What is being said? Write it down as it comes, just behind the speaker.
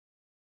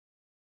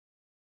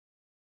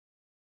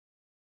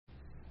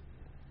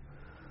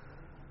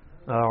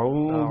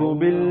أعوذ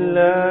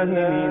بالله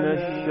من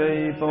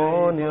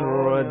الشيطان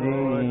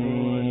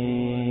الرجيم.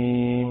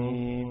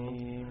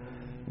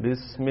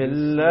 بسم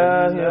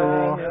الله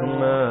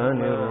الرحمن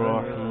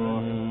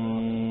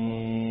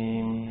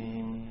الرحيم.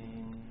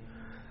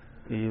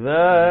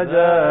 إذا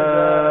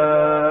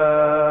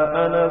جاء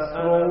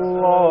نصر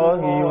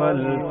الله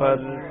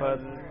والفتح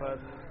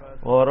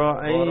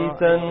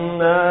ورأيت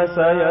الناس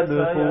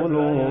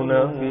يدخلون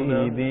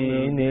في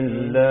دين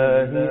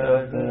الله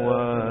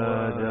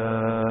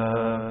أفواجا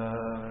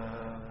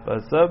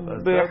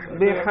فسبح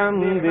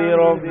بحمد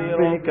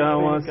ربك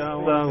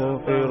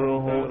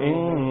واستغفره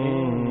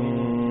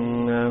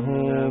إنه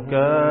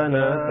كان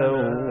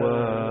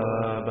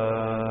توابا.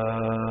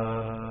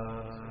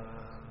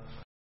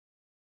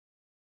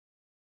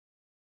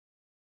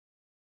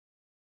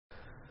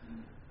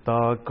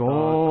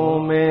 تاکوں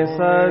میں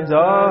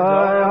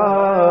سجایا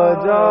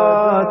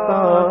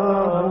جاتا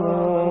ہوں،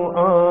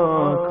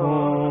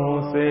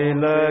 آنکھوں سے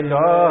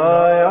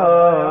لگایا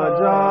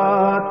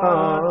جاتا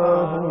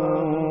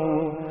ہوں،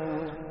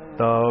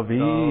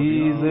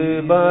 تعویذ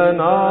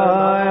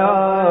بنایا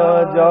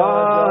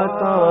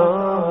جاتا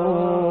ہوں،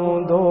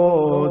 دھو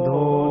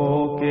دھو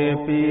کے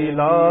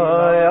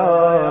پلایا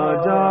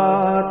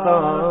جاتا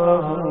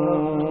ہوں.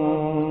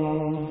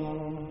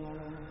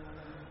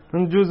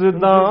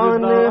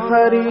 جزدان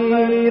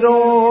حریر و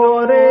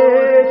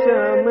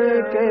ریشم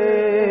کے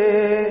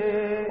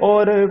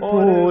اور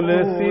پھول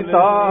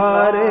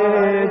ستارے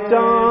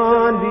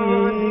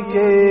چاندی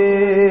کے،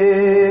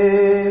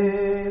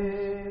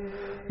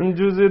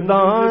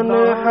 جزدان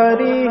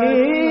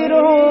حریر و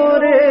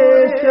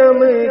ریشم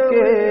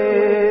کے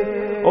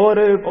اور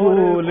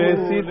پھول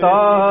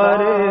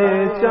ستارے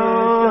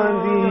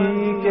چاندی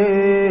کے،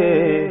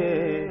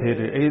 پھر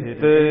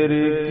عطر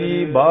کی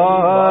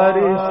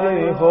بارش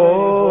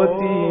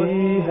ہوتی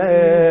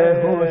ہے،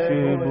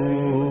 خوشبو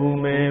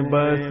میں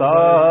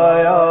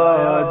بسایا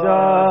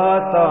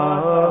جاتا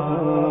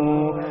ہوں،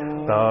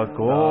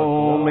 تاکوں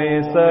میں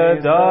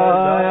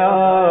سجایا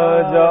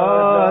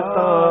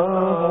جاتا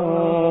ہوں،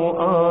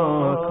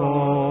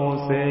 آنکھوں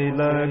سے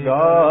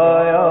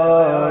لگایا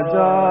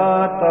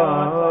جاتا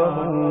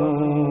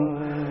ہوں،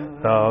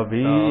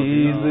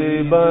 تعویذ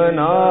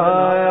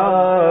بنایا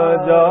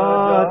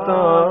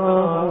جاتا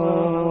ہوں،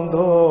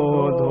 دھو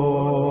دھو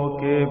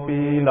کے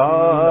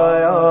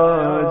پلایا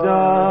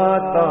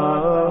جاتا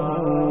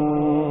ہوں.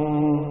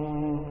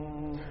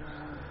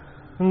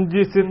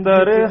 جس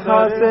طرح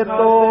سے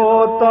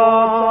طوطا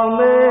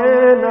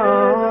مینا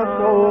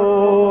کو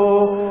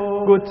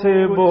کچھ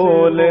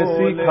بول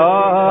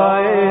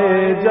سکھائے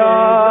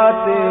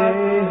جاتے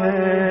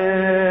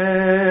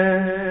ہیں،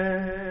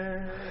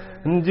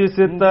 جس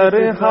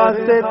طرح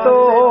سے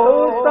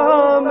طوطا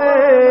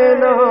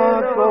مینا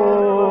کو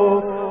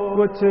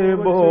کچھ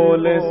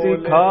بول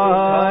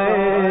سکھائے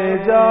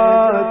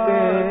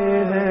جاتے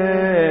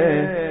ہیں،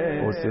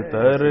 اس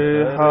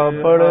طرح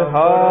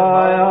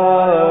پڑھایا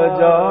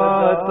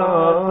جاتا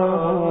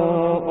ہوں،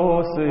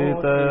 اس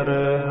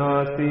طرح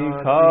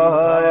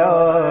سکھایا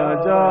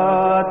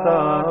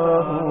جاتا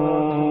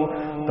ہوں،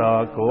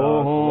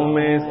 تاکوں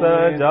میں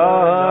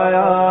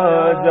سجایا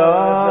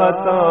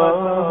جاتا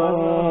ہوں،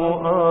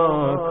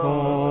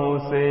 آنکھوں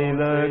سے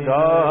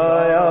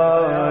لگایا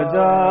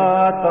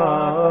جاتا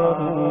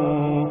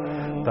ہوں،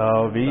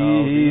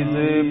 تعویذ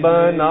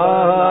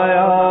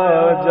بنایا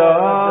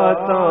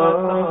جاتا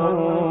ہوں،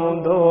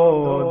 دھو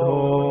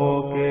دھو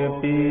کے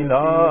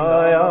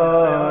پلایا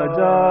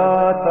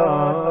جاتا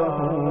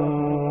ہوں.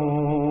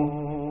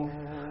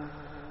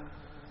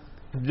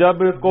 جب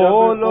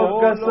کولو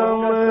قسم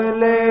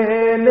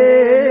لینے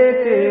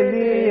کے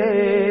لیے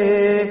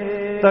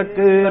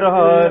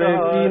تکرار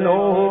کی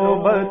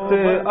نوبت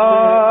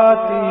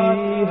آتی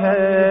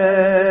ہے،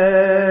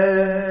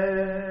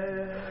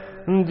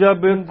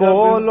 جب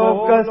کولو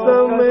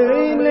قسم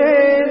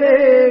لینے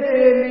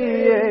کے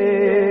لیے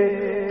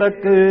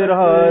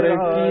تکرار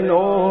کی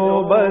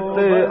نوبت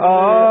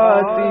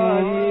آتی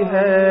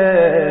ہے،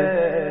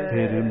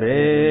 پھر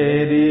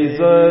میری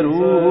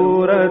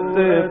ضرورت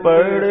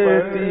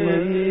پڑتی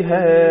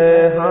ہے،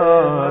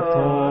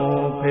 ہاتھوں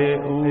پہ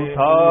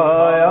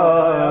اٹھایا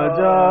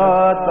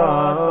جاتا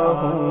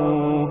ہوں،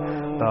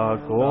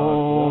 تاکوں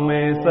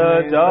میں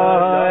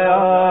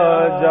سجایا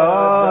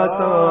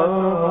جاتا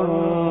ہوں،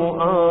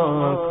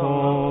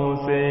 آنکھوں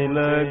سے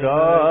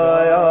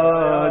لگایا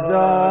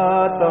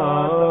جاتا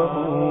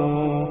ہوں،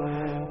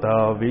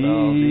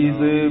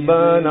 تعویذ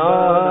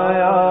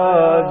بنایا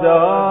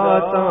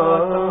جاتا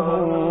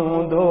ہوں،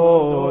 دھو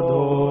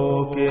دھو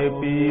کے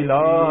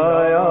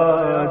پلایا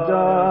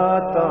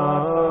جاتا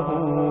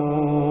ہوں.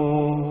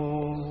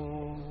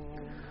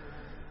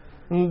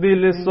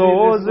 دل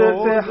سوز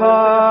سے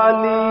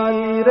خالی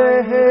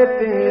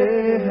رہتے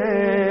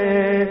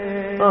ہیں،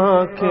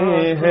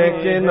 آنکھیں ہیں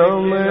کہ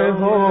نم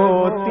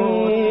ہوتی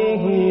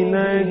ہی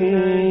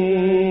نہیں،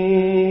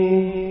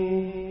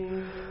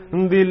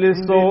 دل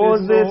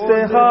سوز سے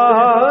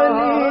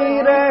خالی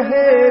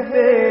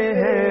رہتے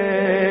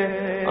ہیں،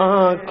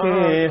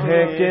 آنکھیں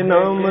ہیں کہ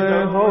نم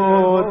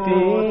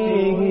ہوتی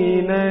ہی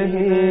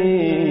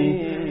نہیں،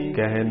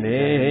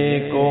 کہنے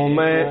کو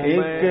میں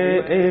ایک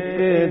ایک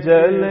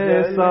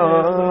جلسہ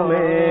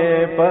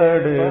میں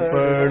پڑھ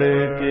پڑھ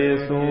کے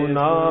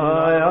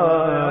سنایا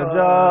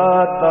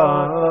جاتا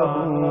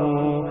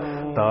ہوں،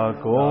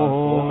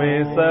 تاکوں میں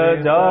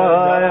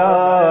سجایا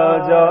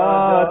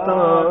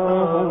جاتا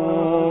ہوں،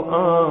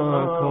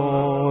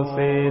 آنکھوں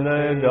سے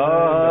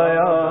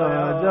لگایا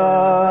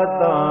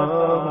جاتا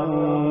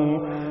ہوں،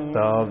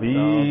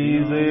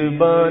 تعویذ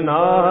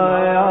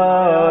بنایا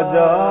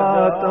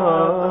جاتا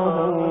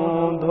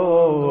ہوں، دھو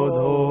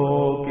دھو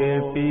کے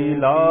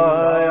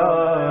پلایا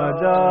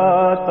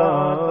جاتا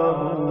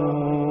ہوں،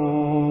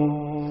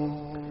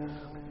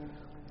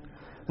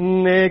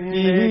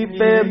 نیکی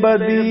پہ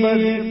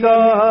بدی کا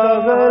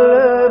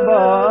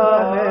غلبہ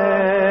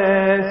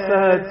ہے،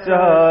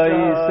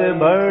 سچائی سے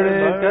بڑھ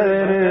کر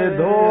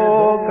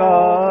دھوکا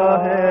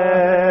ہے،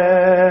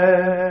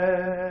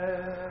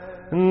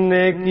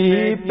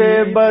 نیکی پہ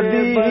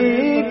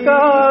بدی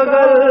کا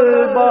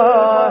غلبہ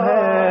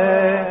ہے،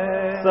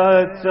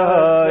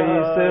 سچائی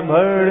سے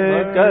بڑھ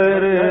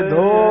کر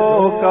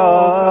دھوکا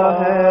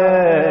ہے،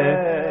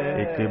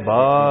 ایک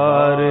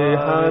بار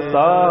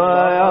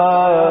ہنسایا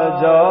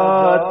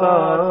جاتا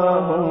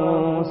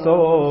ہوں، 100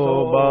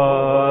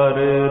 بار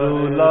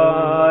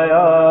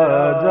رلایا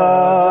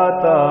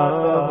جاتا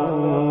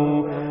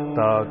ہوں،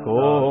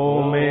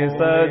 تاکوں میں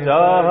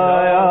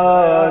سجایا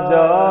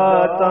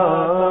جاتا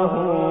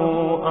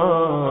ہوں،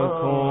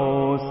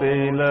 آنکھوں سے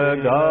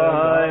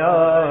لگایا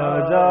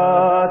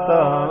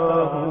جاتا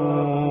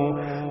ہوں،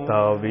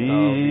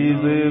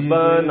 تعویذ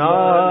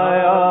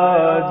بنایا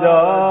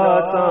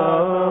جاتا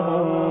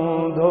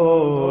ہوں، دھو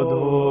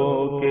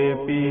دھو کے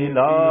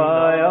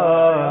پلایا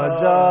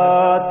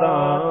جاتا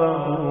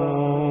ہوں،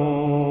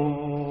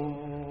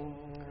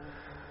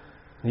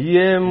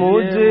 یہ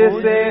مجھ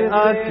سے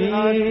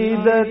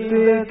عقیدت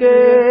کے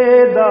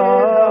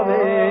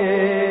دعوے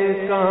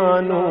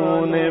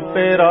قانون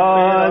پہ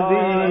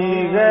راضی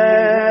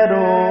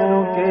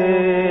غیروں کے،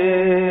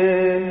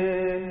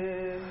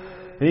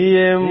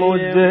 یہ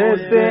مجھ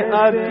سے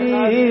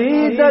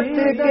عقیدت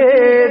کے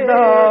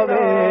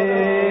دعوے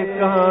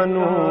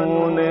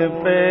قانون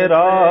پہ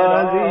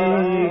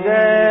راضی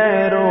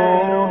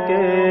غیروں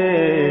کے،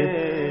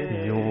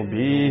 یوں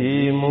بھی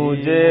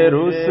مجھے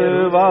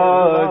رسوا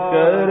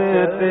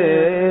کرتے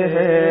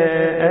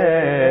ہیں،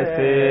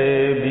 ایسے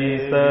بھی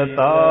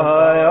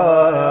ستایا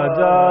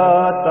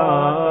جاتا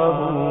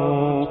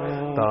ہوں،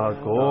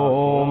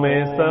 تاکوں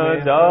میں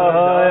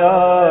سجایا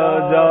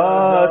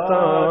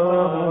جاتا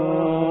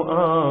ہوں،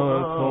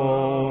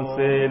 آنکھوں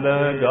سے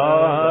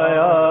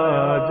لگایا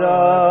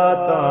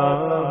جاتا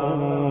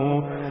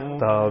ہوں،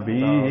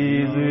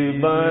 تعویذ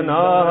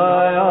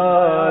بنایا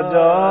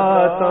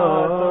جاتا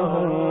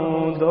ہوں،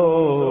 دھو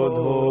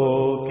دھو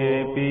کے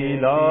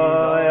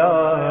پلایا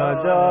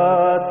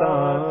جاتا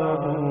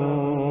ہوں،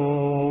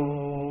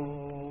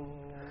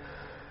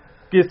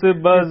 کس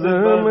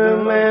بزم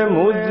میں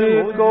مجھ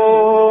کو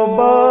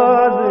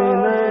باز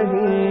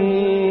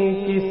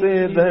نہیں، کس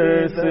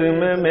درس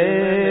میں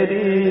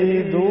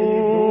میری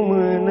دھوم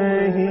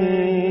نہیں،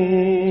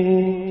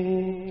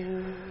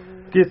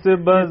 کس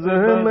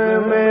بزم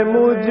میں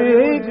مجھ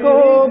کو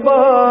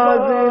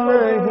باز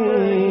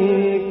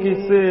نہیں،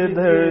 کس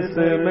درس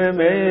میں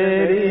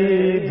میری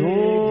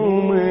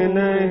دھوم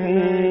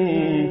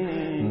نہیں،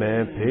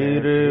 میں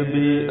پھر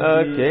بھی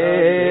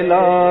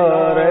اکیلا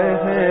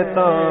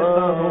رہتا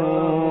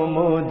ہوں،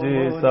 مجھ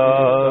سا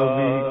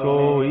بھی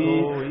کوئی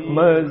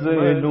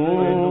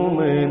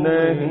مظلوم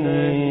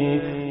نہیں،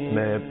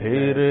 میں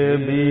پھر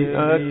بھی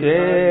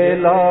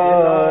اکیلا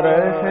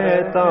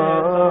رہتا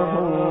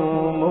ہوں،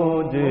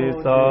 مجھ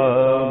سا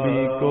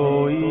بھی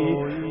کوئی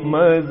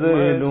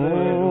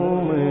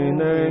مظلوم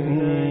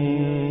نہیں۔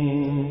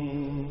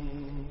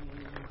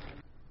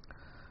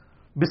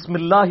 بسم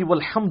اللہ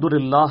والحمد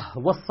للہ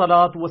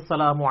والصلاة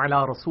والسلام علی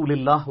رسول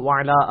اللہ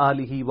وعلی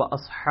آلہ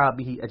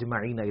واصحابہ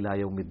اجمعین الی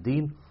یوم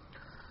الدین۔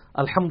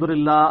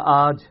 الحمدللہ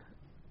آج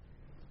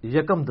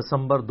 1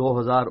 دسمبر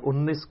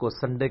 2019 کو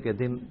سنڈے کے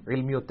دن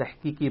علمی و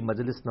تحقیقی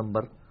مجلس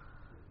نمبر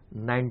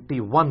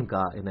 91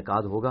 کا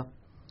انعقاد ہوگا۔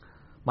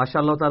 ماشاء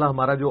اللہ تعالی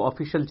ہمارا جو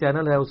آفیشیل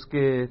چینل ہے اس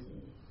کے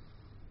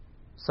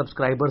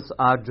سبسکرائبرز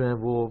آج جو ہیں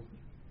وہ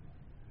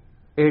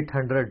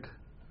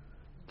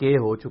 800K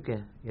ہو چکے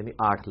ہیں، یعنی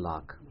 8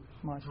 لاکھ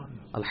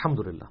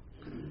الحمدللہ۔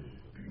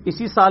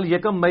 اسی سال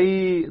 1 مئی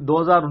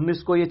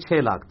 2019 کو یہ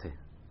 6 لاکھ تھے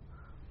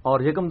اور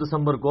 1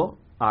 دسمبر کو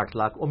 8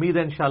 لاکھ۔ امید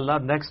ہے انشاءاللہ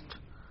نیکسٹ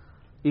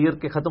ایئر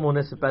کے ختم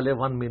ہونے سے پہلے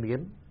 1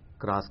 ملین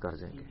کراس کر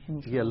جائیں گے۔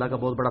 یہ اللہ کا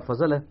بہت بڑا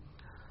فضل ہے۔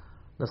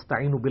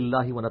 نستعین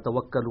باللہ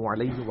ونتوکل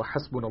علیہ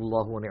وحسبنا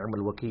اللہ ونعم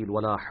الوکیل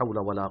ولا حول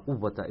ولا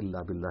قوۃ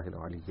الا باللہ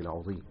العلی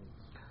العظیم۔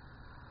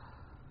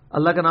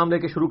 اللہ کا نام لے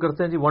کے شروع کرتے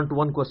ہیں جی 1 to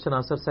 1 کوسچن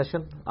آنسر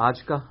سیشن آج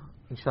کا۔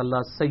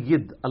 انشاءاللہ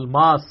سید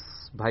الماس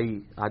بھائی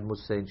آج مجھ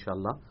سے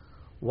انشاءاللہ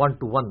 1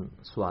 to 1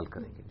 سوال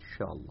کریں گے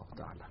انشاءاللہ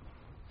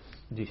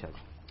تعالی۔ جی شاہ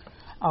جی۔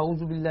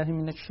 اعوذ باللہ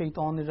من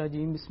الشیطان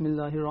الرجیم، بسم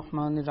اللہ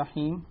الرحمن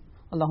الرحیم،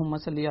 اللہم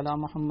صلی علی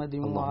محمد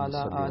وعلی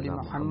آل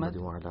محمد.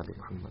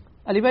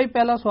 علی بھائی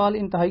پہلا سوال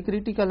انتہائی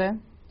کریٹیکل ہے.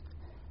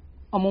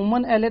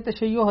 عموماً اہل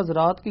تشیع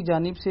حضرات کی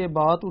جانب سے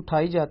بات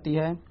اٹھائی جاتی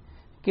ہے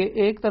کہ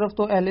ایک طرف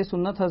تو اہل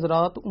سنت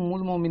حضرات ام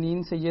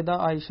المومنین سیدہ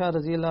عائشہ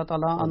رضی اللہ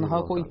تعالی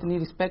عنہا کو اتنی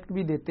رسپیکٹ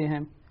بھی دیتے ہیں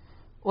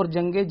اور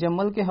جنگ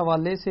جمل کے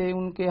حوالے سے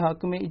ان کے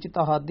حق میں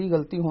اجتہادی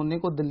غلطی ہونے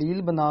کو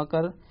دلیل بنا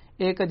کر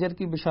ایک اجر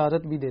کی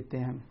بشارت بھی دیتے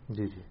ہیں.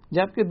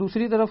 جبکہ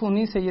دوسری طرف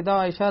انہی سیدہ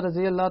عائشہ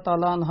رضی اللہ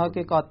تعالی عنہا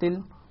کے قاتل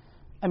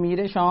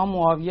امیر شام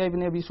معاویہ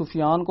ابن ابی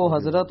سفیان کو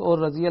حضرت اور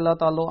رضی اللہ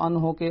تعالی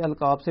عنہ کے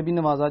القاب سے بھی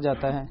نوازا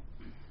جاتا ہے.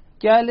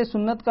 کیا اہل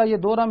سنت کا یہ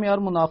دوہرا معیار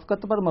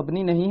منافقت پر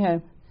مبنی نہیں ہے؟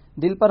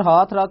 دل پر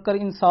ہاتھ رکھ کر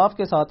انصاف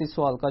کے ساتھ اس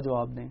سوال کا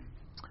جواب دیں.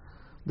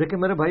 دیکھیں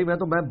میرے بھائی، میں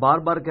بار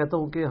بار کہتا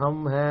ہوں کہ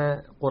ہم ہیں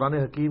قرآن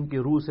حکیم کی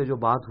روح سے جو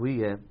بات ہوئی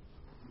ہے،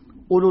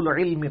 اولو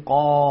العلم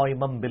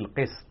قائما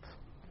بالقسط،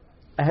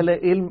 اہل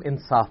علم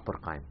انصاف پر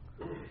قائم،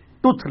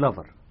 ٹروتھ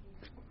لور،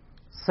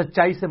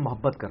 سچائی سے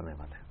محبت کرنے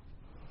والے.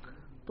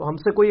 تو ہم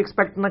سے کوئی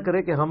ایکسپیکٹ نہ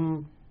کرے کہ ہم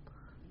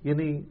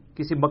یعنی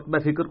کسی مکتبہ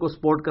فکر کو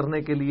سپورٹ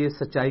کرنے کے لیے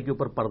سچائی کے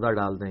اوپر پردہ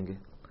ڈال دیں گے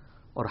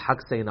اور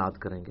حق سے اناد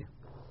کریں گے.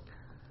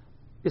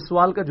 اس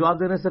سوال کا جواب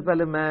دینے سے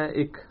پہلے میں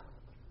ایک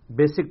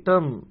بیسک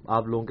ٹرم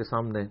آپ لوگوں کے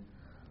سامنے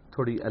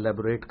تھوڑی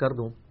ایلیبوریٹ کر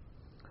دوں.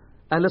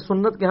 اہل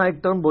سنت کے ہاں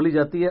ایک ٹرم بولی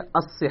جاتی ہے،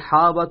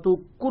 الصحابۃ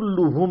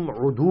کلھم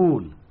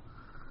عدول.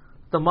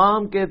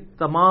 تمام کے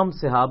تمام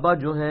صحابہ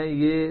جو ہیں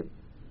یہ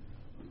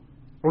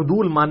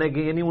عدول مانے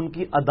گئے، یعنی ان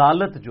کی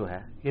عدالت جو ہے،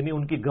 یعنی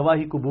ان کی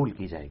گواہی قبول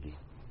کی جائے گی.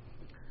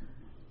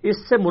 اس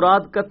سے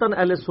مراد قطعاً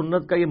اہل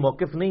سنت کا یہ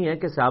موقف نہیں ہے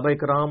کہ صحابہ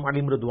کرام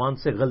علیہم رضوان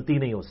سے غلطی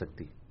نہیں ہو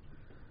سکتی.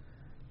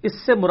 اس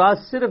سے مراد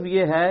صرف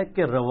یہ ہے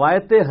کہ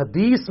روایت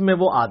حدیث میں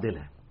وہ عادل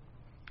ہے.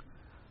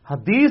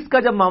 حدیث کا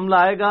جب معاملہ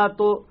آئے گا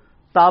تو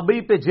تابعی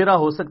پہ جرح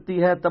ہو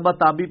سکتی ہے، تبع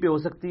تابعی پہ ہو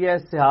سکتی ہے.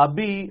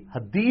 صحابی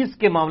حدیث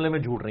کے معاملے میں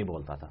جھوٹ نہیں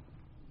بولتا تھا،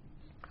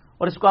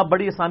 اور اس کو آپ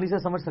بڑی آسانی سے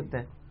سمجھ سکتے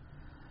ہیں.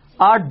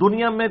 آج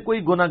دنیا میں کوئی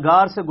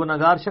گناہگار سے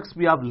گناہگار شخص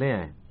بھی آپ لے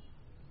آئیں،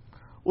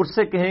 اس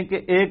سے کہیں کہ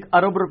 1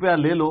 ارب روپیہ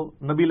لے لو،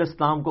 نبی علیہ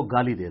السلام کو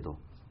گالی دے دو،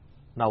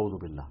 نعوذ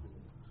باللہ،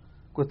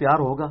 کوئی تیار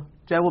ہوگا؟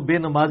 چاہے وہ بے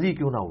نمازی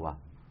کیوں نہ ہوا.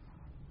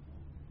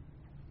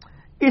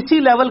 اسی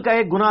لیول کا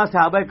ایک گناہ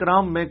صحابہ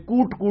کرام میں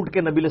کوٹ کوٹ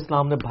کے نبی علیہ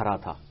السلام نے بھرا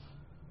تھا،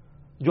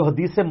 جو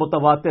حدیث سے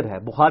متواتر ہے.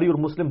 بخاری اور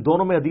مسلم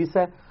دونوں میں حدیث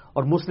ہے،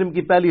 اور مسلم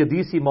کی پہلی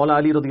حدیث ہی مولا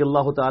علی رضی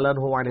اللہ تعالیٰ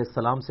عنہ علیہ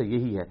السلام سے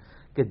یہی ہے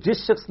کہ جس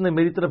شخص نے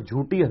میری طرف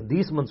جھوٹی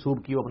حدیث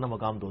منسوب کی وہ اپنا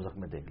مقام دوزخ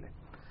میں دیکھ لے.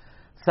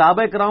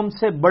 صحابہ کرام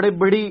سے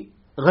بڑی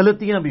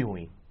غلطیاں بھی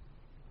ہوئیں،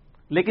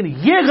 لیکن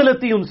یہ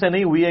غلطی ان سے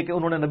نہیں ہوئی ہے کہ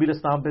انہوں نے نبی علیہ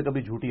السلام پہ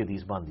کبھی جھوٹی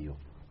حدیث باندھی ہو،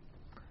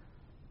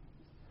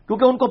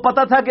 کیونکہ ان کو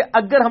پتا تھا کہ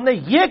اگر ہم نے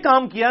یہ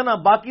کام کیا نا،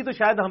 باقی تو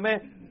شاید ہمیں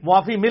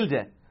معافی مل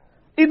جائے.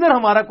 ادھر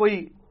ہمارا کوئی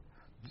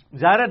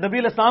ظاہر ہے نبی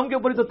علیہ السلام کے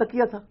اوپر ہی تو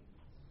تکیہ تھا.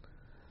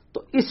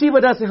 تو اسی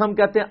وجہ سے ہم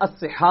کہتے ہیں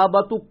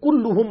الصحابۃ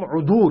کلھم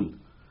عدول.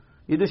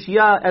 یہ جو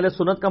شیعہ اہل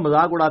سنت کا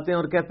مذاق اڑاتے ہیں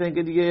اور کہتے ہیں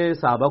کہ یہ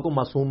صحابہ کو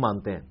معصوم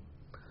مانتے ہیں،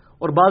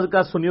 اور بعض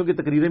کا سنیوں کی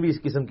تقریریں بھی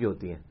اس قسم کی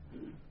ہوتی ہیں،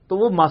 تو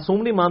وہ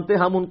معصوم نہیں مانتے.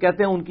 ہم ان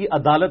کہتے ہیں ان کی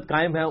عدالت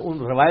قائم ہے، ان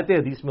روایت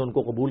حدیث میں ان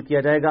کو قبول کیا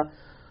جائے گا.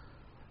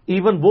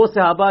 ایون وہ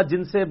صحابہ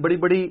جن سے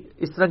بڑی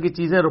اس طرح کی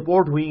چیزیں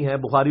رپورٹ ہوئی ہیں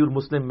بخاری اور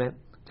مسلم میں،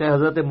 چاہے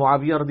حضرت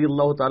معاویہ رضی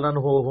اللہ تعالیٰ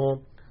عنہ ہوں،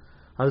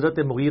 حضرت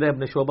مغیرہ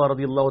ابن شعبہ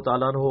رضی اللہ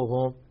تعالیٰ عنہ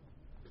ہوں،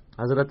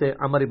 حضرت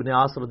عمر ابن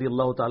عاص رضی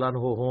اللہ تعالیٰ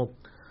عنہ ہوں،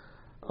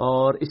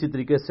 اور اسی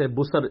طریقے سے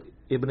بسر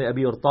ابن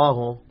ابی ارطا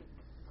ہوں،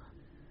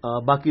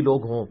 باقی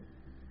لوگ ہوں،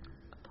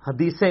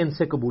 حدیثیں ان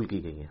سے قبول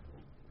کی گئی ہیں.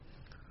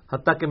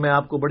 حتیٰ کہ میں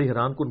آپ کو بڑی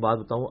حیران کن بات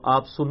بتاؤں،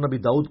 آپ سنن نبی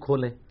داؤد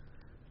کھولیں،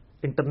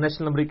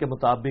 انٹرنیشنل نمبر کے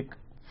مطابق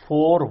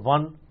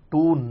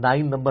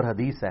 4129 نمبر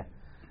حدیث ہے.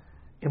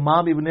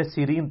 امام ابن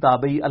سیرین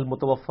تابعی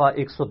المتوفا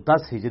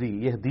 110 ہجری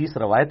یہ حدیث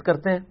روایت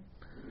کرتے ہیں،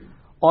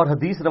 اور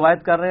حدیث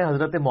روایت کر رہے ہیں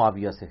حضرت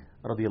معاویہ سے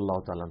رضی اللہ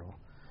تعالیٰ عنہ.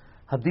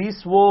 حدیث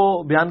وہ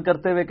بیان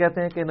کرتے ہوئے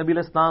کہتے ہیں کہ نبی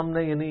علیہ السلام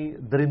نے یعنی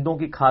درندوں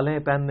کی کھالیں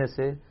پہننے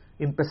سے،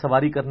 ان پہ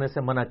سواری کرنے سے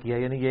منع کیا،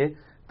 یعنی یہ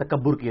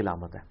تکبر کی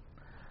علامت ہے.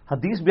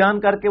 حدیث بیان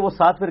کر کے وہ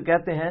ساتھ پھر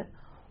کہتے ہیں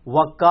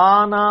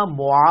وَكَانَ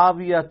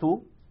مُعَاوِيَةُ،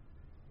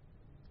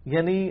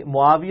 یعنی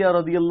معاویہ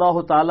رضی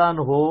اللہ تعالیٰ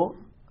عنہ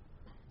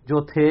جو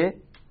تھے،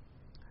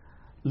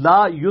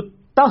 لا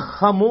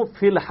یتہم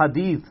فی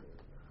الحدیث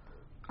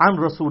عن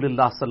رسول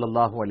اللہ صلی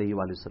اللہ علیہ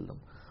وآلہ وسلم،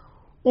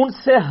 ان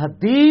سے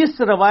حدیث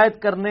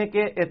روایت کرنے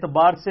کے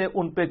اعتبار سے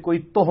ان پہ کوئی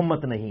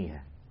تہمت نہیں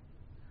ہے،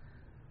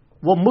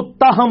 وہ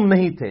متہم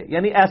نہیں تھے.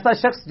 یعنی ایسا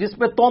شخص جس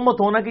پہ تہمت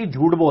ہونا کہ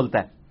جھوٹ بولتا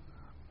ہے،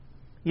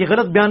 یہ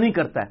غلط بیانی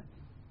کرتا ہے.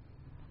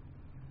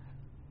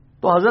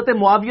 تو حضرت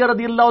معاویہ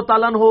رضی اللہ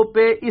تعالیٰ عنہ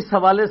پہ اس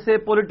حوالے سے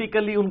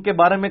پولیٹیکلی ان کے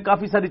بارے میں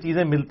کافی ساری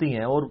چیزیں ملتی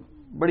ہیں، اور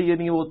بڑی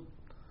یعنی وہ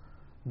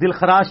دل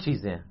خراش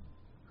چیزیں ہیں.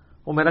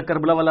 وہ میرا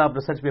کربلا والا آپ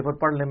ریسرچ پیپر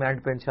پڑھ لیں، میں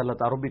اینڈ پہ انشاءاللہ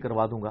تعارف بھی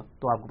کروا دوں گا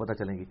تو آپ کو پتہ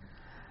چلیں گی.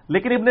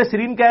 لیکن ابن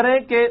سیرین کہہ رہے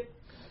ہیں کہ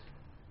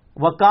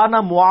وَكَانَ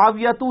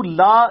مُعَاوِيَةُ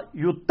لَا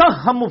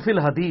يُتَهَّمُ فِي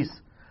الْحَدِيثِ،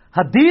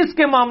 حدیث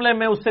کے معاملے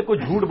میں اس سے کوئی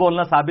جھوٹ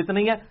بولنا ثابت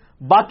نہیں ہے.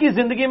 باقی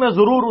زندگی میں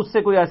ضرور اس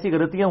سے کوئی ایسی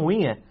غلطیاں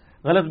ہوئی ہیں،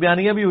 غلط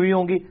بیانیاں بھی ہوئی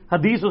ہوں گی،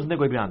 حدیث اس نے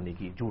کوئی بیان نہیں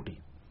کی جھوٹی.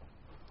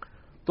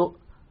 تو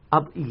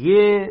اب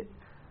یہ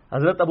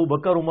حضرت ابو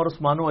بکر عمر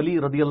عثمان و علی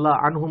رضی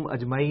اللہ عنہم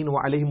اجمعین و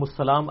علیہم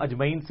السلام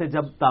اجمعین سے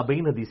جب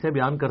تابعین حدیثیں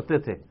بیان کرتے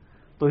تھے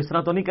تو اس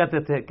طرح تو نہیں کہتے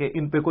تھے کہ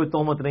ان پہ کوئی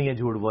تہمت نہیں ہے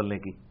جھوٹ بولنے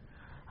کی.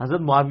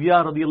 حضرت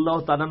معاویہ رضی اللہ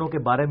تعالیٰ عنہ کے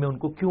بارے میں ان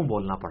کو کیوں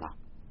بولنا پڑا؟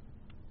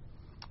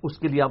 اس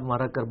کے لیے آپ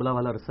ہمارا کربلا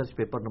والا ریسرچ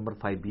پیپر نمبر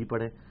 5B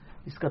پڑھیں.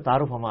 اس کا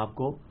تعارف ہم آپ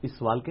کو اس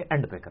سوال کے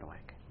اینڈ پہ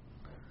کروائیں گے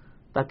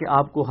تاکہ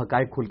آپ کو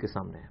حقائق کھل کے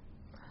سامنے ہیں.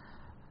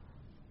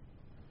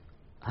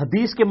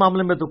 حدیث کے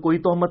معاملے میں تو کوئی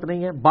تہمت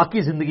نہیں ہے.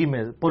 باقی زندگی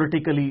میں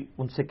پولیٹیکلی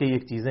ان سے کئی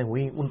ایک چیزیں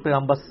ہوئیں, ان پہ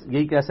ہم بس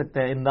یہی کہہ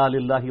سکتے ہیں انا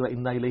للہ و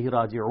انا الیہ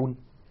راجعون.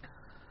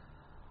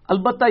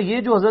 البتہ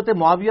یہ جو حضرت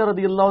معاویہ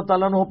رضی اللہ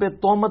تعالیٰ عنہ پہ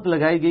تہمت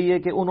لگائی گئی ہے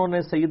کہ انہوں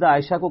نے سیدہ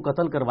عائشہ کو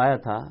قتل کروایا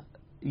تھا,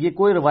 یہ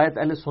کوئی روایت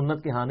اہل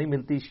سنت کے ہاں نہیں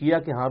ملتی. شیعہ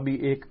کے ہاں بھی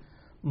ایک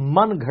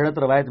من گھڑت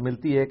روایت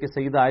ملتی ہے کہ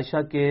سیدہ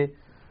عائشہ کے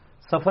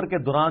سفر کے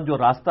دوران جو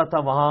راستہ تھا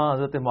وہاں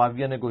حضرت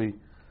معاویہ نے کوئی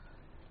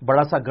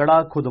بڑا سا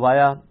گڑھا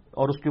کھدوایا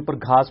اور اس کے اوپر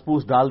گھاس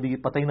پھوس ڈال دی,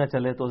 پتہ ہی نہ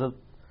چلے. تو حضرت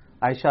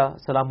عائشہ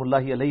سلام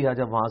اللہ علیہا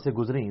جب وہاں سے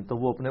گزری تو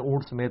وہ اپنے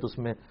اونٹ سمیت اس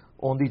میں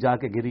اوندی جا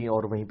کے گری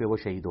اور وہیں پہ وہ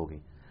شہید ہو گئی.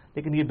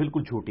 لیکن یہ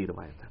بالکل جھوٹی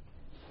روایت ہے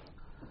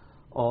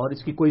اور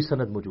اس کی کوئی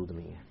سند موجود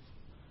نہیں ہے.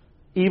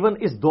 ایون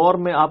اس دور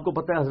میں آپ کو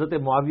پتہ ہے حضرت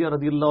معاویہ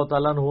رضی اللہ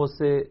تعالیٰ عنہ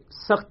سے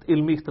سخت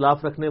علمی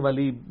اختلاف رکھنے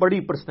والی بڑی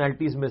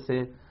پرسنالٹیز میں سے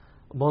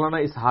مولانا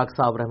اسحاق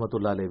صاحب رحمۃ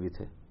اللہ علیہ بھی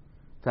تھے,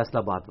 فیصل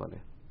آباد والے.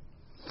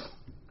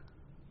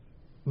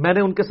 میں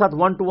نے ان کے ساتھ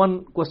 1-to-1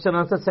 کوشچن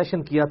آنسر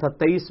سیشن کیا تھا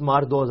 23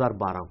 مارچ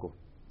 2012 کو,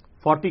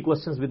 40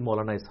 کوشچنز ود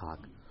مولانا اسحاق.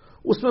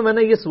 اس میں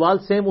نے یہ سوال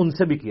سیم ان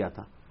سے بھی کیا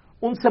تھا.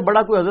 ان سے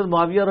بڑا کوئی حضرت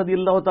معاویہ رضی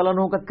اللہ تعالیٰ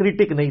عنہ کا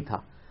کریٹک نہیں تھا,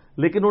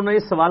 لیکن انہوں نے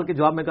اس سوال کے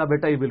جواب میں کہا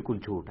بیٹا یہ بالکل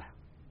جھوٹ ہے.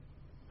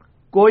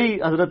 کوئی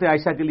حضرت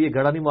عائشہ کے لیے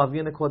گڑھا نہیں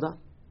معاویہ نے کھودا,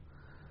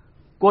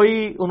 کوئی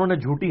انہوں نے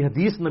جھوٹی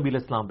حدیث نبی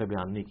علیہ السلام پہ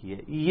بیان نہیں کی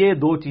ہے. یہ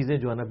دو چیزیں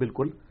جو ہے نا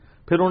بالکل.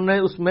 پھر انہوں نے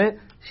اس میں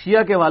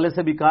شیعہ کے والے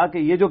سے بھی کہا کہ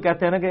یہ جو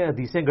کہتے ہیں نا کہ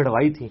حدیثیں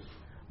گڑھوائی تھیں,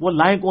 وہ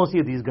لائیں کون سی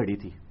حدیث گھڑی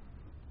تھی؟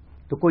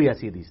 تو کوئی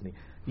ایسی حدیث نہیں.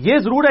 یہ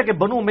ضرور ہے کہ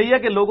بنو امیہ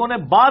کے لوگوں نے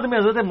بعد میں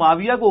حضرت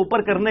معاویہ کو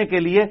اوپر کرنے کے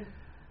لیے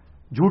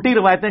جھوٹی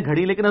روایتیں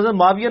گھڑی, لیکن حضرت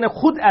معاویہ نے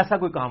خود ایسا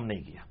کوئی کام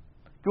نہیں کیا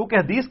کیونکہ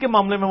حدیث کے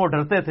معاملے میں وہ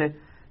ڈرتے تھے.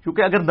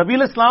 کیونکہ اگر نبی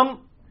علیہ السلام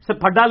سے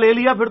پھڈا لے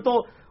لیا پھر تو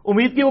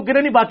امید کی وہ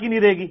کرن ہی باقی نہیں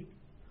رہے گی,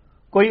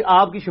 کوئی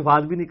آپ کی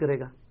شفاعت بھی نہیں کرے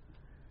گا.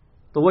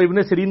 تو وہ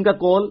ابن سیرین کا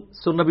قول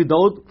سنن نبی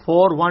داؤد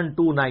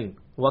 4129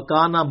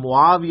 وکانا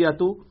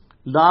معاویۃ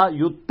لا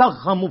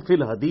یتهم فی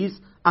الحدیث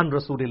عن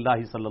رسول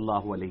اللہ صلی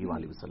اللہ علیہ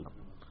وآلہ وسلم.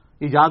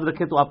 یہ یاد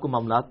رکھے تو آپ کو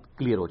معاملات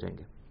کلیئر ہو جائیں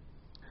گے.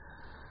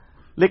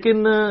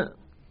 لیکن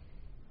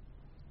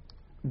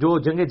جو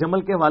جنگ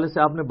جمل کے حوالے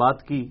سے آپ نے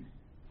بات کی,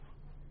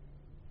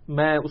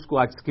 میں اس کو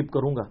آج سکپ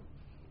کروں گا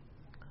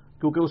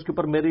کیونکہ اس کے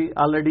اوپر میری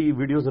آلریڈی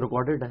ویڈیوز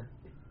ریکارڈڈ ہیں.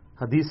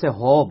 حدیث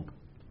حوب,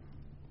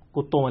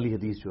 کتوں والی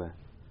حدیث جو ہے,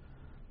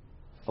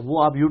 اب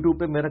وہ آپ یوٹیوب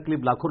پہ میرا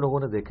کلپ لاکھوں لوگوں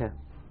نے دیکھا ہے.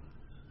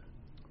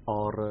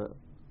 اور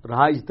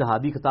رہا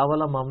اجتہادی خطا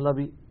والا معاملہ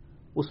بھی,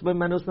 اس میں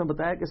نے اس میں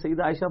بتایا کہ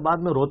سیدہ عائشہ بعد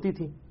میں روتی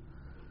تھی.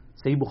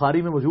 صحیح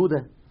بخاری میں موجود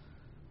ہے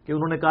کہ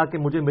انہوں نے کہا کہ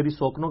مجھے میری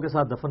سوکنوں کے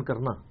ساتھ دفن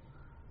کرنا,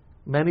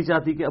 میں نہیں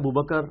چاہتی کہ ابو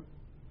بکر,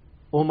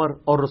 عمر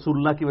اور رسول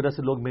اللہ کی وجہ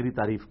سے لوگ میری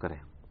تعریف کریں.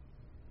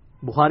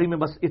 بخاری میں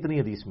بس اتنی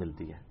حدیث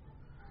ملتی ہے.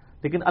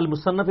 لیکن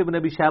المصنف ابن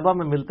ابی شیبہ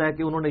میں ملتا ہے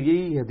کہ انہوں نے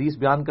یہی حدیث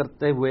بیان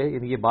کرتے ہوئے,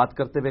 یعنی یہ بات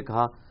کرتے ہوئے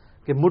کہا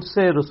کہ مجھ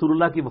سے رسول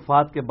اللہ کی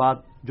وفات کے بعد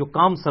جو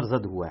کام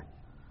سرزد ہوا ہے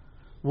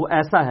وہ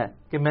ایسا ہے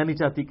کہ میں نہیں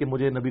چاہتی کہ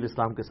مجھے نبی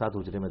اسلام کے ساتھ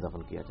حجرے میں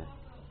دفن کیا جائے.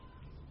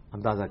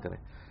 اندازہ کریں.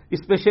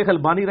 اس پہ شیخ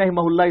البانی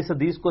رحمہ اللہ اس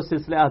حدیث کو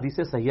سلسلہ احادیث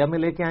صحیحہ میں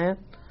لے کے آئے ہیں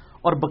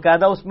اور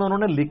باقاعدہ اس میں انہوں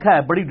نے لکھا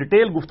ہے, بڑی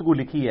ڈیٹیل گفتگو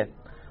لکھی ہے.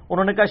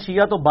 انہوں نے کہا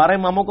شیعہ تو 12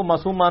 اماموں کو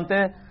معصوم مانتے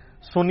ہیں,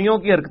 سنیوں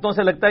کی حرکتوں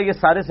سے لگتا ہے یہ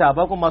سارے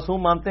صحابہ کو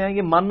معصوم مانتے ہیں.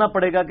 یہ ماننا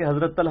پڑے گا کہ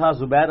حضرت طلحہ,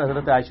 زبیر,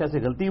 حضرت عائشہ سے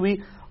غلطی ہوئی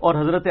اور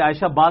حضرت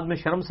عائشہ بعد میں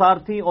شرمسار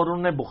تھی اور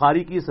انہوں نے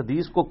بخاری کی اس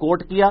حدیث کو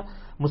کوٹ کیا,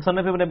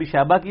 مصنف ابن ابی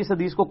شیبہ کی اس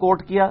حدیث کو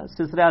کوٹ کیا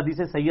سلسلہ حدیث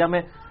صحیحہ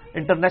میں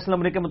انٹرنیشنل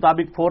نمبر کے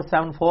مطابق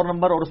 474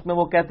 نمبر, اور اس میں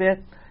وہ کہتے ہیں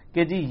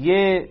کہ جی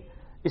یہ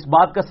اس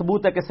بات کا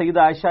ثبوت ہے کہ سیدہ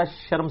عائشہ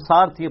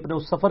شرمسار تھی اپنے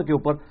اس سفر کے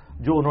اوپر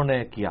جو انہوں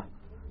نے کیا.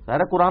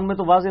 ظاہر قرآن میں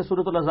تو واضح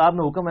سورۃ الاحزاب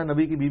میں حکم ہے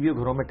نبی کی بیویوں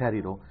گھروں میں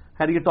ٹھہری رہو.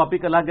 خیر یہ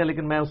ٹاپک الگ ہے,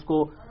 لیکن میں اس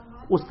کو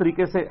اس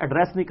طریقے سے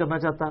ایڈریس نہیں کرنا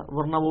چاہتا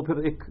ورنہ وہ پھر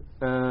ایک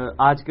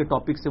آج کے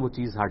ٹاپک سے وہ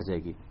چیز ہٹ جائے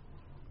گی.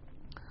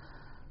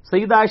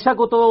 سیدہ عائشہ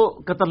کو تو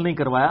قتل نہیں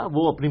کروایا,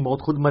 وہ اپنی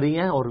موت خود مری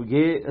ہیں, اور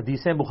یہ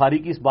حدیثیں بخاری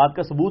کی اس بات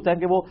کا ثبوت ہے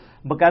کہ وہ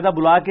باقاعدہ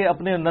بلا کے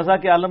اپنے نزا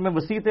کے عالم میں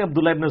وسیعت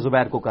عبداللہ ابن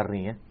زبیر کو کر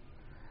رہی ہیں.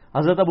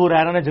 حضرت ابو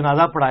ہریرہ نے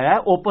جنازہ پڑھایا ہے,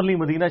 اوپنلی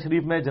مدینہ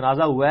شریف میں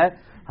جنازہ ہوا ہے,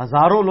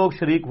 ہزاروں لوگ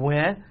شریک ہوئے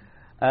ہیں,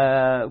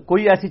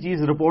 کوئی ایسی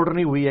چیز رپورٹ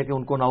نہیں ہوئی ہے کہ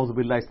ان کو نعوذ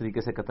باللہ اس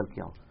طریقے سے قتل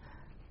کیا ہو.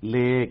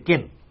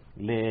 لیکن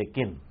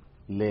لیکن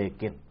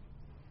لیکن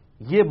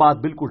یہ بات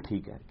بالکل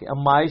ٹھیک ہے کہ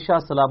اما عائشہ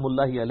سلام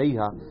اللہ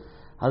علیہا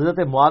حضرت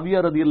معاویہ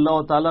رضی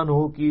اللہ تعالیٰ عنہ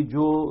کی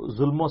جو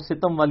ظلم و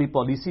ستم والی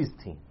پالیسیز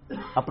تھیں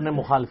اپنے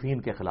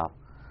مخالفین کے خلاف,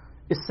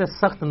 اس سے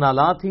سخت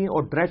نالاں تھیں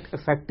اور ڈائریکٹ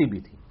افیکٹو بھی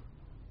تھیں.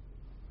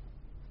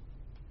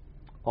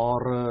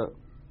 اور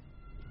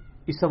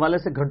اس حوالے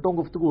سے گھنٹوں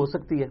گفتگو ہو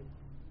سکتی ہے.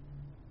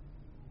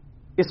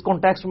 اس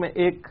کانٹیکسٹ میں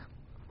ایک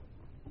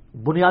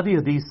بنیادی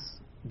حدیث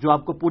جو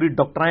آپ کو پوری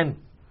ڈاکٹرائن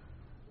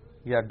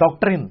یا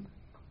ڈاکٹرین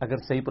اگر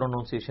صحیح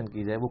پروننسیشن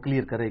کی جائے وہ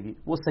کلیئر کرے گی.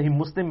 وہ صحیح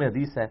مسلم میں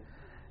حدیث ہے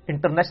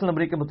انٹرنیشنل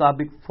نمبر کے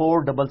مطابق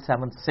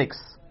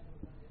 4776.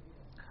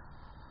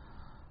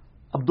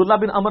 عبداللہ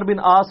بن عمر بن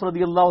عاص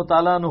رضی اللہ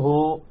تعالیٰ عنہ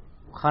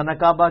خانہ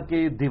کعبہ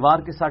کے دیوار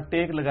کے ساتھ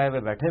ٹیک لگائے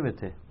ہوئے بیٹھے ہوئے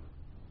تھے.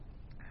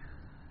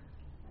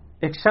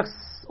 ایک شخص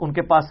ان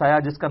کے پاس آیا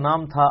جس کا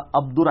نام تھا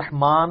عبد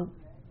الرحمن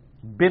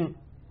بن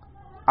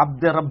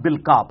عبد رب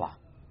الکعبہ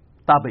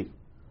تابعی.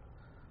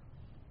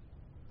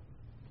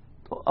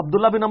 تو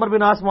عبداللہ بن عمر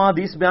بن عاص وہاں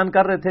حدیث بیان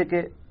کر رہے تھے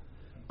کہ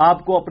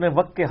آپ کو اپنے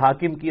وقت کے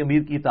حاکم کی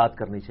امیر کی اطاعت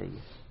کرنی چاہیے.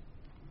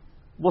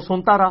 وہ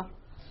سنتا رہا.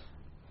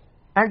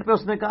 اینڈ پہ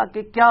اس نے کہا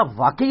کہ کیا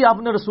واقعی آپ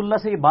نے رسول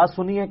اللہ سے یہ بات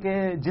سنی ہے کہ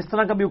جس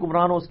طرح کا بھی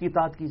حکمران ہو اس کی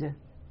اطاعت کی جائے؟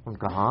 ان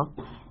کا ہاں،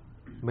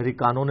 میری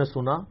کانوں نے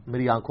سنا،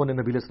 میری آنکھوں نے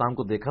نبی علیہ السلام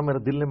کو دیکھا، میرے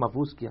دل نے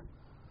محفوظ کیا.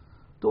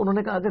 تو انہوں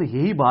نے کہا اگر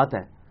یہی بات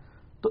ہے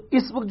تو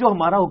اس وقت جو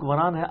ہمارا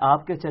حکمران ہے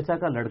آپ کے چچا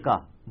کا لڑکا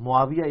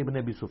معاویہ ابن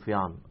ابی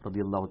سفیان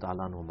رضی اللہ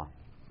تعالیٰ عنہما،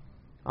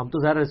 ہم تو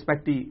ظاہر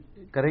ریسپیکٹ ہی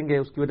کریں گے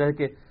اس کی وجہ ہے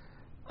کہ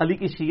علی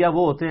کی شیعہ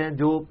وہ ہوتے ہیں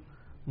جو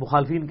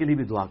مخالفین کے لیے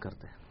بھی دعا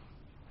کرتے ہیں،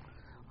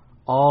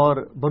 اور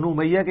بنو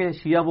امیہ کے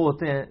شیعہ وہ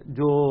ہوتے ہیں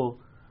جو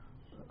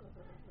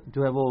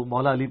ہے وہ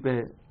مولا علی پہ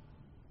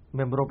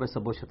ممبروں پہ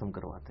سب و شتم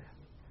کرواتے ہیں.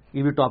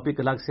 یہ بھی ٹاپک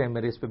الگ سے ہے،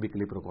 میرے اس پہ بھی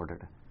کلپ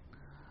ریکارڈڈ ہے.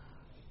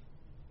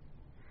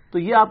 تو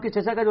یہ آپ کے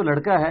چچا کا جو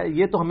لڑکا ہے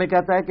یہ تو ہمیں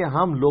کہتا ہے کہ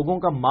ہم لوگوں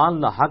کا مال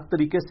ناحق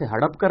طریقے سے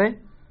ہڑپ کریں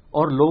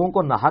اور لوگوں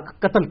کو ناحق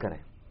قتل کریں،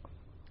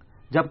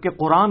 جبکہ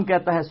قرآن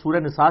کہتا ہے سورہ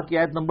نساء کی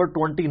آیت نمبر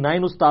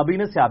 29 اس تابعی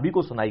نے صحابی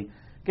کو سنائی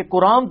کہ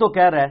قرآن تو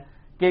کہہ رہا ہے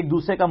کہ ایک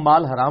دوسرے کا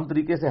مال حرام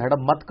طریقے سے ہڑپ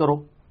مت کرو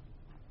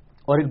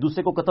اور ایک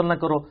دوسرے کو قتل نہ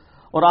کرو،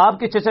 اور آپ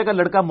کے چچا کا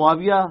لڑکا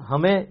معاویہ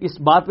ہمیں اس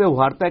بات پہ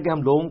ابھارتا ہے کہ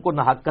ہم لوگوں کو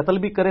ناحق قتل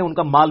بھی کریں، ان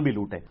کا مال بھی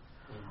لوٹیں.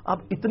 اب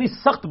اتنی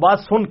سخت بات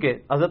سن کے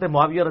حضرت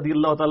معاویہ رضی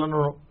اللہ تعالیٰ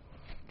عنہ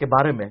کے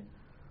بارے میں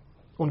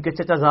ان کے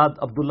چچا زاد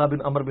عبداللہ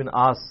بن عمر بن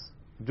عاص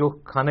جو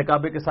خانہ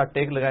کعبے کے ساتھ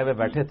ٹیک لگائے ہوئے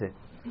بیٹھے تھے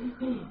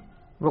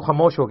وہ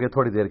خاموش ہو گئے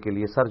تھوڑی دیر کے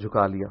لیے، سر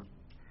جھکا لیا.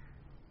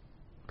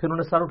 پھر انہوں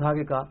نے سر اٹھا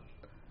کے کہا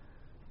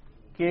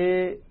کہ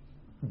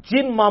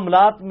جن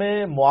معاملات میں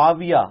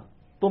معاویہ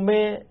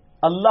تمہیں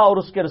اللہ اور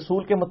اس کے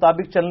رسول کے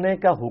مطابق چلنے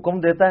کا حکم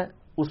دیتا ہے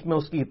اس میں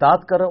اس کی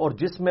اطاعت کرو، اور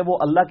جس میں وہ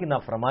اللہ کی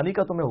نافرمانی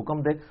کا تمہیں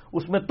حکم دے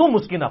اس میں تم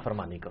اس کی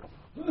نافرمانی کرو.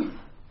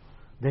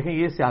 دیکھیں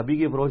یہ صحابی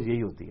کی اپروچ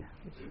یہی ہوتی ہے.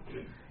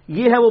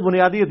 یہ ہے وہ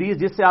بنیادی حدیث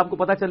جس سے آپ کو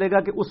پتا چلے گا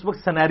کہ اس وقت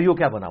سینیریو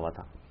کیا بنا ہوا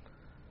تھا.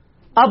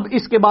 اب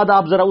اس کے بعد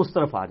آپ ذرا اس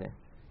طرف آ جائیں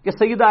کہ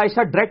سیدہ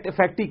عائشہ ڈائریکٹ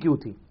افیکٹی کیوں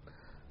تھی.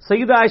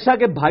 سیدہ عائشہ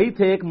کے بھائی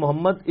تھے ایک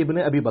محمد ابن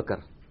ابی بکر،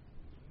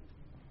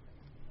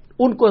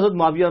 ان کو حضرت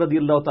معاویہ رضی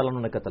اللہ تعالیٰ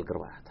عنہ نے قتل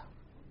کروایا تھا.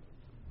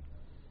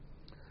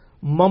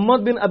 محمد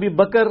بن ابی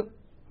بکر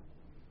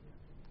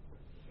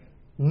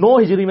 9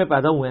 ہجری میں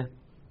پیدا ہوئے ہیں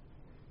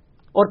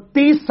اور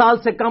 30 سال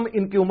سے کم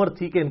ان کی عمر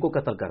تھی کہ ان کو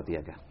قتل کر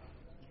دیا گیا،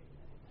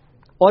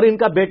 اور ان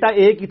کا بیٹا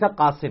ایک ہی تھا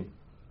قاسم،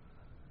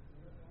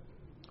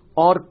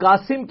 اور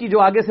قاسم کی جو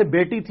آگے سے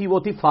بیٹی تھی وہ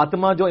تھی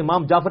فاطمہ جو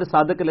امام جعفر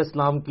صادق علیہ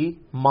السلام کی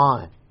ماں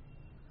ہے.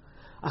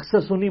 اکثر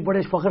سنی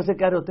بڑے فخر سے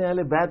کہہ رہے ہوتے ہیں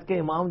اہل بیت کے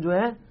امام جو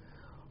ہیں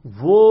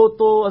وہ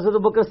تو حضرت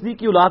ابوبکر صدیق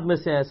کی اولاد میں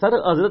سے ہیں. سر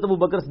حضرت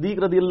ابوبکر صدیق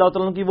رضی اللہ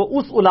تعالیٰ عنہ کی وہ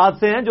اس اولاد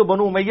سے ہیں جو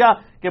بنو امیہ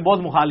کے بہت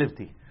مخالف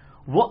تھی،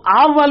 وہ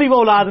آپ والی وہ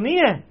اولاد نہیں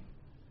ہے.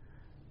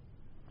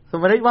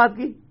 سمجھ رہی بات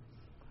کی؟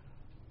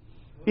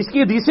 اس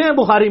کی حدیثیں ہیں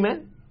بخاری میں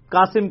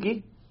قاسم کی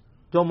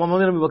جو محمد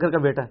بن ابی بکر کا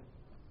بیٹا ہے.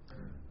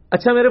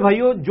 اچھا میرے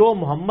بھائیوں، جو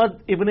محمد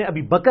ابن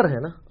ابی بکر ہے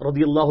نا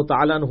رضی اللہ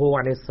تعالیٰ عنہ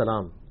علیہ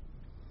السلام،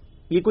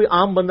 یہ کوئی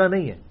عام بندہ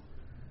نہیں ہے.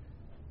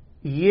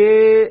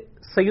 یہ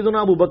سیدنا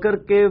ابو بکر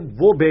کے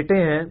وہ بیٹے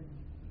ہیں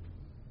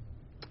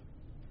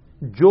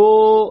جو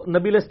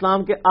نبی علیہ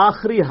السلام کے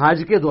آخری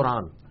حج کے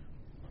دوران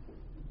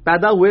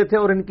پیدا ہوئے تھے،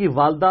 اور ان کی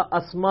والدہ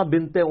اسما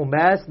بنت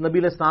امیس نبی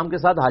علیہ السلام کے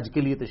ساتھ حج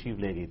کے لیے تشریف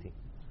لے گئی تھی،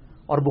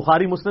 اور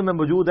بخاری مسلم میں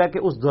موجود ہے کہ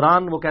اس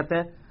دوران وہ کہتے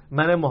ہیں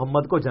میں نے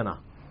محمد کو جنا.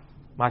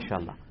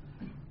 ماشاءاللہ.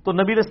 تو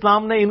نبی علیہ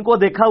السلام نے ان کو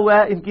دیکھا ہوا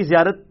ہے، ان کی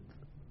زیارت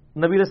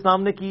نبی علیہ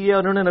السلام نے کی ہے،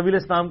 اور انہوں نے نبی علیہ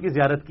السلام کی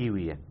زیارت کی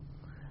ہوئی ہے،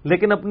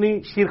 لیکن اپنی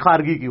شیر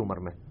خارگی کی عمر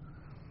میں.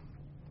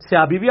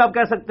 صحابی بھی آپ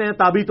کہہ سکتے ہیں،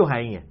 تابعی تو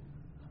ہیں ہی ہیں.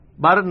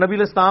 بھارت نبی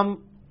علیہ السلام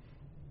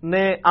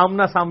نے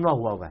آمنا سامنا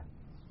ہوا ہے.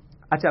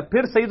 اچھا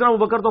پھر سیدنا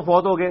ابوبکر تو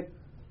فوت ہو گئے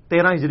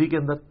 13 ہجری کے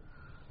اندر،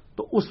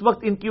 تو اس وقت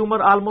ان کی عمر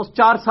آلموسٹ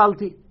 4 سال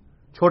تھی،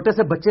 چھوٹے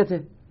سے بچے تھے.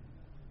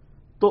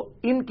 تو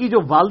ان کی جو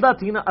والدہ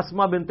تھی نا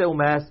اسما بنت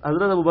امیس،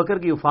 حضرت ابوبکر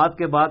کی وفات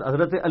کے بعد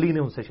حضرت علی نے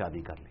ان سے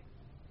شادی کر لی.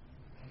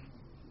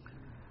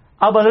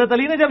 اب حضرت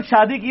علی نے جب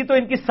شادی کی تو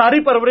ان کی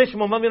ساری پرورش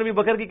محمد بن ابی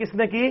بکر کی کس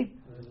نے کی؟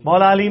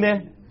 مولا علی نے.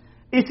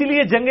 اسی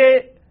لیے جنگ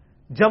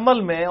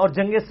جمل میں اور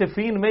جنگ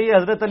صفین میں یہ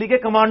حضرت علی کے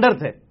کمانڈر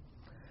تھے،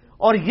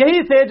 اور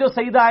یہی تھے جو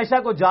سیدہ عائشہ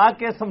کو جا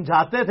کے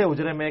سمجھاتے تھے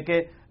اجرے میں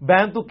کہ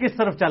بہن تو کس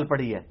طرف چل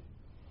پڑی ہے.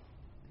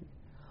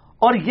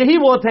 اور یہی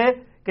وہ تھے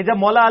کہ جب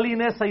مولا علی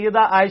نے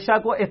سیدہ عائشہ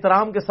کو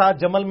احترام کے ساتھ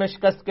جمل میں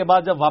شکست کے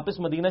بعد جب واپس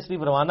مدینہ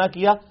شریف روانہ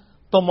کیا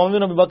تو محمد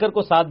بن ابی بکر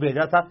کو ساتھ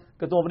بھیجا تھا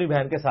کہ تم اپنی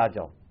بہن کے ساتھ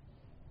جاؤ.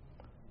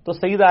 تو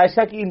سیدہ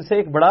عائشہ کی ان سے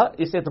ایک بڑا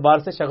اس اعتبار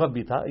سے شغف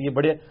بھی تھا، یہ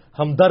بڑے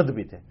ہمدرد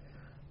بھی تھے.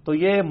 تو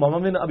یہ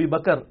محمد بن ابی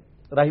بکر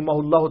رحمہ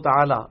اللہ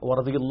تعالی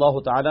و رضی اللہ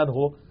تعالی عنہ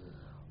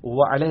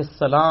و علیہ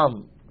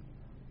السلام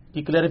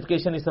کی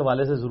کلیریفیکیشن اس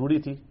حوالے سے ضروری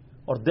تھی.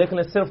 اور دیکھ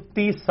لیں صرف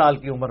 30 سال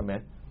کی عمر میں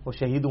وہ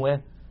شہید ہوئے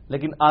ہیں،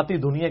 لیکن آتی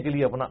دنیا کے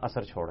لیے اپنا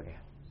اثر چھوڑ گئے.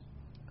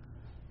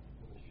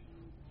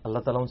 اللہ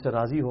تعالیٰ ان سے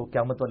راضی ہو.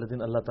 قیامت والے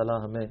دن اللہ تعالیٰ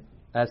ہمیں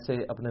ایسے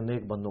اپنے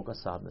نیک بندوں کا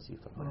ساتھ نصیب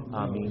فرمائے.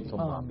 آمین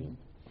ثم آمین.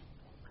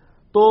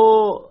 تو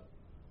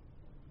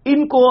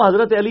ان کو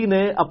حضرت علی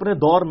نے اپنے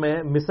دور میں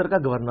مصر کا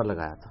گورنر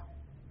لگایا تھا،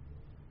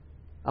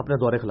 اپنے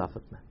دور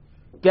خلافت میں.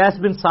 قیس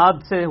بن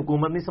سعد سے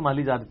حکومت نہیں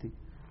سنبھالی جا رہی تھی،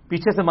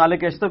 پیچھے سے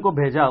مالک اشتر کو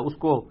بھیجا، اس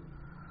کو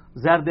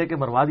زہر دے کے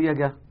مروا دیا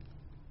گیا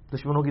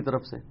دشمنوں کی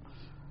طرف سے.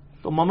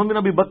 تو محمد بن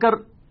ابی بکر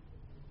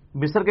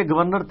مصر کے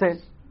گورنر تھے،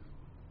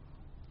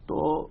 تو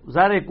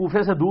ظاہر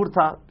کوفے سے دور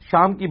تھا،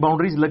 شام کی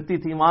باؤنڈریز لگتی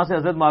تھی، وہاں سے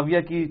حضرت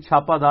معاویہ کی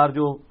چھاپا دار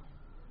جو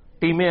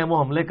ٹیمیں ہیں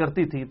وہ حملے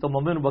کرتی تھی. تو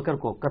محمد بن بکر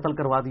کو قتل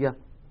کروا دیا،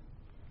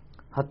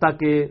 حتیٰ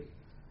کہ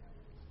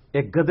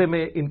ایک گدھے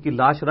میں ان کی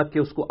لاش رکھ کے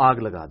اس کو آگ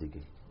لگا دی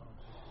گئی.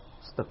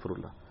 استغفر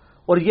اللہ.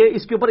 اور یہ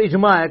اس کے اوپر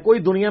اجماع ہے، کوئی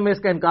دنیا میں اس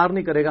کا انکار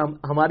نہیں کرے گا.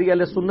 ہماری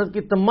اہل سنت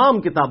کی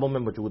تمام کتابوں میں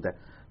موجود ہے،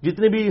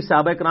 جتنی بھی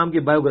صحابہ کرام کی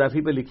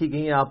بایوگرافی پہ لکھی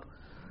گئی ہیں، آپ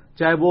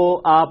چاہے وہ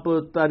آپ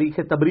تاریخ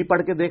تبری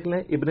پڑھ کے دیکھ لیں،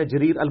 ابن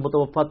جریر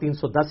المتوفا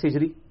 310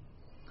 ہجری،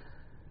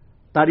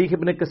 تاریخ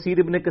ابن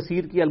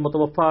کثیر کی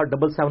المتوفا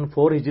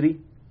 774 ہجری،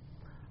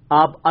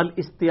 آپ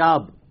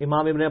الاستیاب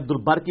امام ابن عبد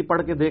البر کی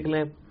پڑھ کے دیکھ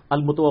لیں،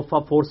 المتوفا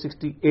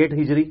 468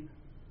 ہجری.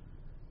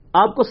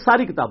 آپ کو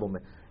ساری کتابوں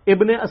میں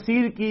ابن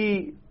اسیر کی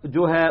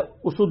جو ہے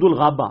اسود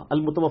الغابہ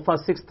المتوفا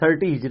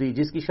 630 ہجری،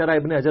 جس کی شرح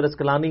ابن حجر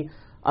اسقلانی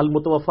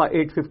المتوفا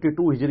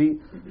 852 ہجری،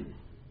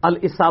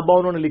 الاصابہ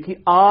انہوں نے لکھی.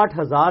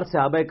 8000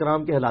 صحابہ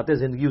کرام کے حالات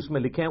زندگی اس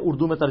میں لکھے ہیں،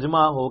 اردو میں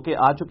ترجمہ ہو کے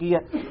آ چکی ہے.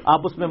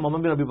 آپ اس میں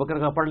محمد بن ابی بکر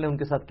کا پڑھ لیں ان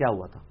کے ساتھ کیا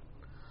ہوا تھا.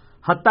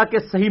 حتیٰ کہ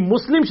صحیح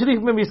مسلم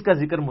شریف میں بھی اس کا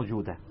ذکر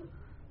موجود ہے،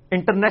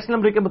 انٹرنیشنل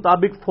نمبر کے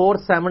مطابق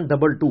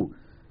 4722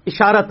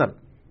 اشارتاً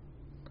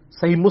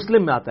صحیح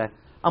مسلم میں آتا ہے.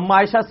 اما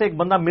عائشہ سے ایک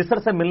بندہ مصر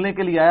سے ملنے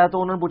کے لیے آیا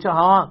تو انہوں نے پوچھا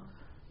ہاں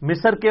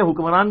مصر کے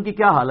حکمران کی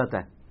کیا حالت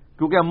ہے،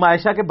 کیونکہ اما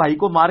عائشہ کے بھائی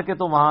کو مار کے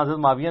تو وہاں حضرت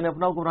معاویہ نے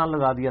اپنا حکمران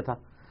لگا دیا تھا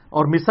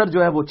اور مصر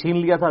جو ہے وہ چھین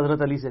لیا تھا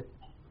حضرت علی سے.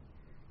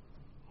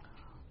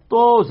 تو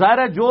ظاہر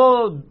ہے جو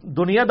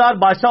دنیا دار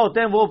بادشاہ ہوتے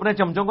ہیں وہ اپنے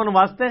چمچوں کو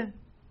نوازتے ہیں.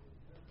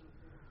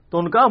 تو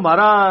ان کا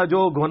ہمارا جو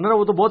گورنر ہے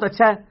وہ تو بہت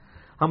اچھا ہے،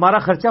 ہمارا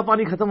خرچہ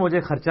پانی ختم ہو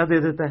جائے خرچہ دے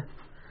دیتا ہے،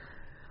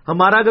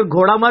 ہمارا اگر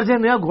گھوڑا مر جائے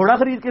نیا گھوڑا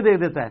خرید کے دے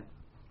دیتا ہے،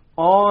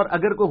 اور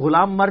اگر کوئی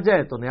غلام مر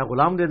جائے تو نیا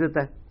غلام دے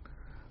دیتا ہے.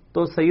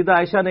 تو سیدہ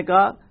عائشہ نے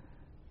کہا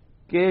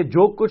کہ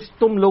جو کچھ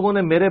تم لوگوں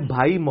نے میرے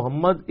بھائی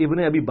محمد ابن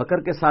ابی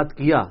بکر کے ساتھ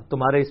کیا،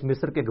 تمہارے اس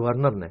مصر کے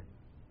گورنر نے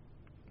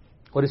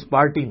اور اس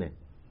پارٹی نے،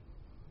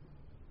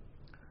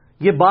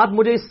 یہ بات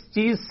مجھے اس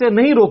چیز سے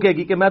نہیں روکے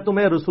گی کہ میں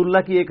تمہیں رسول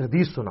اللہ کی ایک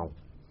حدیث سناؤں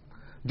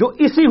جو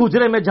اسی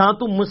حجرے میں جہاں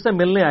تم مجھ سے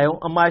ملنے آئے ہو.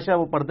 اما عائشہ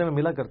وہ پردے میں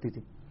ملا کرتی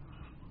تھی.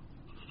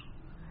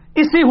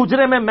 اسی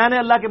حجرے میں نے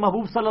اللہ کے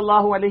محبوب صلی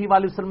اللہ علیہ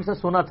وآلہ وسلم سے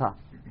سنا تھا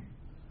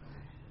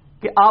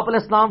کہ آپ علیہ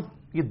السلام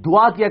یہ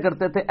دعا کیا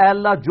کرتے تھے، اے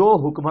اللہ جو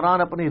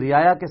حکمران اپنی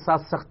رعایا کے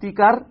ساتھ سختی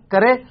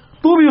کرے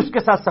تو بھی اس کے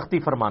ساتھ سختی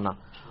فرمانا،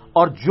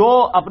 اور جو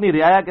اپنی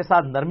رعایا کے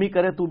ساتھ نرمی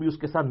کرے تو بھی اس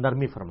کے ساتھ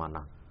نرمی فرمانا.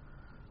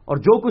 اور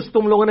جو کچھ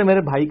تم لوگوں نے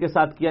میرے بھائی کے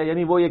ساتھ کیا،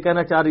 یعنی وہ یہ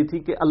کہنا چاہ رہی تھی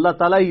کہ اللہ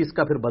تعالیٰ ہی اس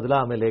کا پھر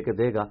بدلہ ہمیں لے کے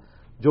دے گا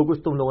جو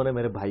کچھ تم لوگوں نے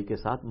میرے بھائی کے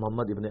ساتھ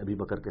محمد ابن ابی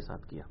بکر کے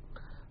ساتھ کیا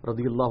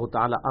رضی اللہ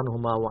تعالی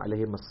عنہما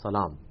وعلیہم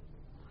السلام.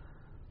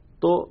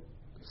 تو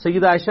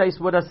سیدہ عائشہ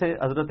اس وجہ سے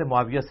حضرت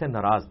معاویہ سے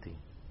ناراض تھی.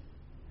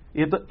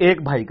 یہ تو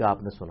ایک بھائی کا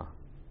آپ نے سنا.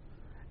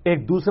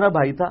 ایک دوسرا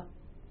بھائی تھا،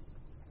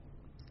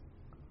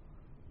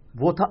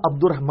 وہ تھا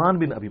عبد الرحمن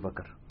بن ابی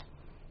بکر،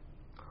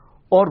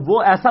 اور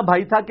وہ ایسا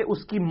بھائی تھا کہ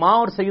اس کی ماں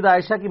اور سیدہ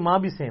عائشہ کی ماں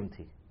بھی سیم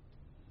تھی.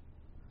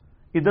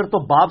 ادھر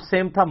تو باپ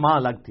سیم تھا، ماں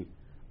الگ تھی.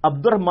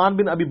 عبد الرحمن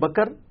بن ابی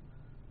بکر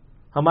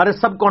ہمارے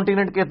سب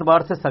کانٹیننٹ کے اعتبار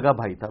سے سگا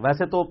بھائی تھا.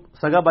 ویسے تو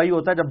سگا بھائی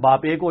ہوتا ہے جب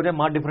باپ ایک ہو جائے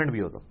ماں ڈفرینٹ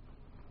بھی ہو. تو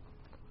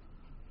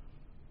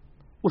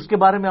اس کے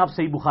بارے میں آپ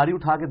صحیح بخاری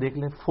اٹھا کے دیکھ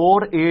لیں،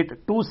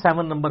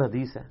 4827 نمبر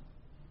حدیث ہے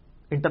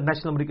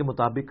انٹرنیشنل نمبر کے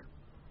مطابق.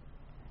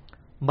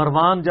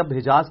 مروان جب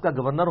حجاز کا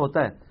گورنر ہوتا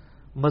ہے،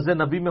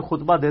 مسجد نبی میں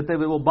خطبہ دیتے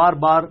ہوئے وہ بار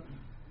بار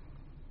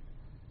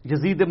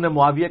یزید ابن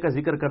معاویہ کا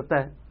ذکر کرتا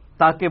ہے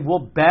تاکہ وہ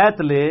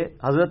بیعت لے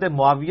حضرت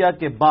معاویہ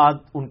کے بعد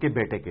ان کے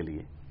بیٹے کے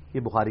لیے. یہ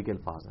بخاری کے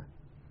الفاظ ہیں.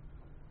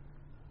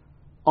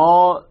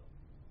 اور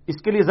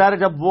اس کے لیے ظاہر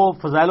جب وہ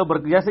فضائل و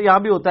برکت، جیسے یہاں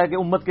بھی ہوتا ہے کہ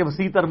امت کے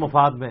وسیع تر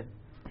مفاد میں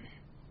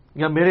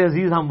یا میرے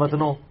عزیز ہم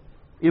وطنوں،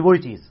 یہ وہی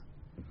چیز.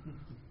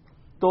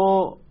 تو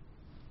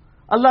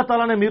اللہ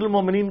تعالیٰ نے امیر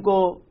المومنین کو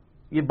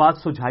یہ بات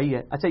سجھائی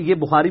ہے. اچھا یہ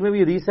بخاری میں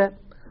بھی حدیث ہے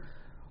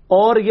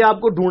اور یہ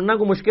آپ کو ڈھونڈنا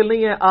کو مشکل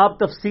نہیں ہے. آپ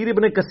تفسیر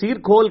ابن کثیر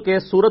کھول کے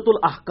سورۃ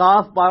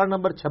الاحقاف پارہ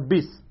نمبر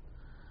 26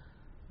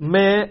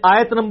 میں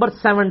آیت نمبر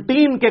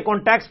 17 کے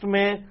کانٹیکسٹ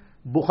میں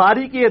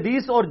بخاری کی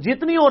حدیث اور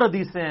جتنی اور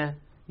حدیثیں ہیں،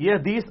 یہ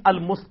حدیث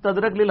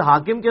المستدرک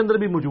للحاکم کے اندر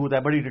بھی موجود ہے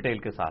بڑی ڈیٹیل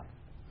کے ساتھ،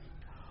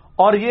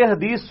 اور یہ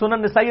حدیث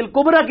سنن نسائی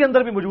الکبریٰ کے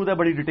اندر بھی موجود ہے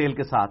بڑی ڈیٹیل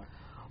کے ساتھ،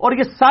 اور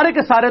یہ سارے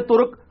کے سارے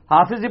ترک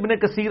حافظ ابن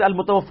کثیر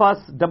المتوفا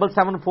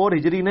 774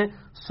 ہجری نے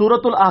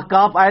سورۃ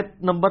الاحقاف آیت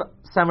نمبر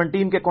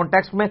 17 کے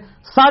کانٹیکسٹ میں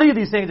ساری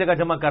حدیثیں ایک جگہ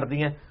جمع کر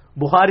دی ہیں،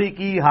 بخاری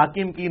کی،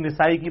 حاکم کی،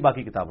 نسائی کی،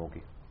 باقی کتابوں کی۔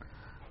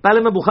 پہلے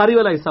میں بخاری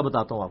والا حصہ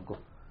بتاتا ہوں آپ کو۔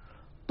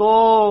 تو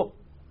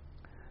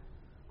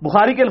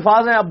بخاری کے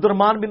الفاظ ہیں، عبد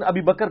الرحمن بن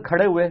ابی بکر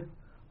کھڑے ہوئے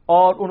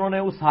اور انہوں نے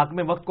اس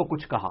حاکم وقت کو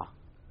کچھ کہا۔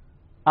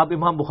 اب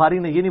امام بخاری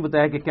نے یہ نہیں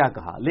بتایا کہ کیا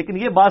کہا، لیکن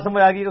یہ بات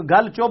سمجھ آ گئی کہ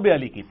گل چوبے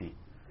علی کی تھی،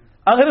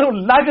 اگر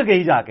لگ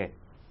گئی جا کے،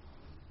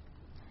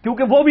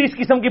 کیونکہ وہ بھی اس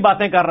قسم کی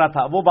باتیں کر رہا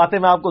تھا۔ وہ باتیں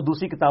میں آپ کو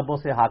دوسری کتابوں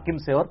سے، حاکم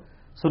سے اور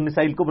سنن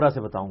نسائی الکبریٰ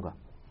سے بتاؤں گا،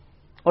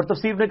 اور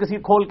تفسیر میں کسی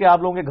کھول کے آپ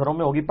لوگوں کے گھروں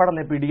میں ہوگی، پڑھ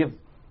لیں، PDF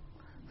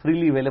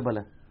فریلی اویلیبل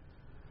ہے۔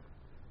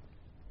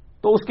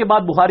 تو اس کے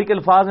بعد بخاری کے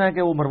الفاظ ہیں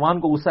کہ وہ مروان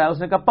کو غصہ ہے،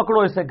 اس نے کہا پکڑو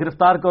اسے،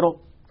 گرفتار کرو،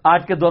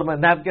 آج کے دور میں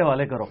نیب کے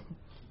حوالے کرو۔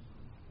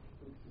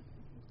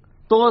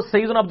 تو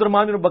سیدنا عبد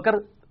الرحمن بن بکر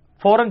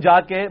فوراً جا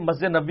کے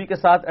مسجد نبوی کے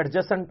ساتھ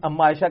ایڈجسٹنٹ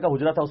اما عائشہ کا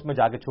حجرہ تھا، اس میں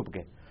جا کے چھپ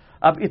گئے۔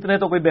 اب اتنے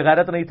تو کوئی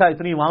بغیرت نہیں تھا،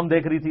 اتنی عوام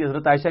دیکھ رہی تھی،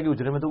 حضرت عائشہ کے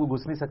حجرے میں تو کوئی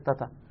گھس نہیں سکتا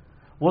تھا،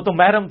 وہ تو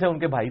محرم تھے، ان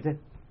کے بھائی تھے۔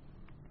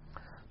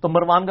 تو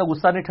مروان کا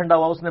غصہ نہیں ٹھنڈا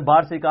ہوا، اس نے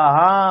باہر سے کہا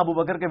ہاں ابو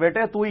بکر کے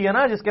بیٹے تو ہی ہے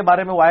نا جس کے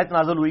بارے میں وہ آیت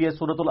نازل ہوئی ہے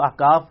سورۃ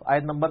الاحقاف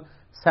آیت نمبر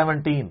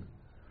 17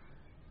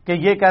 کہ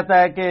یہ کہتا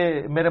ہے کہ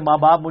میرے ماں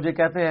باپ مجھے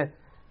کہتے ہیں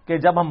کہ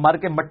جب ہم مر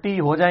کے مٹی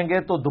ہو جائیں گے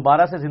تو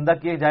دوبارہ سے زندہ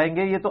کیے جائیں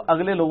گے، یہ تو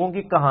اگلے لوگوں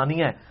کی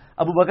کہانی ہے۔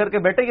 ابو بکر کے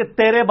بیٹے یہ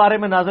تیرے بارے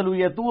میں نازل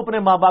ہوئی ہے، تو اپنے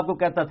ماں باپ کو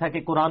کہتا تھا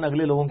کہ قرآن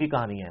اگلے لوگوں کی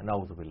کہانی ہے۔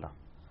 نعوذ باللہ،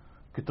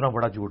 کتنا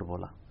بڑا جھوٹ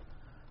بولا۔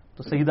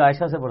 تو سیدہ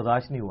عائشہ سے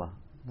برداشت نہیں ہوا،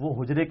 وہ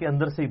حجرے کے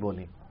اندر سے ہی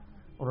بولی،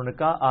 انہوں نے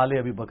کہا آل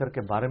ابی بکر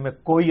کے بارے میں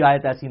کوئی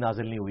آیت ایسی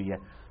نازل نہیں ہوئی ہے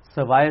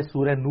سوائے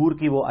سورہ نور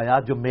کی وہ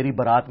آیات جو میری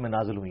برات میں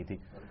نازل ہوئی تھی،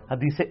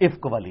 حدیث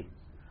افک والی،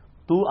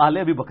 تو آل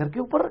ابی بکر کے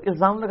اوپر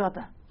الزام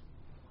لگاتا ہے۔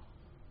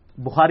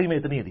 بخاری میں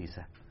اتنی حدیث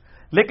ہے،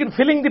 لیکن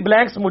فلنگ دی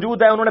بلینکس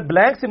موجود ہے، انہوں نے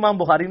بلینکس امام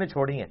بخاری نے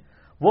چھوڑی ہیں،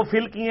 وہ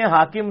فل کی ہیں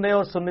حاکم نے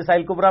اور سنن نسائی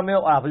الکبریٰ میں،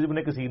 اور حافظ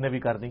ابن کثیر نے بھی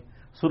کر دی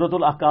سورۃ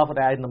الاحقاف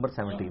آیت نمبر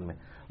 17 میں۔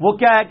 وہ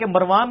کیا ہے کہ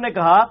مروان نے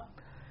کہا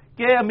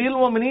کہ امیر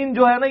المومنین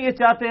جو ہے نا یہ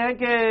چاہتے ہیں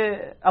کہ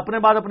اپنے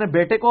بعد اپنے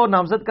بیٹے کو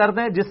نامزد کر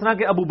دیں، جس طرح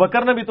کہ ابو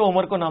بکر نے بھی تو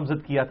عمر کو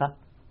نامزد کیا تھا،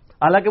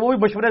 حالانکہ وہ بھی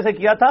مشورے سے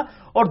کیا تھا،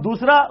 اور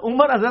دوسرا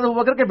عمر حضرت ابو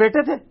بکر کے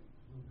بیٹے تھے،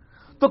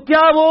 تو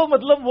کیا وہ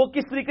مطلب وہ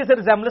کس طریقے سے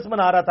ریزیمبلنس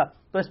بنا رہا تھا؟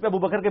 تو اس پہ ابو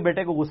بکر کے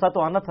بیٹے کو غصہ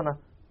تو آنا تھا نا۔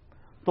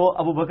 تو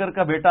ابو بکر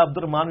کا بیٹا عبد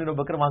الرحمن بن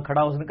بکر وہاں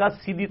کھڑا، اس نے کہا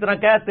سیدھی طرح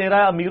کہہ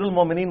تیرا امیر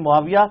المومنین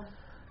معاویہ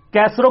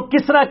کیسر و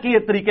کسرا کے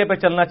طریقے پہ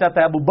چلنا چاہتا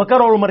ہے، ابو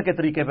بکر اور عمر کے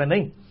طریقے پہ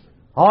نہیں۔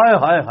 ہائے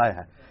ہائے ہائے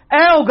ہائے،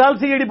 اے وہ گل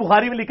سی جی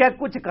بخاری میں لکھا ہے،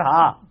 کچھ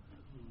کہا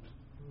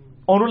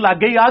انہوں لگ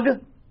گئی آگ،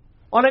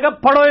 انہوں نے کہا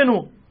پڑھو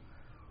انہوں،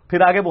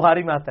 پھر آگے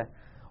بخاری میں آتا ہے،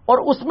 اور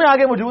اس میں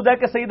آگے موجود ہے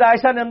کہ سیدہ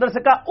عائشہ نے اندر سے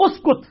کہا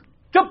اسکت،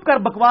 چپ کر،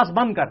 بکواس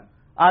بند کر،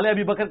 آل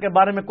ابی بکر کے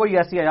بارے میں کوئی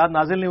ایسی آیات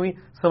نازل نہیں ہوئی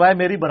سوائے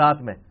میری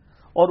برات میں۔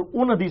 اور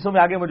ان حدیثوں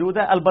میں آگے موجود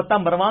ہے البتہ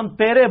مروان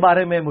تیرے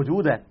بارے میں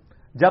موجود ہے،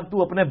 جب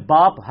تو اپنے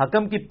باپ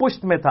حکم کی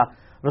پشت میں تھا،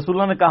 رسول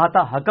اللہ نے کہا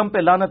تھا حکم پہ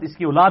لعنت، اس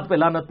کی اولاد پہ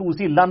لعنت، تو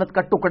اسی لعنت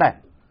کا ٹکڑا ہے۔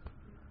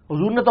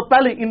 حضور نے تو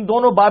پہلے ان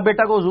دونوں باپ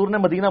بیٹا کو حضور نے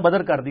مدینہ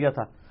بدر کر دیا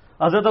تھا،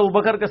 حضرت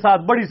ابوبکر کے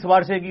ساتھ بڑی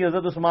سفارشیں کی،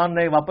 حضرت عثمان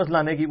نے واپس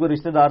لانے کی، کوئی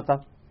رشتہ دار تھا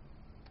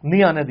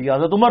نہیں آنے دیا،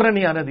 حضرت عمر نے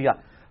نہیں آنے دیا،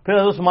 پھر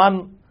حضرت عثمان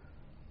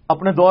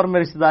اپنے دور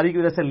میں رشتہ داری کی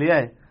وجہ سے لے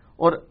آئے،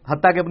 اور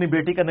حتیٰ کہ اپنی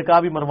بیٹی کا نکاح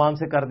بھی مروان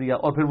سے کر دیا،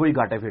 اور پھر وہی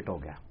گھاٹے فٹ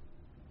ہو گیا۔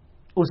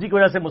 اسی کی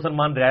وجہ سے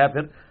مسلمان رعایا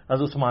پھر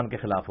حضرت عثمان کے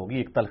خلاف ہوگی،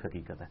 ایک تلخ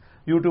حقیقت ہے۔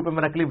 یوٹیوب پہ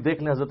میرا کلپ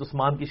دیکھ لیں، حضرت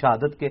عثمان کی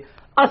شہادت کے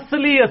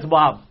اصلی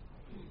اسباب،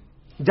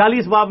 جعلی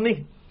اسباب نہیں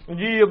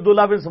جی،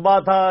 عبداللہ بن سبا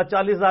تھا،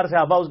 40,000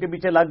 صحابہ اس کے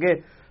پیچھے لگ گئے،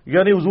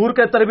 یعنی حضور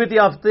کے تربیت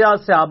یافتہ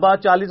صحابہ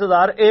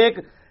 40,000، ایک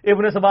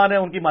ابن سبا نے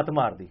ان کی مت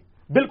مار دی،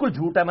 بالکل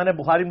جھوٹ ہے۔ میں نے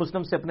بخاری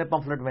مسلم سے اپنے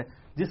پمفلٹ میں،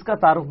 جس کا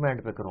تعارف میں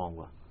اینڈ پہ کرواؤں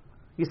گا،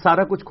 یہ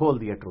سارا کچھ کھول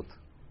دیا ٹروتھ۔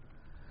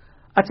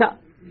 اچھا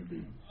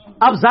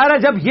اب ظاہر ہے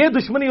جب یہ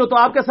دشمنی ہو تو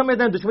آپ کیا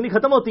سمجھتے ہیں دشمنی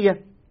ختم ہوتی ہے؟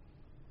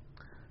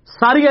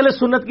 ساری اہل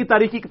سنت کی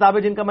تاریخی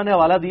کتابیں جن کا میں نے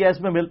حوالہ دیا ہے،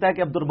 اس میں ملتا ہے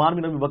کہ عبد الرحمن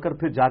بن ابی بکر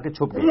پھر جا کے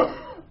چھپ گئے،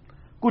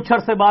 کچھ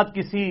عرصے بعد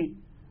کسی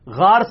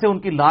غار سے ان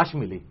کی لاش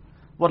ملی،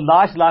 وہ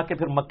لاش لا کے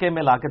پھر مکے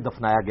میں لا کے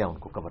دفنایا گیا ان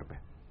کو قبر پہ،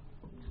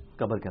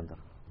 قبر کے اندر۔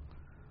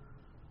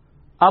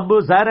 اب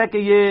ظاہر ہے کہ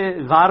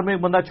یہ غار میں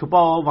ایک بندہ چھپا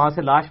ہو، وہاں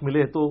سے لاش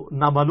ملے تو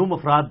نامعلوم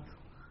افراد،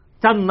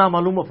 چند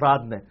نامعلوم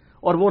افراد نے،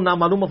 اور وہ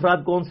نامعلوم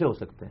افراد کون سے ہو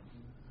سکتے ہیں؟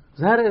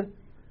 ظاہر ہے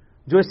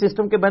جو اس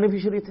سسٹم کے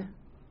بینیفیشری تھے،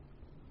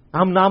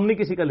 ہم نام نہیں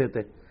کسی کا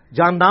لیتے،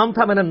 جہاں نام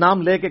تھا میں نے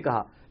نام لے کے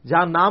کہا،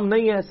 جہاں نام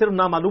نہیں ہے صرف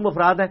نامعلوم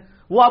افراد ہیں،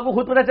 وہ آپ کو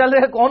خود پتہ چل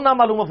رہا ہے کون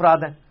نامعلوم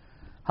افراد ہیں۔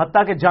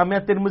 حتیٰ کہ جامعہ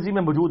ترمذی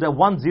میں موجود ہے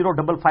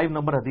 1055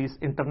 نمبر حدیث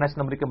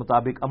انٹرنیشنل نمبر کے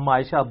مطابق، اما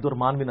عائشہ عبد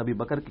الرحمن بن ابی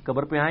بکر کی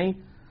قبر پہ آئیں،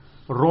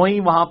 روئیں،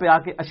 وہاں پہ آ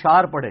کے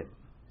اشعار پڑھے،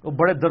 وہ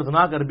بڑے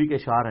دردناک عربی کے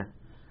اشعار ہیں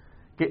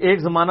کہ ایک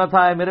زمانہ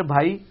تھا اے میرے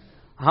بھائی،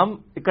 ہم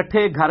اکٹھے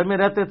ایک گھر میں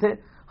رہتے تھے،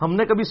 ہم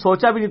نے کبھی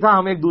سوچا بھی نہیں تھا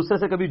ہم ایک دوسرے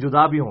سے کبھی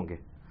جدا بھی ہوں گے،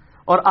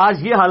 اور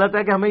آج یہ حالت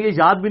ہے کہ ہمیں یہ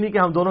یاد بھی نہیں کہ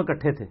ہم دونوں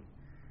اکٹھے تھے،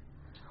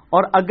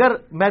 اور اگر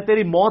میں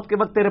تیری موت کے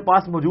وقت تیرے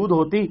پاس موجود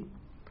ہوتی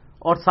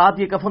اور ساتھ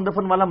یہ کفن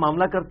دفن والا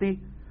معاملہ کرتی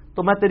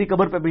تو میں تیری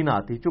قبر پہ بھی نہ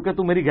آتی، چونکہ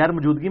تو میری غیر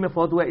موجودگی میں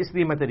فوت ہوا ہے، اس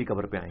لیے میں تیری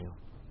قبر پہ آئی ہوں۔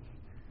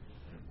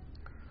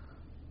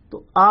 تو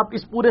آپ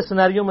اس پورے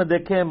سینیریو میں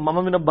دیکھیں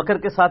محمد بن بکر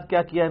کے ساتھ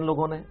کیا کیا ان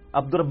لوگوں نے.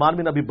 عبد الرحمن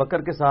بن ابی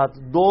بکر کے ساتھ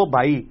دو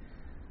بھائی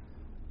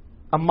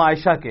اما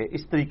عائشہ کے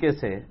اس طریقے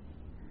سے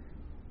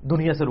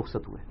دنیا سے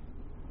رخصت ہوئے.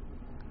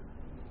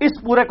 اس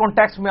پورے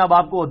کانٹیکسٹ میں اب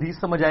آپ کو حدیث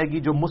سمجھ آئے گی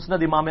جو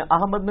مسند امام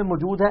احمد میں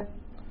موجود ہے,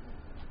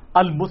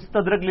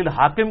 المستدرک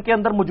للحاکم کے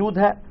اندر موجود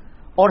ہے,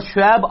 اور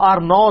شعیب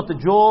آرنوت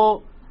جو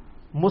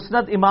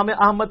مسند امام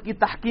احمد کی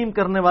تحکیم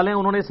کرنے والے ہیں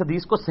انہوں نے اس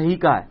حدیث کو صحیح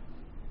کہا ہے.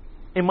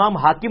 امام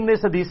حاکم نے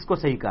اس حدیث کو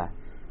صحیح کہا ہے.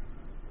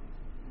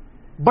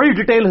 بڑی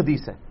ڈیٹیل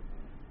حدیث ہے.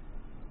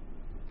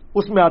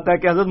 اس میں آتا ہے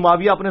کہ حضرت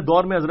معاویہ اپنے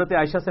دور میں حضرت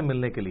عائشہ سے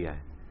ملنے کے لیے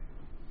آئے.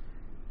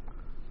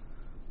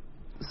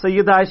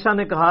 سیدہ عائشہ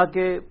نے کہا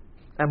کہ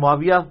اے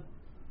معاویہ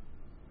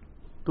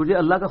تجھے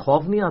اللہ کا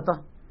خوف نہیں آتا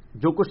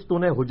جو کچھ تو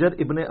نے حجر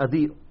ابن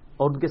عدی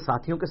اور ان کے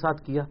ساتھیوں کے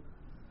ساتھ کیا.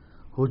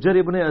 حجر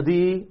ابن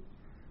عدی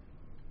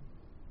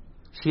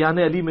شیعان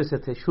علی میں سے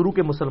تھے, شروع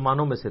کے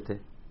مسلمانوں میں سے تھے.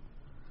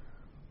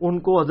 ان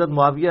کو حضرت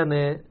معاویہ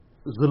نے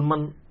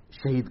ظلمن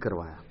شہید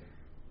کروایا.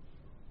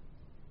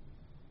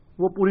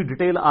 وہ پوری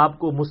ڈیٹیل آپ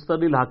کو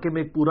مستدرک الحاکم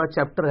میں ایک پورا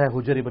چیپٹر ہے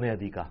حجر ابن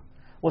عدی کا.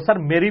 وہ سر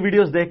میری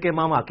ویڈیوز دیکھ کے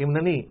امام حاکم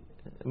نے نہیں,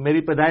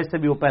 میری پیدائش سے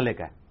بھی وہ پہلے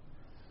کا ہے,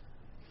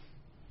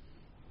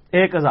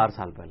 1000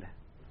 سال پہلے.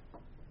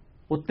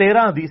 وہ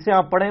 13 حدیثیں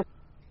آپ پڑھیں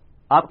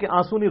آپ کے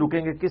آنسو نہیں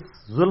رکیں گے کس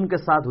ظلم کے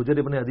ساتھ حجر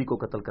ابن عدی کو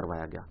قتل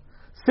کروایا گیا.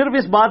 صرف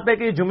اس بات پہ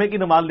کہ یہ جمعے کی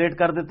نماز لیٹ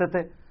کر دیتے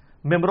تھے,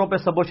 ممبروں پہ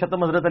سب و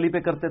شتم حضرت علی پہ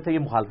کرتے تھے, یہ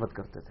مخالفت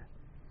کرتے تھے.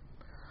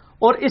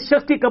 اور اس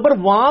شخص کی قبر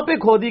وہاں پہ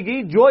کھودی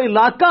گئی جو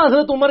علاقہ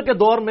حضرت عمر کے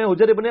دور میں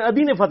حجر ابن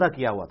عدی نے فتح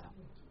کیا ہوا تھا.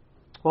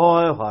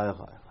 ہائے ہائے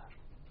ہائے.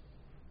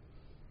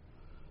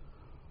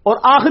 اور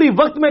آخری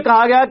وقت میں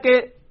کہا گیا کہ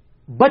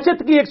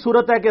بچت کی ایک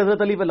صورت ہے کہ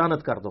حضرت علی پہ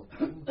لعنت کر دو,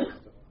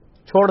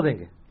 چھوڑ دیں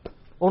گے.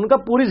 ان کا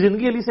پوری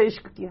زندگی علی سے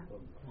عشق کیا.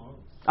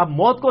 اب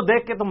موت کو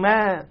دیکھ کے تو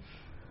میں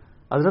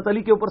حضرت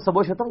علی کے اوپر سب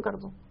و شتم کر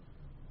دوں.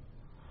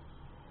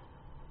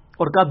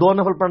 اور کہا 2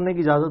 نفل پڑھنے کی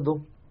اجازت دو,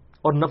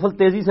 اور نفل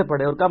تیزی سے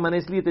پڑھے. اور کہا میں نے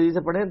اس لیے تیزی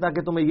سے پڑھے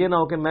تاکہ تمہیں یہ نہ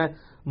ہو کہ میں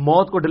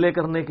موت کو ڈیلے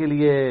کرنے کے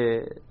لیے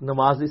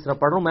نماز اس طرح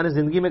پڑھ رہا ہوں. میں نے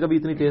زندگی میں کبھی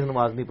اتنی تیز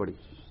نماز نہیں پڑھی.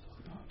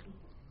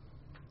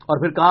 اور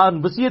پھر کہا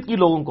وصیت کی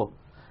لوگوں کو.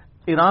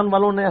 ایران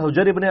والوں نے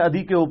حجر ابن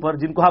عدی کے اوپر,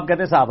 جن کو آپ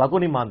کہتے ہیں صحابہ کو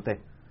نہیں مانتے,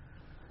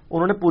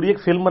 انہوں نے پوری ایک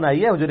فلم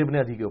بنائی ہے حجر ابن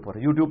عدی کے اوپر,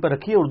 یوٹیوب پہ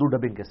رکھی ہے اردو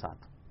ڈبنگ کے ساتھ.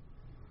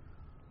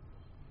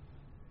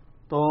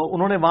 تو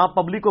انہوں نے وہاں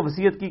پبلک کو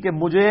وصیت کی کہ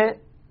مجھے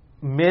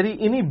میری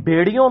انہی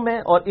بیڑیوں میں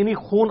اور انہی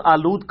خون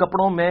آلود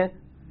کپڑوں میں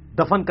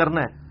دفن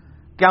کرنا ہے,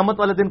 قیامت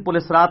والے دن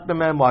پولیس رات پہ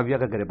میں معاویہ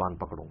کا گریبان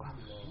پکڑوں گا.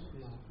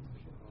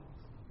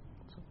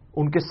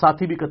 ان کے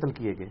ساتھی بھی قتل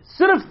کیے گئے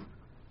صرف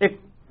ایک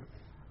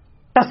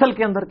ٹسل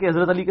کے اندر کہ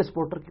حضرت علی کے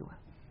سپورٹر کیوں ہے.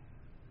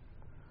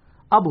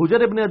 اب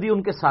حجر ابن عدی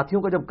ان کے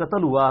ساتھیوں کا جب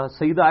قتل ہوا,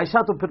 سیدہ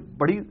عائشہ تو پھر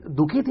بڑی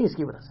دکھی تھی اس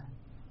کی وجہ سے.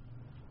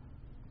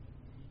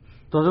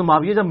 تو حضرت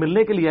معاویہ جب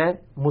ملنے کے لیے آئے,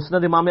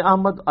 مسند امام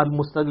احمد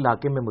المستدرک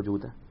الحاکم میں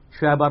موجود ہے.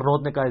 شعیب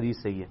آرنوت نے کہا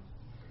حدیث صحیح ہے.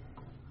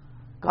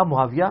 کہا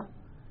معاویہ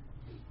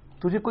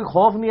تجھے کوئی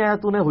خوف نہیں آیا,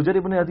 تو نے حجر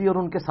ابن عدی اور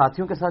ان کے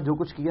ساتھیوں کے ساتھ جو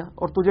کچھ کیا,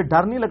 اور تجھے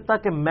ڈر نہیں لگتا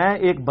کہ میں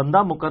ایک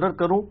بندہ مقرر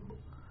کروں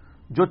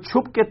جو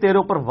چھپ کے تیرے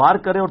اوپر وار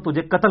کرے اور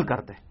تجھے قتل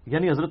کر دے.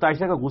 یعنی حضرت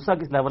عائشہ کا غصہ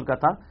کس لیول کا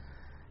تھا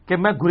کہ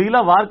میں گریلا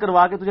وار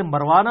کروا کے تجھے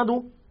مروا نہ دوں.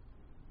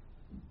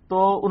 تو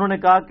انہوں نے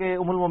کہا کہ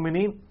ام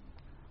المومنین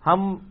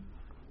ہم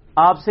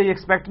آپ سے یہ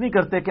ایکسپیکٹ نہیں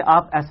کرتے کہ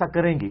آپ ایسا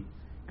کریں گی,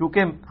 کیونکہ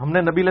ہم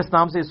نے نبی علیہ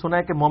السلام سے یہ سنا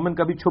ہے کہ مومن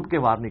کبھی چھپ کے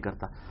وار نہیں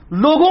کرتا.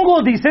 لوگوں کو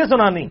حدیثیں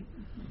سنانی,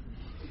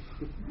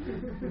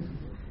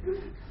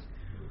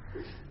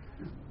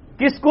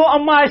 کس کو؟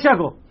 اما عائشہ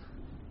کو.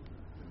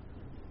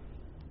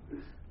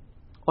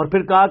 اور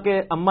پھر کہا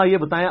کہ اما یہ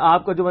بتائیں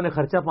آپ کا جو میں نے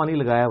خرچہ پانی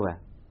لگایا ہوا ہے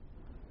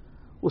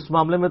اس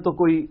معاملے میں تو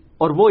کوئی,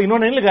 اور وہ انہوں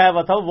نے نہیں لگایا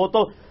ہوا تھا, وہ تو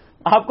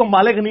آپ کو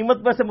مال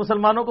غنیمت میں سے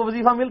مسلمانوں کو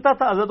وظیفہ ملتا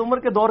تھا, حضرت عمر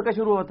کے دور کا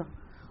شروع ہوا تھا,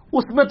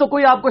 اس میں تو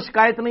کوئی آپ کو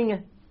شکایت نہیں ہے.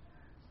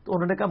 تو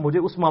انہوں نے کہا مجھے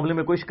اس معاملے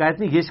میں کوئی شکایت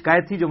نہیں, یہ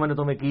شکایت تھی جو میں نے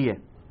تمہیں کی ہے.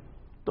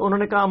 تو انہوں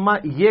نے کہا اما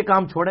یہ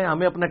کام چھوڑیں,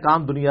 ہمیں اپنے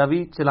کام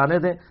دنیاوی چلانے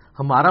دیں,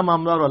 ہمارا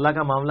معاملہ اور اللہ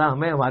کا معاملہ,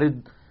 ہمیں ہماری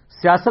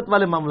سیاست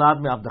والے معاملات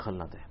میں آپ دخل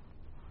نہ دیں.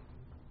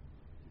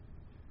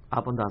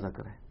 آپ اندازہ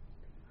کریں.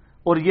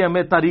 اور یہ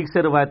ہمیں تاریخ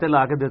سے روایتیں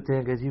لا کے دیتے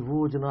ہیں کہ جی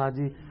وہ جناب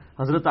جی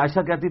حضرت عائشہ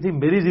کہتی تھی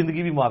میری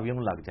زندگی بھی معاویہ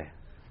میں لگ جائے.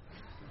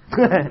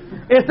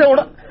 اس سے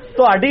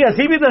تو ہڈی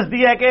ہسی بھی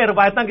دستی ہے کہ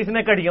روایت کس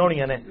نے کڑیاں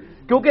ہونی نے,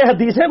 کیونکہ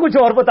حدیثیں کچھ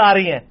اور بتا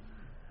رہی ہیں.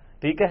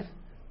 ٹھیک ہے,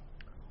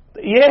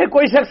 یہ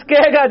کوئی شخص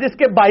کہے گا جس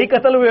کے بھائی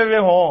قتل ہوئے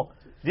ہوں,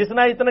 جس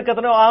نے اتنے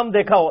قتل عام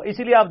دیکھا ہو.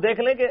 اسی لیے آپ دیکھ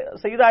لیں کہ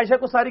سیدہ عائشہ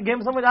کو ساری گیم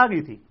سمجھ آ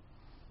گئی تھی.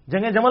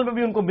 جنگ جمل میں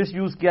بھی ان کو مس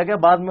یوز کیا گیا,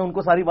 بعد میں ان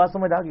کو ساری بات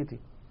سمجھ آ گئی تھی.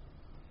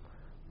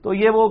 تو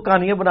یہ وہ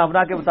کہانیاں بنا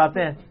بنا کے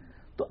بتاتے ہیں.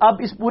 تو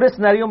اب اس پورے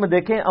سینیریو میں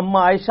دیکھیں, اما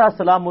عائشہ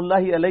سلام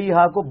اللہ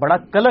علیہا کو بڑا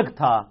کلک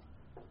تھا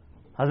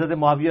حضرت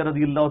معاویہ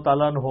رضی اللہ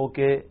تعالیٰ عنہ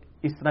کے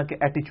اس طرح کے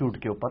ایٹیچیوڈ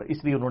کے اوپر,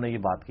 اس لیے انہوں نے یہ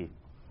بات کی.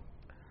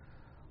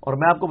 اور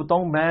میں آپ کو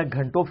بتاؤں, میں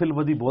گھنٹوں فی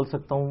الودی بول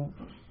سکتا ہوں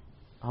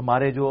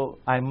ہمارے جو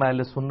ائمہ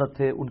اہل سنت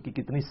تھے ان کی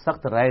کتنی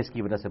سخت رائے اس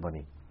کی وجہ سے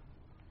بنی.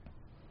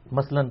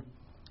 مثلا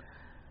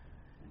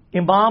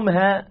امام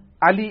ہے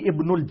علی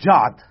ابن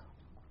الجعد,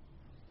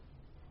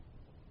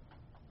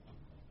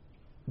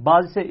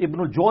 بعض سے ابن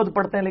الجود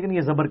پڑھتے ہیں لیکن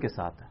یہ زبر کے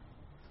ساتھ ہے.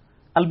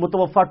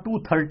 المتوفا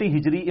 230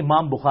 ہجری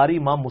امام بخاری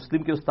امام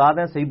مسلم کے استاد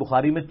ہیں. صحیح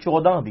بخاری میں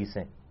 14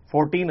 حدیثیں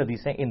 14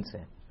 حدیثیں ان سے.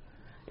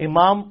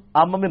 امام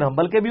احمد بن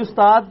حنبل کے بھی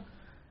استاد،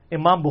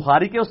 امام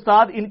بخاری کے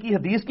استاد. ان کی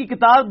حدیث کی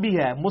کتاب بھی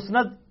ہے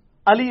مسند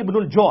علی ابن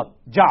الجود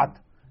جعد،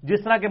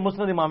 جس طرح کہ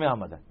مسند امام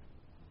احمد ہے.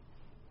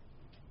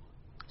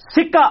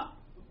 سکہ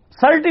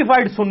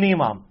سرٹیفائڈ سنی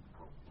امام.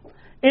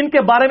 ان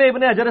کے بارے میں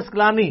ابن حجر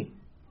اسقلانی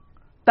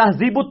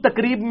تہذیب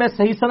التقریب میں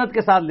صحیح سند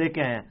کے ساتھ لے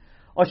کے آئے ہیں.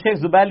 اور شیخ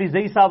زبیل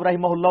زئی صاحب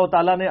رحمہ اللہ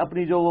تعالی نے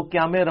اپنی جو وہ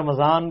قیام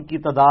رمضان کی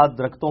تعداد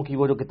رکھتوں کی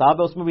وہ جو کتاب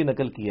ہے اس میں بھی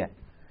نقل کی ہے.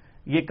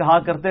 یہ کہا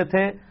کرتے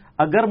تھے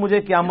اگر مجھے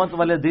قیامت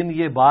والے دن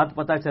یہ بات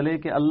پتہ چلے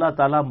کہ اللہ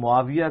تعالیٰ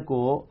معاویہ کو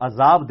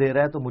عذاب دے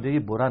رہا ہے تو مجھے یہ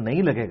برا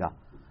نہیں لگے گا،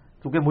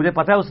 کیونکہ مجھے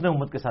پتا ہے اس نے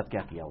امت کے ساتھ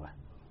کیا کیا ہوا ہے.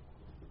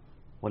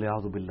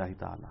 وَلِعَوْذُ بِاللَّهِ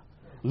تعالی.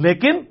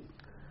 لیکن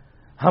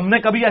ہم نے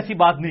کبھی ایسی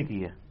بات نہیں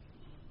کی ہے.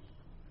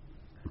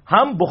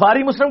 ہم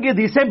بخاری مسلم کی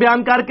حدیثیں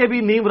بیان کر کے بھی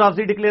نیم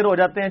رافضی ڈکلیئر ہو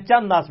جاتے ہیں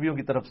چند ناسبیوں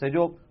کی طرف سے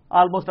جو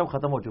آلموسٹ اب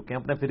ختم ہو چکے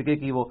ہیں، اپنے فرقے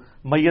کی وہ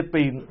میت پہ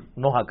ہی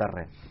نوحہ کر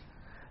رہے ہیں.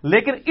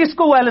 لیکن اس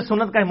کو وہ اہل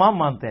سنت کا امام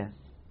مانتے ہیں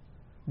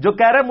جو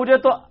کہہ رہے ہیں مجھے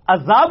تو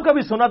عذاب کا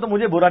بھی سنا تو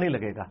مجھے برا نہیں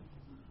لگے گا.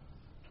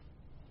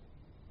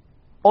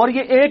 اور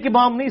یہ ایک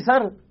امام نہیں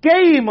سر،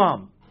 کئی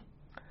امام.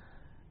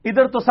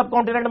 ادھر تو سب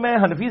کانٹیننٹ میں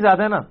حنفی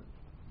زیادہ ہے نا.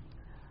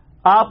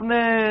 آپ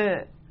نے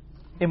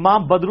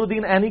امام بدر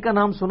الدین عینی کا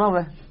نام سنا ہوا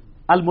ہے؟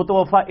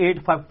 المتوفا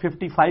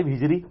 855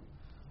 ہجری.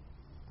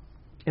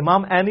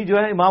 امام عینی جو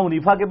ہے امام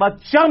حنیفہ کے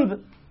بعد چند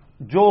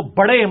جو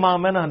بڑے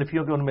امام ہیں نا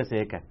حنفیوں کے ان میں سے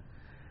ایک ہے،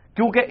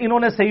 کیونکہ انہوں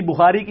نے صحیح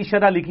بخاری کی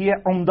شرح لکھی ہے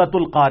عمدۃ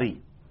القاری.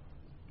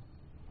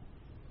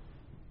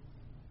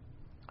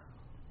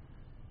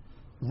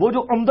 وہ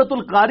جو عمدۃ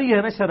القاری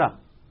ہے نا شرح،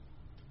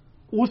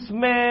 اس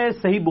میں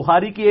صحیح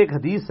بخاری کی ایک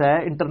حدیث ہے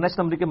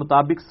انٹرنیشنل نمبر کے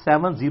مطابق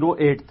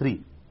 7083،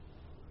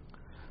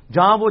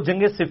 جہاں وہ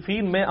جنگ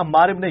صفین میں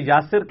عمار ابن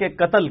یاسر کے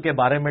قتل کے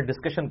بارے میں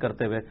ڈسکشن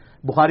کرتے ہوئے،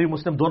 بخاری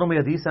مسلم دونوں میں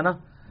حدیث ہے نا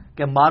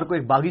کہ عمار کو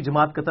ایک باغی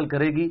جماعت قتل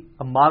کرے گی،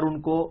 عمار ان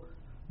کو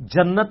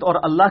جنت اور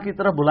اللہ کی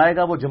طرف بلائے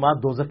گا، وہ جماعت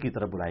دوزخ کی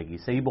طرف بلائے گی.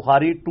 صحیح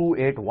بخاری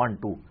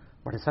 2812.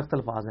 بڑے سخت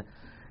الفاظ ہیں.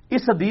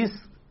 اس حدیث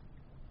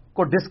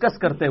کو ڈسکس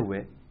کرتے ہوئے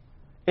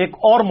ایک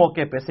اور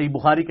موقع پہ صحیح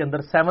بخاری کے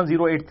اندر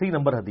 7083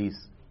 نمبر حدیث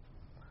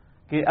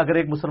کہ اگر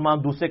ایک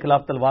مسلمان دوسرے کے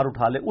خلاف تلوار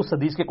اٹھا لے، اس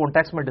حدیث کے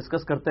کانٹیکسٹ میں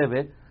ڈسکس کرتے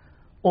ہوئے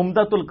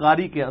عمدۃ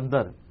القاری کے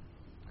اندر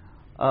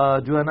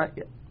جو ہے نا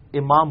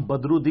امام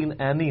بدر الدین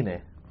عینی نے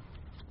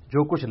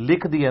جو کچھ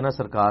لکھ دیا ہے نا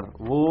سرکار،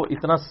 وہ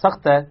اتنا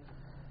سخت ہے.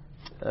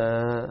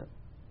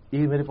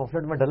 یہ میرے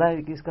پمفلٹ میں ڈلا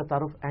ہے کہ اس کا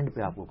تعارف اینڈ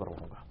پہ آپ کو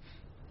کرواؤں گا.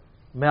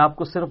 میں آپ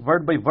کو صرف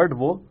ورڈ بائی ورڈ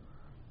وہ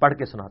پڑھ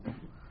کے سناتا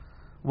ہوں.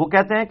 وہ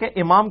کہتے ہیں کہ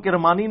امام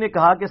کرمانی نے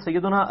کہا کہ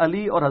سیدنا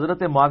علی اور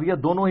حضرت معاویہ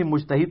دونوں ہی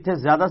مجتہد تھے.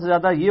 زیادہ سے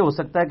زیادہ یہ ہو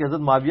سکتا ہے کہ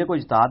حضرت معاویہ کو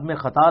اجتہاد میں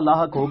خطا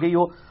لاحق ہو گئی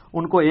ہو،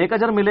 ان کو 1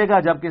 اجر ملے گا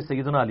جبکہ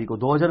سیدنا علی کو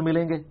 2 اجر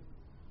ملیں گے.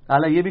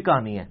 حالانکہ یہ بھی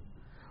کہانی ہے.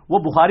 وہ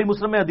بخاری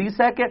مسلم میں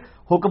حدیث ہے کہ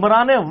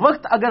حکمران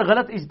وقت اگر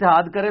غلط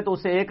اجتہاد کرے تو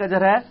اسے 1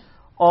 اجر ہے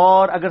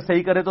اور اگر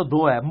صحیح کرے تو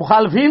 2 ہے.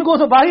 مخالفین کو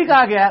تو باغی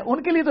کہا گیا ہے،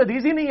 ان کے لیے تو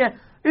حدیث ہی نہیں ہے،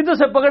 ادھر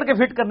سے پکڑ کے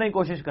فٹ کرنے کی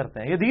کوشش کرتے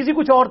ہیں. یہ حدیث ہی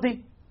کچھ اور تھی.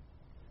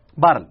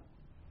 بہرحال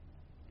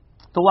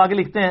تو وہ آگے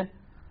لکھتے ہیں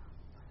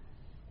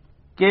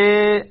کہ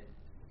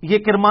یہ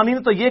کرمانی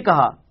نے تو یہ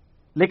کہا،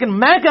 لیکن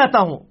میں کہتا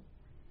ہوں،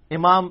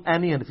 امام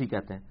عینی حنفی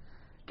کہتے ہیں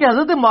کہ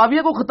حضرت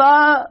معاویہ کو خطا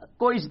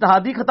کو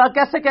اجتہادی خطا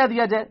کیسے کہہ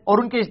دیا جائے اور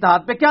ان کے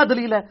اجتہاد پہ کیا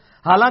دلیل ہے،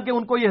 حالانکہ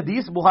ان کو یہ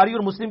حدیث بخاری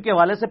اور مسلم کے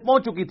حوالے سے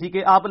پہنچ چکی تھی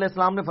کہ آپ علیہ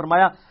السلام نے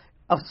فرمایا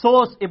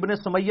افسوس ابن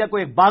سمیہ کو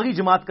ایک باغی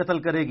جماعت قتل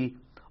کرے گی،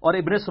 اور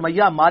ابن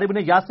سمیہ عمار ابن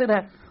یاسر ہے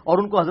اور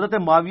ان کو حضرت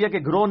معاویہ کے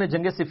گروہ نے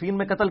جنگ صفین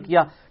میں قتل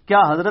کیا.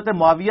 کیا حضرت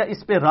معاویہ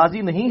اس پہ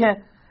راضی نہیں ہے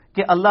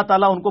کہ اللہ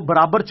تعالیٰ ان کو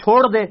برابر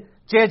چھوڑ دے،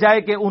 چہ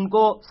جائے کہ ان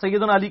کو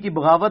سیدنا علی کی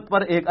بغاوت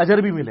پر 1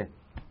 اجر بھی ملے.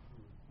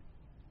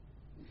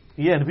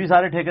 یہ حنفی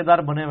سارے ٹھیکیدار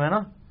بنے ہوئے ہیں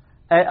نا.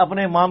 اے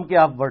اپنے امام کے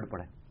آپ ورڈ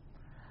پڑھیں.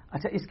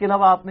 اچھا، اس کے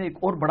علاوہ آپ نے ایک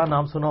اور بڑا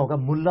نام سنا ہوگا،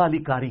 ملا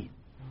علی قاری.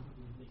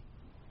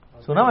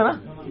 سنا ہے نا،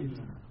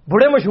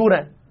 بڑے مشہور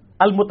ہیں.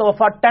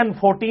 المتوفا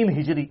 1014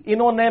 ہجری.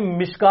 انہوں نے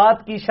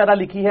مشکات کی شرح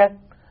لکھی ہے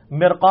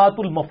مرقات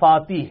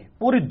المفاتیح.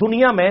 پوری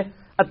دنیا میں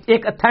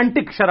ایک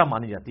اتھینٹک شرح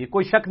مانی جاتی ہے،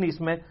 کوئی شک نہیں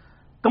اس میں.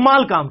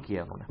 کمال کام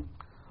کیا انہوں نے.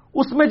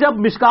 اس میں جب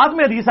مشکات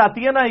میں حدیث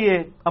آتی ہے نا یہ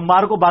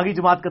عمار کو باغی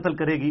جماعت قتل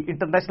کرے گی،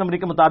 انٹرنیشنل نمبر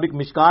کے مطابق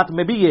مشکات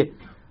میں بھی یہ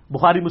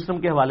بخاری مسلم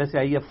کے حوالے سے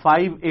آئی ہے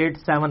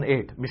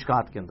 5878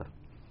 مشکات کے اندر.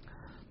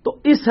 تو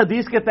اس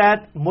حدیث کے تحت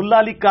ملا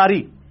علی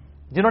قاری،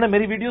 جنہوں نے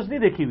میری ویڈیوز نہیں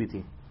دیکھی ہوئی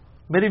تھی،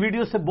 میری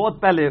ویڈیو سے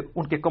بہت پہلے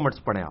ان کے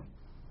کمنٹس پڑھیں آپ،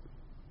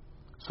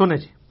 سنیں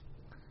جی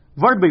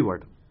ورڈ بائی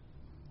ورڈ.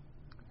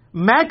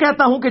 میں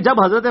کہتا ہوں کہ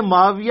جب حضرت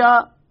معاویہ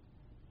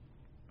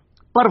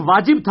پر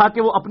واجب تھا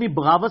کہ وہ اپنی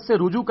بغاوت سے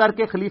رجوع کر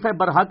کے خلیفہ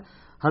برحق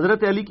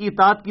حضرت علی کی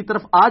اطاعت کی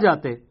طرف آ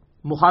جاتے،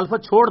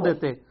 مخالفت چھوڑ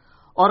دیتے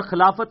اور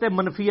خلافت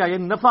منفیہ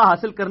یعنی نفع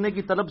حاصل کرنے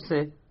کی طلب سے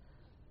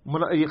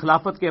یہ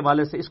خلافت کے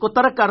حوالے سے اس کو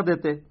ترک کر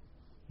دیتے،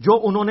 جو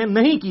انہوں نے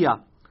نہیں کیا،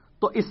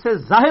 تو اس سے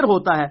ظاہر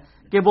ہوتا ہے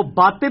کہ وہ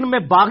باطن میں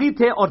باغی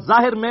تھے اور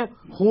ظاہر میں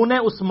خون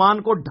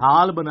عثمان کو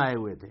ڈھال بنائے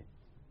ہوئے تھے.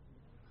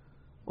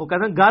 وہ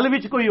کہتے ہیں گل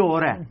وچ کوئی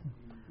اور ہے،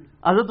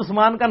 حضرت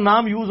عثمان کا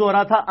نام یوز ہو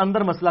رہا تھا،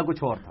 اندر مسئلہ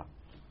کچھ اور تھا.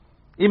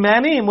 یہ میں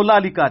نہیں، ملا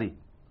علی قاری.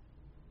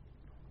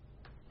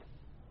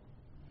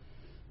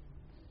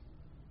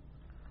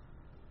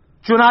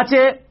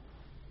 چنانچہ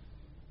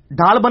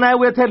ڈھال بنائے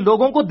ہوئے تھے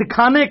لوگوں کو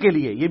دکھانے کے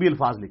لیے، یہ بھی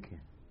الفاظ لکھے.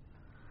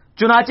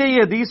 چنانچہ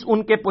یہ حدیث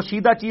ان کے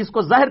پوشیدہ چیز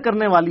کو ظاہر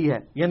کرنے والی ہے،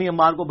 یعنی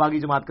عمار کو باغی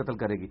جماعت قتل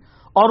کرے گی،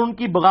 اور ان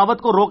کی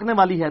بغاوت کو روکنے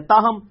والی ہے.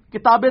 تاہم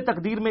کتاب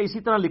تقدیر میں اسی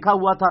طرح لکھا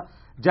ہوا تھا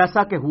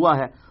جیسا کہ ہوا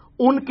ہے.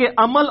 ان کے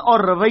عمل اور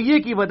رویے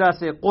کی وجہ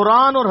سے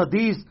قرآن اور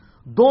حدیث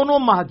دونوں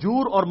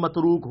مہجور اور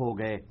متروک ہو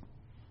گئے.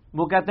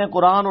 وہ کہتے ہیں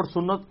قرآن اور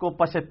سنت کو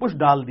پش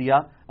ڈال دیا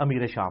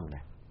امیر شام نے.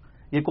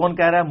 یہ کون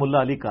کہہ رہا ہے؟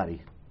 ملا علی قاری.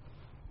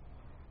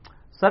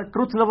 سر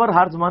ٹروتھ لور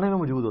ہر زمانے میں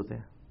موجود ہوتے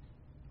ہیں.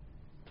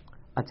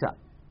 اچھا،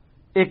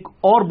 ایک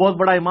اور بہت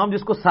بڑا امام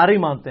جس کو سارے ہی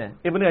مانتے ہیں،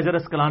 ابن حجر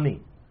اسقلانی،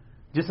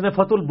 جس نے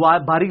فتح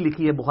الباری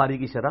لکھی ہے بخاری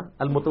کی شرح،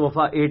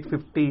 المتوفا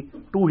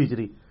 852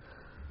 ہجری.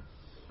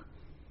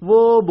 وہ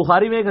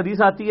بخاری میں ایک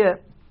حدیث آتی ہے،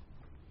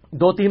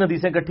 2-3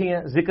 حدیثیں کٹھی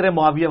ہیں ذکر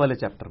معاویہ والے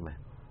چیپٹر میں.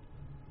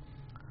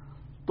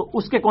 تو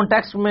اس کے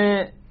کانٹیکسٹ میں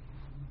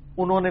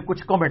انہوں نے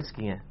کچھ کامنٹس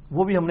کیے ہیں،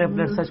 وہ بھی ہم نے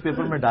اپنے ریسرچ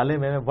پیپر میں ڈالے.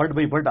 میں ورڈ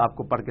بائی ورڈ آپ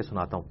کو پڑھ کے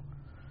سناتا ہوں.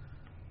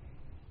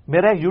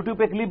 میرا ایک یوٹیوب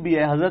پہ کلپ بھی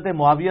ہے، حضرت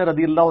معاویہ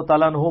رضی اللہ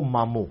تعالیٰ عنہ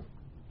ماموں،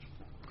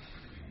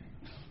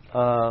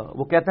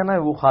 وہ کہتے ہیں نا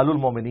وہ خال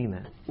المومنین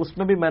ہے، اس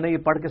میں بھی میں نے یہ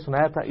پڑھ کے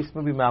سنایا تھا. اس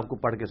میں بھی میں آپ کو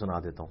پڑھ کے سنا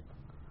دیتا ہوں.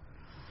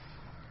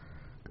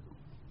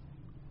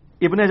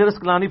 ابن حجر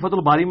اسقلانی فتح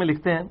الباری میں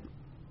لکھتے ہیں،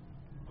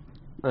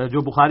 جو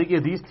بخاری کی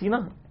حدیث تھی نا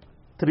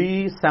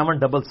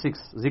 3766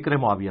 ذکر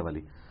معاویہ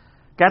والی،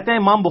 کہتے ہیں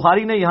امام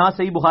بخاری نے یہاں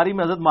صحیح بخاری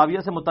میں حضرت معاویہ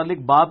سے متعلق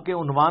باب کے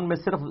عنوان میں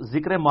صرف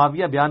ذکر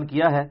معاویہ بیان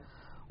کیا ہے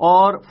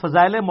اور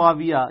فضائل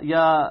معاویہ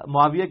یا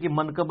معاویہ کی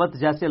منقبت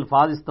جیسے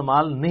الفاظ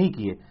استعمال نہیں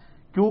کیے،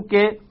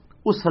 کیونکہ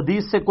اس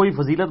حدیث سے کوئی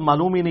فضیلت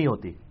معلوم ہی نہیں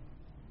ہوتی.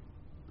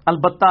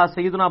 البتہ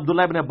سیدنا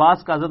عبداللہ ابن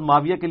عباس کا حضرت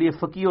معاویہ کے لیے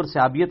فقی اور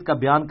صحابیت کا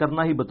بیان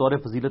کرنا ہی بطور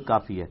فضیلت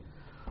کافی ہے.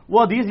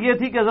 وہ حدیث یہ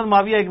تھی کہ حضرت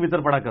معاویہ ایک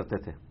وتر پڑھا کرتے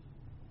تھے.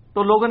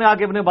 تو لوگوں نے آ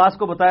کے ابن عباس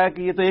کو بتایا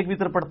کہ یہ تو ایک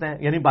وتر پڑھتے ہیں،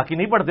 یعنی باقی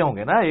نہیں پڑھتے ہوں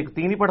گے نا،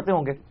 3 ہی پڑھتے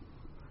ہوں گے.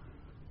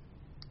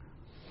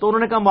 تو انہوں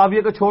نے کہا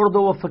معاویہ کو چھوڑ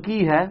دو، وہ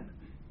فقی ہے،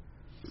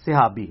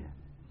 صحابی ہے.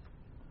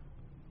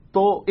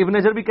 تو ابن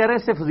حجر بھی کہہ رہے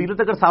ہیں اس سے فضیلت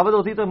اگر ثابت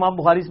ہوتی تو امام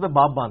بخاری اس پہ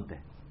باب باندھتے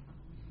ہیں،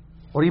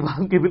 اور یہ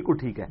بات کی بالکل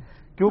ٹھیک ہے.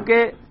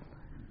 کیونکہ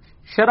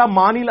شرح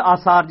معانی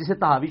الاثار جسے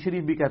طحاوی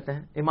شریف بھی کہتے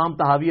ہیں، امام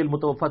طحاوی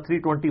المتوفا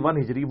 321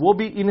 ہجری، وہ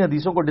بھی ان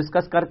حدیثوں کو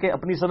ڈسکس کر کے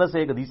اپنی سند سے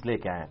ایک حدیث لے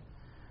کے آئے ہیں،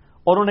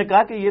 اور انہوں نے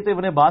کہا کہ یہ تو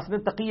ابن عباس نے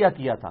تقیہ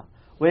کیا تھا.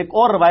 وہ ایک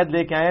اور روایت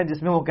لے کے آئے ہیں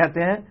جس میں وہ کہتے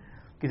ہیں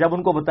کہ جب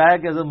ان کو بتایا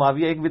کہ حضرت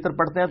معاویہ ایک وتر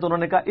پڑھتے ہیں تو انہوں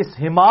نے کہا اس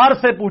حمار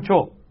سے پوچھو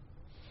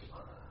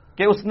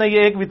کہ اس نے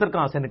یہ ایک وتر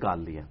کہاں سے نکال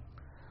لیا.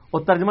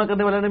 اور ترجمہ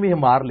کرنے والے نے بھی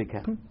حمار لکھا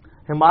ہے.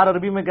 حمار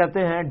عربی میں کہتے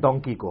ہیں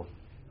ڈونکی کو،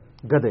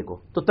 گدھے کو.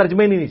 تو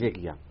ترجمے نہیں نیچے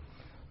کیا،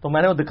 تو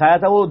میں نے وہ دکھایا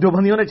تھا، وہ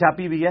دیوبندیوں نے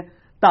چھاپی ہوئی ہے،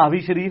 طحاوی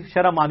شریف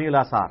شرح معانی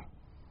الاثار.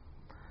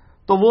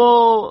 تو وہ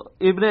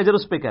ابن حجر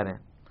اس پہ کہہ رہے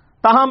ہیں.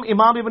 تاہم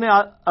امام ابن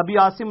ابی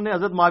عاصم نے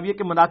حضرت معاویہ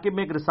کے مناقب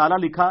میں ایک رسالہ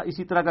لکھا.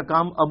 اسی طرح کا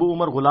کام ابو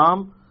عمر غلام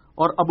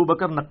اور ابو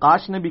بکر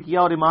نقاش نے بھی کیا،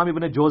 اور امام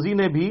ابن جوزی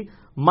نے بھی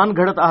من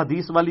گھڑت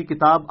احادیث والی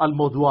کتاب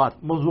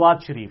موضوعات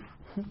شریف،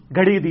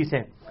 گھڑی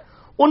حدیثیں،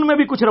 ان میں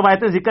بھی کچھ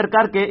روایتیں ذکر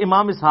کر کے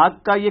امام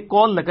اسحاق کا یہ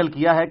قول نقل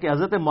کیا ہے کہ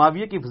حضرت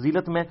معاویہ کی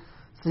فضیلت میں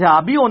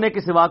صحابی ہونے کے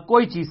سوا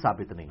کوئی چیز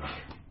ثابت نہیں ہے.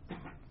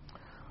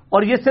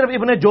 اور یہ صرف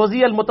ابن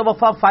جوزی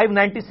المتوفا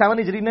 597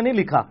 ہجری نے نہیں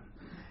لکھا،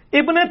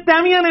 ابن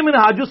تیمیہ نے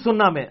منہاج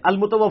السنہ میں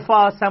المتوفا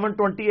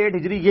 728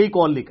 ہجری یہی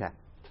قول لکھا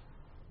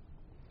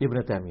ہے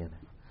ابن تیمیہ نے.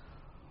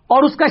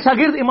 اور اس کا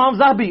شاگرد امام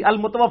ذہبی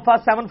المتوفا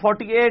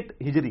 748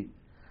 ہجری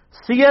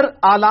سیر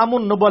اعلام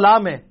النبلاء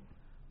میں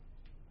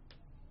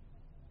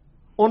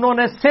انہوں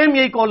نے سیم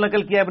یہی قول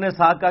نقل کیا ابن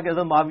اسحاق کا کہ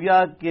حضرت معاویہ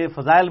کے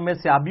فضائل میں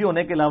صحابی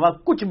ہونے کے علاوہ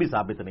کچھ بھی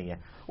ثابت نہیں ہے.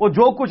 وہ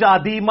جو کچھ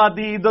آدی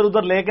مادی ادھر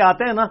ادھر لے کے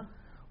آتے ہیں نا،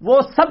 وہ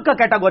سب کا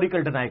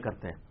کیٹاگوریکل ڈینائی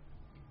کرتے ہیں،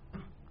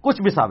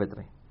 کچھ بھی ثابت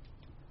نہیں.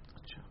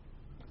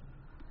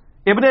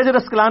 ابن حجر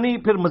اسقلانی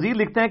پھر مزید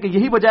لکھتے ہیں کہ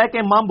یہی وجہ ہے کہ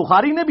امام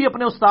بخاری نے بھی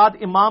اپنے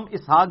استاد امام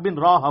اسحاق بن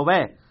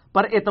راہویہ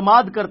پر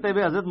اعتماد کرتے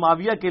ہوئے حضرت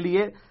معاویہ کے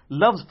لیے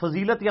لفظ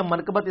فضیلت یا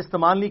منقبت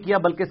استعمال نہیں کیا،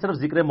 بلکہ صرف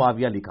ذکر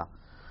معاویہ لکھا.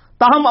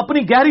 تاہم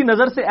اپنی گہری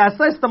نظر سے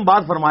ایسا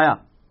استنباط فرمایا،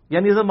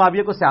 یعنی حضرت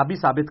معاویہ کو صحابی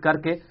ثابت کر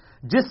کے،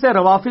 جس سے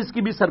روافظ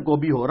کی بھی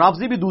سرکوبی ہو.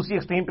 رافضی بھی دوسری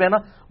ایکسٹریم پہ ہے نا،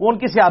 وہ ان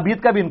کی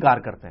صحابیت کا بھی انکار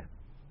کرتے ہیں،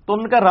 تو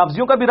ان کا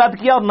رافضیوں کا بھی رد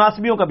کیا اور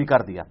ناسبیوں کا بھی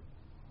کر دیا.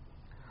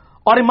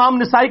 اور امام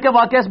نسائی کا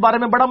واقعہ اس بارے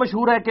میں بڑا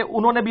مشہور ہے کہ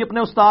انہوں نے بھی اپنے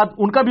استاد،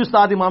 ان کا بھی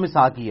استاد امام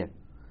اسحاق ہی ہے،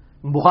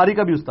 بخاری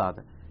کا بھی استاد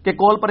ہے، کہ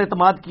قول پر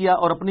اعتماد کیا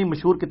اور اپنی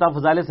مشہور کتاب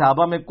فضائل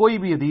صحابہ میں کوئی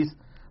بھی حدیث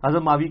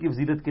حضرت معاویہ کی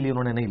فضیلت کے لیے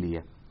انہوں نے نہیں لی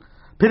ہے.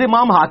 پھر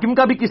امام حاکم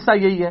کا بھی قصہ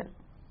یہی ہے،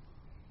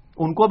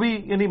 ان کو بھی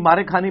یعنی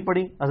مارے کھانی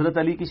پڑی حضرت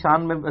علی کی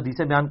شان میں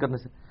حدیثیں بیان کرنے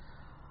سے.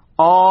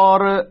 اور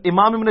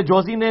امام ابن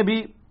جوزی نے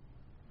بھی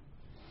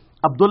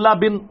عبداللہ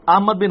بن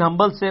احمد بن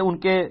حنبل سے ان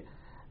کے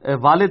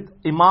والد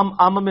امام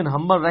احمد بن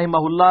حنبل رحمہ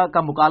اللہ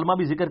کا مکالمہ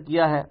بھی ذکر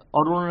کیا ہے.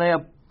 اور انہوں نے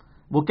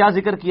وہ کیا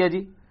ذکر کیا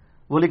جی؟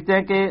 وہ لکھتے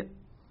ہیں کہ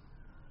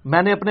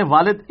میں نے اپنے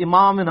والد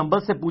امام نمبر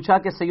سے پوچھا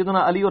کہ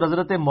سیدنا علی اور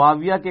حضرت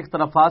معاویہ کے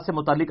اختلافات سے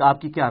متعلق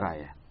آپ کی کیا رائے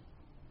ہے؟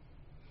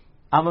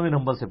 امام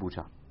نمبر سے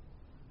پوچھا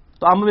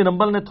تو امام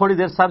نمبر نے تھوڑی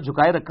دیر سر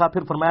جھکائے رکھا،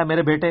 پھر فرمایا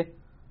میرے بیٹے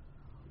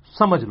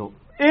سمجھ لو،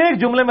 ایک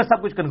جملے میں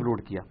سب کچھ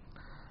کنکلوڈ کیا۔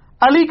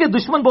 علی کے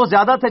دشمن بہت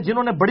زیادہ تھے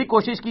جنہوں نے بڑی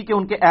کوشش کی کہ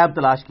ان کے عیب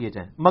تلاش کیے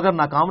جائیں مگر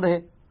ناکام رہے،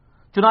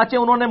 چنانچہ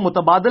انہوں نے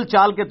متبادل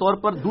چال کے طور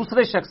پر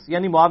دوسرے شخص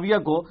یعنی معاویہ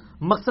کو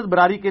مقصد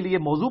براری کے لیے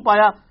موضوع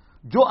پایا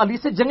جو علی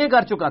سے جنگیں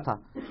کر چکا تھا،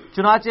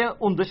 چنانچہ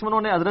ان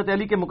دشمنوں نے حضرت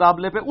علی کے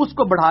مقابلے پہ اس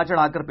کو بڑھا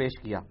چڑھا کر پیش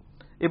کیا۔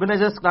 ابن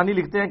جسکانی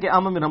لکھتے ہیں کہ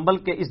امام نمبل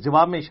کے اس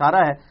جواب میں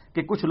اشارہ ہے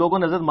کہ کچھ لوگوں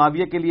نے حضرت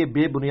معاویہ کے لیے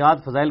بے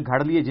بنیاد فضائل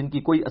گھڑ لیے جن کی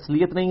کوئی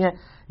اصلیت نہیں ہے۔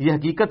 یہ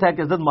حقیقت ہے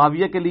کہ حضرت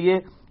معاویہ کے لیے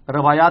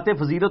روایات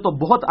فضیلت تو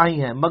بہت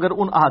آئی ہیں مگر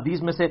ان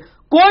احادیث میں سے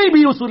کوئی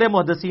بھی اصول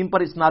محدثین پر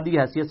اسنادی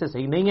حیثیت سے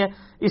صحیح نہیں ہے،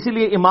 اسی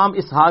لیے امام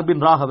اسحاق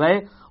بن راہویہ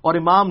اور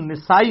امام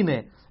نسائی نے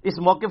اس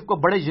موقف کو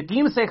بڑے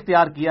یقین سے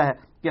اختیار کیا ہے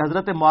کہ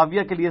حضرت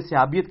معاویہ کے لیے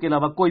صحابیت کے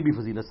علاوہ کوئی بھی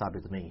فضیلت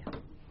ثابت نہیں ہے۔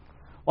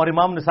 اور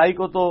امام نسائی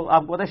کو تو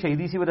آپ کو پتا ہے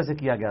شہیدی اسی وجہ سے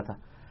کیا گیا تھا،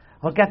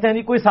 اور کہتے ہیں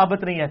نہیں کوئی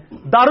ثابت نہیں ہے۔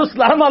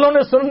 دارالاسلام والوں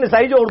نے سنن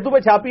نسائی جو اردو میں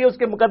چھاپی ہے اس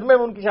کے مقدمے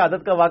میں ان کی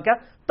شہادت کا واقعہ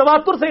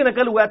تواتر سے ہی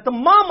نقل ہوا ہے،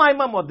 تمام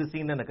ائمہ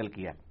محدثین نے نقل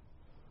کیا ہے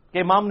کہ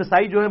امام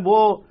نسائی جو ہے وہ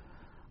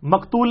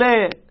مقتول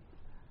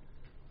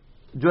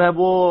جو ہے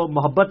وہ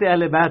محبت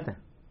اہل بیت ہیں،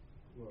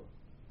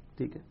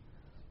 ٹھیک ہے۔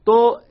 تو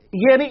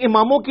یہ یعنی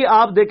اماموں کی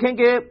آپ دیکھیں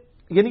کہ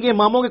یعنی کہ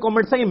اماموں کے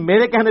کامنٹس ہیں، یہ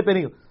میرے کہنے پہ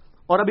نہیں۔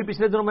 اور ابھی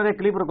پچھلے دنوں میرا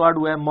کلپ ریکارڈ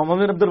ہوا ہے محمد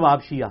بن عبد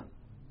الوہاب شیعہ،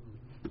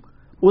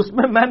 اس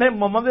میں نے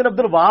محمد بن عبد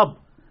الوہاب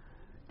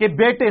کے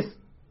بیٹے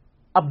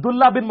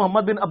عبداللہ بن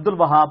محمد بن عبد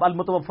الوہاب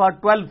المتوفا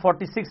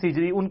 1246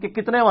 ہجری ان کے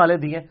کتنے حوالے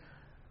دیے؟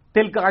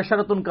 تلک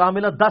عشرۃ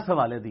کاملہ، 10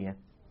 حوالے دیے،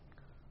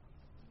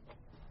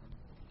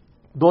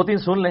 2-3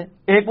 سن لیں۔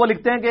 ایک وہ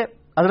لکھتے ہیں کہ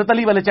حضرت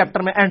علی والے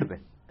چیپٹر میں اینڈ پہ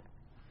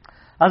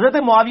حضرت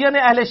معاویہ نے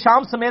اہل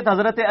شام سمیت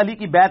حضرت علی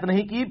کی بیعت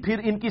نہیں کی، پھر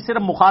ان کی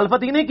صرف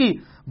مخالفت ہی نہیں کی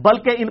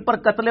بلکہ ان پر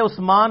قتل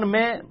عثمان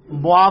میں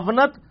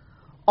معاونت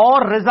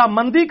اور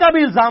رضامندی کا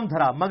بھی الزام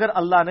دھرا مگر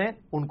اللہ نے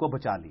ان کو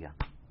بچا لیا۔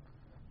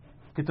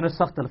 کتنے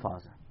سخت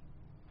الفاظ ہیں۔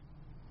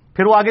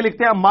 پھر وہ آگے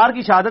لکھتے ہیں عمار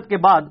کی شہادت کے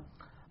بعد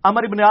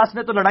عمر ابن عاص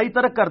نے تو لڑائی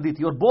ترک کر دی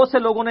تھی اور بہت سے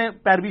لوگوں نے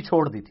پیروی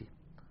چھوڑ دی تھی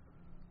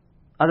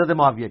حضرت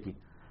معاویہ کی۔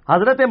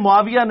 حضرت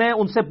معاویہ نے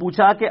ان سے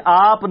پوچھا کہ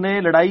آپ نے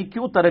لڑائی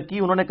کیوں ترک کی؟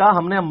 انہوں نے کہا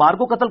ہم نے عمار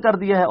کو قتل کر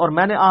دیا ہے اور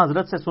میں نے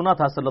حضرت سے سنا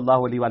تھا صلی اللہ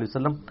علیہ وآلہ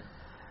وسلم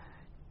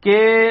کہ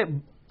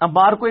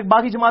عمار کو ایک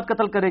باغی جماعت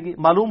قتل کرے گی،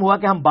 معلوم ہوا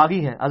کہ ہم باغی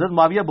ہیں۔ حضرت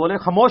معاویہ بولے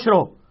خاموش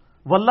رہو،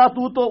 واللہ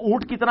تو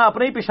اونٹ کی طرح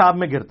اپنے ہی پیشاب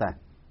میں گرتا ہے۔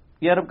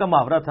 یہ عرب کا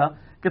محاورہ تھا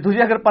کہ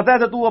تجھے اگر پتہ ہے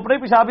تو تو اپنے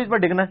ہی پیشاب اس پر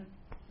ڈگنا ہے۔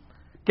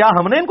 کیا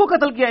ہم نے ان کو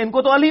قتل کیا؟ ان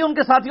کو تو علی ان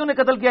کے ساتھیوں نے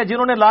قتل کیا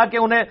جنہوں نے لا کے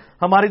انہیں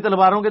ہماری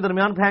تلواروں کے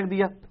درمیان پھینک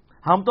دیا،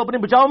 ہم تو اپنے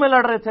بچاؤ میں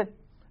لڑ رہے تھے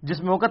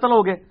جس میں وہ قتل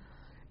ہو گئے۔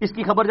 اس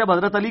کی خبر جب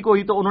حضرت علی کو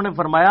ہوئی تو انہوں نے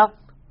فرمایا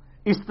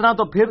اس طرح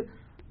تو پھر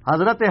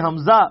حضرت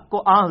حمزہ کو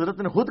حضرت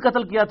نے خود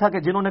قتل کیا تھا کہ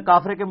جنہوں نے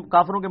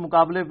کافروں کے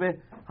مقابلے پہ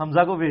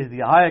حمزہ کو بھیج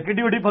دیا۔ ہائے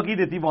کڈی بڑی پھکی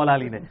دیتی مولا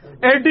علی نے،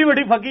 ایڈی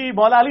بڑی پھکی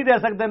مولا علی دے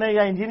سکتے ہیں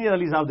یا انجینئر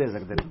علی صاحب دے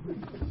سکتے ہیں۔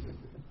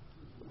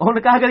 انہوں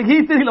نے کہا کہ یہ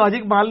اتنی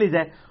لاجک مان لی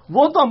جائے،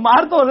 وہ تو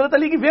عمار تو حضرت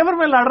علی کی فیور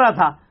میں لڑ رہا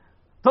تھا،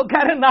 تو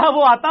کہہ رہے نہ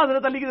وہ آتا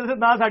حضرت علی کی طرف سے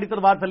نہ ساڑی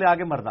تلوار تھلے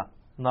آگے مردا،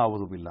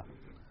 نعوذ باللہ۔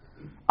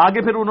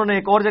 آگے پھر انہوں نے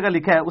ایک اور جگہ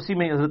لکھا ہے اسی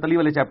میں حضرت علی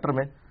والے چیپٹر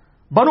میں،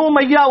 بنو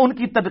امیہ ان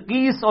کی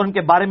تنقیص اور ان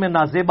کے بارے میں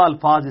نازیبا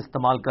الفاظ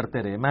استعمال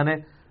کرتے رہے۔ میں نے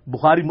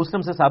بخاری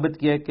مسلم سے ثابت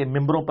کیا ہے کہ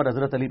ممبروں پر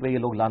حضرت علی پہ یہ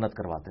لوگ لعنت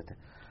کرواتے تھے۔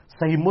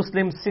 صحیح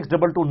مسلم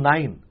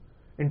 6229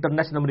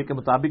 انٹرنیشنل نمبر کے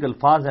مطابق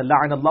الفاظ ہے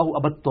لعن اللہ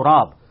ابا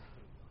التراب،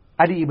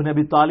 علی ابن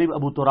ابی طالب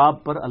ابو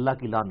تراب پر اللہ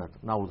کی لعنت،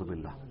 نعوذ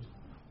باللہ۔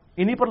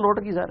 انہی پر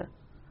لوٹ کی ظاہر ہے۔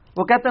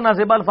 وہ کہتے ہیں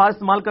نازیبا الفاظ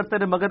استعمال کرتے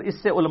رہے مگر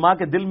اس سے علماء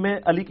کے دل میں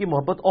علی کی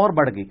محبت اور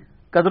بڑھ گئی،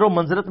 قدر و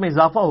منزلت میں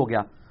اضافہ ہو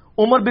گیا۔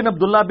 عمر بن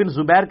عبداللہ بن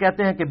زبیر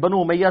کہتے ہیں کہ بنو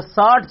امیہ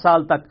 60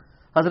 سال تک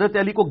حضرت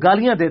علی کو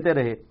گالیاں دیتے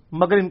رہے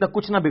مگر ان کا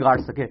کچھ نہ بگاڑ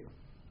سکے،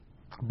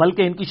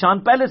 بلکہ ان کی شان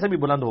پہلے سے بھی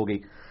بلند ہو گئی۔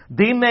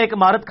 دین نے ایک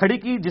عمارت کھڑی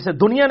کی جسے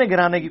دنیا نے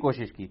گرانے کی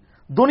کوشش کی،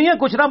 دنیا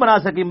کچھ نہ بنا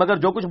سکی مگر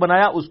جو کچھ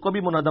بنایا اس کو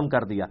بھی منہدم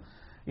کر دیا،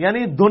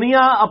 یعنی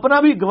دنیا اپنا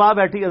بھی گواہ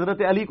بیٹھی،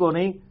 حضرت علی کو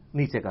نہیں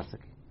نیچے کر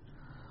سکی۔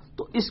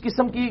 تو اس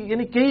قسم کی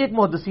یعنی کئی ایک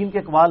محدثین کے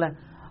اقوال ہیں۔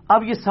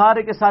 اب یہ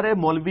سارے کے سارے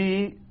مولوی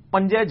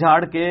پنجے جھاڑ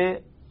کے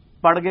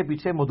پڑ گئے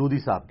پیچھے مودودی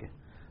صاحب کے،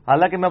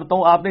 حالانکہ میں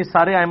بتاؤں آپ نے اس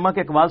سارے ائمہ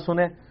کے اقوال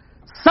سنے،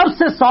 سب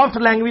سے سافٹ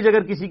لینگویج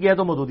اگر کسی کی ہے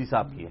تو مودودی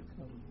صاحب کی ہے۔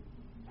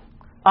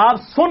 آپ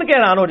سن کے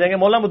حیران ہو جائیں گے،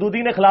 مولا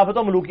مودودی نے خلافت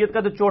و ملوکیت کا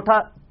جو چوتھا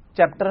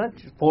چیپٹر ہے،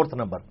 4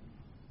 نمبر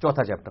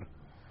چوتھا چیپٹر،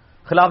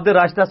 خلافت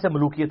راشدہ سے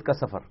ملوکیت کا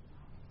سفر،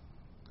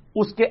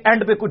 اس کے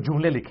اینڈ پہ کچھ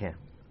جملے لکھے ہیں،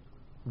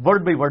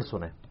 ورڈ بائی ورڈ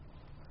سنیں۔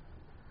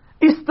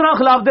 اس طرح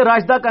خلافت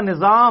راشدہ کا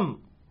نظام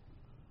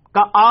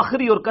کا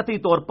آخری اور قطعی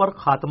طور پر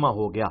خاتمہ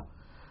ہو گیا،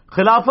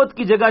 خلافت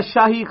کی جگہ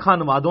شاہی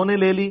خانوادوں نے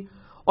لے لی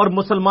اور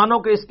مسلمانوں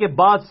کے اس کے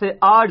بعد سے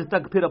آج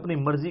تک پھر اپنی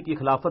مرضی کی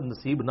خلافت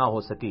نصیب نہ ہو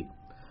سکی۔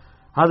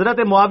 حضرت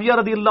معاویہ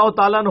رضی اللہ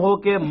تعالیٰ عنہ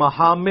کے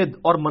محامد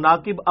اور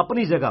مناقب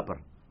اپنی جگہ پر،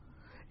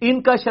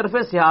 ان کا شرف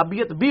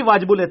صحابیت بھی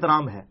واجب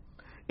الاحترام ہے،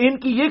 ان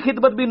کی یہ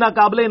خدمت بھی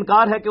ناقابل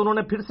انکار ہے کہ انہوں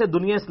نے پھر سے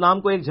دنیا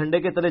اسلام کو ایک جھنڈے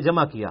کے تلے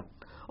جمع کیا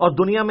اور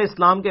دنیا میں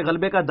اسلام کے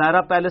غلبے کا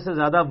دائرہ پہلے سے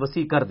زیادہ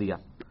وسیع کر دیا.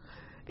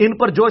 ان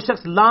پر جو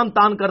شخص لان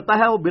تان کرتا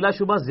ہے وہ بلا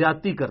شبہ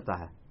زیادتی کرتا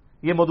ہے.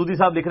 یہ مودودی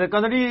صاحب لکھ رہے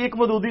ہیں کہ ایک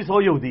مودودی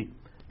سو یہودی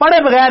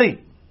پڑھے بغیر ہی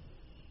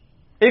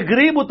ایک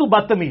غریب تو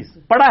بدتمیز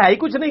پڑھا ہے ہی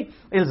کچھ نہیں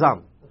الزام.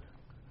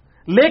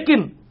 لیکن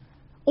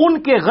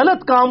ان کے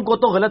غلط کام کو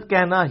تو غلط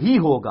کہنا ہی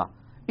ہوگا.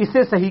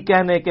 اسے صحیح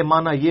کہنے کے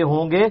معنی یہ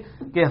ہوں گے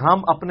کہ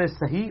ہم اپنے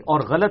صحیح اور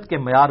غلط کے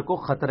معیار کو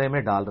خطرے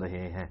میں ڈال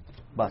رہے ہیں.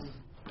 بس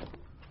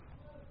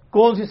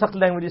کون سی سخت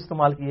لینگویج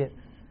استعمال کی ہے؟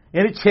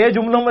 یعنی 6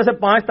 جملوں میں سے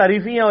 5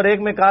 تعریفی ہیں اور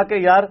ایک میں کہا کہ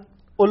یار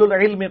اولو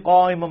العلم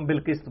قائما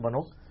بالقسط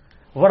بنو،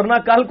 ورنہ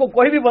کل کو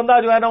کوئی بھی بندہ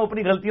جو ہے نا وہ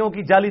اپنی غلطیوں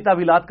کی جعلی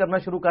تعویلات کرنا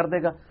شروع کر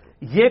دے گا.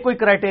 یہ کوئی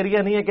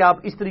کرائٹیریا نہیں ہے کہ آپ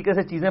اس طریقے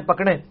سے چیزیں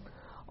پکڑیں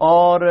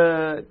اور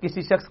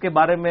کسی شخص کے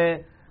بارے میں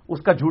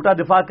اس کا جھوٹا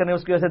دفاع کریں،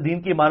 اس کی وجہ سے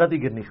دین کی عمارت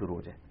ہی گرنی شروع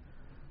ہو جائے.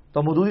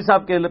 تو مودودی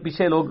صاحب کے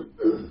پیچھے لوگ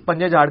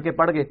پنجے جھاڑ کے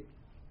پڑ گئے.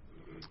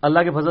 اللہ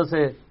کے فضل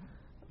سے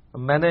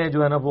میں نے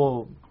جو ہے نا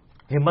وہ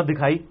ہمت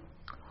دکھائی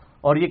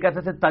اور یہ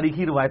کہتے تھے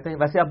تاریخی روایتیں.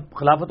 ویسے اب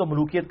خلافت و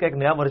ملوکیت کا ایک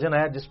نیا ورژن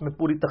آیا جس میں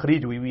پوری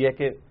تخریج ہوئی ہے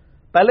کہ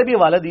پہلے بھی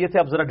حوالے دیے تھے،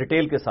 اب ذرا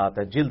ڈیٹیل کے ساتھ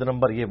ہے، جلد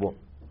نمبر یہ وہ.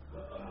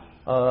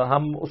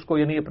 ہم اس کو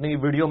یعنی اپنی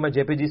ویڈیو میں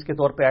JPGs کے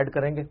طور پہ ایڈ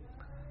کریں گے.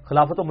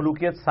 خلافت و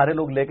ملوکیت سارے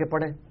لوگ لے کے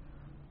پڑھیں.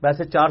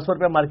 ویسے 400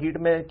 روپے مارکیٹ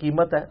میں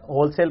قیمت ہے،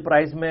 ہول سیل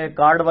پرائز میں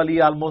کارڈ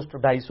والی آلموسٹ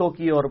 250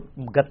 کی اور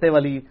گتے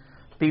والی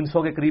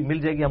 300 کے قریب مل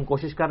جائے گی. ہم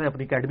کوشش کر رہے ہیں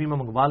اپنی اکیڈمی میں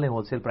منگوا لیں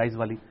ہول سیل پرائز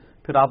والی،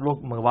 پھر آپ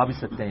لوگ منگوا بھی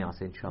سکتے ہیں یہاں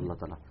سے انشاءاللہ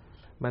تعالی.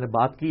 میں نے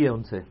بات کی ہے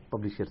ان سے،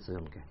 پبلشر سے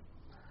ان کے.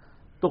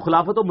 تو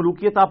خلافت و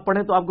ملوکیت آپ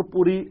پڑھیں تو آپ کو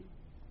پوری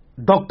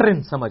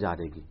ڈاکٹرن سمجھ آ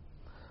جائے گی.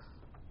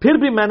 پھر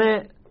بھی میں نے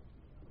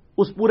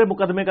اس پورے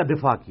مقدمے کا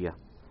دفاع کیا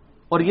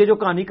اور یہ جو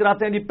کہانی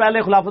کراتے ہیں جی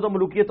پہلے خلافت و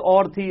ملوکیت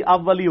اور تھی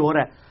اب والی اور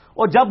ہے،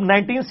 اور جب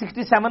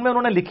 1967 میں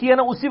انہوں نے لکھی ہے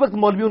نا اسی وقت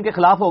مولوی ان کے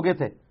خلاف ہو گئے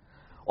تھے.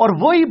 اور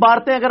وہی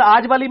باتیں اگر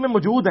آج والی میں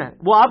موجود ہیں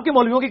وہ آپ کے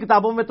مولویوں کی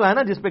کتابوں میں تو ہے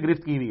نا جس پہ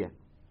گرفت کی ہوئی ہے،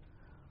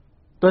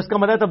 تو اس کا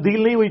مطلب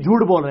تبدیل نہیں ہوئی،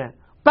 جھوٹ بول رہے ہیں.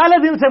 پہلے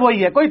دن سے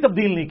وہی ہے، کوئی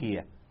تبدیل نہیں کی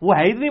ہے. وہ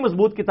ہے اتنی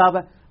مضبوط کتاب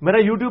ہے. میرا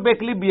یوٹیوب پہ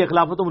کلپ بھی ہے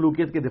خلافت و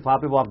ملوکیت کے دفاع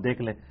پہ، وہ آپ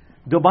دیکھ لیں.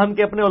 دیوبند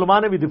کے اپنے علماء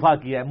نے بھی دفاع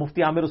کیا ہے،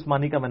 مفتی عامر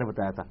عثمانی کا میں نے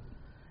بتایا تھا.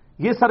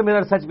 یہ سر میرا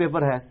ریسرچ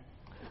پیپر ہے،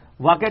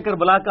 واقعہ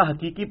کربلا کا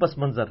حقیقی پس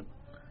منظر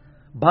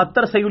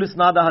 72 صحیح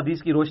الاسناد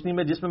احادیث کی روشنی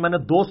میں، جس میں نے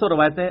 200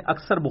 روایتیں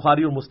اکثر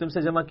بخاری اور مسلم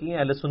سے جمع کی ہیں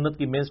اہل سنت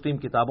کی مین سٹریم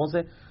کتابوں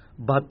سے.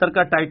 72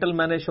 کا ٹائٹل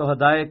میں نے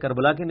شہدائے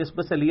کربلا کی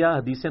نسبت سے لیا.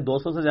 حدیثیں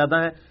 200 سے زیادہ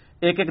ہیں،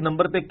 ایک ایک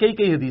نمبر پہ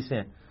کئی حدیثیں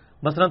ہیں.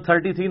 مثلا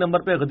 33 نمبر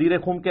پہ غدیر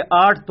خون کے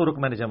 8 طرق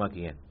میں نے جمع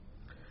کیے ہیں.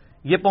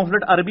 یہ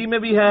پمفلٹ عربی میں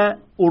بھی ہے،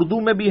 اردو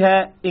میں بھی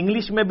ہے،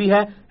 انگلش میں بھی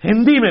ہے،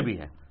 ہندی میں بھی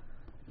ہے.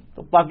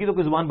 تو باقی تو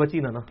کوئی زبان بچی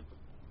نا.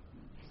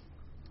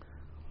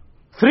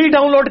 فری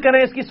ڈاؤن لوڈ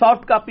کریں اس کی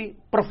سافٹ کاپی،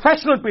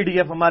 پروفیشنل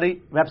PDF ہماری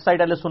ویب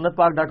سائٹ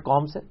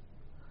ahlusunnatpark.com سے.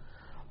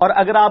 اور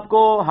اگر آپ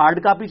کو ہارڈ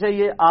کاپی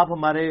چاہیے آپ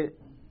ہمارے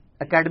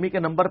اکیڈمی کے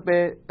نمبر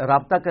پہ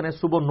رابطہ کریں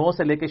صبح 9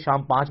 سے لے کے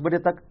شام 5 بجے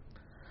تک،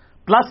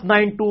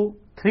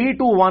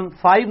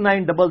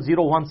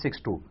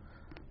 +92-321-5900-162.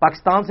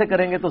 پاکستان سے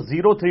کریں گے تو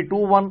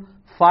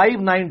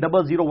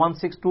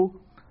 0321-5900-162.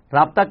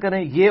 رابطہ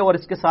کریں. یہ اور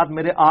اس کے ساتھ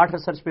میرے 8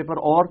 ریسرچ پیپر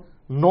اور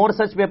 9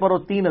 ریسرچ پیپر اور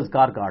 3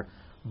 اذکار کارڈ،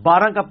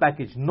 12 کا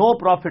پیکج، نو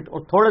پروفٹ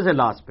اور تھوڑے سے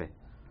لاس پہ،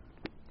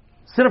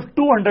 صرف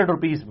 200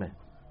 روپیز میں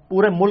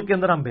پورے ملک کے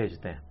اندر ہم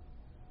بھیجتے ہیں.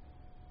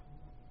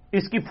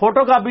 اس کی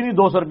فوٹو کاپی نہیں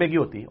 200 روپے کی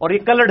ہوتی، اور یہ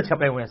کلرڈ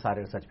چھپے ہوئے ہیں سارے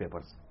ریسرچ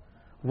پیپرز.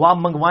 وہ آپ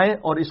منگوائیں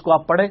اور اس کو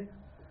آپ پڑھیں.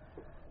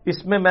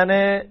 اس میں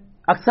نے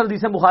اکثر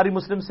حدیثیں بخاری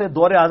مسلم سے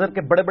دور حاضر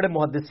کے بڑے بڑے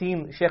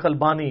محدثین، شیخ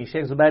البانی،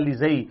 شیخ زبیر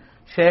زئی،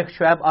 شیخ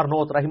شعیب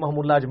ارنوت رحمہم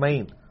اللہ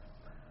اجمعین،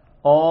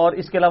 اور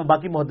اس کے علاوہ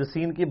باقی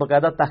محدثین کی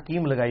باقاعدہ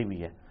تحکیم لگائی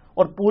ہوئی ہے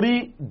اور پوری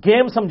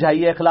گیم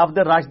سمجھائی ہے خلافت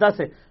راشدہ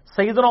سے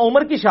سیدنا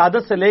عمر کی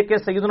شہادت سے لے کے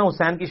سیدنا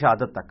حسین کی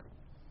شہادت تک.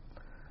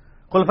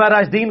 خلفائے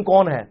راشدین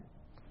کون ہے،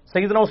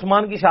 سیدنا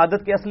عثمان کی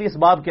شہادت کے اصلی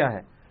اسباب کیا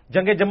ہے،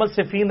 جنگ جمل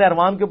صفین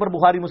نہروان کے اوپر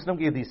بخاری مسلم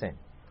کی حدیثیں،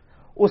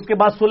 اس کے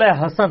بعد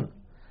صلح حسن،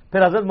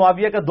 پھر حضرت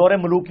معاویہ کا دور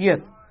ملوکیت،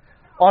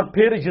 اور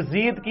پھر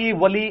یزید کی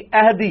ولی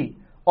عہدی،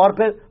 اور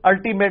پھر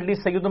الٹیمیٹلی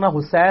سیدنا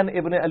حسین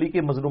ابن علی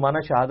کی مظلومانہ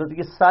شہادت.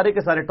 یہ سارے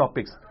کے سارے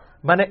ٹاپکس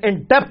میں نے ان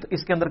ڈیپتھ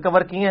اس کے اندر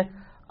کور کیے ہیں.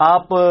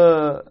 آپ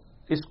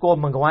اس کو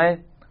منگوائیں،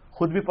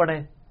 خود بھی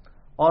پڑھیں،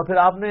 اور پھر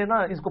آپ نے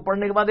نا اس کو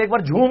پڑھنے کے بعد ایک بار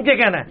جھوم کے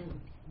کہنا ہے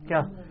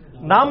کیا،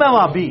 نہ میں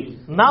وابی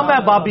نہ میں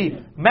بابی،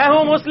 میں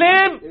ہوں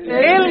مسلم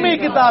علمی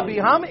کتابی.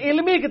 ہم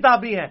علمی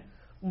کتابی ہیں،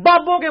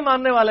 بابوں کے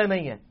ماننے والے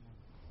نہیں ہیں.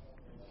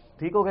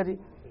 ٹھیک ہوگا جی.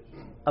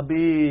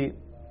 ابھی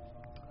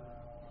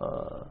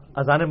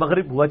اذان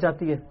مغرب ہوا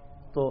چاہتی ہے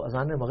تو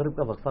اذان مغرب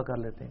کا وقفہ کر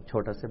لیتے ہیں،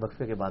 چھوٹا سے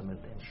وقفے کے بعد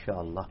ملتے ہیں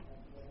انشاءاللہ.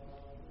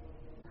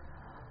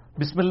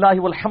 بسم اللہ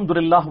والحمد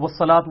للہ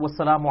والصلاة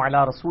والسلام علی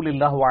رسول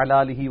اللہ وعلی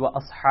آلہ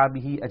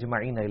واصحابہ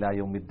اجمعین الی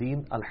یوم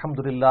الدین.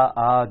 الحمدللہ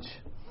آج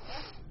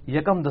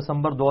 1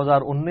 دسمبر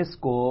 2019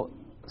 کو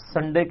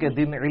سنڈے کے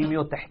دن علمی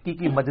و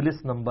تحقیقی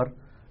مجلس نمبر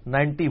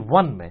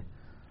 91 میں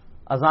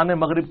اذان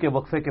مغرب کے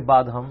وقفے کے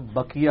بعد ہم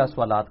بقیہ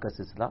سوالات کا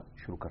سلسلہ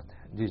شروع کرتے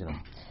ہیں. جی جناب.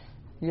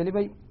 علی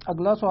بھائی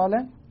اگلا سوال ہے،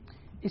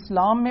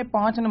 اسلام میں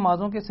 5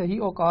 نمازوں کے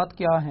صحیح اوقات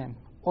کیا ہیں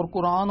اور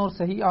قرآن اور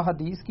صحیح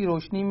احادیث کی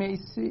روشنی میں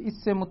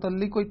اس سے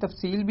متعلق کوئی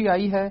تفصیل بھی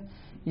آئی ہے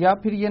یا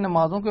پھر یہ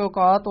نمازوں کے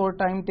اوقات اور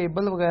ٹائم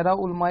ٹیبل وغیرہ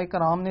علماء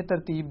کرام نے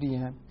ترتیب دی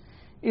ہیں؟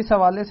 اس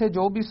حوالے سے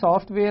جو بھی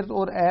سافٹ ویئر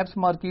اور ایپس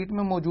مارکیٹ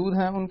میں موجود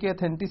ہیں ان کی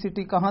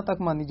اتھینٹسٹی کہاں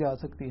تک مانی جا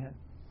سکتی ہے؟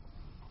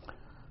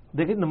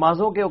 دیکھیں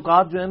نمازوں کے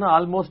اوقات جو ہے نا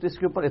آلموسٹ اس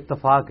کے اوپر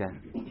اتفاق ہے،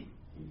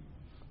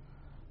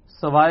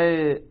 سوائے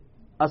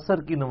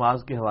عصر کی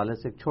نماز کے حوالے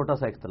سے ایک چھوٹا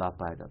سا اختلاف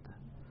پایا جاتا ہے،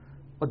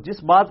 اور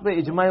جس بات پہ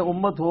اجماع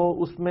امت ہو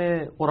اس میں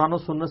قرآن و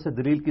سنت سے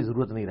دلیل کی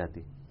ضرورت نہیں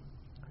رہتی،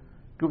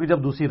 کیونکہ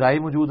جب دوسری رائے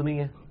موجود نہیں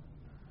ہے۔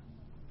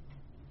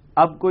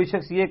 اب کوئی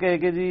شخص یہ کہے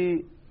کہ جی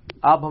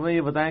آپ ہمیں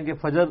یہ بتائیں کہ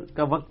فجر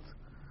کا وقت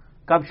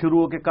کب شروع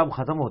ہو کے کب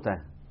ختم ہوتا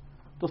ہے،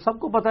 تو سب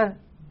کو پتہ ہے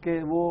کہ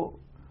وہ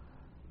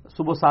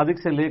صبح صادق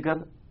سے لے کر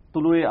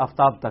طلوع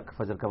آفتاب تک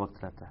فجر کا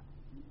وقت رہتا ہے۔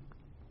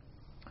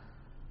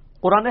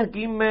 قرآن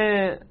حکیم میں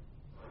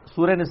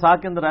سورہ نساء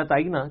کے اندر آیت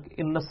آئی نا کہ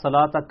ان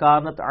الصلاۃ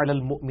کانت علی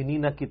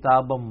المؤمنین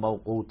کتابا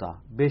موقوتا،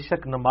 بے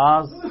شک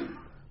نماز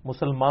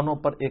مسلمانوں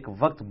پر ایک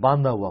وقت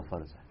باندھا ہوا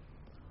فرض ہے۔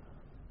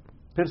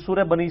 پھر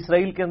سورہ بنی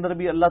اسرائیل کے اندر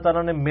بھی اللہ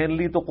تعالیٰ نے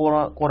مینلی تو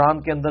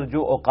قرآن کے اندر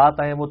جو اوقات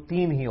آئے ہیں وہ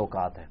 3 ہی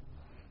اوقات ہیں،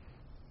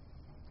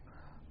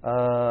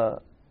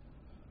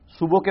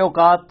 صبح کے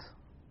اوقات،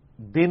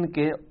 دن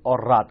کے اور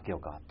رات کے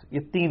اوقات، یہ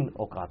 3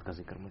 اوقات کا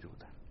ذکر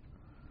موجود ہے۔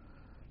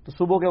 تو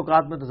صبح کے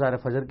اوقات میں تو ظاہر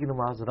فجر کی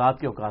نماز، رات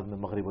کے اوقات میں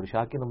مغرب اور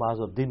عشاء کی نماز،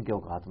 اور دن کے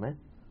اوقات میں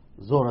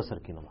ظہر عصر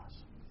کی نماز۔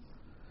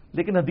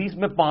 لیکن حدیث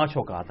میں 5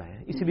 اوقات ہیں،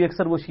 اسی لیے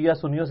اکثر وہ شیعہ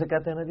سنیوں سے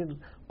کہتے ہیں نا جی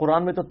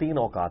قرآن میں تو 3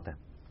 اوقات ہیں۔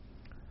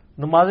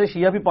 نماز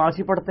شیعہ بھی 5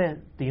 ہی پڑھتے ہیں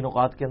 3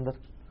 اوقات کے اندر،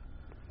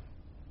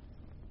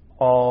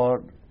 اور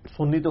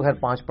سنی تو خیر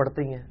 5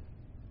 پڑھتے ہی ہیں۔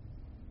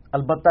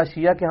 البتہ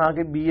شیعہ کے ہاں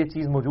کے بھی یہ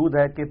چیز موجود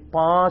ہے کہ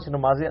 5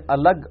 نمازیں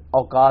الگ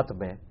اوقات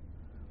میں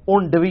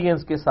ان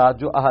ڈویژنز کے ساتھ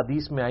جو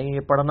احادیث میں آئی ہیں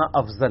یہ پڑھنا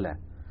افضل ہے،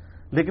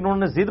 لیکن انہوں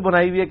نے ضد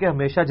بنائی ہوئی ہے کہ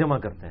ہمیشہ جمع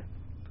کرتے ہیں۔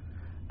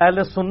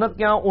 اہل سنت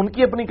کے ہاں ان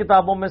کی اپنی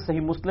کتابوں میں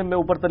صحیح مسلم میں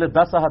اوپر تلے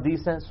 10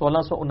 احادیث ہیں،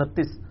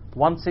 1629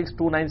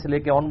 1629 سے لے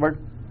کے آن ورڈ۔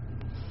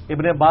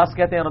 ابن عباس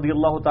کہتے ہیں رضی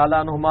اللہ تعالی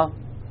عنہما،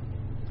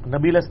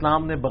 نبی علیہ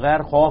السلام نے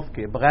بغیر خوف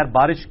کے، بغیر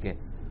بارش کے،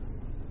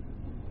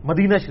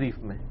 مدینہ شریف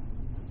میں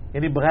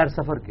یعنی بغیر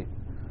سفر کے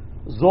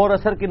ظہر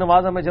عصر کی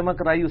نماز ہمیں جمع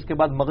کرائی، اس کے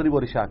بعد مغرب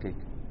اور عشاء کی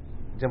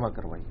جمع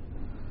کروائی۔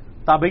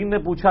 تابعین نے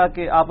پوچھا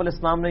کہ آپ علیہ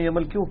السلام نے یہ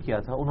عمل کیوں کیا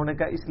تھا؟ انہوں نے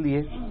کہا اس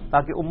لیے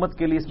تاکہ امت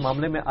کے لیے اس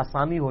معاملے میں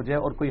آسانی ہو جائے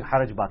اور کوئی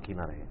حرج باقی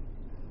نہ رہے،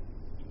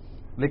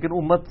 لیکن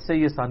امت سے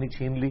یہ آسانی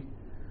چھین لی،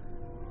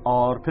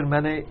 اور پھر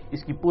میں نے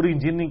اس کی پوری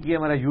انجینئرنگ کی ہے۔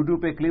 میرا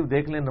یوٹیوب پہ کلپ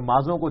دیکھ لیں،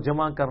 نمازوں کو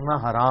جمع کرنا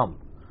حرام،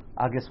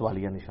 آگے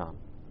سوالیہ نشان۔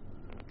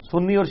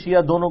 سنی اور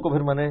شیعہ دونوں کو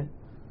پھر میں نے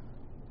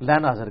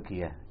لین حاضر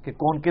کیا ہے کہ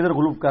کون کدھر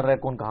غلوف کر رہا ہے،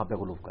 کون کہاں پہ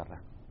غلوف کر رہا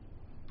ہے۔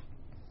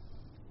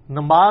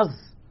 نماز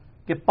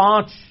کے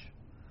 5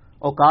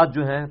 اوقات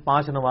جو ہیں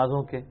 5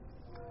 نمازوں کے،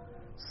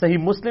 صحیح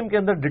مسلم کے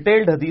اندر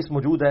ڈیٹیلڈ حدیث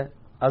موجود ہے۔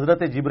 حضرت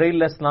جبرائیل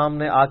علیہ السلام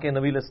نے آ کے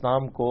نبی علیہ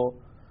السلام کو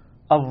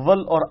اول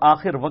اور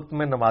آخر وقت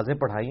میں نمازیں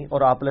پڑھائیں،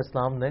 اور آپ علیہ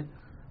السلام نے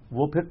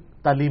وہ پھر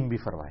تعلیم بھی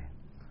فرمائے۔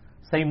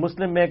 صحیح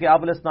مسلم میں کہ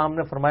آپ علیہ السلام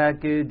نے فرمایا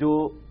کہ جو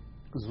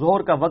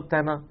ظہر کا وقت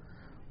ہے نا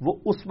وہ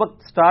اس وقت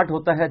سٹارٹ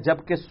ہوتا ہے جب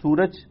کہ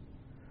سورج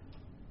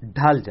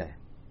ڈھل جائے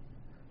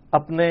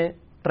اپنے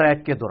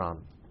ٹریک کے دوران،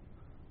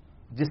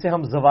 جسے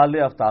ہم زوال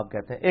آفتاب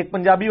کہتے ہیں۔ ایک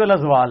پنجابی والا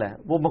زوال ہے،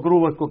 وہ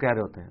مکروہ وقت کو کہہ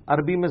رہے ہوتے ہیں،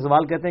 عربی میں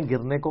زوال کہتے ہیں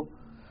گرنے کو،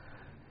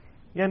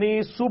 یعنی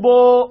صبح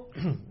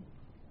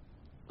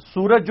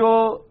سورج جو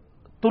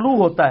طلوع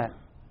ہوتا ہے،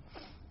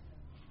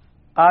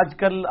 آج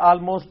کل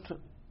آلموسٹ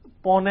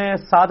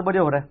 6:45 بجے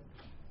ہو رہا ہے،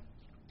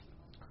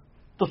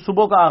 تو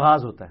صبح کا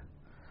آغاز ہوتا ہے،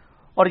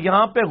 اور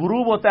یہاں پہ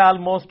غروب ہوتا ہے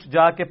آلموسٹ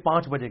جا کے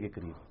 5 بجے کے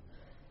قریب۔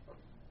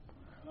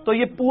 تو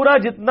یہ پورا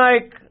جتنا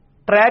ایک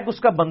ٹریک اس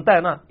کا بنتا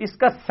ہے نا، اس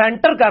کا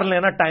سینٹر کر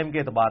لینا ٹائم کے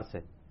اعتبار سے،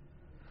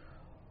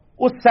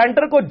 اس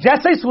سینٹر کو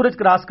جیسے ہی سورج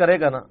کراس کرے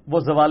گا نا وہ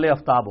زوال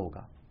آفتاب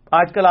ہوگا۔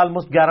 آج کل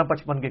آلموسٹ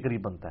 11:55 کے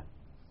قریب بنتا ہے۔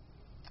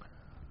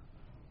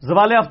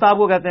 زوال آفتاب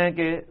کو کہتے ہیں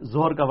کہ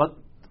ظہر کا وقت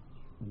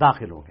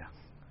داخل ہو گیا۔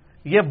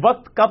 یہ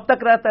وقت کب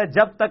تک رہتا ہے؟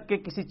 جب تک کہ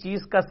کسی چیز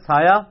کا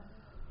سایہ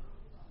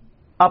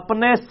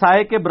اپنے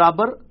سائے کے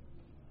برابر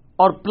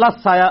اور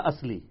پلس سایہ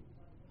اصلی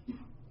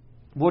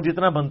وہ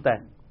جتنا بنتا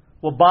ہے،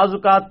 وہ بعض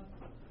اوقات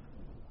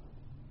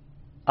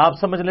آپ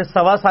سمجھ لیں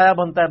 1.25 سایہ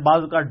بنتا ہے،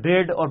 بعض اوقات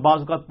 1.5 اور بعض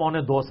اوقات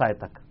 1.25 سایہ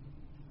تک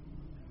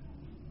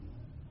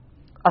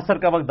عصر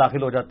کا وقت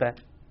داخل ہو جاتا ہے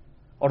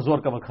اور ظہر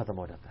کا وقت ختم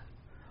ہو جاتا ہے،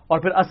 اور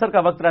پھر عصر کا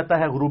وقت رہتا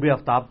ہے غروب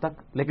آفتاب تک،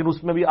 لیکن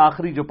اس میں بھی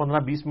آخری جو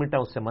 15-20 منٹ ہے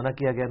اس سے منع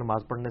کیا گیا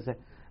نماز پڑھنے سے،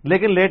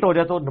 لیکن لیٹ ہو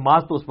جائے تو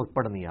نماز تو اس وقت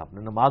پڑھنی ہے، آپ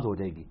نے نماز ہو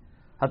جائے گی۔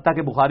 حتیٰ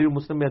کہ بخاری اور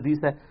مسلم میں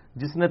حدیث ہے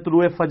جس نے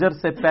طلوع فجر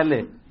سے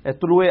پہلے،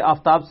 طلوع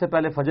آفتاب سے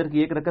پہلے فجر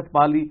کی 1 رکعت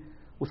پا لی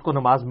اس کو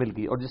نماز مل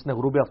گئی، اور جس نے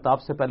غروب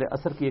آفتاب سے پہلے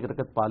عصر کی 1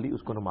 رکعت پا لی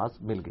اس کو نماز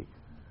مل گئی،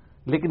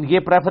 لیکن یہ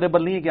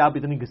پریفریبل نہیں ہے کہ آپ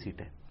اتنی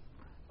گھسیٹیں۔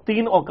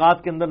 3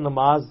 اوقات کے اندر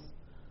نماز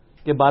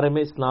کے بارے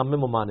میں اسلام میں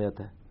ممانعت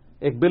ہے۔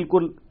 ایک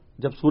بالکل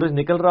جب سورج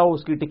نکل رہا ہو،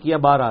 اس کی ٹکیا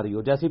باہر آ رہی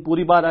ہو، جیسے ہی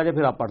پوری باہر آ جائے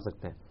پھر آپ پڑھ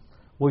سکتے ہیں،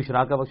 وہ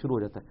اشراق کا وقت شروع ہو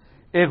جاتا ہے۔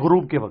 ایک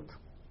غروب کے وقت،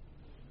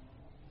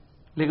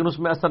 لیکن اس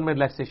میں اصل میں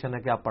ریلیکسیشن ہے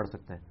کہ آپ پڑھ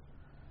سکتے ہیں،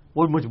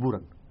 وہ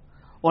مجبوراً۔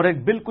 اور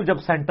ایک بالکل جب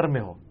سینٹر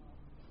میں ہو،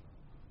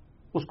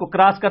 اس کو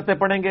کراس کرتے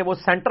پڑھیں گے، وہ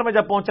سینٹر میں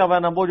جب پہنچا ہوا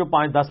ہے نا، وہ جو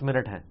 5-10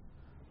 منٹ ہیں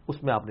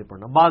اس میں آپ نہیں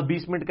پڑھنا. بعض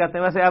 20 منٹ کہتے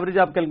ہیں، ویسے ایوریج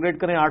آپ کیلکولیٹ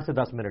کریں 8 سے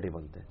 10 منٹ ہی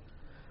بنتے ہیں.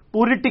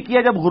 پوری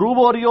ٹکیا جب غروب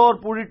ہو رہی ہو اور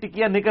پوری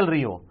ٹکیا نکل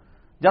رہی ہو،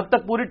 جب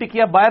تک پوری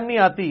ٹکیا باہر نہیں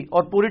آتی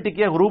اور پوری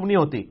ٹکیا غروب نہیں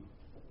ہوتی،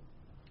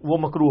 وہ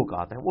مکروہ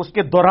اوقات ہیں. اس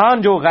کے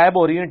دوران جو غائب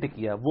ہو رہی ہیں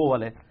ٹکیا، وہ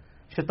والے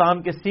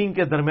شیطان کے سینگ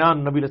کے درمیان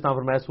نبی علیہ السلام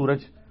فرمایا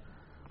سورج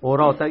ہو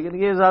رہا ہوتا ہے. یعنی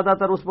یہ زیادہ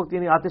تر اس وقت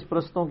یعنی آتش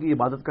پرستوں کی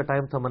عبادت کا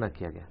ٹائم تھا، منع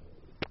کیا گیا.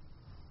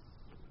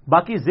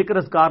 باقی ذکر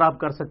اذکار آپ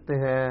کر سکتے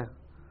ہیں،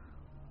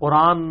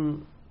 قرآن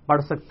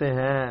پڑھ سکتے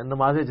ہیں،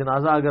 نماز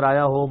جنازہ اگر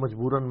آیا ہو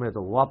مجبوراً میں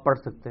تو وہ آپ پڑھ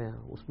سکتے ہیں،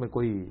 اس میں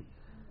کوئی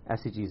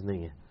ایسی چیز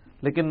نہیں ہے،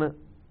 لیکن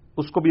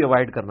اس کو بھی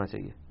اوائڈ کرنا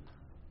چاہیے.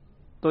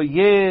 تو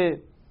یہ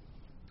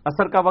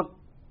عصر کا وقت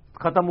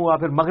ختم ہوا.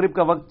 پھر مغرب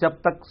کا وقت، جب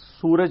تک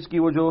سورج کی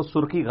وہ جو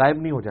سرخی غائب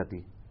نہیں ہو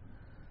جاتی،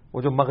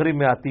 وہ جو مغرب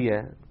میں آتی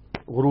ہے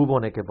غروب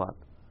ہونے کے بعد،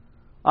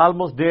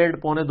 آلموسٹ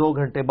 1.5-2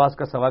 گھنٹے، بعض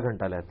کا 1.25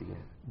 گھنٹہ لیتی ہے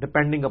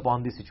ڈپینڈنگ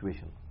اپان دی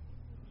سچویشن.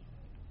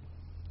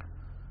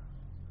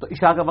 تو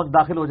عشاء کا وقت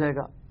داخل ہو جائے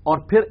گا، اور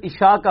پھر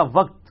عشاء کا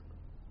وقت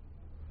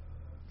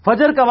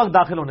فجر کا وقت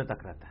داخل ہونے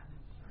تک رہتا ہے.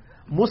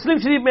 مسلم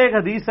شریف میں ایک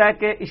حدیث ہے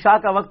کہ عشاء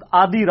کا وقت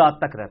آدھی رات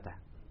تک رہتا ہے.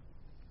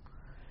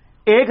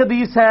 ایک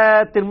حدیث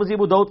ہے ترمذی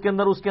ابو داؤد کے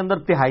اندر، اس کے اندر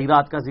تہائی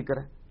رات کا ذکر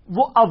ہے.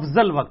 وہ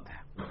افضل وقت ہے،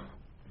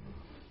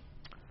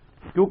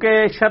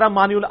 کیونکہ شرح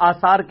مانی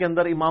الآثار کے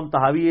اندر امام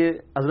طحاوی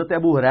حضرت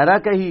ابو ہریرہ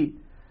کا ہی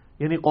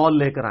یعنی قول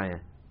لے کر آئے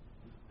ہیں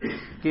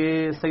کہ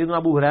سیدنا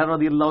ابو ہریرہ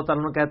رضی اللہ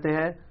تعالیٰ عنہ کہتے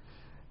ہیں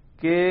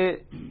کہ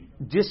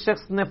جس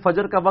شخص نے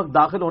فجر کا وقت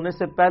داخل ہونے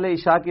سے پہلے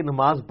عشاء کی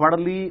نماز پڑھ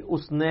لی،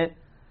 اس نے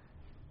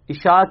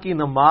عشاء کی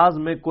نماز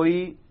میں کوئی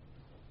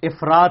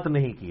افراط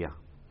نہیں کیا،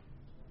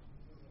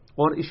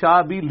 اور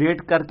عشاء بھی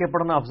لیٹ کر کے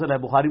پڑھنا افضل ہے.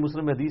 بخاری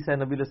مسلم میں حدیث ہے،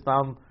 نبی علیہ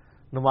السلام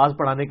نماز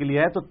پڑھانے کے لیے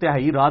آئے تو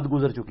تہائی رات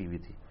گزر چکی ہوئی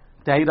تھی.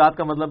 تہائی رات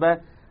کا مطلب ہے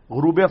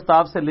غروب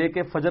آفتاب سے لے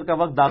کے فجر کا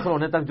وقت داخل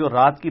ہونے تک جو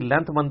رات کی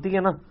لینتھ بنتی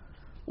ہے نا،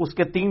 اس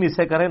کے 3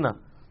 حصے کریں نا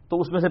تو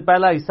اس میں سے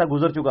پہلا حصہ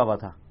گزر چکا ہوا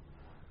تھا.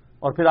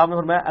 اور پھر آپ نے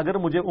فرمایا اگر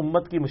مجھے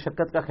امت کی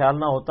مشقت کا خیال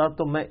نہ ہوتا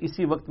تو میں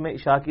اسی وقت میں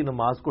عشاء کی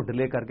نماز کو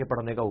ڈیلے کر کے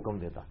پڑھنے کا حکم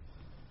دیتا.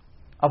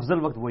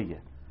 افضل وقت وہی ہے،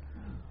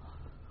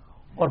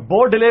 اور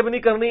بہت ڈیلے بھی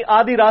نہیں کرنی،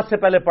 آدھی رات سے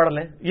پہلے پڑھ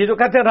لیں. یہ جو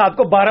کہتے ہیں رات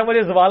کو 12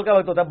 بجے زوال کا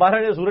وقت ہوتا ہے، 12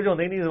 بجے سورج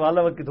ہوتا ہی نہیں، زوال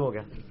کا وقت کتوں ہو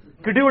گیا؟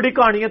 کٹی وڈی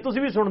کہانی ہے، تسی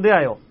بھی سنتے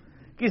آئے ہو.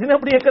 کسی نے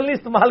اپنی عقل نہیں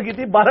استعمال کی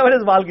تھی، 12 بجے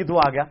زوال کتوں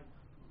آ گیا؟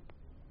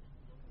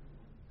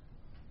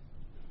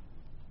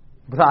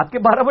 رات کے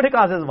 12 بجے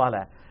کہاں سے زوال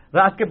ہے؟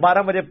 رات کے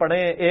 12 بجے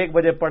پڑھیں، 1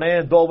 بجے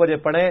پڑھیں، 2 بجے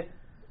پڑھیں.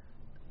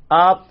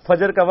 آپ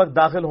فجر کا وقت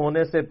داخل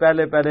ہونے سے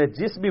پہلے پہلے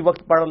جس بھی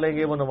وقت پڑھ لیں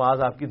گے وہ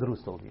نماز آپ کی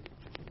درست ہوگی.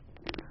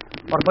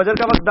 اور فجر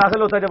کا وقت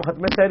داخل ہوتا ہے جب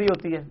ختم سحری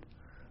ہوتی ہے،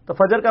 تو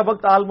فجر کا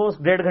وقت آلموسٹ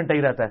 1.5 گھنٹہ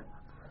ہی رہتا ہے،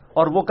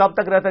 اور وہ کب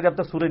تک رہتا ہے؟ جب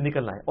تک سورج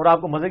نکلنا ہے. اور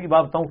آپ کو مزے کی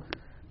بات بتاؤں،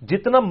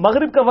 جتنا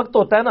مغرب کا وقت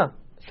ہوتا ہے نا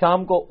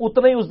شام کو،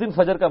 اتنا ہی اس دن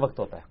فجر کا وقت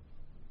ہوتا ہے.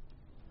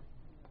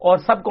 اور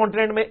سب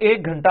کانٹیننٹ میں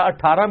 1 گھنٹہ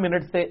 18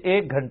 منٹ سے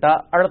 1 گھنٹہ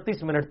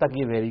 38 منٹ تک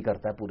یہ ویری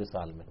کرتا ہے پورے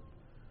سال میں.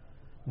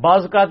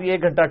 بعض اوقات یہ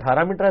 1 گھنٹہ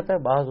 18 منٹ رہتا ہے،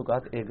 بعض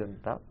اوقات 1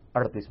 گھنٹہ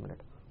 38 منٹ.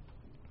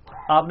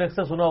 آپ نے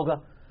اکثر سنا ہوگا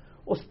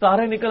وہ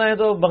ستارے نکل آئے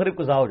تو مغرب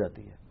قضا ہو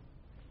جاتی ہے.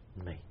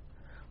 نہیں،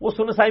 وہ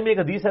سنسائی میں ایک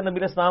حدیث ہے، نبی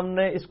علیہ السلام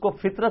نے اس کو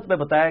فطرت میں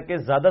بتایا کہ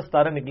زیادہ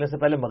ستارے نکلنے سے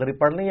پہلے مغرب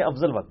پڑھ لیں، یہ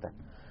افضل وقت ہے.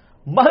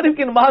 مغرب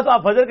کی نماز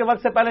آپ فجر کے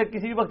وقت سے پہلے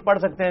کسی بھی وقت پڑھ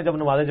سکتے ہیں جب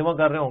نماز جمع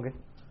کر رہے ہوں گے.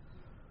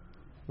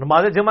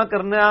 نماز جمع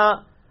کرنا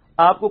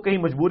آپ کو کہیں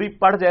مجبوری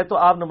پڑ جائے تو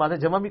آپ نماز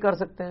جمع بھی کر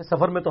سکتے ہیں.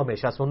 سفر میں تو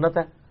ہمیشہ سنت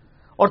ہے،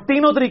 اور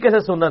تینوں طریقے سے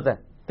سنت ہے.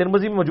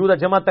 ترمذی میں موجود ہے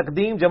جمع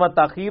تقدیم، جمع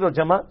تاخیر اور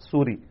جمع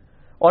سوری.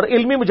 اور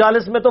علمی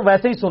مجالس میں تو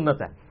ویسے ہی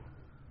سنت ہے،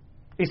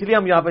 اس لیے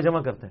ہم یہاں پہ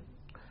جمع کرتے ہیں.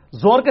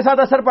 زور کے ساتھ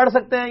اثر پڑھ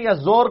سکتے ہیں، یا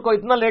زور کو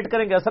اتنا لیٹ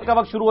کریں کہ اثر کا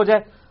وقت شروع ہو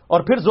جائے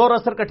اور پھر زور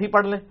اثر کٹھی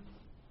پڑھ لیں،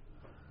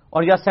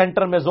 اور یا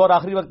سینٹر میں زور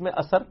آخری وقت میں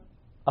اثر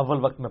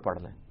اول وقت میں پڑھ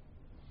لیں.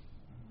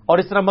 اور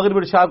اس طرح مغرب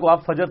عشاء کو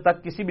آپ فجر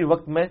تک کسی بھی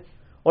وقت میں،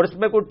 اور اس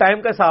میں کوئی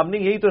ٹائم کا حساب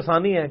نہیں، یہی تو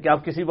آسانی ہے کہ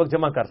آپ کسی وقت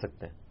جمع کر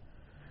سکتے ہیں.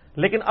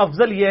 لیکن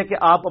افضل یہ ہے کہ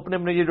آپ اپنے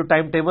اپنے یہ جو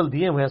ٹائم ٹیبل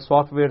دیے ہوئے ہیں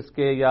سافٹ ویئرس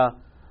کے یا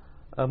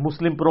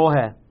مسلم پرو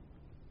ہے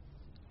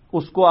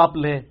اس کو آپ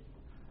لیں.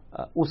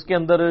 اس کے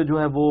اندر جو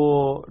ہے وہ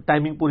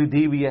ٹائمنگ پوری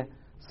دی ہوئی ہے.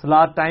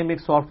 سلاٹ ٹائم ایک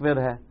سافٹ ویئر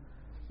ہے.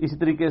 اسی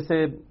طریقے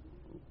سے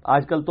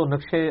آج کل تو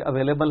نقشے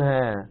اویلیبل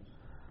ہیں،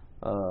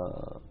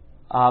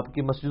 آپ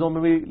کی مسجدوں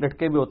میں بھی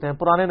لٹکے بھی ہوتے ہیں.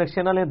 پرانے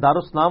نقشے نہ لیں،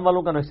 دارالاسلام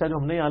والوں کا نقشہ جو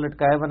ہم نے یہاں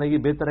لٹکایا ہوا نا یہ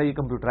بہتر ہے، یہ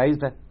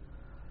کمپیوٹرائزڈ ہے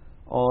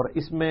اور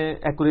اس میں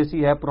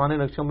ایکوریسی ہے. پرانے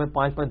نقشوں میں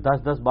 5-5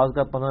 10-10 بعض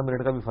کا 15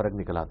 منٹ کا بھی فرق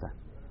نکل آتا ہے.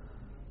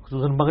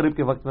 خصوصاً مغرب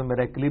کے وقت میں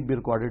میرا ایک کلپ بھی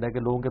ریکارڈڈ ہے کہ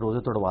لوگوں کے روزے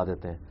توڑوا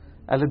دیتے ہیں.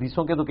 اہل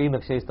حدیثوں کے تو کئی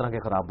نقشے اس طرح کے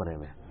خراب بنے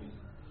ہوئے ہیں.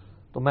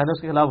 تو میں نے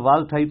اس کے خلاف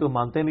آواز اٹھائی تو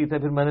مانتے نہیں تھے.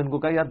 پھر میں نے ان کو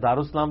کہا یار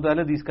دارالاسلام تو اہل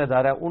حدیث کا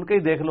ادارہ ہے، ان کا ہی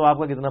دیکھ لو آپ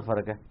کا کتنا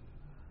فرق ہے.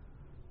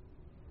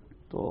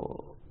 تو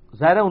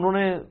ظاہر ہے انہوں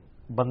نے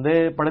بندے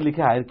پڑھے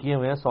لکھے ہائر کیے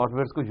ہوئے ہیں، سافٹ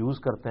ویئرس کو یوز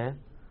کرتے ہیں.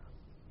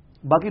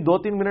 باقی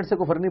 2-3 منٹ سے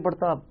کوئی فرق نہیں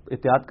پڑتا، آپ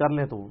احتیاط کر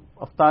لیں. تو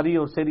افطاری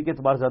اور سحری کے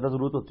اعتبار زیادہ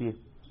ضرورت ہوتی ہے.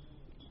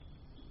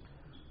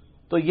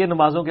 تو یہ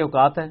نمازوں کے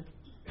اوقات ہیں.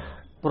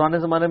 پرانے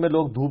زمانے میں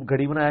لوگ دھوپ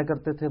گھڑی بنایا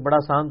کرتے تھے. بڑا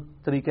آسان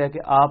طریقہ ہے کہ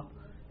آپ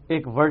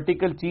ایک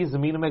ورٹیکل چیز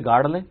زمین میں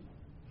گاڑ لیں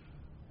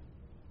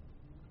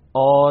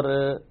اور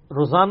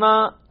روزانہ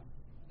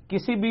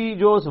کسی بھی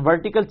جو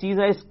ورٹیکل چیز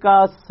ہے اس کا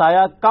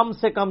سایہ کم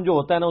سے کم جو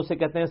ہوتا ہے نا اسے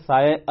کہتے ہیں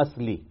سایہ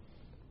اصلی.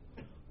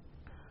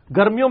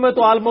 گرمیوں میں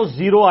تو آلموسٹ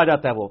زیرو آ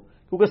جاتا ہے وہ،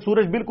 کیونکہ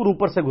سورج بالکل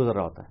اوپر سے گزر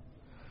رہا ہوتا ہے.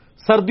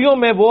 سردیوں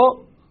میں وہ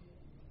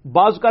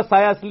بعض کا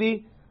سایہ اصلی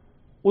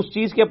اس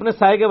چیز کے اپنے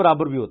سائے کے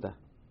برابر بھی ہوتا ہے.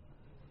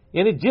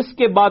 یعنی جس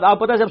کے بعد آپ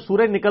پتہ ہے جب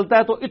سورج نکلتا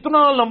ہے تو اتنا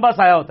لمبا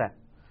سایہ ہوتا ہے،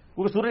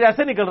 کیونکہ سورج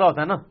ایسے نکل رہا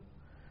ہوتا ہے نا،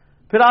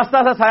 پھر آہستہ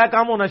آہستہ سایہ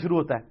کم ہونا شروع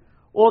ہوتا ہے.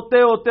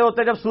 ہوتے ہوتے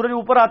ہوتے جب سورج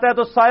اوپر آتا ہے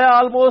تو سایہ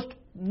آلموسٹ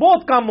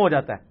بہت کم ہو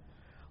جاتا ہے.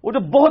 وہ جو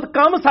بہت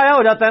کم سایہ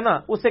ہو جاتا ہے نا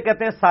اسے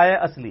کہتے ہیں سایہ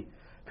اصلی.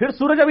 پھر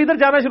سورج جب ادھر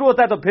جانا شروع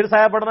ہوتا ہے تو پھر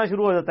سایہ بڑھنا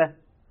شروع ہو جاتا ہے،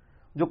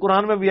 جو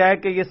قرآن میں بھی آیا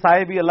کہ یہ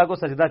سائے بھی اللہ کو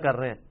سجدہ کر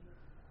رہے ہیں.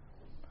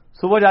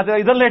 صبح جاتے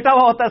ہوئے ادھر لیٹا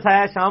ہوا ہوتا ہے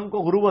سایہ، شام کو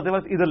غروب ہوتے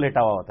وقت ادھر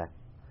لیٹا ہوا ہوتا ہے.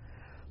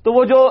 تو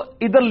وہ جو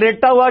ادھر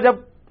لیٹا ہوا جب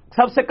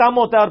سب سے کم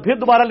ہوتا ہے اور پھر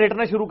دوبارہ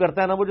لیٹنا شروع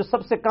کرتا ہے نا، وہ جو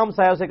سب سے کم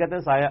سایہ اسے کہتے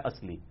ہیں سایہ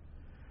اصلی.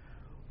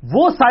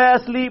 وہ سایہ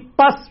اصلی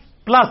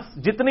پلس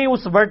جتنی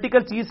اس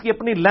ورٹیکل چیز کی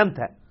اپنی لینتھ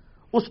ہے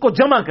اس کو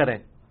جمع کریں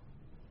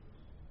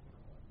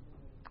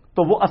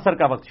تو وہ اثر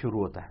کا وقت شروع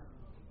ہوتا ہے.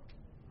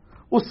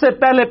 اس سے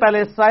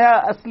پہلے سایہ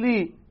اصلی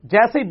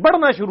جیسے ہی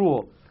بڑھنا شروع ہو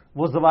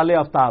وہ زوال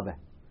آفتاب ہے،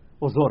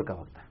 وہ زور کا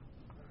وقت ہے.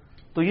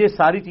 تو یہ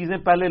ساری چیزیں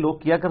پہلے لوگ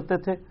کیا کرتے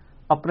تھے.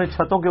 اپنے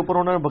چھتوں کے اوپر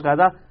انہوں نے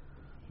باقاعدہ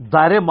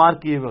دائرے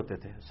مارک کیے ہوئے ہوتے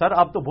تھے. سر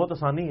اب تو بہت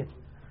آسانی ہے،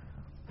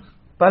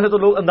 پہلے تو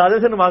لوگ اندازے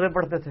سے نمازیں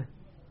پڑھتے تھے،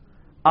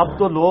 اب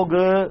تو لوگ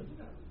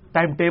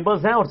ٹائم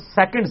ٹیبلز ہیں اور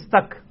سیکنڈز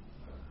تک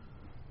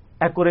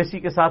ایکوریسی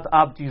کے ساتھ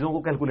آپ چیزوں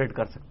کو کیلکولیٹ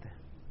کر سکتے ہیں،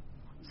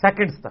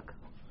 سیکنڈز تک.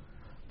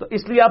 تو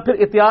اس لیے آپ پھر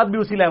احتیاط بھی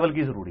اسی لیول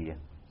کی ضروری ہے.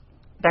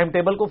 ٹائم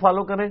ٹیبل کو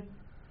فالو کریں،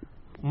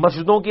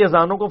 مسجدوں کی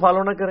اذانوں کو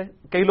فالو نہ کریں.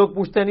 کئی لوگ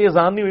پوچھتے ہیں یہ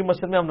اذان نہیں ہوئی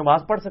مسجد میں ہم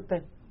نماز پڑھ سکتے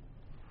ہیں؟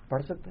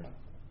 پڑھ سکتے ہیں،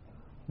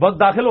 وقت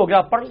داخل ہو گیا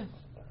آپ پڑھ لیں.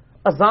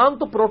 اذان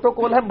تو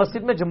پروٹوکول ہے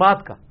مسجد میں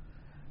جماعت کا،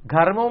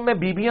 گھروں میں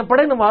بیویاں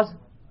پڑھیں نماز.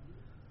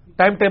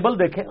 ٹائم ٹیبل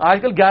دیکھیں،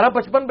 آج کل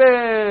 11:55 پہ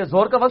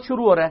زہر کا وقت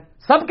شروع ہو رہا ہے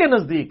سب کے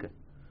نزدیک،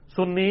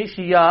 سنی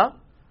شیعہ،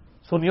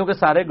 سنیوں کے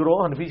سارے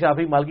گروہ، حنفی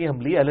شافعی مالکی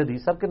حنبلی اہل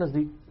حدیث سب کے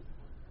نزدیک.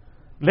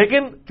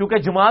 لیکن چونکہ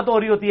جماعت ہو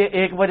رہی ہوتی ہے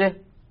 1 بجے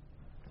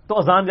تو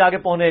اذان جا کے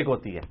 1:45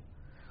 ہوتی ہے.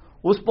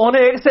 اس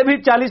 1:45 سے بھی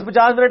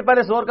 40-50 منٹ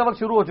پہلے زہر کا وقت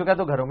شروع ہو چکا ہے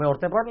تو گھروں میں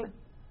عورتیں پڑھ لیں.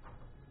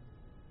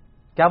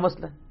 کیا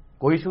مسئلہ ہے؟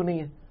 کوئی ایشو نہیں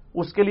ہے.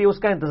 اس کے لیے اس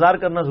کا انتظار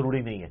کرنا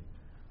ضروری نہیں ہے.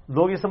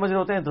 لوگ یہ سمجھ رہے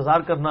ہوتے ہیں انتظار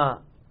کرنا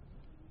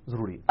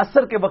ضروری.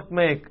 اثر کے وقت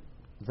میں ایک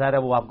ظاہر ہے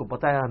وہ آپ کو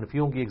پتا ہے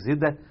حنفیوں کی ایک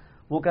ضد ہے،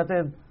 وہ کہتے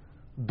ہیں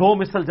 2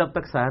 مثل جب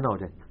تک سایہ نہ ہو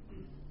جائے.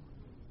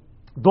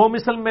 2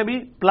 مثل میں بھی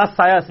پلس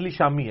سایہ اصلی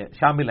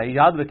شامل ہے،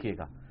 یاد رکھیے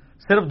گا.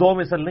 صرف 2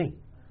 مثل نہیں،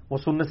 وہ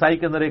سنن نسائی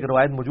کے اندر ایک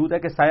روایت موجود ہے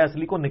کہ سایہ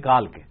اصلی کو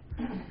نکال کے،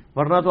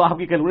 ورنہ تو آپ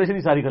کی کیلکولیشن ہی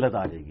ساری غلط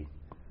آ جائے گی.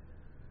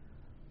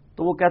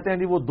 تو وہ کہتے ہیں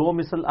جی وہ 2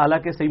 مثل،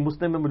 حالانکہ صحیح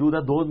مسلم میں موجود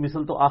ہے 2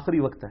 مثل تو آخری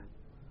وقت ہے،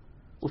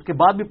 اس کے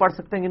بعد بھی پڑھ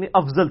سکتے ہیں، یعنی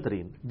افضل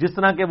ترین. جس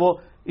طرح کہ وہ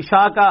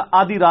عشاء کا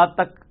آدھی رات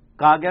تک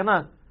کہا گیا نا،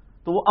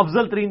 تو وہ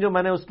افضل ترین جو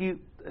میں نے اس کی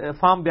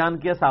فارم بیان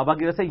کیا صحابہ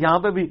کی وجہ سے، یہاں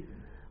پہ بھی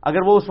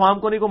اگر وہ اس فارم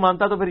کو نہیں کو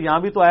مانتا تو پھر یہاں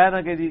بھی تو آیا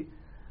نا کہ جی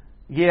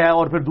یہ ہے.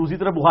 اور پھر دوسری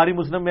طرف بخاری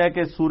مسلم میں ہے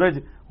کہ سورج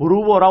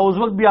غروب ہو رہا اس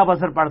وقت بھی آپ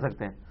اثر پڑھ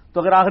سکتے ہیں. تو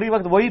اگر آخری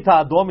وقت وہی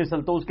تھا 2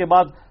 مثل تو اس کے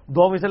بعد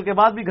 2 مثل کے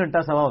بعد بھی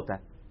گھنٹہ سوا ہوتا ہے،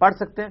 پڑھ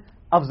سکتے ہیں،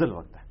 افضل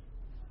وقت ہے.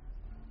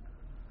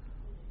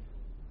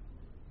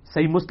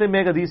 صحیح مسلم میں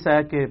ایک حدیث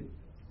ہے کہ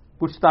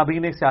کچھ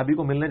تابعین ایک صحابی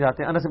کو ملنے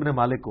جاتے ہیں، انس بن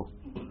مالک کو،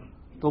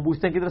 تو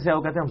پوچھتے ہیں کدھر سے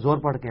آؤ؟ کہتے ہیں ہم زور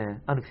پڑھ کے آئے ہیں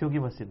حنفیوں کی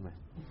مسجد میں.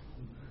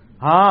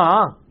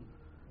 ہاں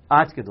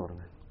آج کے دور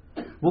میں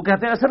وہ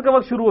کہتے ہیں اثر کا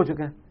وقت شروع ہو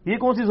چکا ہے، یہ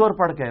کون سی زور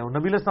پڑھ کے آئے ہو؟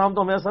 نبی علیہ السلام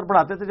تو ہمیں اثر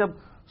پڑھاتے تھے جب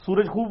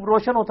سورج خوب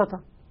روشن ہوتا تھا.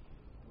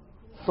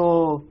 تو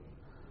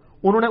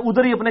انہوں نے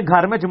ادھر ہی اپنے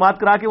گھر میں جماعت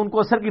کرا کے ان کو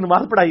اثر کی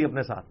نماز پڑھائی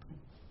اپنے ساتھ.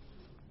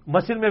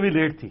 مسجد میں بھی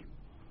لیٹ تھی،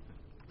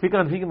 فقہ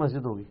حنفی کی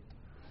مسجد ہوگی،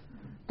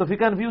 تو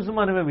فقہ حنفی اس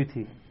زمانے میں بھی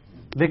تھی،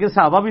 لیکن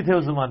صحابہ بھی تھے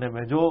اس زمانے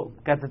میں جو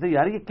کہتے تھے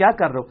یار یہ کیا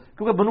کر رہے ہو،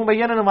 کیونکہ بنو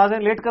امیہ نے نمازیں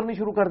لیٹ کرنی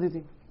شروع کر دی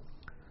تھی.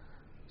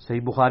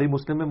 صحیح بخاری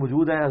مسلم میں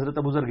موجود ہے، حضرت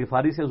ابو ذر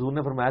غفاری سے حضور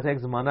نے فرمایا تھا ایک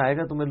زمانہ آئے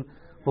گا تمہیں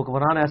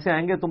حکمران ایسے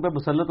آئیں گے تم پہ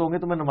مسلط ہوں گے،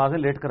 تمہیں نمازیں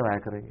لیٹ کروایا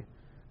کریں گے.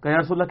 کہ یا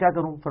رسول اللہ کیا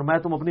کروں؟ فرمایا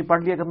تم اپنی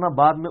پڑھ لیا کرنا،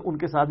 بعد میں ان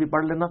کے ساتھ بھی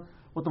پڑھ لینا،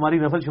 وہ تمہاری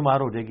نفل شمار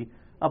ہو جائے گی،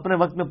 اپنے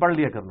وقت میں پڑھ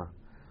لیا کرنا.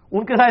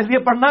 ان کے ساتھ اس لیے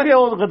پڑھنا کہ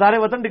وہ غدار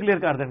وطن ڈکلیئر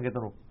کر دیں گے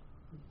تنوں.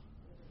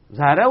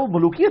 ظاہر ہے وہ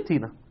ملوکیت تھی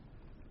نا.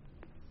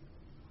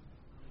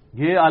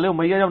 یہ آل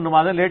امیہ جب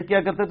نمازیں لیٹ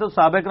کیا کرتے تھے تو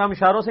صحابہ کرام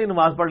اشاروں سے ہی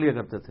نماز پڑھ لیا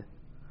کرتے تھے.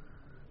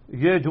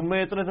 یہ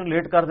جمعے اتنے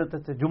لیٹ کر دیتے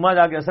تھے، جمعہ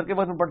جا کے اثر کے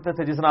وقت میں پڑھتے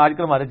تھے. جس طرح آج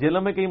کل ہمارے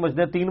جیلوں میں کئی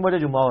مسجدیں 3 بجے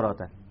جمعہ ہو رہا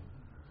ہوتا ہے،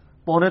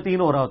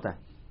 2:45 ہو رہا ہوتا ہے،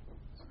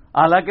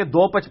 حالانکہ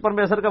 2:55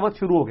 میں اثر کا وقت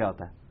شروع ہو گیا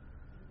ہوتا ہے.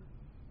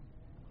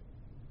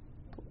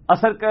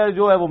 اثر کا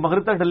جو ہے وہ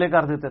مغرب تک ڈلے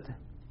کر دیتے تھے.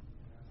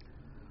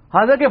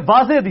 حالانکہ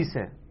واضح حدیث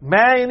ہے.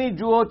 میں یعنی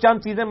جو چند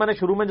چیزیں میں نے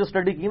شروع میں جو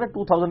اسٹڈی کی نا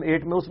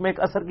 2008 میں، اس میں ایک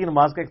اثر کی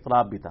نماز کا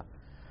اختلاف بھی تھا.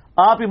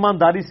 آپ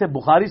ایمانداری سے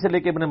بخاری سے لے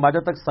کے ابن ماجہ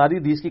تک ساری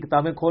حدیث کی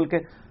کتابیں کھول کے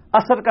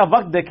اثر کا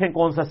وقت دیکھیں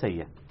کون سا صحیح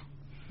ہے.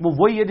 وہ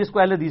وہی ہے جس کو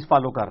اہل حدیث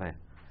فالو کر رہے ہیں،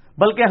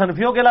 بلکہ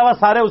حنفیوں کے علاوہ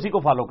سارے اسی کو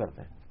فالو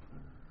کرتے ہیں.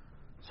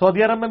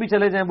 سعودی عرب میں بھی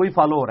چلے جائیں وہی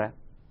فالو ہو رہا ہے.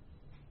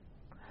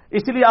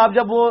 اس لیے آپ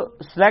جب وہ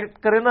سلیکٹ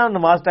کریں نا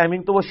نماز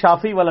ٹائمنگ تو وہ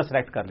شافی والا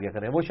سلیکٹ کر لیا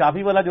کریں. وہ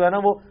شافی والا جو ہے نا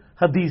وہ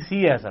حدیثی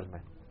ہے اصل میں.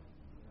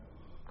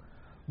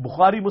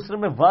 بخاری مسلم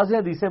میں واضح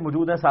حدیثیں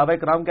موجود ہیں. صحابہ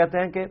کرام کہتے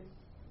ہیں کہ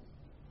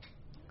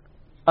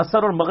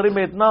عصر اور مغرب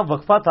میں اتنا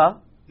وقفہ تھا,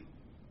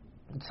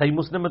 صحیح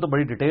مسلم میں تو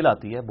بڑی ڈیٹیل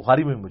آتی ہے,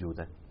 بخاری میں بھی موجود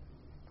ہے,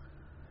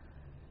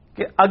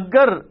 کہ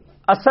اگر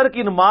عصر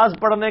کی نماز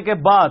پڑھنے کے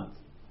بعد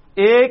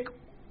ایک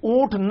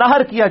اونٹ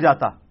نہر کیا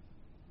جاتا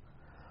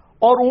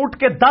اور اونٹ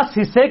کے 10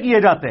 حصے کیے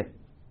جاتے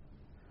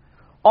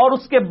اور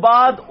اس کے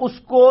بعد اس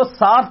کو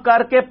صاف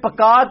کر کے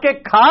پکا کے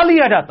کھا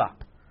لیا جاتا,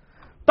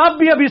 تب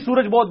بھی ابھی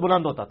سورج بہت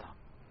بلند ہوتا تھا.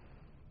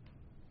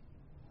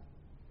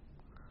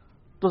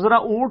 تو ذرا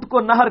اونٹ کو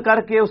نہر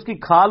کر کے اس کی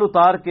کھال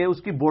اتار کے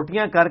اس کی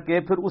بوٹیاں کر کے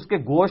پھر اس کے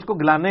گوشت کو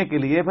گلانے کے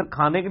لیے پھر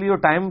کھانے کے لیے جو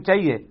ٹائم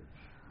چاہیے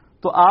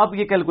تو آپ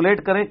یہ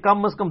کیلکولیٹ کریں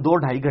کم از کم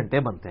 2-2.5 گھنٹے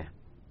بنتے ہیں.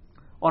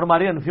 اور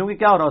ہماری حنفیوں کی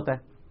کیا ہو رہا ہوتا ہے,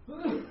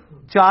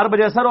 4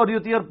 بجے اثر ہو رہی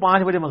ہوتی ہے اور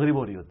 5 بجے مغرب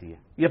ہو رہی ہوتی ہے,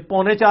 یہ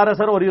 3:45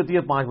 اثر ہو رہی ہوتی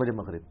ہے 5 بجے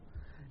مغرب.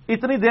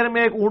 اتنی دیر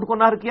میں ایک اونٹ کو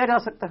نہر کیا جا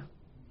سکتا ہے.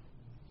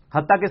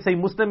 حتیٰ کہ صحیح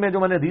مسلم میں جو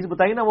میں نے حدیث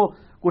بتائی نا, وہ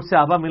کچھ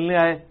صحابہ ملنے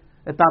آئے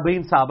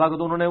تابعین صحابہ کو,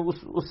 تو انہوں نے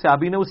اس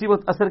صحابی نے اسی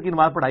وقت عصر کی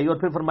نماز پڑھائی اور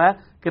پھر فرمایا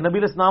کہ نبی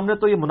علیہ السلام نے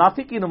تو یہ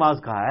منافق کی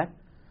نماز کہا ہے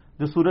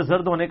جو سورج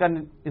زرد ہونے کا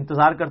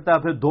انتظار کرتا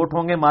ہے پھر 2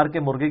 ٹھونگے مار کے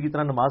مرغے کی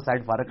طرح نماز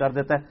سائڈ فارغ کر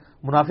دیتا ہے.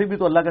 منافق بھی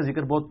تو اللہ کا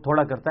ذکر بہت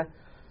تھوڑا کرتا ہے.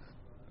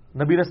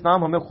 نبی علیہ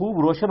السلام ہمیں خوب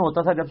روشن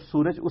ہوتا تھا جب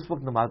سورج اس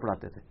وقت نماز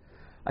پڑھاتے تھے.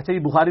 اچھا, یہ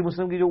بخاری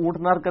مسلم کی جو اونٹ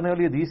نار کرنے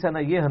والی حدیث ہے نا,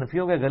 یہ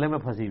حنفیوں کے گلے میں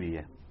پھنسی ہوئی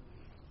ہے.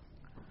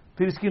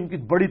 پھر اس کی ان کی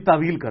بڑی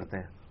تعویل کرتے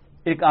ہیں.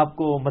 ایک آپ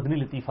کو مدنی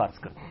لطیفہ عرض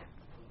کرتے ہیں.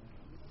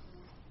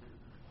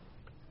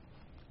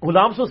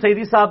 غلام سو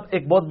سعیدی صاحب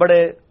ایک بہت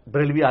بڑے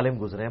بریلوی عالم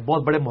گزرے ہیں,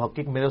 بہت بڑے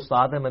محقق, میرے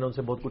استاد ہیں, میں نے ان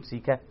سے بہت کچھ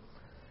سیکھا ہے.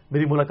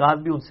 میری ملاقات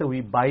بھی ان سے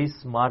ہوئی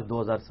 22 مارچ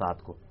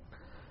 2007 کو.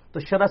 تو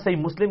شرح صحیح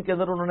مسلم کے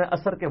اندر انہوں نے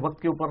عصر کے وقت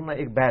کے اوپر نا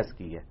ایک بحث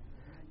کی ہے.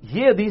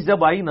 یہ حدیث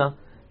جب آئی نا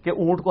کہ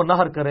اونٹ کو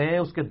نہر کریں,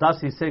 اس کے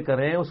 10 حصے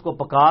کریں, اس کو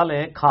پکا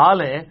لیں, کھا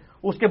لیں,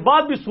 اس کے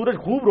بعد بھی سورج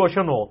خوب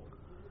روشن ہو,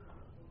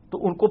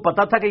 تو ان کو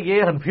پتا تھا کہ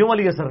یہ حنفیوں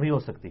والی اثر نہیں ہو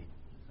سکتی.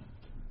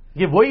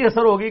 یہ وہی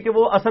اثر ہوگی کہ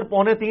وہ اثر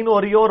 2:45 ہو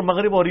رہی ہو اور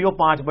مغرب ہو رہی ہو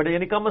 5 بجے,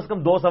 یعنی کم از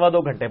کم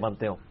 2-2.25 گھنٹے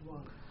بنتے ہوں.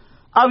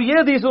 اب یہ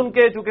حدیث ان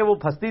کے چونکہ وہ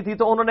پھنستی تھی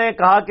تو انہوں نے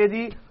کہا کہ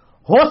جی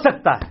ہو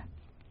سکتا ہے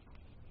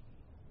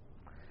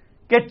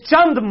کہ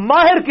چند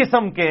ماہر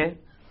قسم کے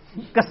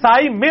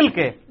کسائی مل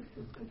کے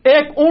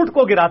ایک اونٹ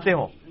کو گراتے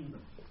ہوں,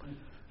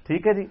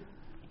 ٹھیک ہے جی,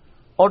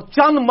 اور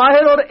چند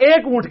ماہر اور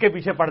ایک اونٹ کے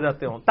پیچھے پڑ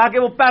جاتے ہوں تاکہ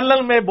وہ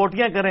پیرلل میں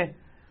بوٹیاں کریں,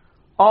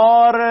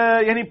 اور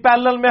یعنی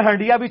پیرلل میں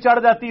ہنڈیا بھی چڑھ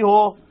جاتی ہو,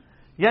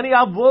 یعنی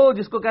آپ وہ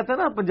جس کو کہتے ہیں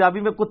نا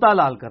پنجابی میں کتا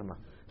لال کرنا.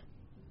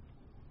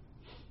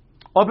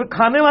 اور پھر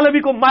کھانے والے بھی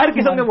کو ماہر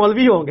قسم کے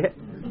مولوی ہوں گے.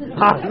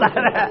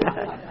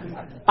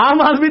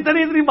 عام آدمی تو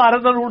نہیں اتنی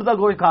مہارت میں اونٹ کا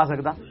گوشت کھا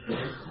سکتا.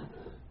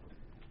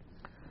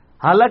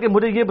 حالانکہ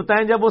مجھے یہ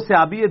بتائیں, جب وہ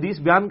صحابی حدیث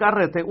بیان کر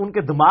رہے تھے ان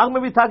کے دماغ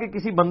میں بھی تھا کہ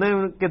کسی بندے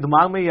کے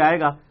دماغ میں یہ آئے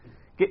گا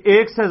کہ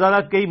ایک سے زیادہ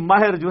کئی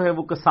ماہر جو ہے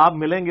وہ قصاب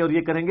ملیں گے اور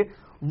یہ کریں گے.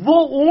 وہ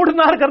اونٹ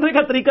نہر کرنے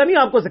کا طریقہ نہیں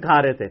آپ کو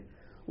سکھا رہے تھے,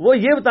 وہ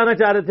یہ بتانا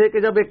چاہ رہے تھے کہ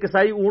جب ایک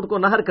کسائی اونٹ کو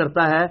نہر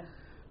کرتا ہے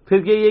پھر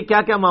یہ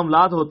کیا کیا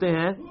معاملات ہوتے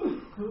ہیں,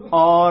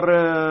 اور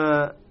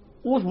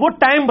وہ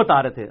ٹائم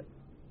بتا رہے تھے.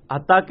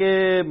 حتیٰ کہ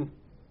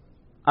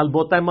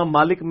البتہ امام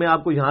مالک میں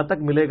آپ کو یہاں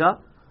تک ملے گا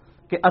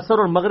کہ عصر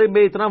اور مغرب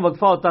میں اتنا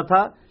وقفہ ہوتا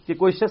تھا کہ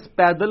کوئی شخص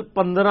پیدل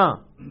 15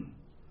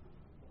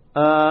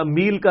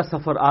 میل کا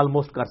سفر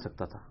آلموسٹ کر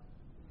سکتا تھا.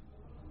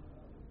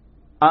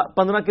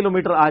 15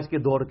 کلومیٹر آج کے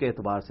دور کے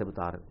اعتبار سے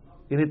بتا رہے,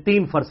 یعنی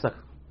 3 فرسخ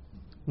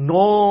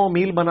 9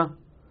 میل بنا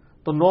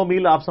تو 9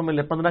 میل آپ سمجھ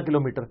لیں 15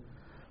 کلومیٹر.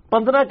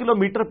 15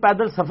 کلومیٹر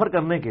پیدل سفر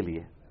کرنے کے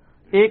لیے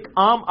ایک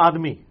عام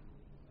آدمی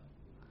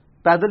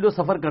پیدل جو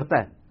سفر کرتا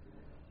ہے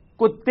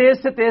کوئی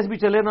تیز سے تیز بھی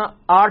چلے نا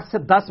 8 سے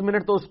 10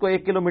 منٹ تو اس کو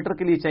 1 کلومیٹر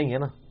کے لیے چاہیے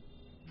نا.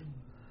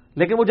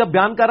 لیکن وہ جب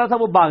بیان کر رہا تھا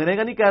وہ بھاگنے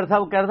کا نہیں کہہ رہا تھا,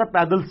 وہ کہہ رہا تھا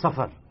پیدل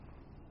سفر,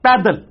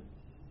 پیدل.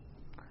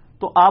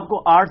 تو آپ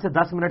کو 8 سے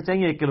 10 منٹ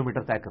چاہیے 1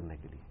 کلومیٹر طے کرنے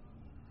کے لیے.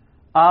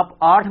 آپ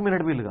 8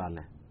 منٹ بھی لگا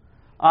لیں,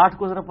 8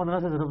 کو ذرا 15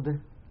 سے ضرب دیں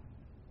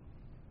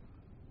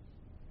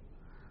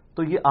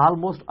تو یہ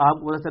آلموسٹ آپ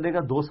کو پتا چلے گا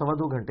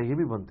 2-2.25 گھنٹے یہ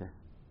بھی بنتے ہیں.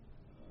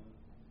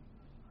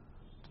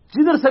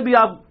 جدھر سے بھی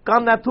آپ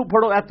کان ایتھو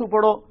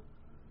پڑھو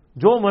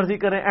جو مرضی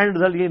کریں, اینڈ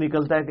رزلٹ یہ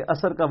نکلتا ہے کہ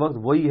عصر کا وقت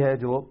وہی ہے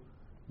جو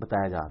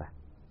بتایا جا رہا ہے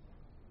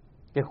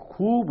کہ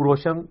خوب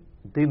روشن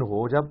دن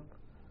ہو جب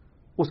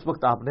اس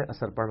وقت آپ نے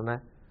عصر پڑھنا ہے.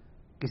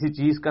 کسی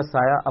چیز کا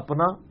سایہ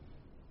اپنا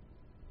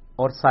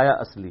اور سایہ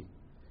اصلی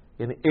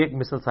یعنی ایک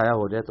مثل سایہ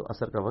ہو جائے تو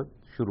عصر کا وقت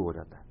شروع ہو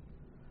جاتا ہے.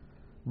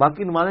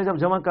 باقی نمازیں جب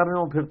جمع کر رہے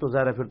ہوں پھر تو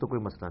ظاہر ہے پھر تو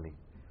کوئی مسئلہ نہیں.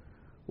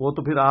 وہ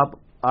تو پھر آپ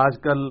آج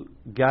کل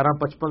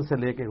 11:55 سے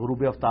لے کے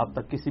غروب آفتاب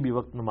تک کسی بھی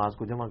وقت نماز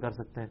کو جمع کر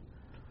سکتے ہیں,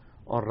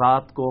 اور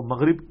رات کو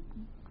مغرب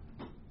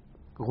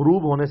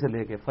غروب ہونے سے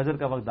لے کے فجر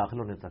کا وقت داخل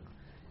ہونے تک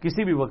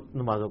کسی بھی وقت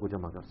نمازوں کو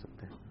جمع کر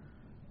سکتے ہیں.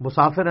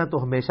 مسافر ہیں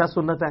تو ہمیشہ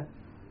سنت ہے,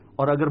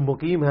 اور اگر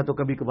مقیم ہے تو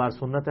کبھی کبھار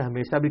سنت ہے,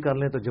 ہمیشہ بھی کر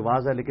لیں تو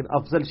جواز ہے. لیکن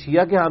افضل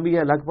شیعہ کے ہاں بھی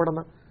ہے الگ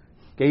پڑھنا.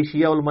 کئی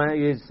شیعہ علماء ہیں,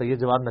 یہ سید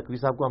جواد نقوی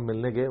صاحب کو ہم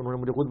ملنے گئے, انہوں نے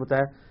مجھے خود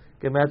بتایا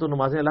کہ میں تو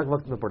نمازیں الگ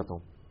وقت میں پڑھتا ہوں.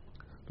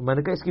 تو میں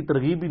نے کہا اس کی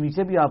ترغیب بھی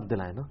نیچے بھی آپ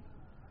دلائیں نا,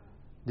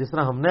 جس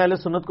طرح ہم نے اہل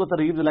سنت کو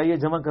ترغیب دلائی ہے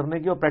جمع کرنے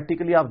کی, اور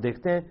پریکٹیکلی آپ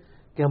دیکھتے ہیں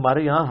کہ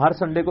ہمارے یہاں ہر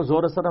سنڈے کو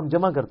زور اثر ہم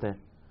جمع کرتے ہیں,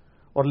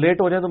 اور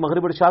لیٹ ہو جائیں تو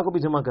مغرب اور عشاء کو بھی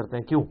جمع کرتے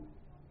ہیں. کیوں؟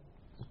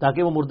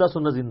 تاکہ وہ مردہ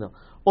سنت زندہ.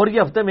 اور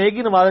یہ ہفتے میں ایک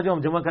ہی نماز ہے جو ہم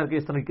جمع کر کے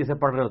اس طریقے سے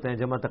پڑھ رہے ہوتے ہیں,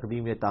 جمع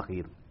تقدیم یا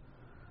تاخیر.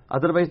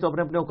 ادروائز تو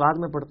اپنے اپنے اوقات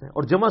میں پڑھتے ہیں.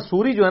 اور جمع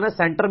سوری جو ہے نا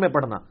سینٹر میں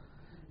پڑھنا,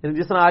 یعنی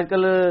جس طرح آج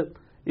کل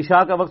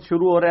عشاء کا وقت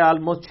شروع ہو رہا ہے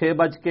آلموسٹ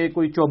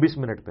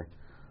 6:24 پہ,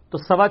 تو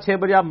 6:15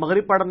 بجے آپ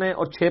مغرب پڑھ لیں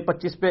اور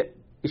 6:25 پہ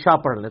عشاء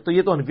پڑھ لیں, تو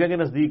یہ تو حنفیہ کے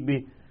نزدیک بھی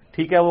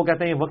ٹھیک ہے, وہ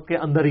کہتے ہیں یہ وقت کے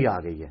اندر ہی آ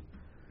گئی ہے.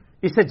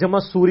 اسے جمع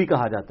سوری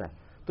کہا جاتا ہے.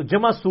 تو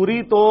جمع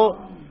سوری تو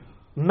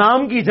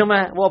نام کی جمع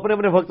ہے, وہ اپنے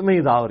اپنے وقت میں ہی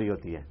ادا ہو رہی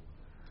ہوتی ہے.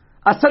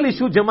 اصل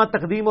ایشو جمع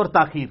تقدیم اور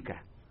تاخیر کا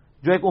ہے,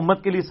 جو ایک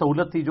امت کے لیے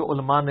سہولت تھی جو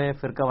علماء نے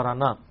فرقہ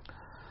وارانہ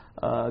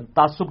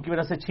تعصب کی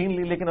وجہ سے چھین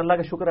لی. لیکن اللہ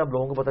کا شکر ہے اب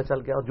لوگوں کو پتہ چل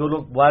گیا, اور جو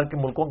لوگ باہر کے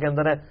ملکوں کے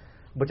اندر ہیں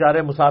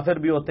بےچارے مسافر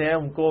بھی ہوتے ہیں,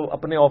 ان کو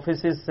اپنے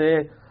آفیسز سے,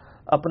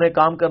 اپنے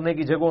کام کرنے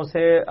کی جگہوں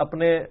سے,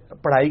 اپنے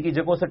پڑھائی کی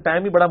جگہوں سے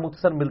ٹائم ہی بڑا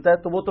مختصر ملتا ہے,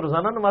 تو وہ تو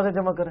روزانہ نمازیں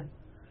جمع کریں.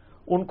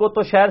 ان کو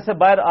تو شہر سے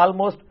باہر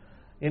آلموسٹ,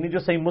 یعنی جو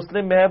صحیح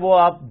مسلم میں ہے وہ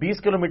آپ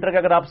 20 کلومیٹر کا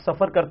اگر آپ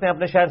سفر کرتے ہیں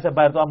اپنے شہر سے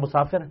باہر تو آپ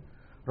مسافر ہیں.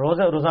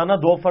 روزانہ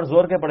 2 فرض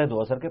زور کے پڑھیں,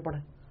 2 عصر کے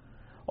پڑھیں,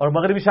 اور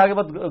مغربی عشاء کے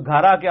بعد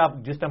گھر آ کے آپ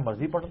جس ٹائم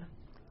مرضی پڑھ لیں.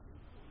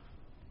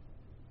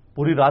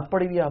 پوری رات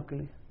پڑھی ہوئی ہے آپ کے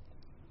لیے.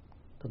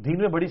 تو دین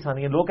میں بڑی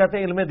آسانی ہے. لوگ کہتے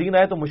ہیں علم دین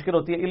آئے تو مشکل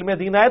ہوتی ہے, علم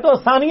دین آئے تو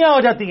آسانیاں ہو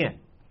جاتی ہیں,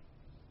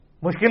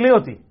 مشکل نہیں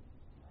ہوتی.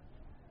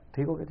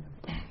 ٹھیک ہو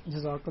گیا,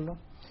 جزاک اللہ.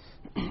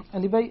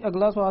 علی بھائی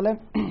اگلا سوال ہے,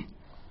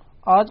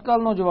 آج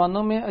کل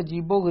نوجوانوں میں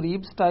عجیب و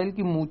غریب سٹائل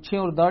کی مونچھیں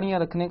اور داڑیاں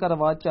رکھنے کا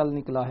رواج چل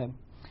نکلا ہے.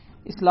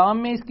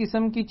 اسلام میں اس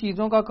قسم کی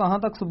چیزوں کا کہاں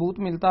تک ثبوت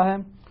ملتا ہے,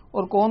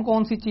 اور کون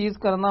کون سی چیز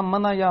کرنا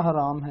منع یا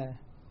حرام ہے؟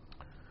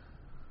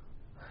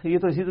 یہ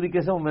تو اسی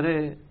طریقے سے میرے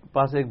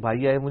پاس ایک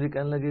بھائی آئے, مجھے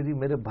کہنے لگے جی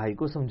میرے بھائی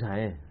کو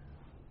سمجھائیں,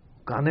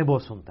 گانے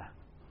بہت سنتا ہے.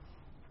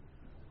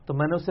 تو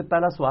میں نے اس سے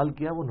پہلا سوال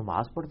کیا وہ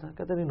نماز پڑھتا ہے؟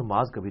 کہتے نہیں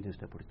نماز کبھی نہیں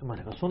اس نے پڑھی. تو میں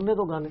نے کہا سننے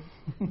تو گانے.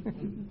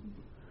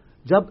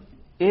 جب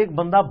ایک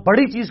بندہ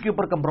بڑی چیز کے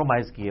اوپر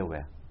کمپرومائز کیے ہوئے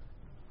ہے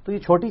تو یہ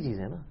چھوٹی چیز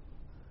ہے نا.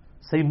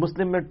 صحیح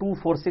مسلم میں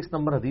 246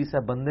 نمبر حدیث ہے,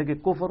 بندے کے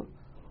کفر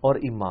اور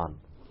ایمان,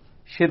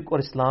 شرک اور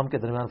اسلام کے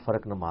درمیان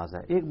فرق نماز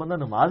ہے. ایک بندہ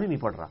نماز ہی نہیں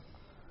پڑھ رہا,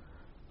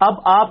 اب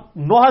آپ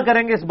نوحہ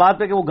کریں گے اس بات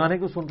پہ کہ وہ گانے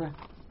کیوں سن رہے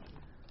ہیں.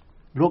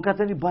 لوگ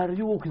کہتے ہیں جی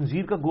باہر وہ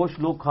خنزیر کا گوشت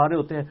لوگ کھا رہے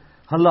ہوتے ہیں,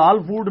 حلال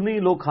فوڈ نہیں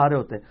لوگ کھا رہے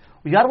ہوتے.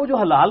 یار وہ جو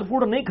حلال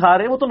فوڈ نہیں کھا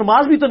رہے وہ تو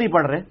نماز بھی تو نہیں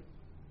پڑھ رہے,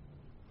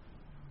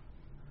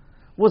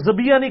 وہ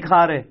ذبیحہ نہیں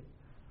کھا رہے,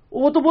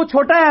 وہ تو بہت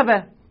چھوٹا ایپ ہے.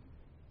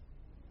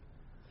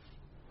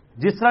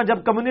 جس طرح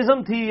جب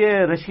کمیونزم تھی, یہ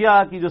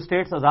رشیا کی جو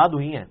سٹیٹس آزاد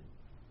ہوئی ہیں,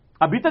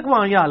 ابھی تک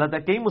وہاں یہ حالت ہے.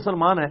 کئی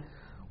مسلمان ہیں,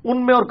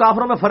 ان میں اور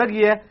کافروں میں فرق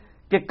یہ ہے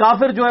کہ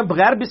کافر جو ہے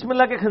بغیر بسم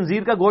اللہ کے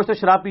خنزیر کا گوشت اور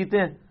شراب پیتے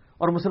ہیں,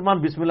 اور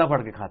مسلمان بسم اللہ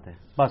پڑھ کے کھاتے ہیں.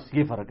 بس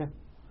یہ فرق ہے.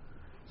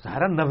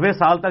 ظاہر 90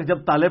 سال تک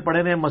جب تالے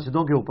پڑے رہے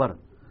مسجدوں کے اوپر,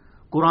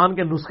 قرآن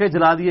کے نسخے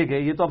جلا دیے گئے.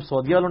 یہ تو اب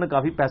سعودیہ والوں نے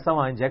کافی پیسہ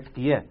وہاں انجیکٹ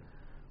کیا ہے,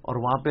 اور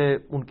وہاں پہ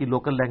ان کی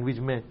لوکل لینگویج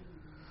میں.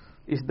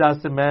 اس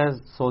لحاظ سے میں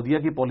سعودیہ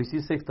کی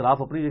پالیسیز سے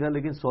اختلاف اپنی جگہ,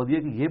 لیکن سعودیہ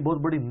کی یہ بہت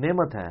بڑی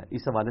نعمت ہے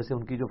اس حوالے سے,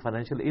 ان کی جو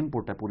فائنینشیل ان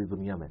پٹ ہے پوری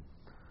دنیا میں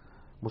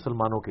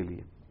مسلمانوں کے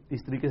لیے.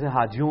 اس طریقے سے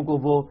حاجیوں کو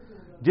وہ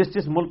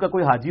جس ملک کا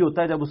کوئی حاجی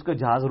ہوتا ہے, جب اس کا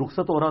جہاز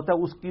رخصت ہو رہا ہوتا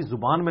ہے اس کی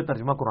زبان میں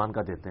ترجمہ قرآن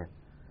کا دیتے ہیں,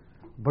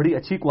 بڑی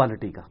اچھی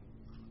کوالٹی کا.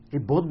 یہ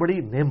بہت بڑی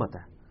نعمت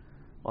ہے,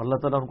 اور اللہ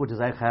تعالیٰ ان کو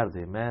جزائے خیر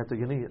دے. میں تو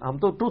یہ نہیں, ہم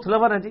تو ٹروتھ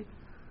لور ہیں جی,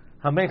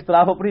 ہمیں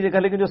اختلاف اپنی جگہ,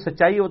 لیکن جو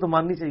سچائی ہے وہ تو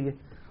ماننی چاہیے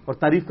اور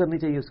تعریف کرنی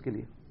چاہیے اس کے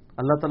لیے.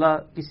 اللہ تعالیٰ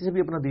کسی سے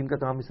بھی اپنا دین کا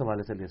کام اس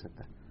حوالے سے لے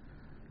سکتا ہے.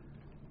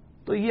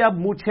 تو یہ اب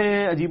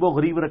مونچھیں عجیب و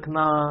غریب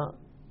رکھنا,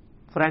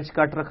 فرینچ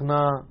کٹ رکھنا,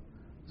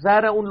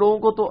 ظاہر ہے ان لوگوں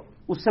کو تو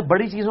اس سے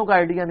بڑی چیزوں کا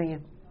آئیڈیا نہیں ہے.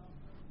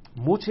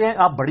 مونچھیں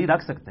آپ بڑی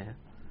رکھ سکتے ہیں,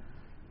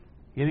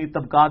 یعنی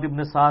طبقات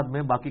ابن سعد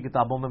میں باقی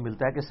کتابوں میں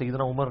ملتا ہے کہ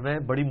سیدنا عمر نے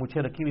بڑی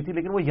مونچھیں رکھی ہوئی تھی,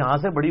 لیکن وہ یہاں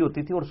سے بڑی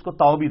ہوتی تھی اور اس کو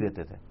تاؤ بھی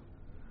دیتے تھے.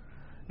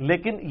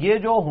 لیکن یہ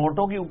جو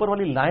ہونٹوں کی اوپر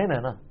والی لائن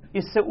ہے نا,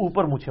 اس سے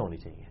اوپر مونچھیں ہونی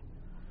چاہیے.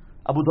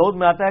 ابو داؤد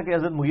میں آتا ہے کہ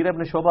حضرت مغیرہ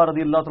ابن شعبہ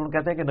رضی اللہ تعالیٰ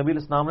کہتے ہیں کہ نبی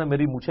الاسلام نے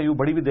میری مونچھیں یوں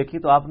بڑی بھی دیکھی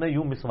تو آپ نے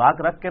یوں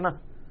مسواک رکھ کے نا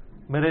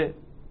میرے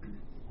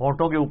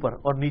ہونٹوں کے اوپر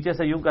اور نیچے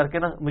سے یوں کر کے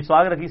نا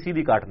مسواک رکھی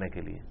سیدھی کاٹنے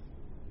کے لیے,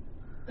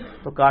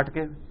 تو کاٹ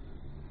کے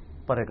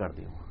پرے کر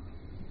دی.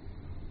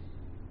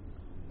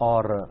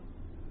 اور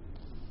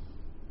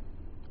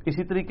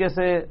اسی طریقے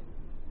سے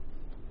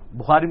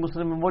بخاری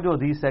مسلم میں وہ جو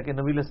حدیث ہے کہ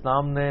نبی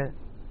الاسلام نے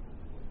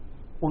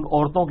ان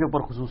عورتوں کے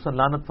اوپر خصوصاً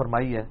لعنت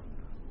فرمائی ہے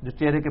جو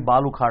چہرے کے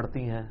بال اکھاڑتی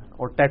ہیں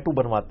اور ٹیٹو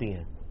بنواتی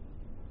ہیں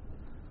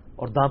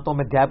اور دانتوں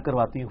میں گیپ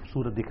کرواتی ہیں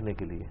خوبصورت دکھنے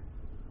کے لیے.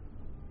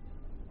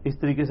 اس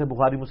طریقے سے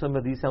بخاری مسلم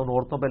میں حدیث ہے ان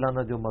عورتوں پہ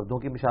لعنت جو مردوں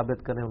کی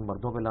مشابہت کریں, ان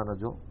مردوں پہ لعنت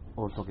جو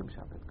عورتوں کی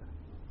مشابہت کریں.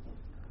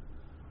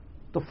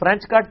 تو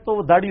فرینچ کٹ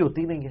تو داڑھی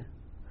ہوتی نہیں ہے.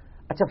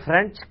 اچھا,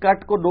 فرینچ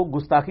کٹ کو لوگ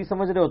گستاخی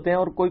سمجھ رہے ہوتے ہیں,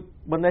 اور کوئی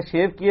بندہ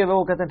شیو کیے ہوئے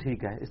وہ کہتے ہیں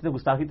ٹھیک ہے اس نے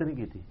گستاخی تو نہیں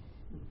کی تھی.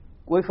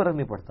 کوئی فرق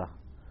نہیں پڑتا,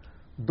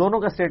 دونوں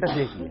کا سٹیٹس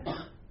ایک ہی ہے.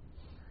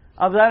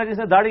 اب ظاہر جس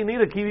نے داڑھی نہیں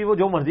رکھی ہوئی وہ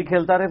جو مرضی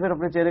کھیلتا رہے پھر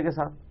اپنے چہرے کے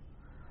ساتھ,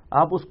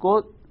 آپ اس کو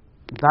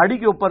داڑھی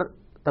کے اوپر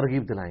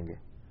ترغیب دلائیں گے.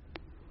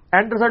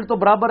 اینڈ رزلٹ تو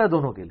برابر ہے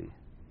دونوں کے لیے.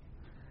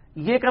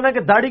 یہ کہنا کہ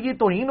داڑھی کی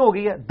توہین ہو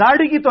گئی ہے،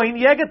 داڑھی کی توہین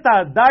یہ ہے کہ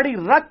داڑھی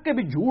رکھ کے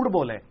بھی جھوٹ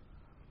بولے،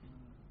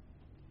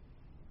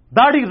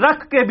 داڑھی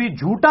رکھ کے بھی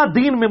جھوٹا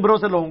دین ممبروں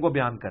سے لوگوں کو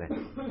بیان کریں،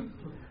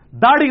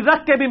 داڑھی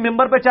رکھ کے بھی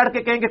ممبر پہ چڑھ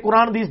کے کہیں کہ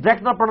قرآن حدیث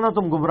ڈائریکٹ نہ پڑھنا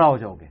تم گمراہ ہو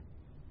جاؤ گے.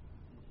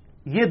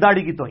 یہ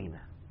داڑھی کی توہین ہے.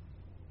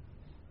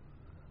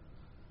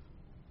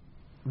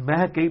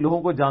 میں کئی لوگوں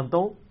کو جانتا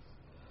ہوں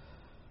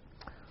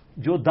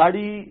جو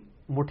داڑھی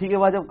مٹھی کے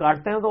بعد جب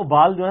کاٹتے ہیں تو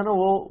بال جو ہے نا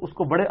وہ اس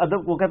کو بڑے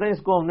ادب کو کہتے ہیں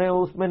اس کو ہم نے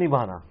اس میں نہیں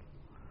بہانا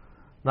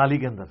نالی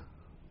کے اندر،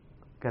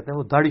 کہتے ہیں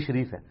وہ داڑھی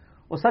شریف ہے.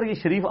 اور سر یہ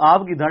شریف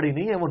آپ کی داڑھی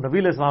نہیں ہے، وہ نبی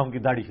علیہ السلام کی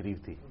داڑھی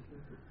شریف تھی.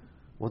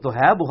 وہ تو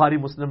ہے بخاری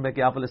مسلم میں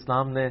کہ آپ علیہ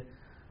السلام نے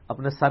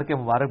اپنے سر کے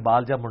مبارک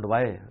بال جب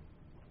منڈوائے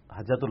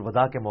حجۃ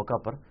الوداع کے موقع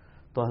پر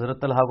تو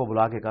حضرت طلحہ کو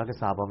بلا کے کہا کہ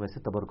صحابہ میں سے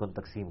تبرکن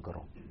تقسیم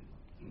کرو.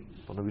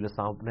 تو نبی علیہ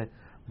السلام اپنے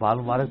بال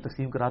مبارک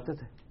تقسیم کراتے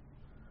تھے.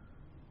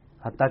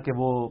 حتیٰ کہ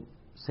وہ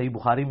صحیح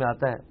بخاری میں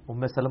آتا ہے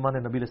ام سلمہ نے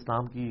نبی علیہ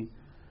السلام کی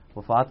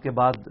وفات کے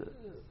بعد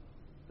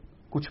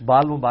کچھ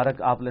بال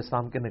مبارک آپ علیہ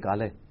السلام کے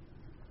نکالے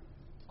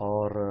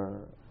اور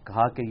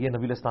کہا کہ یہ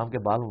نبی علیہ السلام کے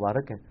بال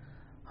مبارک ہیں،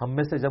 ہم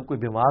میں سے جب کوئی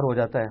بیمار ہو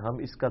جاتا ہے ہم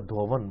اس کا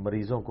دھون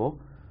مریضوں کو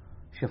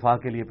شفا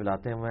کے لیے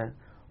پلاتے ہیں.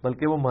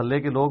 بلکہ وہ محلے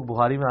کے لوگ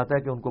بخاری میں آتا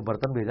ہے کہ ان کو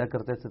برتن بھیجا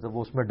کرتے تھے تو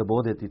وہ اس میں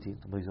ڈبو دیتی تھی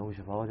تو مریضوں کو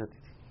شفا ہو جاتی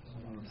تھی.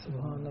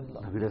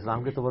 نبی علیہ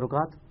السلام کے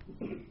تبرکات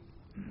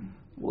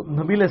وہ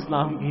نبی علیہ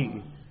السلام کی،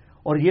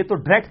 اور یہ تو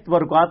ڈائریکٹ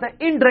تبرکات ہیں.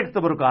 انڈائریکٹ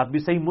تبرکات بھی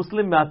صحیح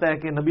مسلم میں آتا ہے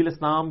کہ نبی علیہ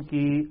السلام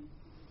کی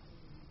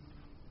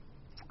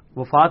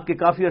وفات کے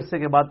کافی عرصے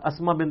کے بعد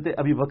اسما بنت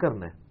ابی بکر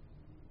نے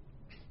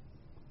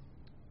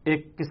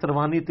ایک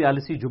کسروانی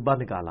طیالسی جبہ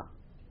نکالا،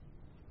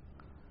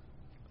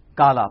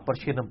 کالا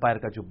پرشین امپائر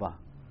کا جبہ،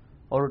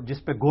 اور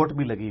جس پہ گوٹ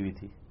بھی لگی ہوئی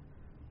تھی،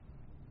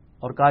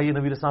 اور کہا یہ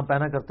نبی علیہ السلام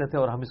پہنا کرتے تھے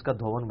اور ہم اس کا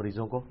دھون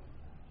مریضوں کو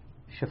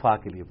شفا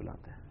کے لیے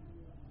پلاتے ہیں.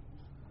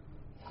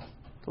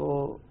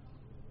 تو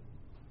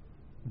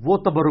وہ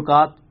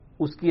تبرکات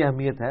اس کی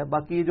اہمیت ہے.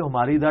 باقی یہ جو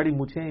ہماری داڑھی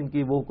مونچھیں ان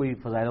کی وہ کوئی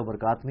فضائل و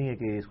برکات نہیں ہے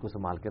کہ اس کو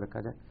سنبھال کے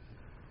رکھا جائے.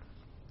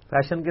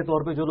 فیشن کے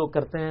طور پہ جو لوگ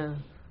کرتے ہیں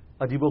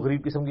عجیب و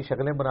غریب قسم کی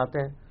شکلیں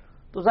بناتے ہیں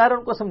تو ظاہر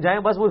ان کو سمجھائیں،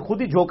 بس وہ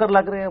خود ہی جوکر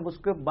لگ رہے ہیں. اس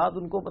کے بعد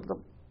ان کو مطلب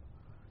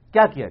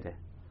کیا کیا جائے؟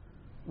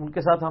 ان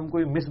کے ساتھ ہم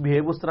کوئی مس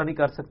بہیو اس طرح نہیں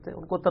کر سکتے.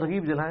 ان کو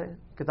ترغیب دلائیں،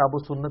 کتاب و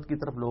سنت کی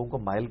طرف لوگوں کو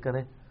مائل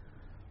کریں،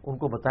 ان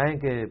کو بتائیں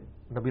کہ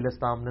نبی علیہ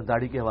السلام نے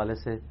داڑھی کے حوالے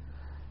سے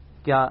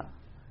کیا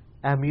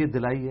اہمیت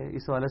دلائی ہے.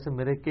 اس حوالے سے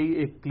میرے کئی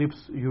ایک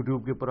کلپس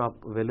یوٹیوب کے اوپر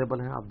آپ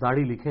اویلیبل ہیں. آپ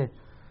داڑھی لکھیں،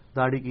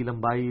 داڑھی کی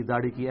لمبائی،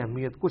 داڑھی کی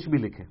اہمیت، کچھ بھی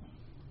لکھیں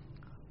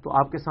تو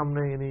آپ کے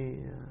سامنے یعنی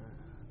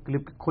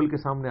کلپ کھل کے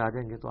سامنے آ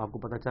جائیں گے تو آپ کو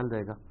پتہ چل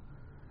جائے گا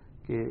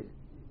کہ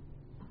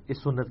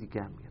اس سنت کی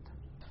کیا اہمیت ہے.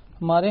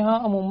 ہمارے ہاں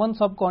عموماً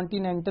سب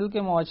کانٹیننٹل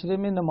کے معاشرے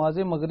میں نماز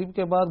مغرب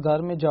کے بعد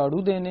گھر میں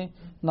جھاڑو دینے،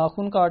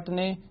 ناخن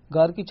کاٹنے،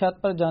 گھر کی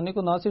چھت پر جانے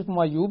کو نہ صرف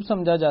معیوب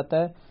سمجھا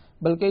جاتا ہے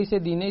بلکہ اسے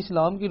دین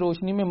اسلام کی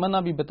روشنی میں منع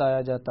بھی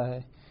بتایا جاتا ہے.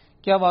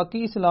 کیا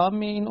واقعی اسلام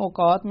میں ان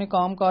اوقات میں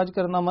کام کاج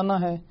کرنا منع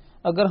ہے؟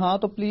 اگر ہاں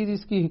تو پلیز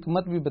اس کی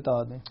حکمت بھی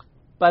بتا دیں.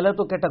 پہلے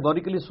تو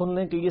کیٹاگوریکلی سن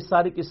لیں کہ یہ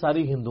ساری کی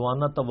ساری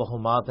ہندوانہ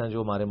توہمات ہیں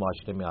جو ہمارے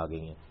معاشرے میں آ گئی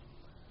ہیں.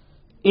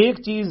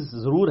 ایک چیز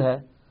ضرور ہے،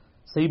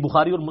 صحیح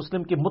بخاری اور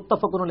مسلم کی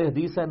متفق علیہ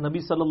حدیث ہے، نبی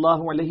صلی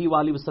اللہ علیہ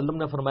وآلہ وسلم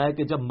نے فرمایا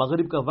کہ جب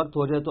مغرب کا وقت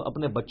ہو جائے تو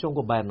اپنے بچوں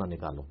کو باہر نہ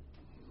نکالو.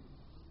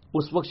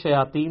 اس وقت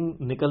شیاطین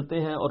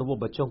نکلتے ہیں اور وہ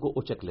بچوں کو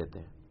اچک لیتے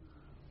ہیں.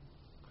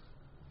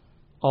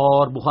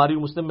 اور بخاری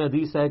اور مسلم میں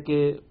حدیث ہے کہ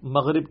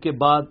مغرب کے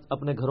بعد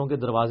اپنے گھروں کے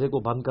دروازے کو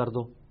بند کر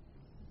دو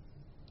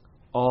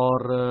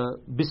اور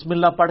بسم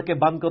اللہ پڑھ کے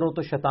بند کرو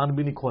تو شیطان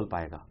بھی نہیں کھول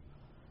پائے گا.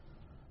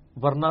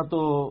 ورنہ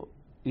تو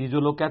یہ جو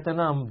لوگ کہتے ہیں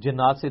نا ہم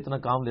جنات سے اتنا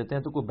کام لیتے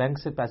ہیں تو کوئی بینک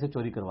سے پیسے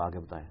چوری کروا کے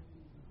بتائے.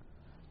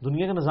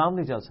 دنیا کا نظام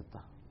نہیں چل سکتا.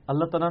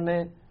 اللہ تعالیٰ نے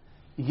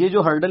یہ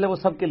جو ہرڈل ہے وہ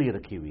سب کے لیے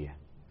رکھی ہوئی ہے.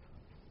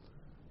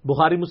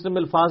 بخاری مسلم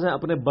میں الفاظ ہیں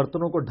اپنے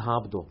برتنوں کو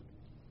ڈھانپ دو،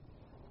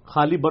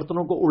 خالی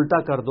برتنوں کو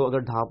الٹا کر دو اگر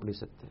ڈھانپ نہیں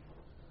سکتے،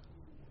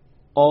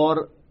 اور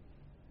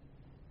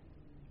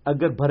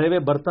اگر بھرے ہوئے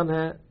برتن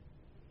ہیں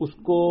اس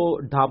کو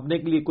ڈھانپنے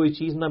کے لیے کوئی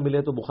چیز نہ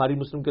ملے تو بخاری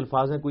مسلم کے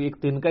الفاظ ہیں کوئی ایک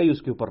تنکا ہی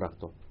اس کے اوپر رکھ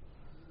دو.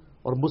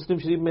 اور مسلم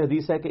شریف میں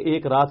حدیث ہے کہ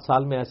ایک رات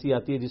سال میں ایسی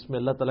آتی ہے جس میں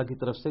اللہ تعالیٰ کی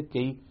طرف سے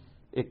کئی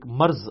ایک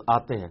مرض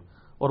آتے ہیں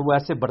اور وہ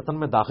ایسے برتن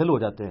میں داخل ہو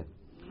جاتے ہیں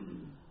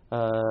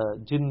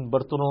جن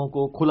برتنوں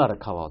کو کھلا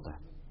رکھا ہوا ہوتا ہے.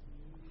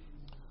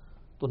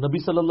 تو نبی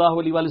صلی اللہ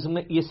علیہ وآلہ وسلم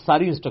نے یہ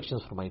ساری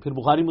انسٹرکشنز فرمائی. پھر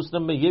بخاری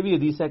مسلم میں یہ بھی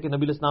حدیث ہے کہ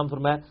نبی علیہ السلام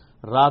فرمایا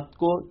رات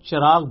کو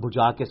چراغ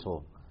بجھا کے سو.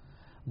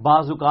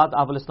 بعض اوقات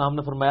آپ علیہ السلام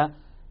نے فرمایا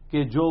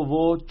کہ جو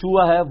وہ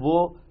چوہا ہے وہ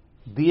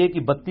دیے کی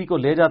بتی کو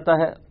لے جاتا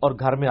ہے اور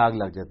گھر میں آگ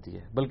لگ جاتی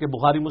ہے. بلکہ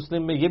بخاری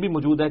مسلم میں یہ بھی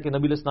موجود ہے کہ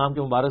نبی علیہ السلام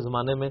کے مبارک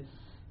زمانے میں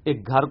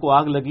ایک گھر کو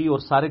آگ لگی اور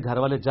سارے گھر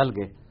والے جل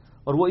گئے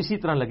اور وہ اسی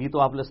طرح لگی تو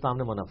آپ علیہ السلام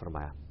نے منع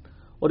فرمایا.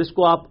 اور اس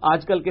کو آپ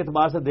آج کل کے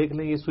اعتبار سے دیکھ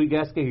لیں، یہ سوئی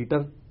گیس کے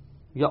ہیٹر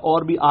یا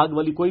اور بھی آگ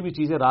والی کوئی بھی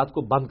چیزیں رات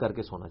کو بند کر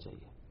کے سونا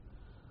چاہیے.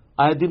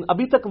 آئے دن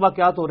ابھی تک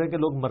واقعات ہو رہے ہیں کہ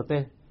لوگ مرتے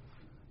ہیں.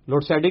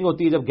 لوڈ شیڈنگ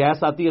ہوتی ہے، جب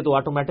گیس آتی ہے تو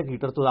آٹومیٹک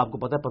ہیٹر تو آپ کو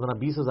پتا ہے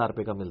 15-20 ہزار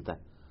روپے کا ملتا ہے.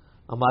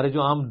 ہمارے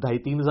جو عام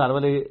 2,500-3,000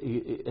 والے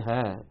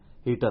ہیں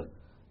ہیٹر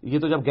یہ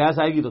تو جب گیس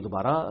آئے گی تو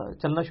دوبارہ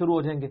چلنا شروع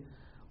ہو جائیں گے.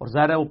 اور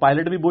ظاہر ہے وہ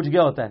پائلٹ بھی بجھ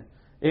گیا ہوتا ہے.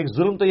 ایک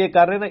ظلم تو یہ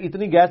کر رہے ہیں نا,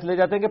 اتنی گیس لے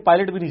جاتے ہیں کہ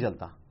پائلٹ بھی نہیں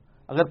چلتا.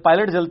 اگر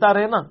پائلٹ جلتا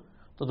رہے نا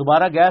تو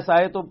دوبارہ گیس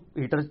آئے تو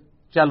ہیٹر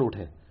چل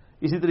اٹھے.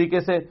 اسی طریقے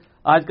سے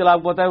آج کل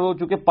آپ کو پتا ہے وہ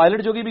چونکہ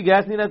پائلٹ جو کی بھی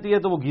گیس نہیں رہتی ہے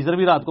تو وہ گیزر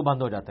بھی رات کو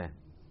بند ہو جاتے ہیں.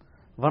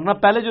 ورنہ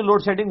پہلے جو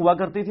لوڈ شیڈنگ ہوا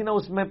کرتی تھی نا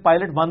اس میں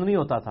پائلٹ بند نہیں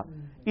ہوتا تھا,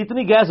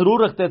 اتنی گیس ضرور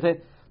رکھتے تھے.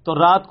 تو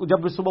رات کو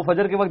جب صبح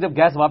فجر کے وقت جب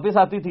گیس واپس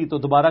آتی تھی تو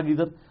دوبارہ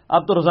گیزر.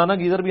 اب تو روزانہ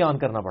گیزر بھی آن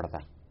کرنا پڑتا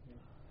ہے.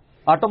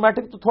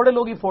 آٹومیٹک تو تھوڑے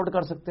لوگ ہی افورڈ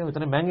کر سکتے ہیں,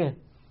 اتنے مہنگے ہیں.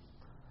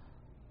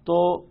 تو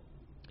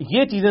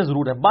یہ چیزیں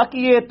ضرور ہیں. باقی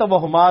یہ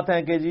توہمات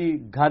ہیں کہ جی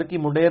گھر کی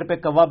منڈیر پہ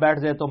کوا بیٹھ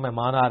جائے تو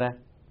مہمان آ رہا ہے,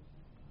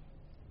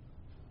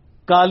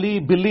 کالی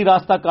بلی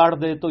راستہ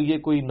کاٹ دے تو یہ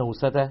کوئی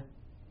نحوست ہے,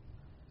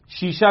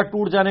 شیشہ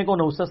ٹوٹ جانے کو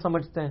نحوست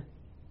سمجھتے ہیں.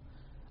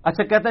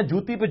 اچھا کہتے ہیں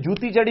جوتی پہ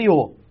جوتی چڑھی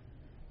ہو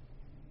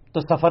تو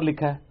سفر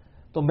لکھا ہے.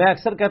 تو میں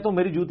اکثر کہتا ہوں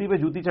میری جوتی پہ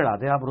جوتی چڑھا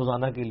دیں آپ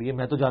روزانہ کے لیے,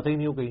 میں تو جاتا ہی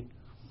نہیں ہوں کہیں.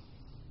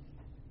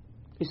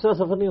 اس طرح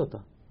سفر نہیں ہوتا.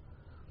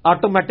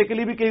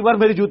 آٹومیٹکلی بھی کئی بار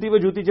میری جوتی پہ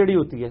جوتی چڑھی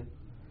ہوتی ہے,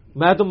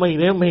 میں تو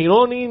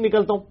مہینوں نہیں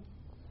نکلتا ہوں,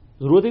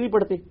 ضرورت ہی نہیں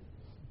پڑتی.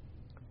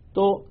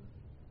 تو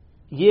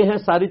یہ ہیں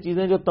ساری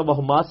چیزیں جو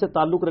توہمات سے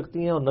تعلق رکھتی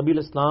ہیں, اور نبی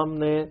الاسلام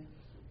نے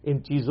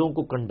ان چیزوں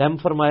کو کنڈیم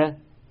فرمایا.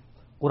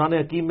 قرآن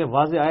حکیم میں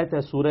واضح آیت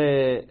ہے سورہ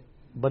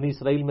بنی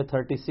اسرائیل میں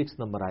 36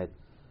 نمبر آیت,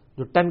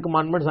 جو 10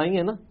 کمانڈمنٹس آئی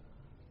ہیں نا,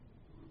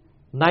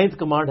 9th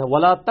کمانڈ ہے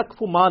وَلَا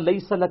تَقْفُ مَا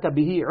لَيْسَ لَكَ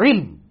بِهِ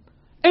عِلْمٌ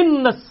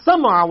إِنَّ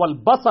السَّمْعَ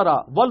وَالْبَصَرَ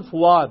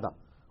وَالْفُؤَادَ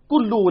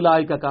كُلُّ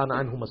أُولَٰئِكَ كَانَ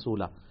عَنْهُ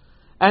مسؤولا.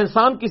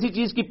 انسان کسی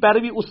چیز کی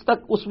پیروی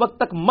اس وقت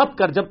تک مت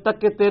کر جب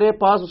تک کہ تیرے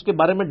پاس اس کے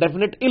بارے میں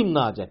ڈیفینیٹ علم نہ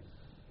آ جائے.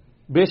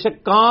 بے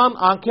شک کان,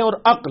 آنکھیں اور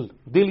عقل,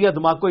 دل یا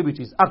دماغ, کوئی بھی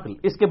چیز, عقل,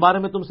 اس کے بارے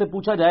میں تم سے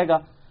پوچھا جائے گا.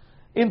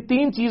 ان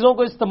 3 چیزوں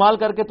کو استعمال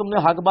کر کے تم نے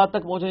حق بات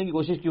تک پہنچنے کی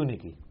کوشش کیوں نہیں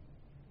کی؟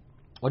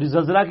 اور یہ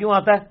زلزلہ کیوں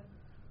آتا ہے؟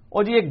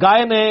 اور یہ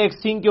گائے نے ایک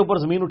سینگ کے اوپر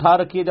زمین اٹھا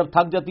رکھی ہے, جب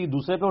تھک جاتی ہے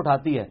دوسرے پہ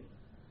اٹھاتی ہے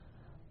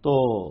تو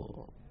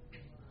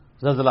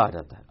زلزلہ آ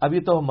جاتا ہے. اب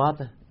یہ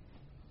توہمات ہے.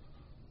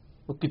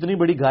 وہ کتنی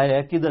بڑی گائے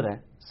ہے, کدھر ہے,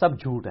 سب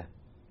جھوٹ ہے.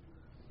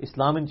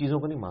 اسلام ان چیزوں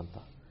کو نہیں مانتا.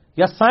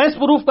 یا سائنس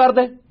پروف کر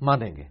دے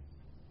مانیں گے.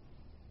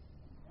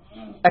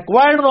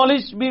 ایکوائرڈ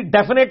نالج بھی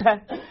ڈیفینیٹ ہے,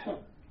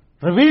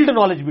 ریویلڈ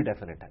نالج بھی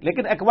ڈیفینیٹ ہے.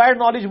 لیکن ایکوائرڈ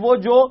نالج وہ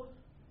جو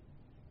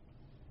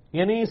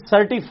یعنی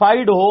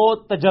سرٹیفائیڈ ہو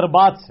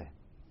تجربات سے.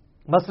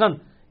 مثلا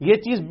یہ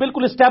چیز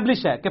بالکل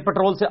اسٹیبلش ہے کہ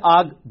پیٹرول سے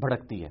آگ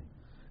بھڑکتی ہے.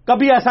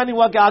 کبھی ایسا نہیں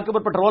ہوا کہ آگ کے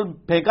اوپر پیٹرول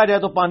پھینکا جائے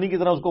تو پانی کی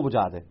طرح اس کو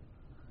بجھا دے.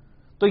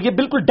 تو یہ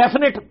بالکل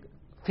definite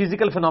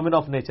physical phenomena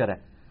of nature ہے.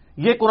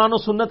 یہ قرآن و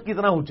سنت کی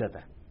طرح حجت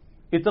ہے.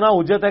 اتنا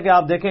حجت ہے کہ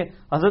آپ دیکھیں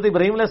حضرت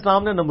ابراہیم علیہ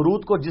السلام نے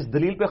نمرود کو جس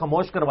دلیل پہ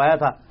خاموش کروایا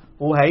تھا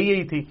وہ ہے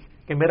یہی تھی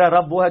کہ میرا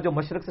رب وہ ہے جو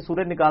مشرق سے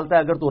سورج نکالتا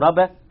ہے, اگر تو رب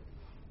ہے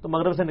تو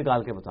مغرب سے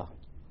نکال کے بتا.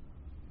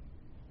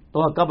 تو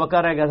ہکا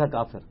بکا رہ گیا تھا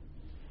کافر.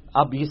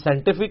 اب یہ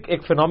سائنٹیفک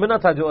ایک فینومینا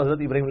تھا جو حضرت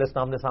ابراہیم علیہ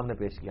السلام نے سامنے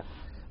پیش کیا.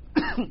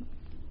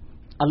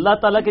 اللہ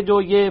تعالیٰ کے جو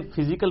یہ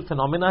فزیکل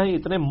فینومینا ہے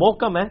اتنے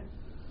محکم ہے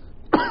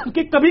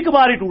کہ کبھی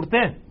کبھار ہی ٹوٹتے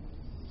ہیں.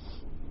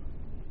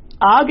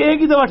 آگ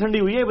ایک ہی دفعہ ٹھنڈی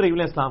ہوئی ہے ابراہیم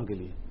علیہ السلام کے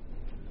لیے,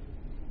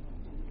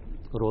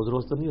 روز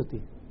روز تو نہیں ہوتی.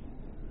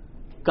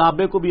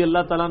 کعبے کو بھی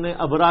اللہ تعالیٰ نے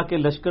ابرا کے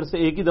لشکر سے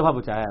ایک ہی دفعہ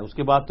بچایا ہے. اس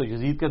کے بعد تو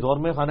یزید کے دور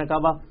میں خانہ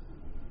کعبہ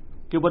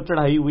کے اوپر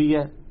چڑھائی ہوئی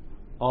ہے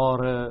اور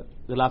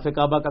غلاف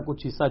کعبہ کا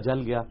کچھ حصہ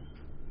جل گیا.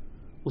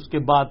 اس کے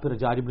بعد پھر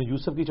حجاج ابن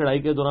یوسف کی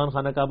چڑھائی کے دوران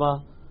خانہ کعبہ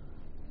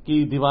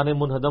کی دیوانیں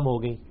منہدم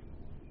ہو گئیں,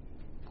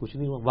 کچھ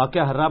نہیں ہوا.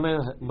 واقعہ حرہ میں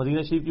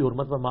مدینہ شریف کی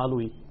حرمت پر مال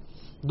ہوئی.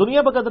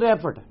 دنیا بقدر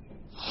ایفرٹ ہے.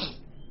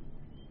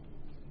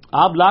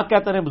 آپ لاکھ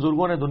کہتے ہیں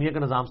بزرگوں نے دنیا کا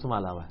نظام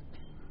سنبھالا ہوا ہے,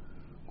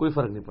 کوئی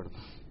فرق نہیں پڑتا.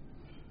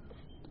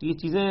 یہ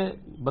چیزیں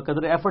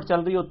بقدر ایفرٹ چل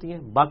رہی ہوتی ہیں.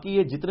 باقی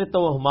یہ جتنے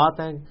توہمات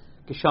ہیں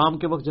کہ شام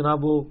کے وقت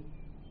جناب وہ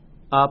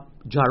آپ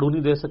جھاڑو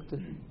نہیں دے سکتے,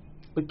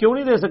 کیوں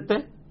نہیں دے سکتے؟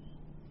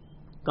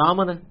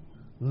 کامن ہے.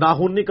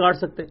 ناخن نہیں کاٹ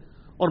سکتے.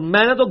 اور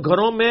میں نے تو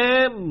گھروں میں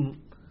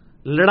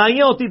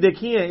لڑائیاں ہوتی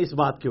دیکھی ہیں اس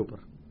بات کے اوپر.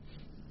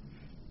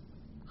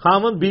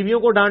 خاوند بیویوں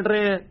کو ڈانٹ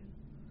رہے ہیں,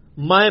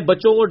 مائیں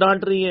بچوں کو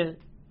ڈانٹ رہی ہیں,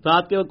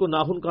 رات کے وقت کو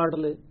ناخن کاٹ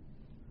لے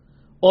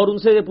اور ان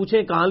سے یہ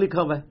پوچھیں کہاں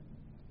لکھا ہوا ہے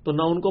تو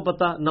نہ ان کو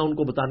پتا نہ ان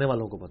کو بتانے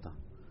والوں کو پتا.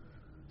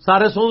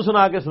 سارے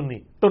سنا کے سننی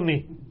ٹنی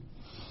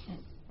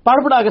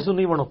پڑھ پڑھا کے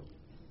سننی بنو.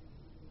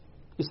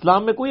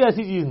 اسلام میں کوئی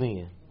ایسی چیز نہیں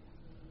ہے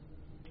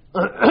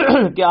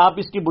کہ آپ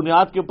اس کی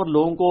بنیاد کے اوپر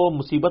لوگوں کو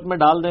مصیبت میں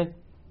ڈال دیں.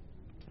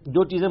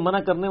 جو چیزیں منع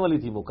کرنے والی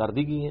تھی وہ کر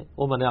دی گئی ہیں.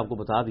 وہ میں نے آپ کو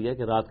بتا دیا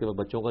کہ رات کے وقت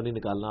بچوں کا نہیں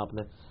نکالنا آپ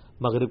نے,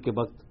 مغرب کے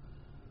وقت,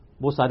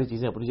 وہ ساری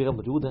چیزیں اپنی جگہ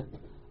موجود ہیں.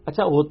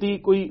 اچھا ہوتی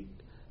کوئی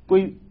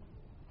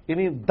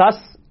یعنی 10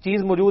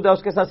 چیز موجود ہے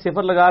اس کے ساتھ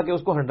صفر لگا کے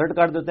اس کو 100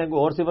 کر دیتے ہیں,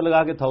 کوئی اور صفر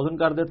لگا کے 1000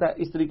 کر دیتا ہے.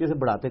 اس طریقے سے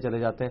بڑھاتے چلے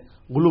جاتے ہیں,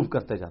 غلوف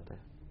کرتے جاتے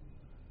ہیں.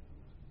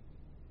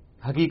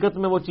 حقیقت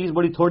میں وہ چیز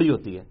بڑی تھوڑی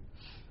ہوتی ہے.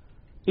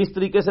 اس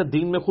طریقے سے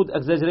دین میں خود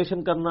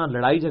ایگزیجریشن کرنا,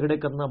 لڑائی جھگڑے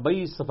کرنا.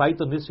 بھائی صفائی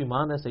تو نصف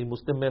ایمان ہے. صحیح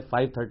مسلم میں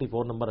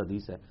 534 نمبر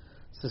حدیث ہے,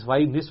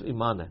 صفائی نصف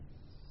ایمان ہے.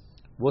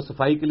 وہ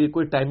صفائی کے لیے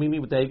کوئی ٹائمنگ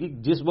نہیں بتائے گی,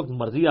 جس وقت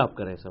مرضی آپ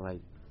کریں صفائی.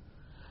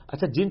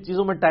 اچھا جن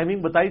چیزوں میں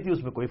ٹائمنگ بتائی تھی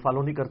اس میں کوئی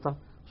فالو نہیں کرتا.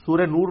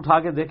 سورہ نور اٹھا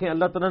کے دیکھیں،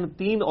 اللہ تعالیٰ نے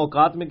 3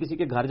 اوقات میں کسی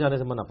کے گھر جانے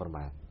سے منع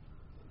فرمایا،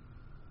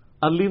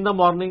 ارلی ان دا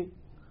مارننگ،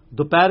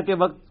 دوپہر کے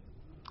وقت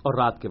اور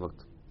رات کے وقت.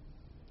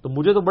 تو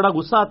مجھے تو بڑا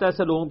غصہ آتا ہے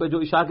ایسے لوگوں پہ جو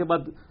عشاء کے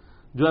بعد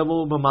جو ہے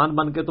وہ مہمان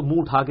بن کے تو منہ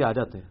اٹھا کے آ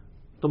جاتے ہیں.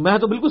 تو میں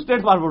تو بالکل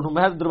اسٹریٹ فارورڈ ہوں،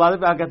 میں دروازے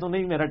پہ آ کہتا ہوں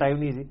نہیں میرا ٹائم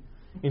نہیں جی،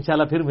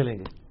 انشاءاللہ پھر ملیں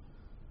گے.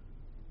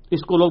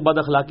 اس کو لوگ بد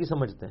اخلاقی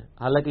سمجھتے ہیں،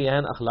 حالانکہ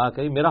یہ اخلاق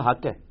ہے، میرا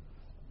حق ہے.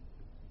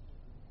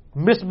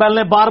 مس بیل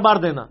نے بار بار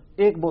دینا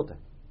ایک بہت ہے،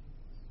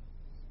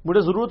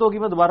 مجھے ضرورت ہوگی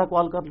میں دوبارہ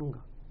کال کر لوں گا،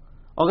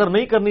 اگر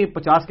نہیں کرنی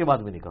 50 کے بعد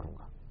میں نہیں کروں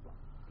گا.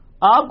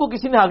 آپ کو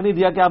کسی نے حق نہیں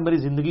دیا کہ آپ میری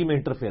زندگی میں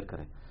انٹرفیئر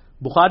کریں.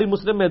 بخاری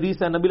مسلم میں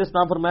حدیث ہے، نبی علیہ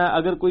السلام فرمایا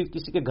اگر کوئی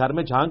کسی کے گھر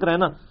میں جھانک رہے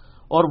نا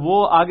اور وہ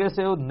آگے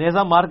سے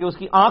نیزہ مار کے اس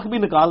کی آنکھ بھی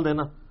نکال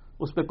دینا،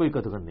 اس پہ کوئی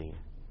قدغن نہیں ہے.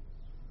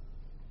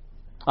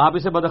 آپ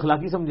اسے بد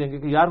اخلاقی سمجھیں گے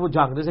کہ یار وہ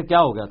جھانکنے سے کیا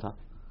ہو گیا تھا،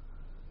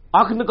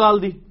 آنکھ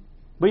نکال دی.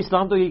 بھائی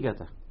اسلام تو یہی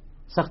کہتا ہے،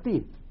 سختی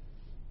ہے.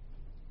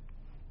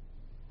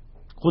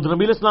 خود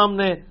نبی علیہ السلام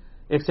نے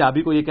ایک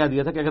صحابی کو یہ کہہ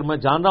دیا تھا کہ اگر میں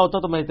جان رہا ہوتا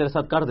تو میں تیرے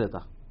ساتھ کر دیتا.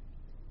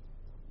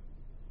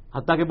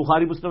 حتیٰ کہ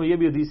بخاری مسلم میں یہ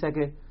بھی حدیث ہے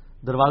کہ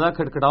دروازہ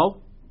کھٹکھٹاؤ،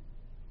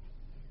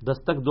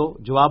 دستک دو،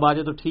 جواب آ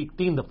جائے تو ٹھیک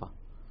 3 دفعہ،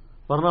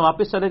 ورنہ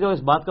واپس چلے جاؤ،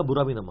 اس بات کا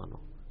برا بھی نہ مانو.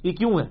 یہ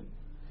کیوں ہے؟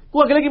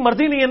 کوئی اگلے کی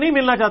مرضی نہیں ہے، نہیں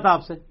ملنا چاہتا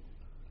آپ سے،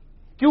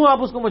 کیوں آپ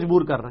اس کو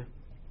مجبور کر رہے ہیں؟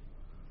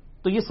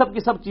 تو یہ سب کی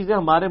سب چیزیں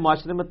ہمارے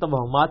معاشرے میں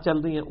توہمات چل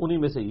رہی ہیں، انہی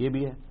میں سے یہ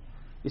بھی ہے.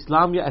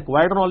 اسلام یا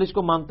ایکوائرڈ نالج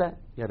کو مانتا ہے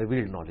یا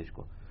ریویلڈ نالج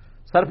کو.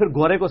 سر پھر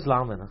گورے کو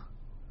اسلام ہے نا،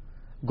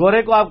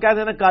 گورے کو آپ کہہ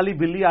دینا کالی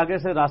بلی آگے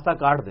سے راستہ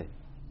کاٹ دے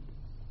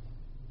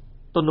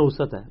تو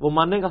نوست ہے، وہ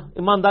مانے گا؟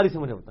 ایمانداری سے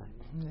مجھے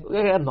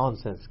بتائیں، نان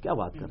سینس کیا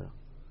بات کر رہے ہو،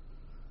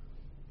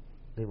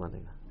 نہیں مانے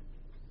گا.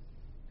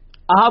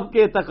 آپ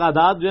کے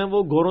اعتقادات جو ہیں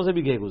وہ گوروں سے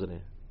بھی گئے گزرے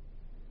ہیں.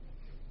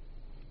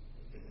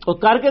 اور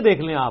کر کے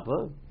دیکھ لیں آپ،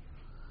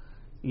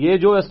 یہ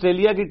جو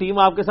آسٹریلیا کی ٹیم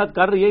آپ کے ساتھ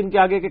کر رہی ہے، ان کے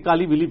آگے کے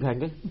کالی بلی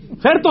پھینکے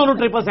پھر تو انہوں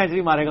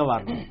 300 مارے گا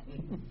وار میں،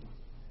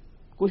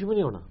 کچھ بھی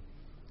نہیں ہونا.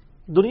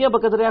 دنیا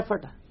بقدر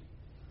ایفٹ ہے،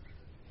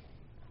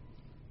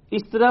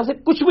 اس طرح سے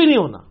کچھ بھی نہیں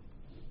ہونا.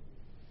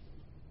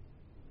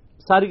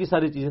 ساری کی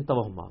ساری چیزیں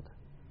توہمات ہیں.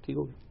 ٹھیک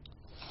ہو گیا.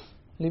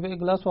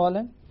 اگلا سوال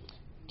ہے،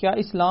 کیا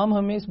اسلام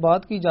ہمیں اس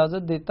بات کی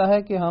اجازت دیتا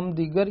ہے کہ ہم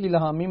دیگر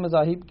الہامی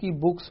مذاہب کی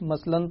بکس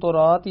مثلاً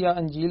تورات یا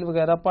انجیل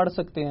وغیرہ پڑھ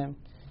سکتے ہیں؟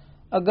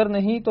 اگر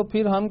نہیں تو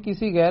پھر ہم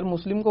کسی غیر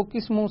مسلم کو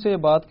کس منہ سے یہ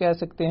بات کہہ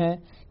سکتے ہیں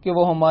کہ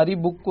وہ ہماری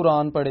بک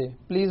قرآن پڑھے؟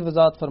 پلیز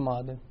وضاحت فرما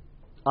دیں.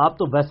 آپ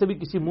تو ویسے بھی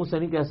کسی منہ سے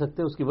نہیں کہہ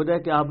سکتے، اس کی وجہ ہے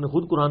کہ آپ نے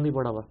خود قرآن نہیں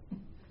پڑھا ہوا.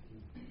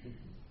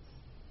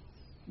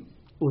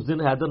 اس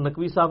دن حیدر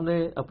نقوی صاحب نے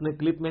اپنے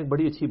کلپ میں ایک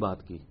بڑی اچھی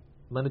بات کی،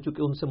 میں نے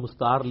چونکہ ان سے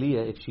مستعار لی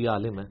ہے، ایک شیعہ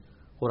عالم ہے،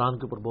 قرآن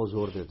کے اوپر بہت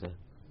زور دیتے ہیں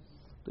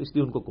تو اس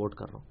لیے ان کو کوٹ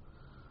کر رہا ہوں.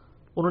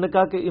 انہوں نے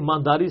کہا کہ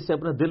ایمانداری سے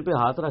اپنے دل پہ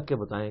ہاتھ رکھ کے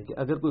بتائیں کہ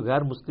اگر کوئی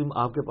غیر مسلم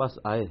آپ کے پاس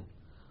آئے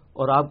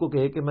اور آپ کو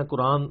کہے کہ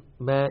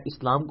میں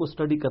اسلام کو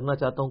اسٹڈی کرنا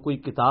چاہتا ہوں، کوئی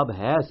کتاب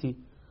ہے ایسی،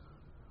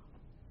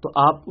 تو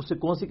آپ اسے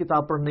کون سی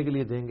کتاب پڑھنے کے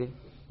لیے دیں گے؟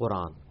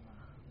 قرآن.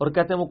 اور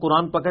کہتے ہیں وہ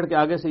قرآن پکڑ کے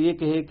آگے سے یہ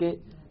کہے کہ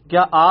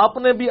کیا آپ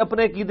نے بھی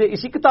اپنے عقیدے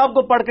اسی کتاب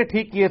کو پڑھ کے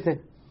ٹھیک کیے تھے؟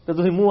 تو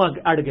تم منہ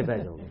اڑ کے بہ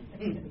جاؤ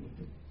گے.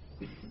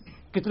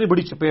 کتنی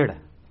بڑی چپیڑ ہے.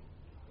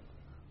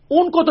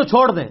 ان کو تو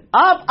چھوڑ دیں،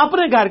 آپ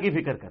اپنے گھر کی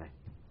فکر کریں.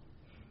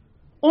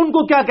 ان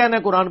کو کیا کہنا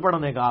ہے قرآن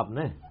پڑھنے کا؟ آپ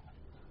نے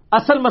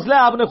اصل مسئلہ ہے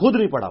آپ نے خود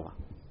نہیں پڑھا ہوا.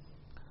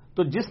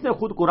 تو جس نے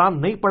خود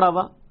قرآن نہیں پڑھا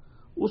ہوا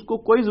اس کو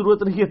کوئی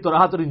ضرورت نہیں ہے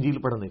تورات اور انجیل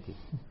پڑھنے کی.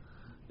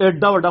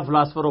 ایڈا وڈا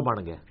فلاسفر وہ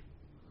بن گیا،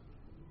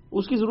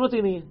 اس کی ضرورت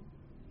ہی نہیں ہے.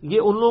 یہ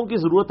ان لوگوں کی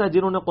ضرورت ہے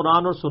جنہوں نے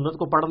قرآن اور سنت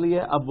کو پڑھ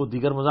لیا ہے، اب وہ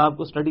دیگر مذاہب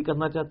کو اسٹڈی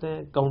کرنا چاہتے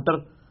ہیں، کاؤنٹر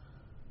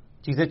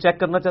چیزیں چیک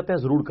کرنا چاہتے ہیں،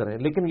 ضرور کریں،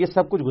 لیکن یہ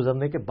سب کچھ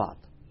گزرنے کے بعد.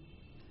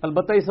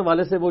 البتہ اس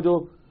حوالے سے وہ جو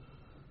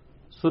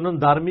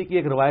سنن دارمی کی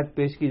ایک روایت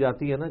پیش کی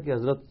جاتی ہے نا کہ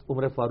حضرت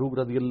عمر فاروق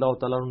رضی اللہ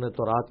تعالیٰ عنہ نے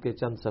تورات کے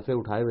چند صفحے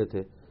اٹھائے ہوئے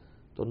تھے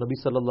تو نبی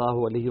صلی اللہ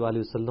علیہ وآلہ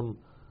وسلم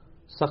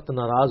سخت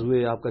ناراض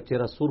ہوئے، آپ کا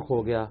چہرہ سرخ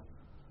ہو گیا،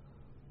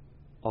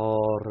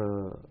 اور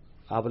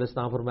آپ علیہ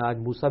السلام فرمایا آج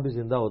موسیٰ بھی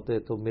زندہ ہوتے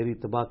تو میری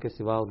اتباع کے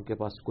سوا ان کے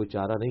پاس کوئی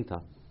چارہ نہیں تھا.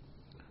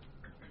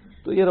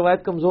 تو یہ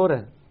روایت کمزور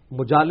ہے،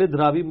 مجالد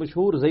راوی،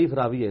 مشہور ضعیف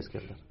راوی ہے اس کے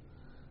اندر.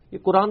 یہ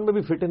قرآن میں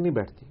بھی فٹ نہیں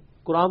بیٹھتی.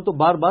 قرآن تو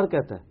بار بار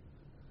کہتا ہے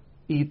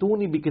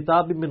ایتونی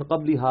بکتاب من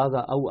قبل ھذا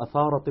او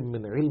اثارۃ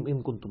من علم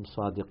ان کنتم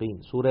صادقین،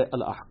 سورہ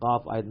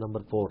الاحقاف آیت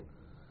نمبر 4.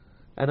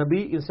 اے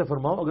نبی ان سے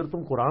فرماؤ اگر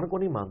تم قرآن کو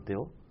نہیں مانتے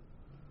ہو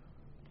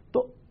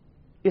تو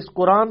اس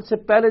قرآن سے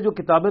پہلے جو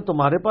کتابیں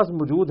تمہارے پاس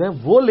موجود ہیں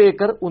وہ لے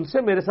کر ان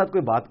سے میرے ساتھ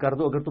کوئی بات کر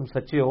دو اگر تم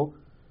سچے ہو.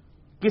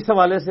 کس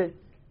حوالے سے؟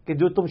 کہ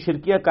جو تم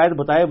شرکیہ قائد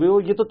بتائے ہوئے ہو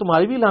یہ تو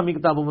تمہاری بھی الہامی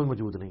کتابوں میں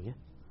موجود نہیں ہے.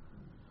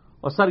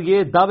 اور سر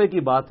یہ دعوے کی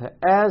بات ہے،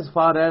 ایز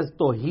فار ایز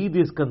توحید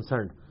از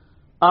کنسرنڈ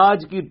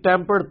آج کی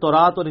ٹیمپرڈ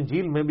تورات اور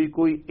انجیل میں بھی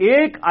کوئی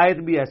ایک آیت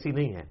بھی ایسی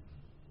نہیں ہے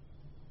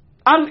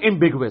ان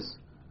ایمبیگوس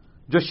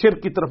جو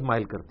شرک کی طرف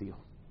مائل کرتی ہو.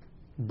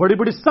 بڑی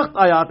بڑی سخت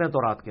آیات ہیں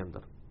تورات کے اندر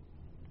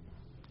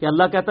کہ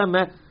اللہ کہتا ہے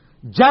میں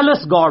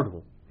جیلس گاڈ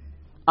ہوں،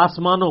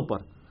 آسمانوں پر،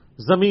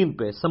 زمین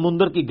پہ،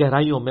 سمندر کی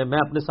گہرائیوں میں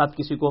اپنے ساتھ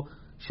کسی کو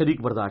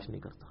شریک برداشت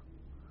نہیں کرتا.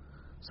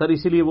 سر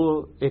اسی لیے وہ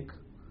ایک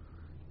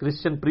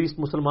کرسچن پریسٹ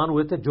مسلمان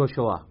ہوئے تھے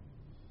جوشوا،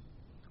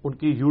 ان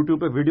کی یوٹیوب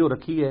پہ ویڈیو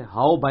رکھی ہے،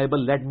 how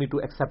Bible lead me to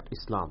accept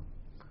Islam.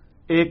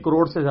 1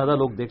 crore سے زیادہ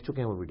لوگ دیکھ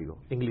چکے ہیں وہ ویڈیو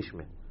انگلش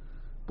میں.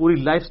 پوری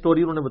لائف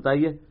سٹوری انہوں نے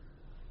بتائی ہے.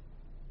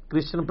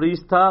 کرسچن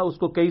پریسٹ تھا، اس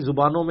کو کئی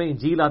زبانوں میں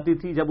انجیل آتی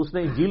تھی. جب اس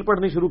نے انجیل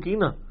پڑھنی شروع کی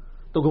نا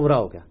تو گمراہ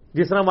ہو گیا.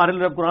 جس طرح ہمارے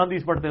لوگ قرآن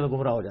حدیث پڑھتے ہیں تو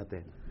گمراہ ہو جاتے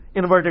ہیں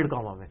انورٹڈ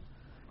کاما میں،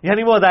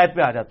 یعنی وہ ہدایت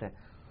پہ آ جاتے ہیں.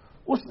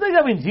 اس نے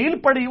جب انجیل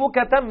پڑھی وہ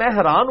کہتا ہے میں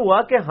حیران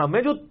ہوا کہ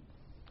ہمیں جو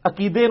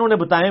عقیدے انہوں نے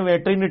بتائے ہوئے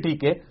ٹرینٹی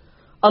کے،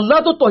 اللہ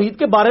تو توحید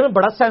کے بارے میں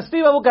بڑا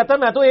سینسٹیو ہے. وہ کہتا ہے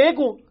میں تو ایک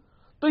ہوں،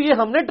 تو یہ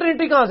ہم نے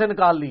ٹرینٹی کہاں سے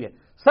نکال لی ہے؟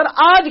 سر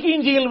آج کی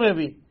انجیل میں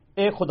بھی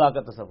ایک خدا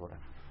کا تصور ہے.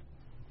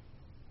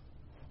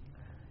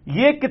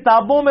 یہ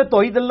کتابوں میں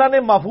توحید اللہ نے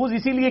محفوظ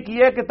اسی لیے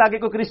کیا ہے کہ تاکہ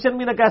کوئی کرسچن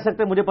بھی نہ کہہ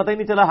سکتے مجھے پتہ ہی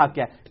نہیں چلا حق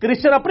کیا ہے.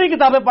 کرسچن اپنی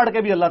کتابیں پڑھ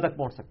کے بھی اللہ تک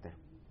پہنچ سکتے ہیں،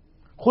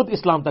 خود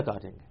اسلام تک آ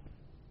جائیں گے.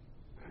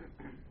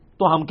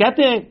 تو ہم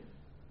کہتے ہیں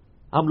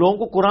ہم لوگوں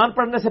کو قرآن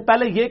پڑھنے سے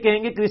پہلے یہ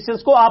کہیں گے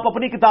کرسچنس کو آپ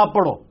اپنی کتاب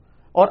پڑھو،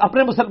 اور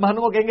اپنے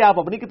مسلمانوں کو کہیں گے آپ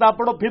اپنی کتاب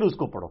پڑھو پھر اس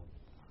کو پڑھو.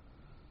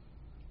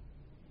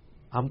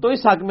 ہم تو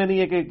اس حق میں نہیں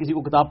ہے کہ کسی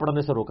کو کتاب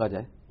پڑھنے سے روکا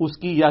جائے، اس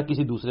کی یا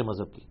کسی دوسرے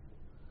مذہب کی،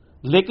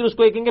 لیکن اس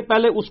کو یہ کہیں گے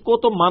پہلے اس کو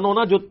تو مانو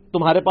نا جو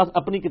تمہارے پاس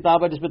اپنی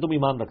کتاب ہے جس پہ تم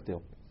ایمان رکھتے ہو.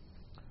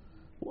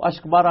 وہ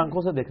اشک بار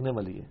آنکھوں سے دیکھنے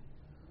والی ہے.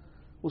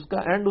 اس کا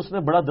اینڈ اس نے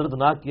بڑا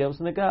دردناک کیا.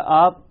 اس نے کہا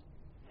آپ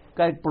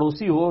کا ایک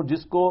پڑوسی ہو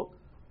جس کو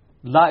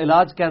لا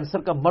علاج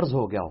کینسر کا مرض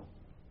ہو گیا ہو،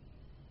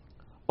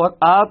 اور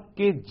آپ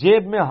کی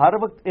جیب میں ہر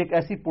وقت ایک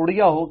ایسی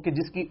پوڑیا ہو کہ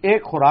جس کی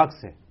ایک خوراک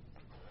سے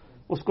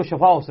اس کو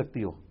شفا ہو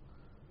سکتی ہو،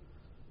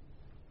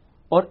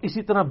 اور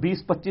اسی طرح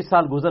 20-25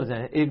 سال گزر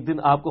جائیں، ایک دن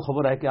آپ کو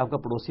خبر آئے کہ آپ کا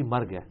پڑوسی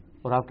مر گیا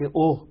اور آپ کے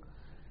اوہ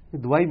یہ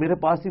دوائی میرے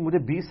پاس تھی، مجھے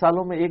 20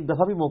 سالوں میں ایک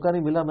دفعہ بھی موقع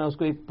نہیں ملا، میں اس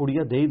کو ایک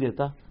پڑیا دے ہی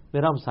دیتا،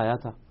 میرا ہمسایہ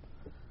تھا.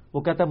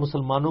 وہ کہتا ہے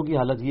مسلمانوں کی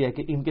حالت یہ ہے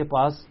کہ ان کے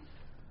پاس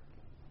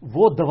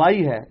وہ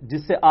دوائی ہے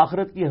جس سے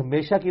آخرت کی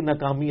ہمیشہ کی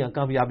ناکامیاں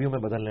کامیابیوں میں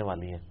بدلنے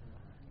والی ہیں،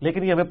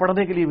 لیکن یہ ہمیں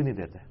پڑھنے کے لیے بھی نہیں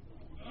دیتے.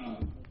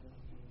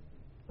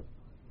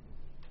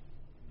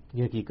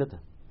 یہ حقیقت ہے.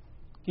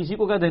 کسی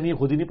کو کہہ دینی ہے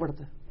خود ہی نہیں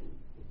پڑھتے.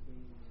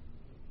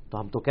 تو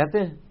ہم تو کہتے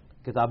ہیں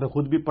کتابیں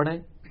خود بھی پڑھیں،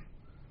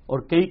 اور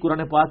کئی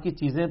قرآن پاک کی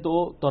چیزیں تو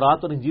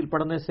تورات اور انجیل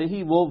پڑھنے سے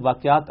ہی وہ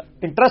واقعات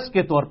انٹرسٹ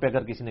کے طور پہ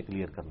اگر کسی نے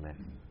کلیئر کرنا ہے،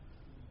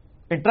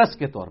 انٹرسٹ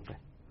کے طور پہ،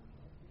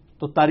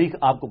 تو تاریخ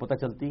آپ کو پتہ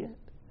چلتی ہے.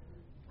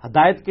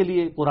 ہدایت کے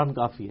لیے قرآن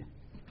کافی ہے،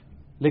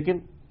 لیکن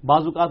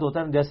بعض اوقات ہوتا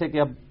ہے جیسے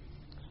کہ اب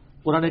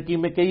قرآن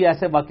حکیم میں کئی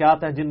ایسے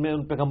واقعات ہیں جن میں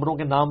ان پیغمبروں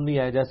کے نام نہیں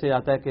آئے. جیسے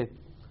آتا ہے کہ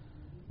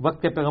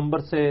وقت کے پیغمبر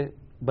سے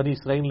بنی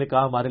اسرائیل نے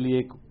کہا ہمارے لیے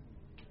ایک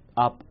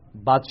آپ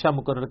بادشاہ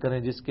مقرر کریں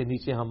جس کے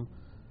نیچے ہم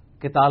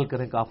قتال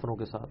کریں کافروں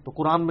کے ساتھ، تو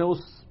قرآن میں اس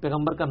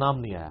پیغمبر کا نام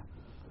نہیں آیا.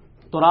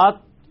 تورات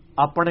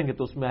آپ پڑھیں گے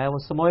تو اس میں آیا وہ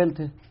سموئیل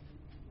تھے.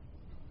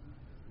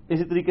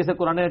 اسی طریقے سے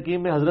قرآن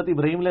حکیم میں حضرت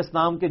ابراہیم علیہ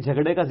السلام کے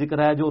جھگڑے کا ذکر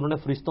ہے جو انہوں نے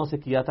فرشتوں سے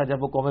کیا تھا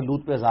جب وہ قوم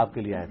لوط پہ عذاب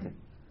کے لیے آئے تھے.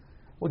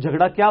 وہ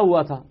جھگڑا کیا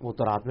ہوا تھا وہ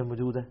تورات میں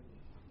موجود ہے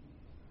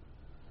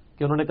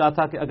کہ انہوں نے کہا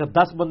تھا کہ اگر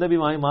 10 بندے بھی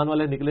وہاں ایمان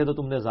والے نکلے تو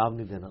تم نے عذاب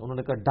نہیں دینا. انہوں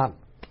نے کہا ڈن.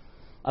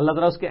 اللہ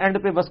تعالیٰ اس کے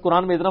اینڈ پہ بس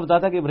قرآن میں اتنا بتایا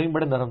تھا کہ ابراہیم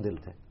بڑے نرم دل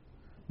تھے.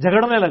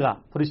 جھگڑنے لگا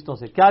فرشتوں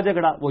سے. کیا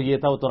جھگڑا؟ وہ یہ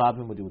تھا وہ تورات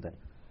میں موجود ہے.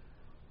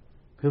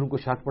 پھر ان کو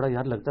شک پڑا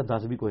یار لگتا ہے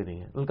 10 بھی کوئی نہیں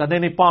ہے. انہوں نے کہا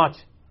نہیں 5.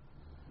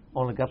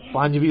 انہوں نے کہا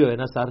 5 بھی ہوئے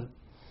نا سر،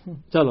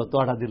 چلو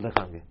تھوڑا دل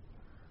رکھیں گے.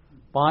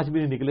 5 بھی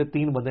نہیں نکلے،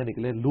 3 بندے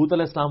نکلے، لوط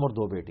علیہ السلام اور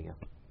 2 بیٹیاں.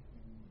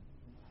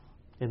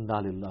 انا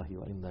للہ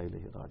و انا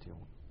الیہ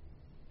راجعون.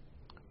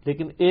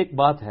 لیکن ایک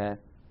بات ہے،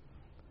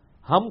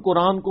 ہم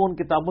قرآن کو ان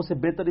کتابوں سے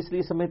بہتر اس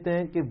لیے سمجھتے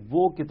ہیں کہ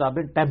وہ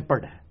کتابیں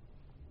ٹیمپرڈ ہیں،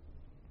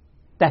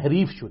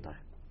 تحریف شدہ ہیں.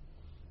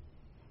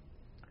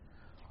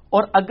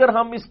 اور اگر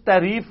ہم اس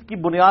تحریف کی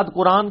بنیاد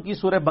قرآن کی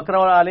سورہ بقرہ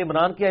اور آل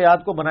عمران کی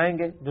آیات کو بنائیں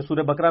گے، جو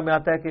سورہ بقرہ میں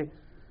آتا ہے کہ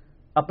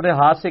اپنے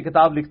ہاتھ سے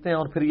کتاب لکھتے ہیں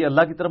اور پھر یہ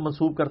اللہ کی طرف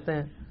منسوب کرتے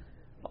ہیں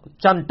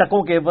چند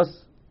ٹکوں کے عوض،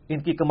 ان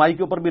کی کمائی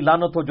کے اوپر بھی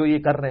لعنت ہو جو یہ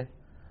کر رہے ہیں،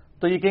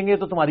 تو یہ کہیں گے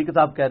تو تمہاری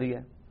کتاب کہہ رہی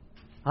ہے.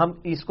 ہم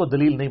اس کو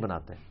دلیل نہیں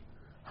بناتے.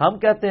 ہم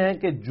کہتے ہیں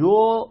کہ جو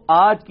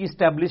آج کی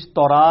اسٹیبلش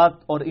تورات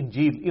اور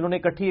انجیل، انہوں نے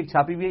اکٹھی ایک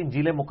چھاپی ہوئی ہے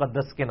انجیل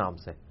مقدس کے نام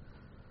سے.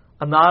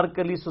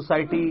 انارکلی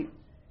سوسائٹی،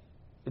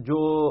 جو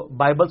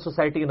بائبل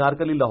سوسائٹی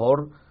انارکلی لاہور،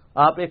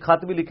 آپ ایک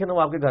خط بھی لکھیں نا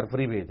وہ آپ کے گھر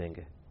فری بھیج دیں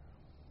گے،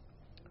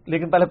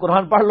 لیکن پہلے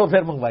قرآن پڑھ لو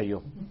پھر منگوائیو.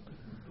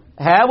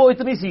 ہے وہ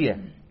اتنی سی ہے،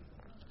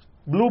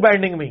 بلو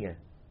بائنڈنگ میں ہی ہے،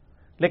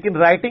 لیکن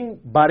رائٹنگ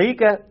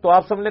باریک ہے. تو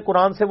آپ سمجھ لیں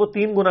قرآن سے وہ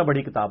 3 گنا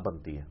بڑی کتاب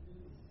بنتی ہے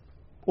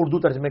اردو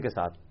ترجمے کے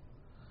ساتھ.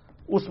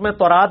 اس میں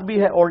تورات بھی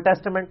ہے اولڈ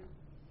ٹیسٹمنٹ،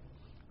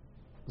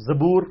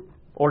 زبور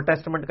اولڈ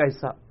ٹیسٹمنٹ کا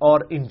حصہ،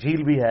 اور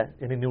انجیل بھی ہے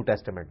یعنی نیو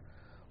ٹیسٹمنٹ،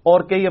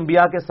 اور کئی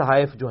انبیاء کے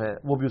صحائف جو ہیں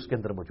وہ بھی اس کے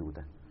اندر موجود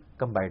ہیں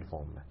کمبائنڈ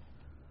فارم میں.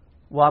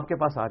 وہ آپ کے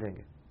پاس آ جائیں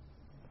گے.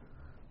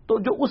 تو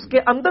جو اس کے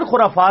اندر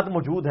خرافات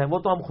موجود ہیں وہ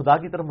تو ہم خدا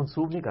کی طرف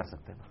منسوب نہیں کر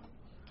سکتے.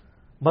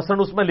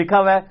 مثلا اس میں لکھا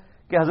ہوا ہے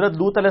کہ حضرت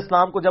لوط علیہ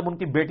السلام کو جب ان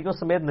کی بیٹیوں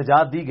سمیت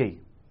نجات دی گئی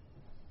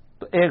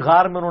تو ایک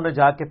غار میں انہوں نے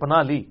جا کے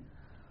پناہ لی.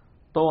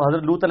 تو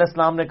حضرت لوط علیہ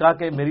السلام نے کہا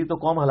کہ میری تو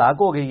قوم ہلاک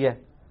ہو گئی ہے.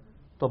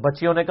 تو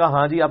بچیوں نے کہا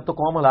ہاں جی اب تو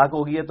قوم ہلاک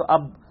ہو گئی ہے، تو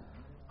اب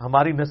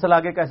ہماری نسل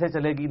آگے کیسے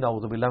چلے گی؟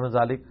 نعوذ باللہ من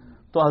ذالک.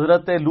 تو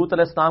حضرت لوط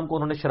علیہ السلام کو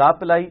انہوں نے شراب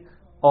پلائی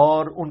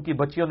اور ان کی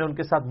بچیوں نے ان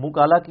کے ساتھ منہ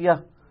کالا کیا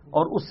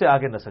اور اس سے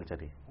آگے نسل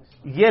چلی.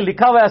 یہ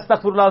لکھا ہوا ہے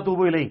استغفر اللہ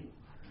واتوب الیہ.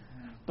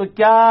 تو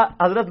کیا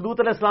حضرت لوط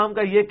علیہ السلام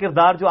کا یہ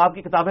کردار جو آپ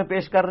کی کتابیں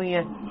پیش کر رہی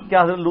ہیں،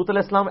 کیا حضرت لوط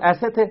علیہ السلام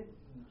ایسے تھے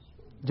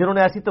جنہوں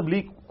نے ایسی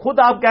تبلیغ، خود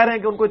آپ کہہ رہے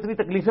ہیں کہ ان کو اتنی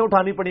تکلیفیں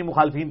اٹھانی پڑی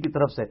مخالفین کی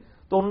طرف سے،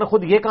 تو انہوں نے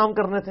خود یہ کام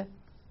کرنے تھے؟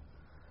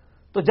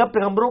 تو جب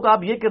پیغمبروں کا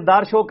آپ یہ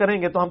کردار شو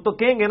کریں گے تو ہم تو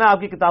کہیں گے نا آپ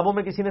کی کتابوں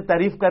میں کسی نے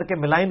تعریف کر کے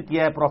ملائن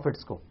کیا ہے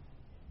پروفٹس کو.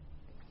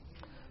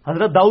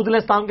 حضرت داؤد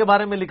علیہ السلام کے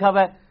بارے میں لکھا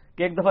ہوا ہے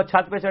کہ ایک دفعہ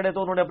چھت پہ چڑھے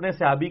تو انہوں نے اپنے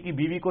صحابی کی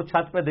بیوی کو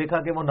چھت پہ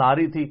دیکھا کہ وہ نہا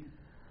رہی تھی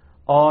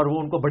اور وہ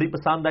ان کو بڑی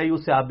پسند آئی.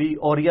 اس صحابی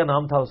اوریا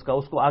نام تھا اس کا،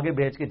 اس کو آگے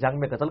بھیج کے جنگ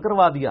میں قتل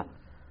کروا دیا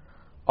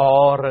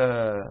اور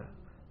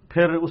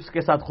پھر اس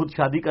کے ساتھ خود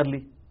شادی کر لی.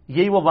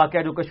 یہی وہ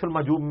واقعہ جو کشف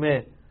المحجوب میں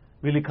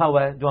بھی لکھا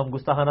ہوا ہے جو ہم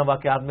گستاخانہ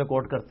واقعات میں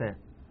کوٹ کرتے ہیں.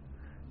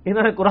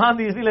 انہوں نے قرآن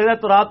دی اسی لگ رہا ہے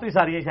تو رات تو ہی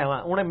ساری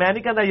انہیں میں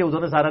نہیں کہتا یہ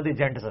حضور نے سارا دی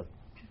جینٹ سر،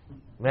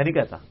 میں نہیں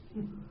کہتا،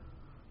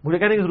 مجھے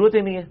کہنے کی ضرورت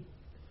ہی نہیں ہے.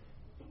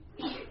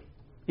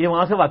 یہ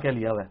وہاں سے واقعہ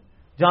لیا ہوا ہے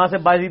جہاں سے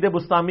باجید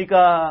بستامی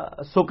کا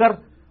سکر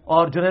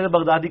اور جنید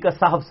بغدادی کا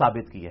صحف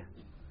ثابت کی ہے.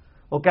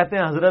 وہ کہتے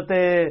ہیں حضرت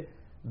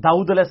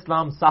داؤد علیہ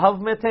السلام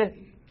صحف میں تھے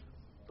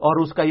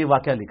اور اس کا یہ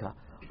واقعہ لکھا،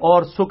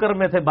 اور سکر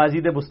میں تھے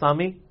باجید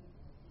بستامی،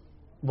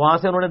 وہاں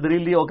سے انہوں نے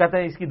دلیل لی. وہ کہتے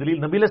ہیں اس کی دلیل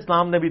نبی علیہ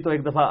السلام نے بھی تو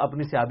ایک دفعہ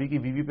اپنی صحابی کی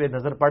بیوی پہ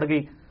نظر پڑ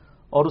گئی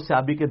اور اس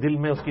صحابی کے دل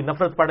میں اس کی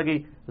نفرت پڑ گئی،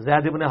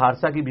 زید ابن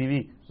حارثہ کی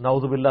بیوی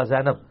نعوذ باللہ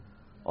زینب،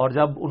 اور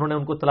جب انہوں نے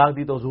ان کو طلاق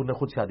دی تو حضور نے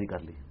خود شادی کر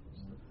لی.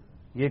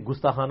 یہ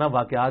گستاخانہ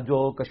واقعات جو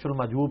کشف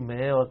المحجوب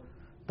میں اور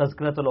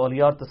تذکرۃ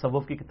الاولیاء اور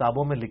تصوف کی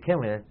کتابوں میں لکھے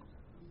ہوئے ہیں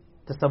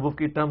تصوف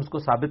کی ٹرمز کو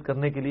ثابت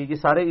کرنے کے لیے، یہ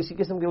سارے اسی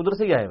قسم کے ادھر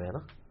سے ہی آئے ہوئے ہیں نا،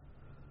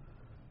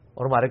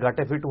 اور ہمارے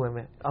گاٹے فٹ ہوئے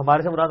ہیں.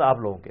 ہمارے سے مراد آپ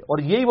لوگوں کے. اور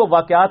یہی وہ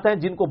واقعات ہیں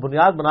جن کو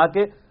بنیاد بنا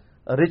کے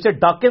رچرڈ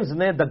ڈاکنز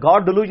نے دا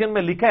گاڈ ڈیلوژن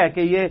میں لکھا ہے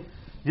کہ یہ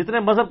جتنے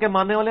مذہب کے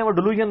ماننے والے ہیں وہ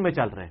ڈیلوژن میں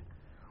چل رہے ہیں.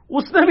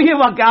 اس نے بھی یہ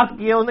واقعات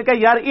کیے. انہوں نے کہا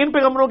یار ان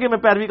پیغمبروں کی میں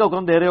پیروی کا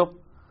حکم دے رہے ہو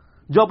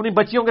جو اپنی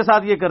بچیوں کے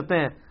ساتھ یہ کرتے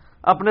ہیں،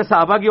 اپنے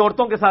صحابہ کی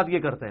عورتوں کے ساتھ یہ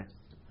کرتے ہیں.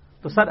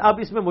 تو سر اب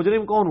اس میں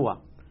مجرم کون ہوا؟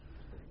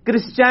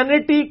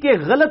 کرسچینٹی کے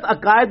غلط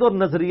عقائد اور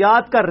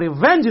نظریات کا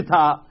ریونج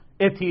تھا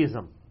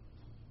ایتھیزم،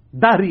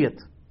 دہریت.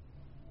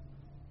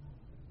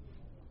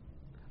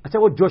 اچھا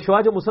وہ جوشوا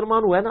جو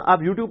مسلمان ہوا ہے نا،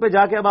 آپ یوٹیوب پہ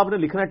جا کے اب آپ نے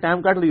لکھنا ہے،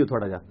 ٹائم کاٹ لیو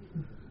تھوڑا جا،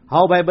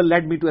 how Bible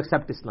lead me to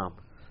accept Islam.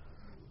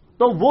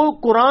 تو وہ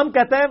قرآن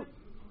کہتا ہے،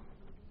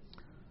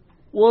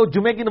 وہ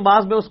جمعے کی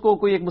نماز میں اس کو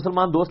کوئی ایک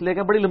مسلمان دوست لے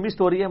کے، بڑی لمبی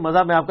سٹوری ہے،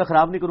 مزہ میں آپ کا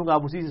خراب نہیں کروں گا،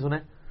 آپ اسی سے سنیں.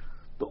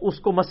 تو اس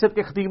کو مسجد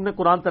کے خطیب نے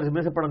قرآن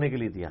ترجمے سے پڑھنے کے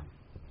لیے دیا.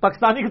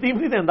 پاکستانی خطیب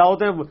نہیں دینا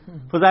ہوتے،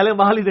 فضائل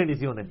محل ہی دینی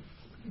سی انہیں،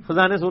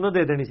 فضائل سنت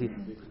دے دینی سی.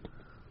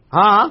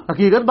 ہاں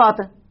حقیقت بات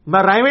ہے،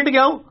 میں رائمنڈ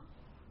گیا ہوں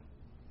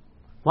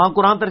وہاں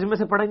قرآن ترجمے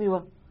سے پڑھا ہی نہیں ہوا.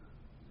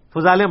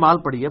 فضائل مال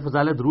پڑھی ہے،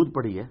 فضائل درود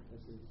پڑھی ہے.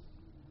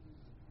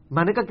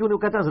 میں نے کہا کیوں نہیں؟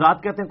 کہتے ہیں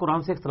حضرات کہتے ہیں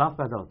قرآن سے اختلاف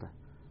پیدا ہوتا ہے.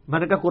 میں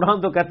نے کہا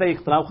قرآن تو کہتا ہے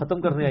اختلاف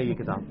ختم کرنے آئی یہ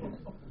کتاب.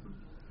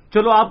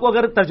 چلو آپ کو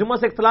اگر ترجمہ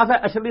سے اختلاف ہے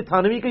اشرفی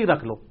تھانوی کا ہی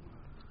رکھ لو.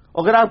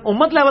 اگر آپ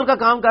امت لیول کا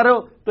کام کر رہے ہو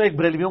تو ایک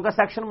بریلویوں کا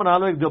سیکشن بنا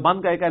لو، ایک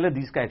دیوبند کا، ایک اہل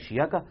حدیث کا، ایک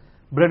شیعہ کا.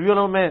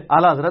 بریلویوں میں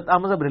اعلیٰ حضرت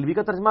احمد بریلوی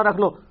کا ترجمہ رکھ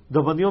لو،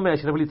 دیوبندیوں میں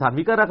اشرف علی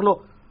تھانوی کا رکھ لو،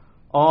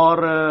 اور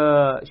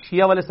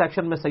شیعہ والے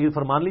سیکشن میں سید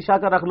فرمان علی شاہ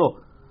کا رکھ لو،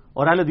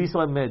 اور اہل حدیث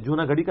میں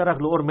جونا گڑی کا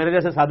رکھ لو، اور میرے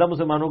جیسے سادہ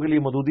مسلمانوں کے لیے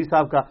مودودی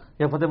صاحب کا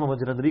یا فتح محمد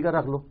جلندری کا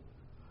رکھ لو.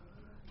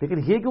 لیکن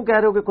یہ کیوں کہہ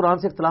رہے ہو کہ قرآن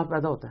سے اختلاف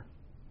پیدا ہوتا ہے؟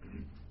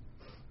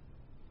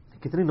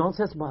 کتنی نان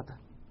سینس بات ہے.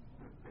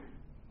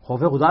 خوف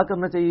خدا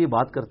کرنا چاہیے یہ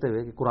بات کرتے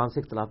ہوئے کہ قرآن سے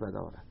اختلاف پیدا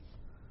ہو رہا ہے.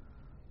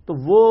 تو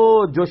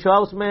وہ جو شاہ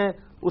اس میں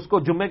اس کو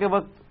جمعے کے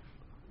وقت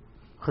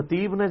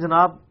خطیب نے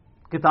جناب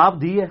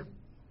کتاب دی ہے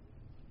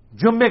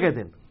جمعے کے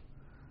دن،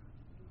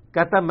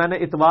 کہتا ہے میں نے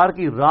اتوار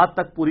کی رات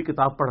تک پوری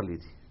کتاب پڑھ لی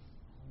تھی.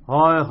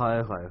 ہائے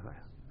ہائے ہائے ہائے،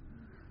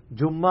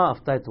 جمعہ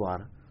ہفتہ اتوار،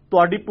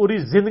 تہاڈی پوری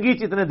زندگی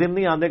چ اتنے دن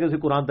نہیں آتے کہ اسی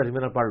قرآن ترجمے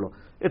نال پڑھ لو.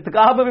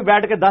 اتکاف میں بھی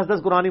بیٹھ کے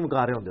 10 قرآن ہی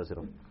مکا رہے ہوندے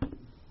صرف.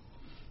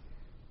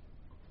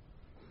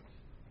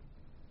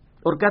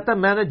 اور کہتا ہے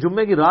میں نے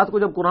جمعے کی رات کو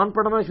جب قرآن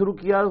پڑھنا شروع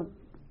کیا،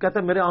 کہتا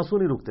ہے میرے آنسو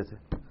نہیں رکتے تھے.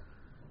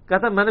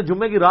 کہتا ہے میں نے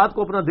جمعے کی رات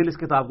کو اپنا دل اس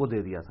کتاب کو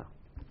دے دیا تھا.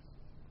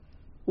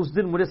 اس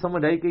دن مجھے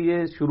سمجھ آئی کہ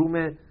یہ شروع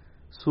میں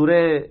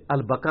سورہ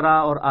البقرہ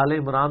اور آل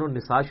عمران اور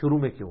نساء شروع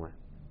میں کیوں ہے،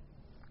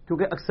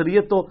 کیونکہ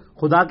اکثریت تو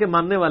خدا کے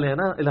ماننے والے ہیں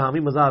نا، الہامی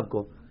مذہب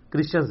کو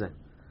کرسچنز ہیں.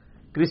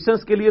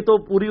 کرسچنز کے لیے تو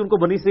پوری ان کو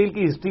بنی اسرائیل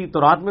کی ہسٹری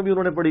تورات میں بھی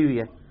انہوں نے پڑھی ہوئی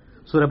ہے،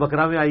 سورہ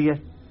بقرہ میں آئی ہے.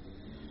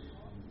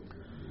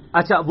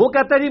 اچھا وہ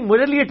کہتا ہے جی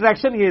میرے لیے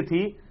اٹریکشن یہ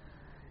تھی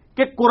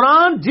کہ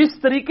قرآن جس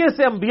طریقے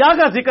سے انبیاء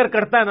کا ذکر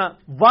کرتا ہے نا،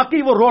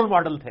 واقعی وہ رول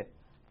ماڈل تھے.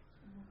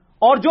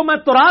 اور جو میں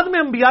تورات میں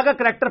انبیاء کا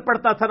کریکٹر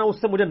پڑھتا تھا نا، اس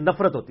سے مجھے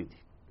نفرت ہوتی تھی.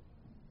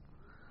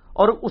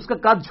 اور اس کا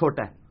قد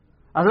چھوٹا ہے.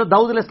 حضرت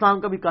داؤد علیہ السلام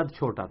کا بھی قد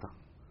چھوٹا تھا.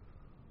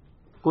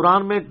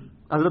 قرآن میں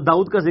حضرت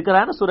داؤد کا ذکر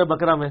ہے نا سورہ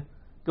بقرہ میں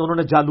کہ انہوں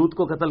نے جالوت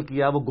کو قتل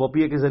کیا، وہ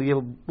گوپیے کے ذریعے،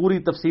 پوری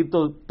تفسیر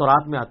تو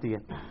تورات میں آتی ہے.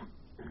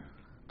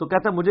 تو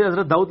کہتا ہے مجھے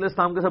حضرت داؤد علیہ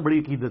السلام کے ساتھ بڑی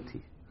عقیدت تھی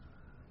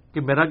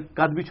کہ میرا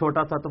قد بھی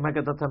چھوٹا تھا، تو میں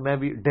کہتا تھا میں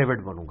بھی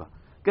ڈیوڈ بنوں گا.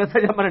 کہتا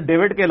ہے جب میں نے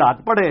ڈیوڈ کے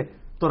حالات پڑھے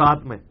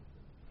تورات میں،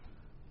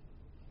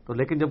 تو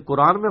لیکن جب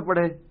قرآن میں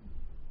پڑھے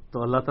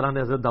تو اللہ تعالیٰ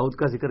نے حضرت داؤد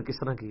کا ذکر کس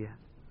طرح کیا ہے.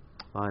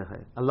 ہائے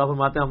ہائے، اللہ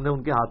فرماتے ہیں ہم نے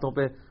ان کے ہاتھوں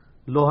پہ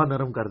لوہا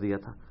نرم کر دیا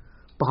تھا،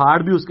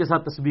 پہاڑ بھی اس کے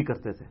ساتھ تسبیح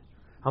کرتے تھے،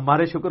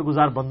 ہمارے شکر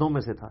گزار بندوں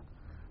میں سے تھا،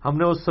 ہم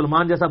نے اس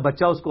سلمان جیسا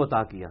بچہ اس کو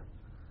عطا کیا.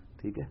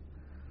 ٹھیک ہے،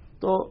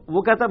 تو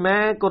وہ کہتا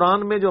میں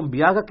قرآن میں جو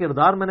انبیاء کا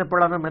کردار میں نے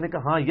پڑھا نا، میں نے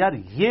کہا ہاں یار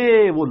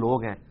یہ وہ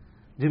لوگ ہیں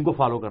جن کو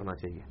فالو کرنا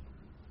چاہیے.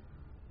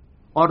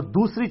 اور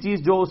دوسری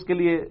چیز جو اس کے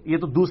لیے، یہ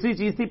تو دوسری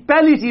چیز تھی،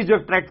 پہلی چیز جو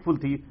اٹریکٹفل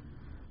تھی،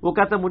 وہ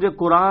کہتا ہے مجھے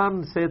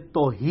قرآن سے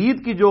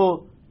توحید کی جو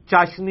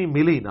چاشنی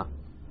ملی نا،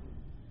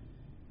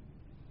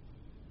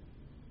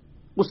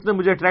 اس نے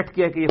مجھے اٹریکٹ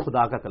کیا کہ یہ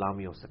خدا کا کلام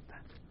ہی ہو سکتا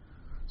ہے.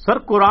 سر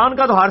قرآن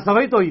کا تو ہر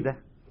صفحہ ہی توحید ہے.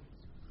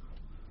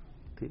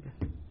 ٹھیک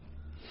ہے،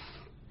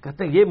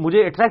 کہتے ہیں یہ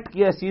مجھے اٹریکٹ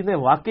کیا اس چیز نے،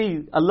 واقعی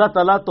اللہ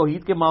تعالیٰ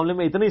توحید کے معاملے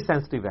میں اتنی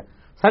سینسٹیو ہے.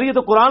 سر یہ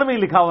تو قرآن میں ہی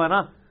لکھا ہوا ہے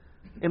نا،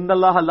 ان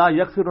اللہ لا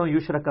یغفر ان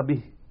یشرک بہ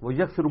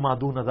ویغفر ما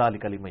دون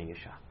ذلک لمن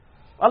یشاء.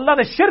 اللہ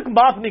نے شرک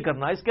معاف نہیں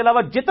کرنا، اس کے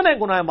علاوہ جتنے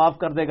گناہ معاف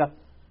کر دے گا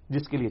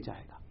جس کے لیے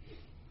چاہے گا.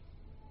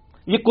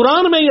 یہ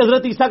قرآن میں ہی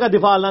حضرت عیسیٰ کا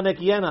دفاع اللہ نے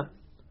کیا ہے نا،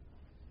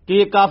 کہ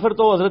یہ کافر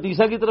تو حضرت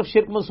عیسیٰ کی طرف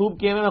شرک منسوب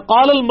کیے ہیں.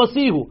 قال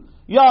المسیح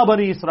یا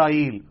بنی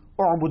اسرائیل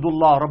اعبدوا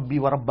اللہ ربی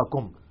و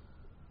ربکم.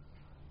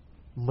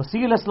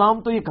 مسیح علیہ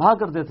السلام تو یہ کہا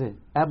کرتے تھے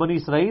اے بنی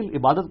اسرائیل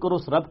عبادت کرو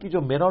اس رب کی جو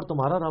میرا اور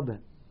تمہارا رب ہے.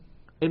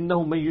 انہ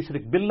من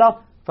یشرک باللہ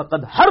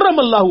فقد حرم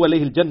اللہ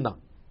علیہ الجنہ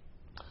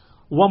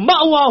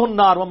ومأواہ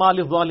النار وما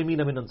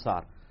للظالمین من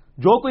انصار.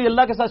 جو کوئی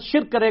اللہ کے ساتھ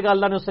شرک کرے گا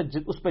اللہ نے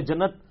اس پہ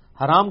جنت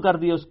حرام کر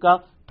دی، اس کا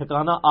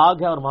ٹھکانہ آگ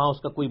ہے اور وہاں اس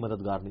کا کوئی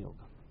مددگار نہیں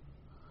ہوگا.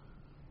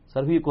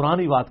 سر بھی یہ قرآن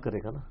ہی بات کرے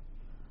گا نا.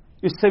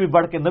 اس سے بھی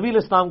بڑھ کے نبی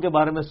علیہ السلام کے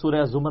بارے میں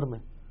سورہ زمر میں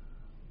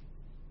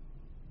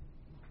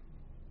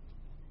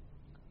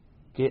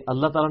کہ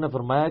اللہ تعالیٰ نے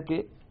فرمایا کہ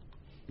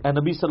اے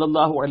نبی صلی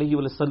اللہ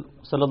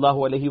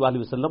علیہ وآلہ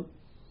وسلم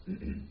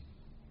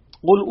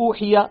قل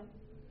اوحی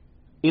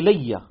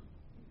الی،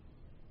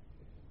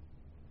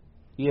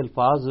 یہ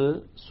الفاظ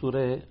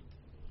سورہ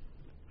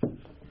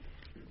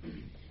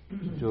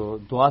جو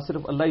دعا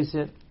صرف اللہ ہی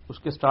سے، اس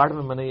کے سٹارٹ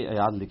میں نے یہ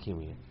آیات لکھی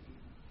ہوئی ہے.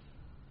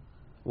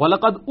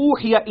 وَلَقَدْ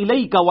أُوحِيَ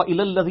إِلَيْكَ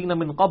وَإِلَى الَّذِينَ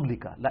مِنْ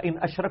قَبْلِكَ لَئِنْ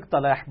أَشْرَكْتَ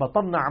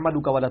لَيَحْبَطَنَّ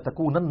عَمَلُكَ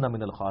وَلَتَكُونَنَّ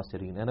مِنَ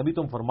الْخَاسِرِينَ. اے نبی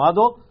تم فرما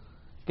دو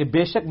کہ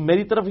بے شک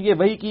میری طرف یہ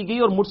وحی کی گئی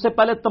اور مجھ سے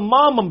پہلے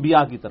تمام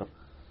انبیاء کی طرف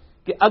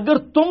کہ اگر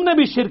تم نے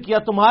بھی شرک کیا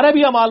تمہارے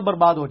بھی اعمال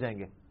برباد ہو جائیں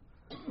گے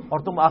اور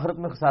تم آخرت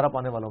میں خسارہ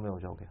پانے والوں میں ہو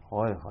جاؤ گے.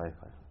 ہائے ہائے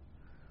ہائے.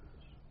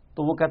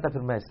 تو وہ کہتا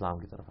پھر میں اسلام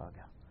کی طرف آ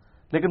گیا.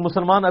 لیکن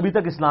مسلمان ابھی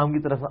تک اسلام کی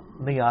طرف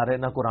نہیں آ رہے،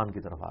 نہ قرآن کی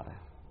طرف آ رہے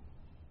ہیں.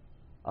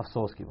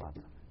 افسوس کی بات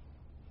ہے.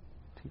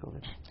 ٹھیک ہو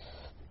گیا.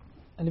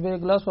 علی بھائی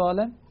اگلا سوال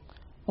ہے،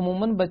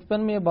 عموماً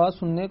بچپن میں یہ بات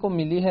سننے کو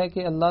ملی ہے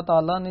کہ اللہ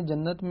تعالیٰ نے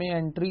جنت میں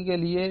انٹری کے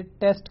لیے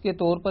ٹیسٹ کے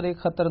طور پر ایک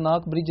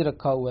خطرناک برج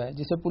رکھا ہوا ہے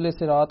جسے پل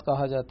صراط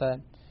کہا جاتا ہے،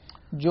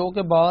 جو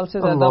کہ بال سے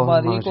زیادہ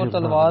باریک اور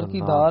تلوار کی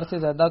دھار سے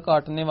زیادہ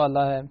کاٹنے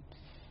والا ہے.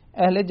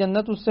 اہل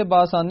جنت اس سے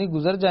بآسانی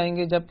گزر جائیں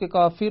گے جبکہ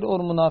کافر اور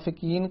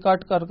منافقین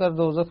کٹ کر کر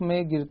دوزخ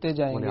میں گرتے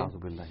جائیں گے.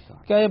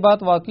 کیا یہ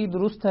بات واقعی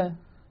درست ہے؟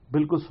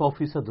 بالکل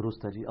 100%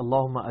 درست ہے جی.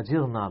 اللہم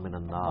اجرنا من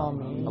النار،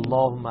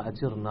 اللہم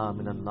اجرنا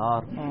من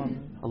النار،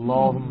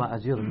 اللہم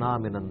اجرنا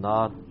من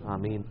النار،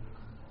 آمین.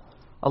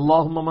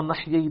 اللہم من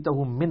احییتہ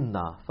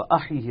منا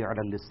فاحیہ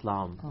علی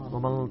الاسلام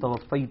ومن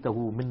توفیتہ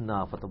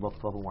منا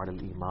فتوفہ علی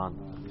الایمان.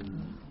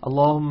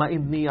 اللہم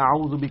انی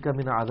اعوذ بک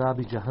من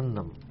عذاب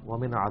جہنم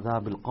ومن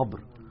عذاب القبر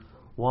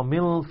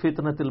ومن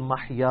فتنة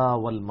المحیا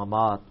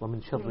والممات ومن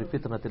شر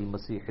فتنة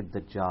المسیح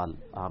الدجال،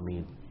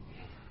 آمین.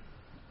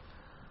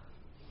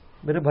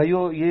 میرے بھائیو،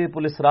 یہ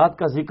پل صراط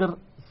کا ذکر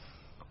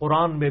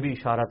قرآن میں بھی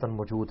اشارتاً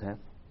موجود ہے.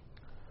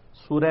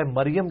 سورہ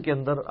مریم کے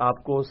اندر آپ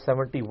کو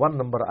 71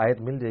 نمبر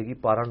آیت مل جائے گی،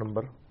 پارہ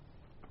نمبر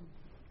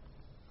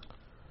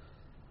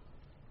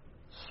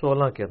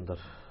 16 کے اندر.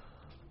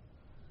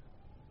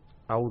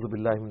 اعوذ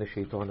باللہ من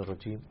الشیطان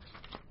الرجیم،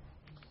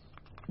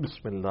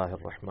 بسم اللہ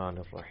الرحمن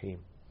الرحیم.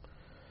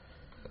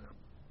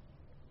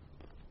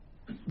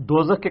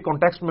 دوزخ کے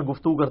کانٹیکسٹ میں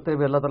گفتگو کرتے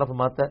ہوئے اللہ تعالیٰ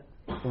فرماتا ہے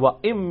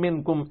وَإِن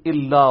مِّنكُمْ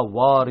إِلَّا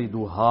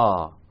وَارِدُهَا،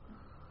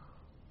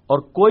 اور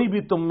کوئی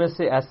بھی تم میں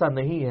سے ایسا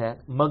نہیں ہے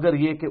مگر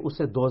یہ کہ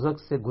اسے دوزخ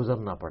سے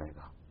گزرنا پڑے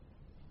گا.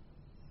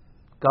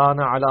 كَانَ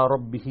عَلَى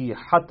رَبِّهِ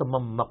حَتْمًا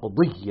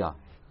مَقْضِيًّا،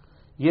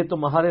 یہ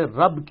تمہارے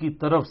رب کی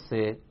طرف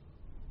سے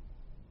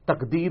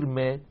تقدیر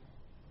میں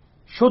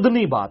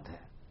شدنی بات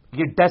ہے،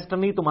 یہ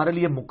ڈیسٹنی تمہارے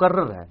لیے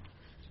مقرر ہے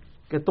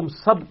کہ تم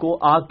سب کو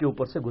آگ کے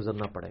اوپر سے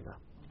گزرنا پڑے گا.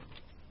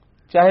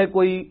 چاہے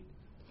کوئی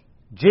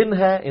جن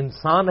ہے،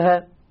 انسان ہے،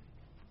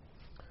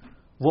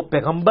 وہ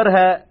پیغمبر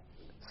ہے،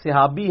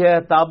 صحابی ہے،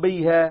 تابعی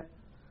ہے،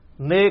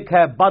 نیک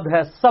ہے، بد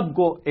ہے، سب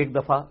کو ایک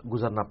دفعہ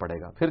گزرنا پڑے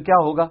گا. پھر کیا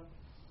ہوگا؟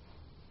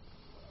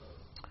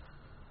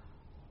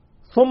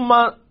 ثم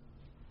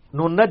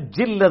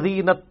ننجی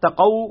الذین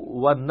اتقوا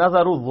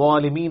ونذر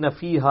الظالمین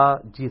فیہا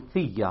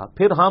جثیا،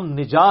 پھر ہم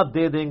نجات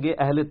دے دیں گے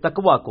اہل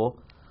تقوی کو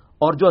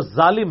اور جو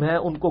ظالم ہیں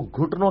ان کو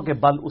گھٹنوں کے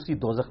بل اسی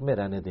دوزخ میں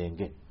رہنے دیں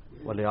گے.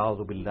 وَلِعَوْذُ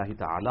بِاللَّهِ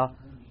تَعَالَى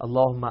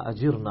اللہم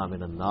اجرنا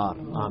من النار،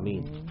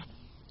 آمین.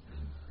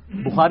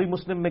 بخاری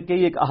مسلم میں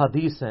کئی ایک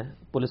احادیث ہیں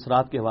پل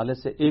صراط کے حوالے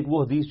سے. ایک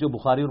وہ حدیث جو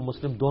بخاری اور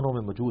مسلم دونوں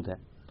میں موجود ہے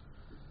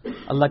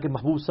اللہ کے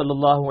محبوب صلی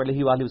اللہ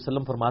علیہ وآلہ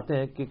وسلم فرماتے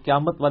ہیں کہ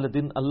قیامت والے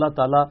دن اللہ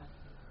تعالیٰ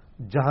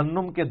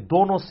جہنم کے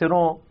دونوں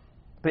سروں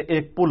پہ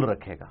ایک پل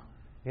رکھے گا،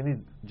 یعنی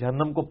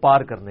جہنم کو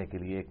پار کرنے کے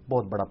لیے ایک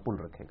بہت بڑا پل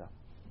رکھے گا۔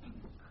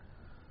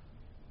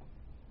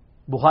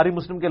 بخاری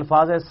مسلم کے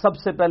الفاظ ہے، سب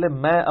سے پہلے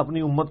میں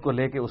اپنی امت کو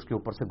لے کے اس کے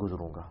اوپر سے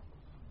گزروں گا،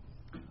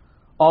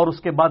 اور اس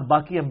کے بعد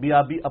باقی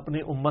انبیاء بھی اپنی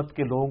امت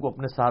کے لوگوں کو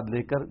اپنے ساتھ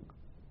لے کر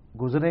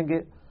گزریں گے،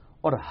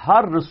 اور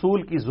ہر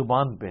رسول کی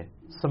زبان پہ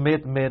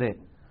سمیت میرے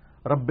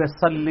رب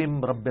سلم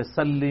رب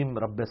سلم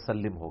رب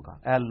سلم ہوگا،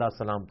 اے اللہ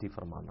سلامتی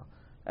فرمانا،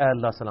 اے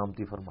اللہ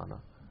سلامتی فرمانا،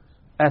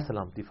 اے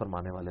سلامتی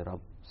فرمانے والے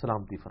رب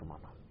سلامتی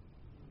فرمانا۔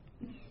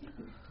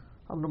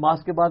 ہم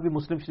نماز کے بعد بھی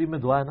مسلم شریف میں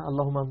دعا ہے نا،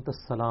 اللہم انت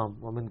السلام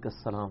ومنک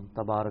السلام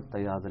تبارک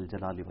یا ذا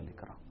الجلال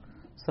والاکرام،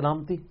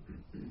 سلامتی۔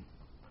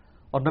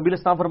 اور نبی علیہ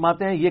السلام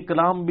فرماتے ہیں یہ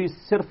کلام بھی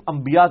صرف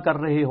انبیاء کر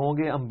رہے ہوں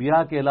گے،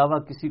 انبیاء کے علاوہ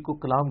کسی کو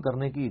کلام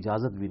کرنے کی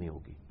اجازت بھی نہیں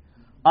ہوگی۔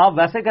 آپ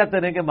ویسے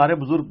کہتے رہیں کہ ہمارے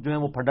بزرگ جو ہیں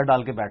وہ پھڈا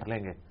ڈال کے بیٹھ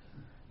لیں گے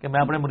کہ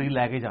میں اپنے مرید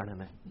لے کے جانے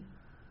میں۔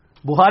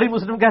 بخاری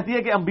مسلم کہتی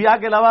ہے کہ انبیاء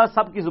کے علاوہ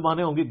سب کی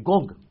زبانیں ہوں گی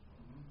گونگ،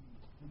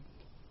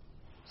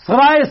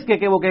 سوائے اس کے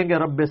کہ وہ کہیں گے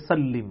رب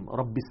سلم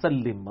رب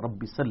سلم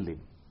رب سلم۔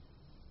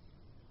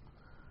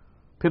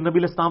 پھر نبی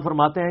علیہ السلام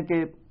فرماتے ہیں کہ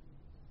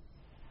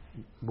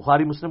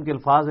بخاری مسلم کے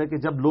الفاظ ہے کہ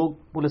جب لوگ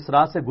پل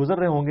صراط سے گزر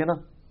رہے ہوں گے نا،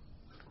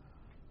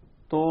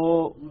 تو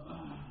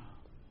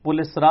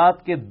پل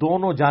صراط کے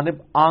دونوں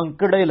جانب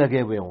آنکڑے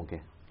لگے ہوئے ہوں گے،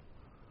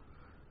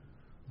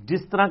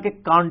 جس طرح کے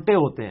کانٹے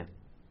ہوتے ہیں،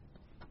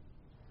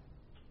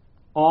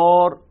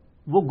 اور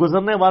وہ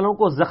گزرنے والوں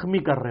کو زخمی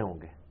کر رہے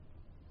ہوں گے،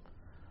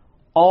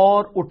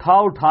 اور اٹھا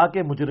اٹھا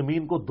کے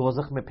مجرمین کو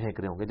دوزخ میں پھینک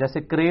رہے ہوں گے۔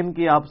 جیسے کرین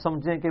کی آپ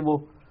سمجھیں کہ وہ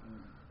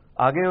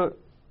آگے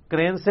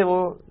کرین سے وہ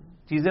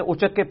چیزیں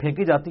اچک کے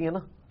پھینکی جاتی ہیں نا،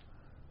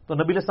 تو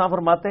نبی علیہ السلام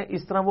فرماتے ہیں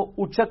اس طرح وہ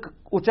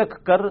اچک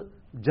کر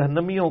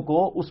جہنمیوں کو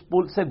اس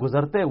پل سے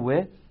گزرتے ہوئے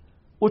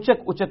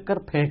اچک کر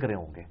پھینک رہے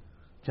ہوں گے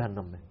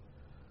جہنم میں۔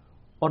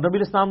 اور نبی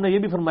علیہ السلام نے یہ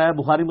بھی فرمایا،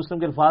 بخاری مسلم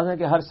کے الفاظ ہیں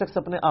کہ ہر شخص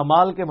اپنے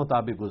اعمال کے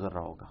مطابق گزر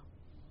رہا ہوگا۔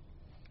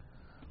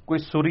 کوئی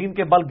سورین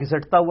کے بل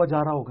گھسٹتا ہوا جا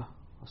رہا ہوگا،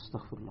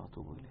 استغفر اللہ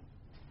تو بولے،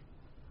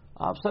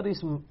 آپ سر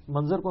اس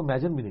منظر کو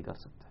امیجن بھی نہیں کر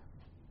سکتے۔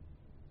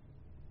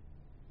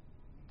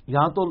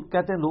 یہاں تو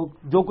کہتے ہیں لوگ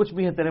جو کچھ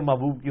بھی ہے تیرے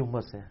محبوب کی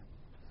امت سے،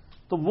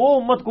 تو وہ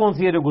امت کون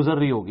سی ہے جو گزر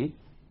رہی ہوگی؟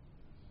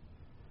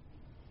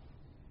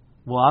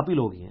 وہ آپ ہی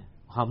لوگ ہی ہیں،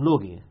 ہم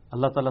لوگ ہی ہیں۔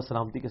 اللہ تعالیٰ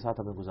سلامتی کے ساتھ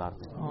ہمیں گزار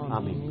دیں،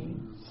 آمین۔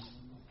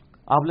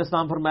 آپ علیہ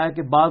السلام فرمایا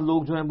کہ بعض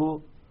لوگ جو ہیں وہ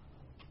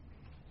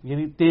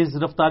یعنی تیز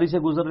رفتاری سے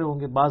گزر رہے ہوں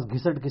گے، بعض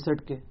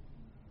گھسٹ کے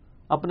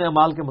اپنے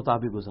اعمال کے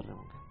مطابق گزر رہے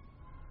ہوں گے،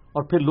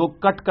 اور پھر لوگ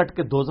کٹ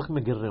کے دوزخ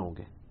میں گر رہے ہوں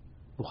گے۔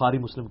 بخاری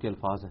مسلم کے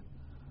الفاظ ہیں،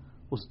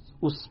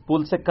 اس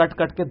پل سے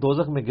کٹ کے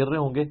دوزخ میں گر رہے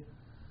ہوں گے،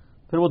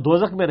 پھر وہ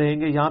دوزخ میں رہیں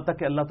گے یہاں تک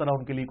کہ اللہ تعالیٰ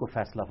ان کے لیے کوئی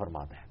فیصلہ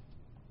فرما دے۔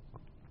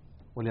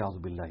 وَلِعَوْذُ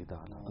بِاللَّهِ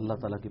تعالیٰ، اللہ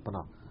تعالیٰ کی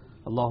پناہ۔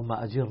 اللہم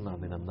اجرنا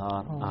من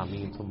النار،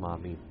 آمین ثم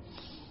آمین۔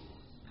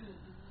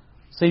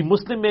 صحیح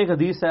مسلم میں ایک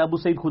حدیث ہے، ابو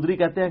سعید خدری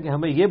کہتے ہیں کہ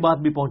ہمیں یہ بات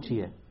بھی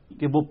پہنچی ہے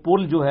کہ وہ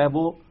پل جو ہے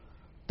وہ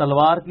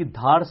تلوار کی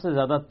دھار سے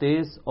زیادہ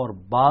تیز اور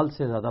بال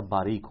سے زیادہ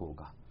باریک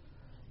ہوگا۔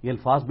 یہ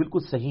الفاظ بالکل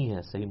صحیح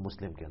ہیں صحیح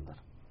مسلم کے اندر۔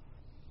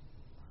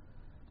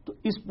 تو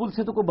اس پل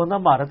سے تو کوئی بندہ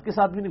مہارت کے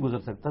ساتھ بھی نہیں گزر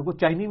سکتا، کوئی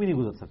چائنی بھی نہیں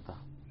گزر سکتا۔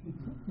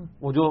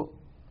 وہ جو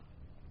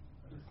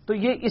تو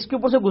یہ اس کے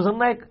اوپر سے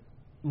گزرنا ایک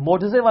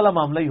معجزے والا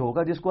معاملہ ہی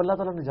ہوگا جس کو اللہ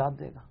تعالیٰ نجات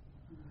دے گا۔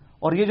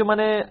 اور یہ جو میں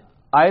نے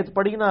آیت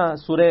پڑھی نا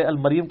سورہ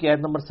المریم کی آیت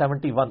نمبر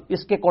 71،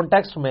 اس کے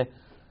کانٹیکسٹ میں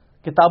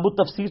کتاب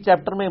التفسیر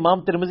چیپٹر میں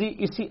امام ترمذی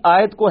اسی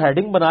آیت کو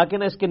ہیڈنگ بنا کے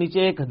نا اس کے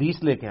نیچے ایک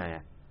حدیث لے کے آئے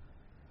ہیں۔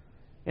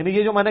 یعنی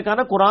یہ جو میں نے کہا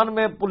نا قرآن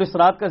میں پل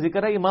صراط کا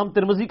ذکر ہے، امام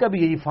ترمذی کا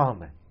بھی یہی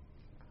فہم ہے۔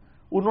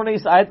 انہوں نے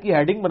اس آیت کی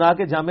ہیڈنگ بنا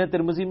کے جامع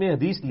ترمذی میں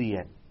حدیث لی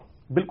ہے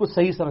بالکل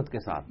صحیح سند کے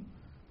ساتھ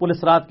پل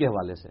صراط کے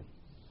حوالے سے،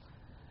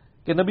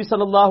 کہ نبی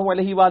صلی اللہ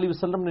علیہ وآلہ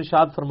وسلم نے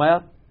ارشاد فرمایا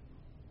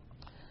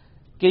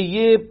کہ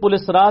یہ پل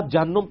صراط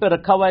جہنم پہ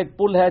رکھا ہوا ایک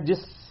پل ہے جس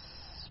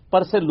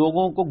پر سے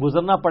لوگوں کو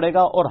گزرنا پڑے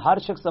گا، اور ہر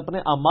شخص اپنے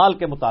اعمال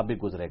کے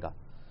مطابق گزرے گا۔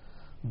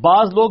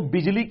 بعض لوگ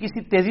بجلی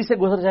کسی تیزی سے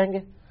گزر جائیں گے،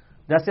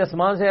 جیسے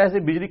آسمان سے ایسے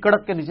بجلی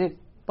کڑک کے نیچے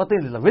پتہ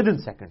نہیں چلتا ود ان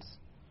سیکنڈز۔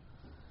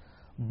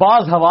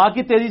 بعض ہوا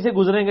کی تیزی سے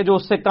گزریں گے جو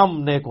اس سے کم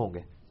نیک ہوں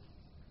گے،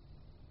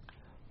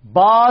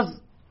 بعض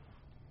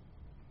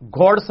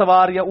گھوڑ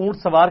سوار یا اونٹ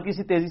سوار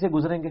کسی تیزی سے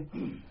گزریں گے،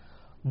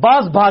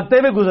 بعض بھاگتے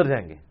ہوئے گزر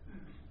جائیں گے،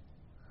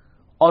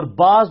 اور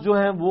بعض جو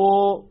ہیں وہ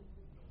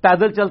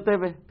پیدل چلتے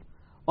ہوئے،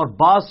 اور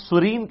بعض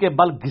سرین کے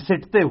بل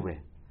گھسٹتے ہوئے۔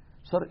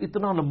 سر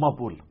اتنا لمبا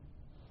پل،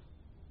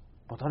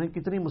 پتہ نہیں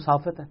کتنی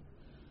مسافت ہے،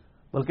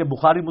 بلکہ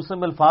بخاری مسلم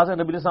میں الفاظ ہے،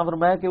 نبی نے صاحب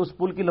فرمایا کہ اس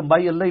پل کی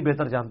لمبائی اللہ ہی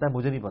بہتر جانتا ہے،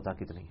 مجھے نہیں پتا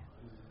کتنی ہے۔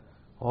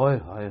 ہائے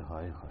ہائے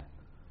ہائے ہائے۔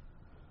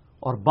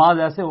 اور بعض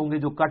ایسے ہوں گے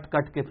جو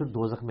کٹ کے پھر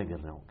دوزخ میں گر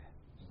رہے ہوں گے،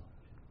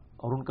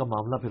 اور ان کا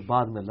معاملہ پھر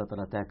بعد میں اللہ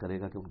تعالیٰ طے کرے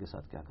گا کہ ان کے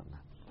ساتھ کیا کرنا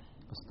ہے۔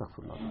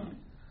 استغفر اللہ۔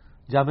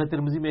 جامع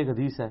ترمذی میں ایک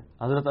حدیث ہے،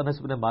 حضرت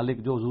انس بن مالک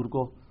جو حضور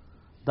کو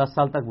 10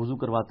 سال تک وضو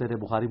کرواتے رہے،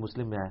 بخاری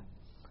مسلم میں آئے،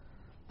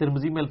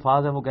 ترمذی میں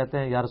الفاظ ہیں، وہ کہتے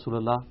ہیں یا رسول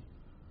اللہ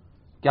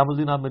کیا اس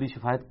دن آپ میری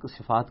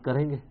شفاعت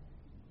کریں گے؟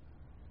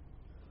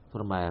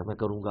 فرمایا میں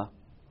کروں گا۔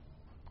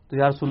 تو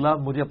یا رسول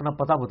اللہ مجھے اپنا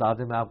پتہ بتا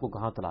دیں، میں آپ کو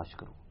کہاں تلاش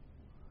کروں.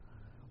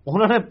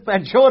 انہوں نے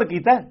انشور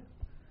کیتا ہے.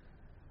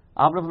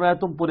 آپ نے فرمایا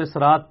تم پورے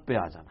صراط پہ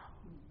آ جانا.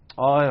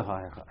 آئے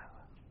ہائے ہائے،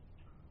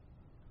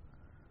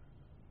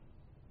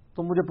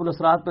 تم مجھے پورے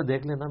صراط پہ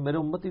دیکھ لینا، میرے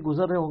امتی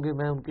گزر رہے ہوں گے،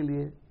 میں ان کے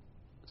لیے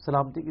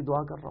سلامتی کی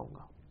دعا کر رہا ہوں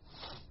گا.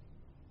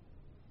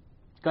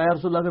 کہا یا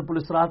رسول اللہ میں پورے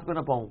صراط پہ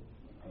نہ پاؤں.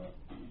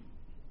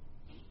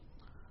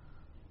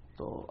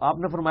 تو آپ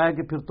نے فرمایا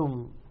کہ پھر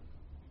تم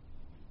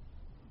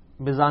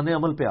میزان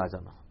عمل پہ آ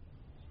جانا،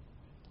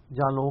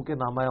 جہاں لوگوں کے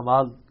نامہ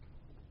اعمال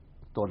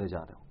تولے جا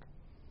رہے ہوں گے.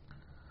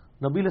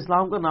 نبی علیہ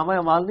السلام کا نامہ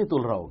اعمال نہیں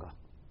تول رہا ہوگا،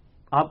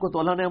 آپ کو تو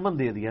اللہ نے امن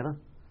دے دیا نا،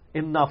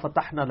 انا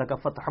فتحنا لک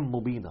فتحا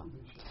مبینا.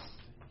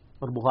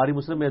 اور بخاری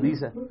مسلم میں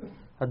حدیث ہے،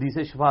 حدیث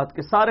شفاعت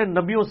کے سارے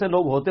نبیوں سے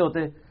لوگ ہوتے ہوتے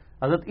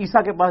حضرت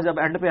عیسیٰ کے پاس جب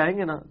اینڈ پہ آئیں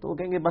گے نا تو وہ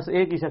کہیں گے بس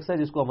ایک ہی شخص ہے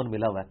جس کو امن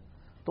ملا ہوا ہے،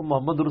 تو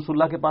محمد رسول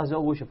اللہ کے پاس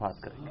جاؤ، وہ شفاعت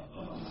کریں گے.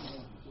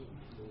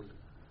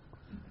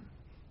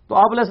 تو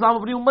آپ علیہ السلام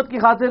اپنی امت کی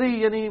خاطر ہی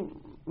یعنی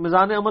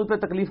میزان عمل پہ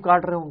تکلیف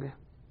کاٹ رہے ہوں گے.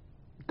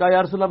 کہا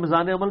یا رسول اللہ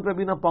میزان عمل پہ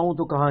بھی نہ پاؤں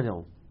تو کہاں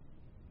جاؤں؟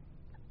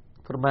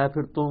 فرمایا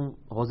پھر تم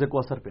حوض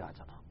کوثر پہ آ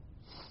جانا،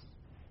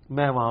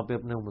 میں وہاں پہ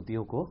اپنے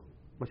امتیوں کو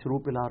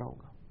مشروب پلا رہا ہوں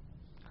گا.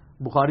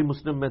 بخاری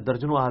مسلم میں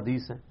درجنوں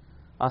احادیث ہیں،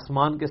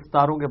 آسمان کے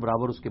ستاروں کے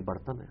برابر اس کے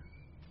برتن ہیں،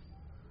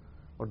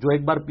 اور جو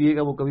ایک بار پیے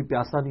گا وہ کبھی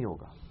پیاسا نہیں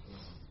ہوگا.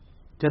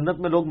 جنت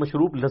میں لوگ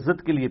مشروب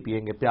لذت کے لیے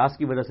پیئیں گے، پیاس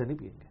کی وجہ سے نہیں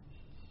پیئیں گے.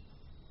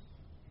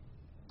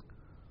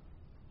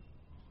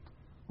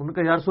 ان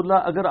کا یا رسول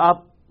اللہ اگر آپ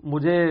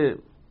مجھے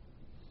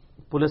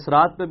پل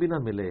صراط پہ بھی نہ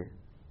ملے،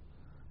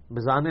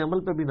 میزان عمل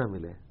پہ بھی نہ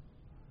ملے،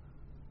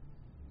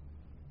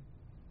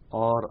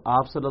 اور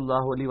آپ صلی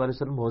اللہ علیہ وآلہ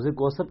وسلم حوض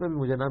کوثر پہ بھی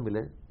مجھے نہ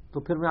ملے، تو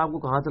پھر میں آپ کو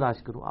کہاں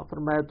تلاش کروں؟ آپ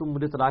فرمایا تم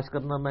مجھے تلاش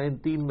کرنا، میں ان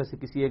تین میں سے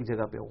کسی ایک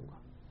جگہ پہ ہوں گا.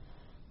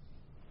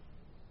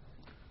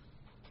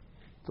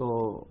 تو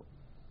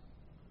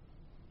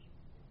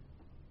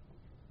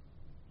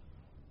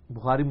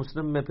بخاری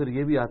مسلم میں پھر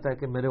یہ بھی آتا ہے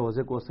کہ میرے حوض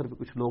کوثر پہ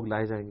کچھ لوگ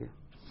لائے جائیں گے،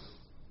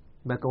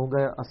 میں کہوں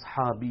گا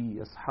اصحابی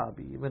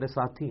اصحابی، یہ میرے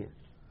ساتھی ہیں.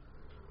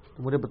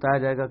 تو مجھے بتایا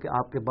جائے گا کہ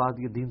آپ کے بعد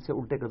یہ دین سے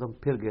الٹے قدم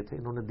پھر گئے تھے،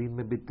 انہوں نے دین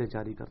میں بدعتیں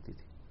جاری کر دی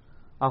تھی.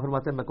 آپ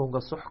فرماتے ہیں میں کہوں گا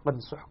سحقا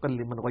سحقا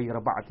لمن غیر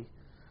بعدی،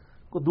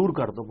 کو دور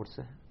کر دو مجھ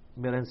سے،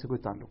 میرا ان سے کوئی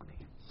تعلق نہیں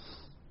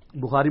ہے.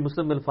 بخاری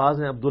مسلم میں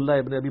الفاظ ہیں، عبداللہ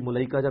ابن ابی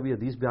ملیکہ جب یہ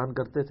حدیث بیان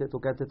کرتے تھے تو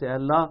کہتے تھے اے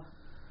اللہ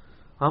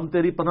ہم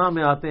تیری پناہ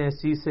میں آتے ہیں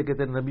اس چیز سے کہ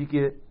تیرے نبی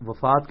کے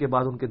وفات کے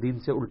بعد ان کے دین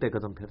سے الٹے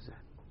قدم پھر جائے.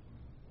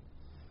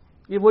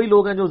 یہ وہی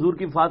لوگ ہیں جو حضور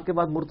کی وفات کے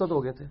بعد مرتد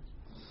ہو گئے تھے،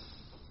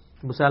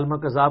 مسلمہ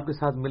کذاب کے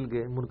ساتھ مل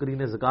گئے،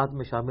 منکرین زکوٰۃ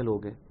میں شامل ہو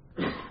گئے،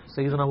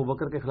 سیدنا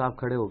ابوبکر کے خلاف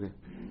کھڑے ہو گئے.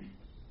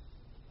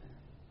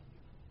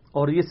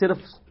 اور یہ صرف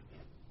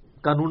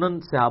قانوناً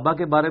صحابہ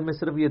کے بارے میں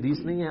صرف یہ حدیث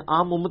نہیں ہے،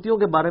 عام امتیوں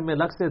کے بارے میں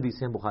الگ سے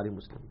حدیثیں ہیں بخاری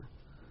مسلم میں.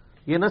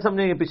 یہ نہ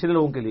سمجھیں یہ پچھلے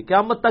لوگوں کے لیے،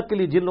 قیامت تک کے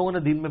لیے جن لوگوں نے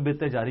دین میں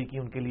بدعتیں جاری کی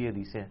ان کے لیے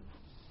حدیثیں ہیں،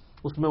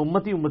 اس میں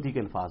امتی کے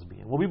الفاظ بھی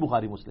ہیں، وہ بھی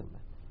بخاری مسلم میں.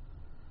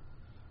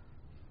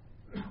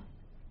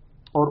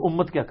 اور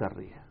امت کیا کر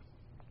رہی ہے؟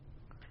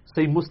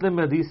 صحیح مسلم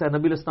میں حدیث ہے،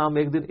 نبی علیہ السلام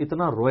ایک دن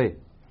اتنا روئے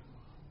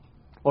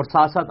اور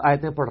ساتھ ساتھ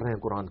آیتیں پڑھ رہے ہیں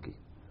قرآن کی.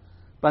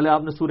 پہلے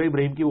آپ نے سورہ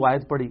ابراہیم کی وہ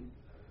آیت پڑھی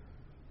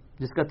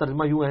جس کا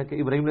ترجمہ یوں ہے کہ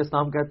ابراہیم علیہ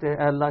السلام کہتے ہیں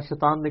اے اللہ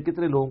شیطان نے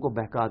کتنے لوگوں کو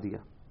بہکا دیا،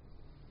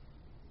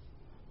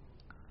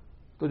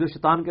 تو جو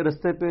شیطان کے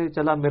رستے پہ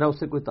چلا میرا اس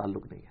سے کوئی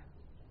تعلق نہیں ہے،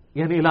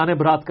 یعنی اعلان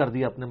برات کر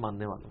دیا اپنے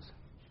ماننے والوں سے.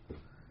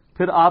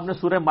 پھر آپ نے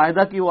سورہ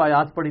مائدہ کی وہ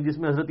آیات پڑھی جس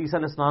میں حضرت عیسیٰ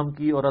علیہ السلام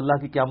کی اور اللہ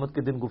کی قیامت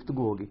کے دن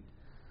گفتگو ہوگی.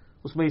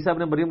 اس میں عیسیٰ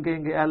ابن مریم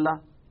کہیں گے اے اللہ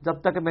جب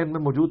تک میں ان میں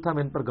موجود تھا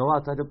میں ان پر گواہ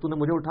تھا، جب تو نے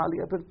مجھے اٹھا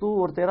لیا پھر تو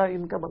اور تیرا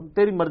ان کا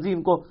تیری مرضی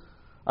ان کو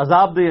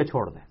عذاب دے یا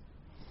چھوڑ دے.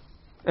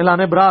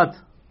 اعلان برات.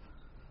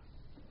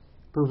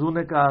 تو حضور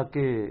نے کہا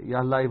کہ یا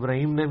اللہ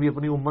ابراہیم نے بھی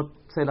اپنی امت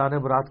سے اعلان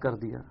برات کر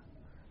دیا،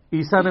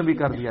 عیسیٰ نے بھی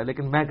کر دیا،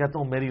 لیکن میں کہتا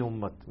ہوں میری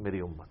امت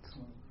میری امت.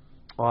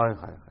 آئے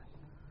ہائے ہائے.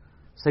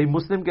 صحیح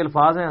مسلم کے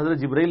الفاظ ہیں، حضرت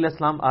جبرائیل علیہ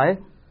السلام آئے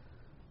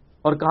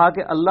اور کہا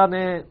کہ اللہ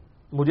نے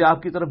مجھے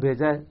آپ کی طرف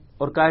بھیجا ہے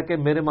اور کہا کہ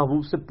میرے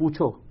محبوب سے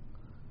پوچھو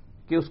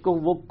کہ اس کو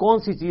وہ کون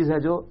سی چیز ہے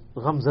جو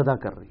غم زدہ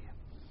کر رہی ہے.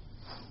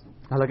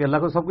 حالانکہ اللہ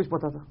کو سب کچھ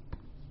پتا تھا.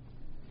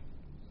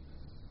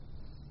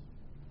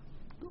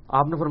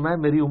 آپ نے فرمایا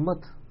میری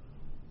امت.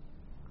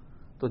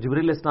 تو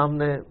جبرائیل علیہ السلام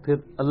نے پھر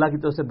اللہ کی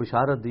طرف سے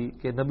بشارت دی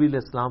کہ نبی علیہ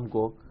السلام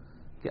کو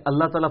کہ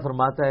اللہ تعالیٰ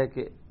فرماتا ہے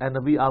کہ اے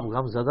نبی آپ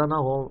غم زدہ نہ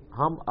ہو،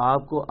 ہم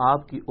آپ کو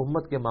آپ کی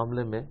امت کے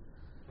معاملے میں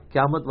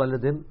قیامت والے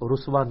دن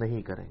رسوا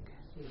نہیں کریں گے.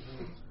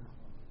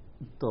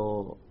 تو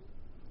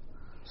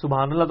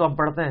سبحان اللہ تو ہم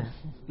پڑھتے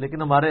ہیں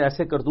لیکن ہمارے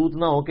ایسے کرتوت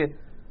نہ ہو کہ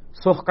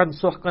سحقن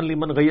سحقن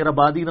لمن غیر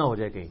آبادی نہ ہو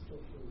جائے کہیں،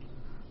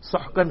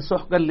 سحقن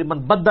سحقن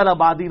لمن بدل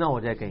آبادی نہ ہو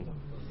جائے کہیں.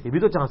 یہ بھی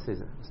تو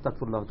چانسز ہے.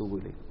 استغفر اللہ توبہ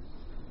الیہ.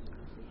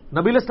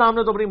 نبی علیہ السلام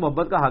نے تو اپنی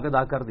محبت کا حق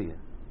ادا کر دیا.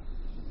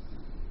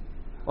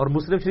 اور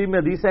مسلم شریف میں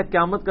حدیث ہے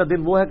قیامت کا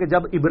دن وہ ہے کہ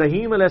جب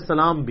ابراہیم علیہ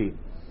السلام بھی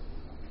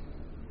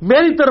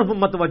میری طرف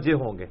متوجہ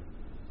ہوں گے،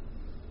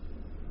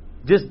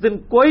 جس دن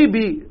کوئی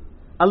بھی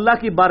اللہ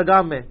کی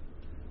بارگاہ میں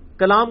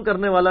کلام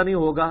کرنے والا نہیں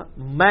ہوگا،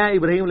 میں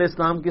ابراہیم علیہ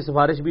السلام کی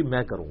سفارش بھی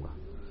میں کروں گا.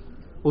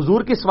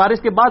 حضور کی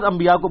سفارش کے بعد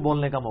انبیاء کو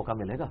بولنے کا موقع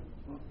ملے گا.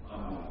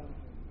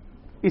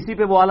 اسی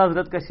پہ وہ اعلیٰ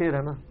حضرت کا شعر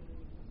ہے نا،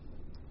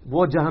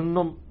 وہ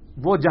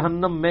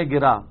جہنم میں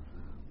گرا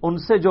ان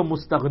سے جو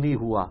مستغنی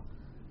ہوا،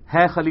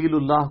 ہے خلیل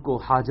اللہ کو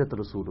حاجت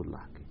رسول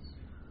اللہ کی۔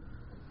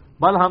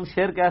 بل ہم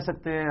شعر کہہ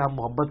سکتے ہیں، ہم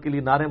محبت کے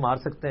لیے نعرے مار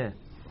سکتے ہیں،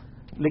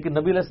 لیکن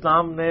نبی علیہ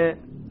السلام نے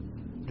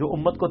جو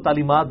امت کو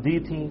تعلیمات دی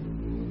تھیں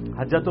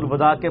حجۃ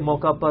الوداع کے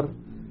موقع پر،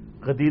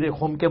 غدیر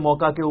خم کے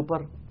موقع کے اوپر،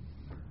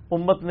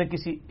 امت نے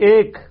کسی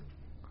ایک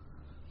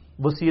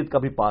وصیت کا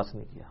بھی پاس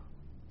نہیں کیا۔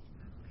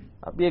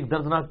 اب یہ ایک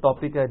دردناک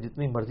ٹاپک ہے،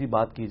 جتنی مرضی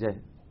بات کی جائے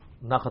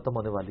نہ ختم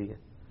ہونے والی ہے۔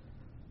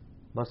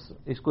 بس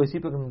اس کو اسی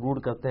پہ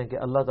کنکلوڈ کرتے ہیں کہ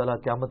اللہ تعالیٰ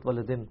قیامت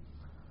والے دن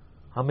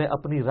ہمیں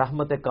اپنی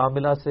رحمت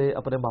کاملہ سے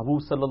اپنے محبوب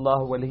صلی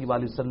اللہ علیہ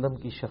وآلہ وسلم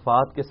کی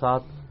شفاعت کے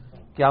ساتھ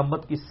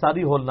قیامت کی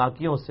ساری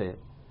ہولناکیوں سے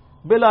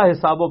بلا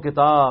حساب و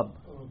کتاب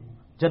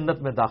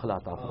جنت میں داخلہ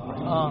عطا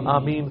فرمائے،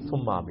 آمین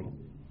ثم آمین۔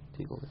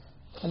 ٹھیک ہو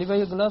گیا علی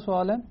بھائی، اگلا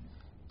سوال ہے،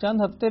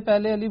 چند ہفتے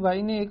پہلے علی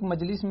بھائی نے ایک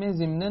مجلس میں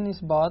ضمناً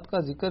اس بات کا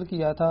ذکر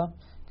کیا تھا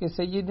کہ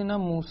سیدنا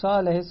موسیٰ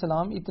علیہ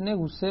السلام اتنے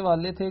غصے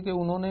والے تھے کہ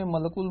انہوں نے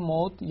ملک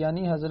الموت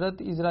یعنی حضرت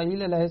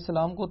اسرائیل علیہ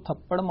السلام کو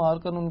تھپڑ مار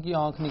کر ان کی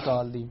آنکھ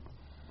نکال دی۔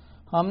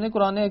 ہم نے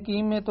قرآن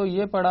حکیم میں تو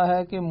یہ پڑھا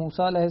ہے کہ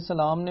موسیٰ علیہ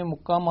السلام نے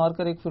مکہ مار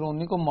کر ایک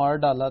فرعونی کو مار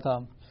ڈالا تھا۔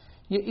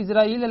 یہ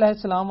اسرائیل علیہ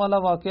السلام والا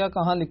واقعہ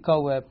کہاں لکھا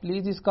ہوا ہے؟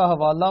 پلیز اس کا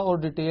حوالہ اور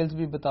ڈیٹیلز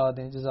بھی بتا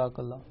دیں، جزاک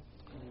اللہ۔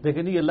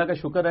 لیکن یہ اللہ کا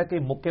شکر ہے کہ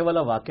مکے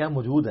والا واقعہ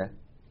موجود ہے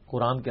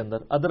قرآن کے اندر،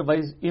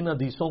 ادروائز ان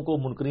حدیثوں کو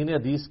منکرین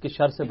حدیث کے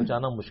شر سے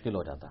بچانا مشکل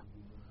ہو جاتا ہے۔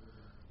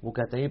 وہ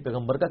کہتے ہیں یہ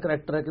پیغمبر کا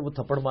کریکٹر ہے کہ وہ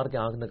تھپڑ مار کے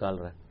آنکھ نکال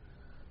رہا ہے،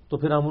 تو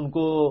پھر ہم ان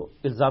کو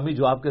الزامی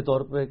جواب کے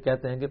طور پہ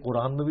کہتے ہیں کہ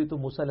قرآن میں بھی تو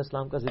موسیٰ علیہ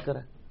السلام کا ذکر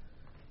ہے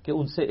کہ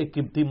ان سے ایک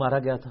قبطی مارا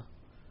گیا تھا۔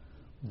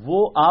 وہ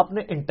آپ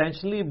نے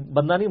انٹینشنلی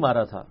بندہ نہیں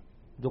مارا تھا،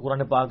 جو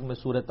قرآن پاک میں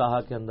سورہ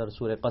طٰہٰ کے اندر،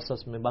 سورہ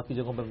قصص میں، باقی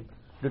جگہوں پہ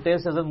ڈیٹیل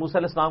سے حضرت موسیٰ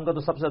علیہ السلام کا تو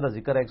سب سے زیادہ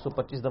ذکر ہے،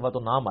 125 دفعہ تو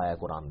نام آیا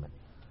قرآن میں،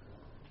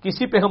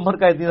 کسی پیغمبر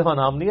کا اتنی دفعہ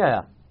نام نہیں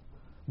آیا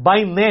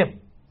بائی نیم۔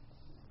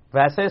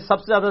 ویسے سب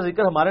سے زیادہ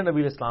ذکر ہمارے نبی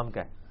علیہ السلام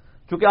کا ہے،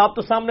 کیونکہ آپ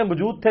تو سامنے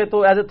موجود تھے،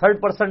 تو ایز اے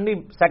تھرڈ پرسن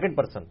نہیں، سیکنڈ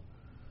پرسن،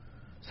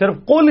 صرف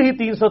کل ہی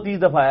 330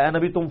 دفعہ آیا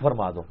نبی تم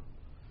فرما دو،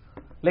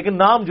 لیکن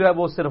نام جو ہے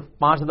وہ صرف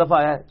 5 دفعہ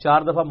آیا ہے،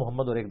 4 دفعہ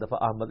محمد اور 1 دفعہ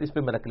احمد، اس پہ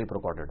میرا کلپ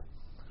ریکارڈڈ ہے۔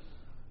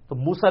 تو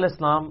موسیٰ علیہ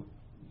السلام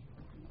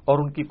اور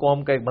ان کی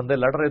قوم کا ایک بندے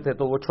لڑ رہے تھے،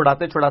 تو وہ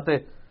چھڑاتے چھڑاتے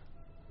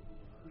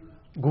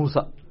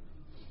گھوسا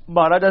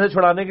مارا، جیسے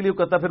چھڑانے کے لیے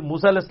کہتا، پھر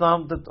موسیٰ علیہ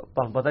السلام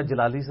تو پتہ ہے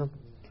جلالی سن،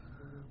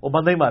 وہ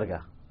بندہ ہی مار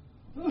گیا۔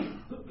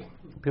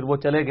 پھر وہ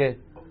چلے گئے،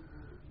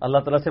 اللہ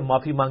تعالیٰ سے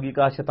معافی مانگی،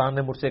 کہا شیطان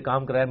نے مجھ سے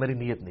کام کرایا، میری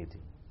نیت نہیں تھی۔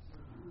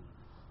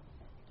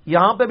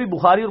 یہاں پہ بھی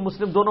بخاری اور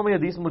مسلم دونوں میں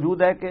حدیث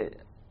موجود ہے کہ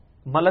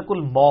ملک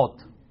الموت،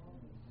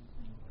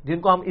 جن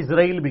کو ہم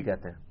اسرائیل بھی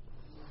کہتے ہیں،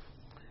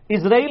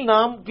 اسرائیل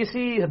نام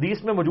کسی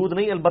حدیث میں موجود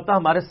نہیں، البتہ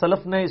ہمارے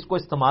سلف نے اس کو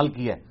استعمال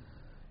کیا ہے۔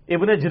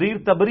 ابن جریر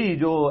طبری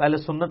جو اہل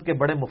سنت کے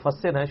بڑے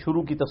مفسر ہیں،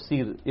 شروع کی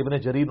تفسیر ابن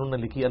جریر انہوں نے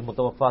لکھی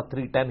المتوفا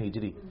 310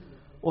 ہجری،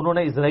 انہوں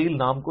نے اسرائیل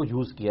نام کو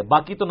یوز کیا۔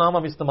 باقی تو نام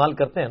ہم استعمال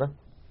کرتے ہیں نا،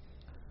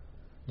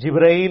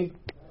 جبرائیل،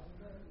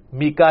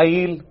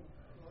 میکائیل،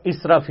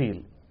 اسرافیل،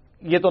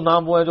 یہ تو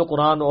نام وہ ہیں جو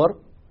قرآن اور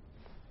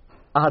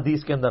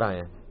احادیث کے اندر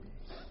آئے ہیں۔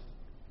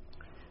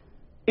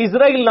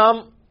 اسرائیل نام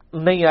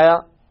نہیں آیا،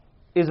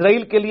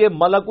 اسرائیل کے لیے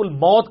ملک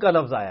الموت کا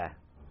لفظ آیا ہے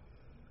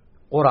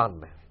قرآن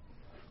میں۔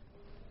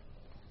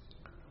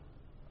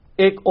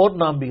 ایک اور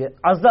نام بھی ہے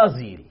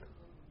عزازیل،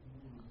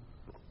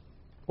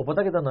 وہ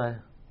پتہ کتنا ہے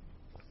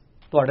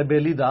تھوڑے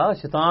بیلی دا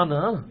شیطان،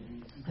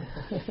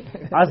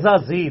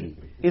 عزازیل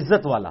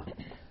عزت والا۔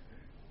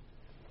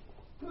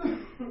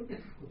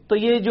 تو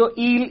یہ جو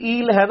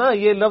ایل ہے نا،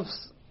 یہ لفظ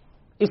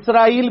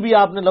اسرائیل بھی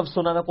آپ نے لفظ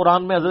سنا نا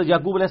قرآن میں، حضرت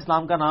یعقوب علیہ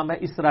السلام کا نام ہے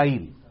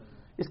اسرائیل،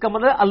 اس کا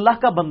مطلب ہے اللہ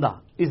کا بندہ۔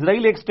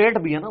 اسرائیل ایک سٹیٹ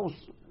بھی ہے نا، اس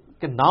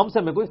کے نام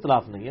سے میں کوئی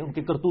اختلاف نہیں ہے، ان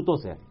کے کرتوتوں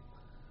سے ہے۔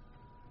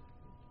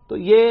 تو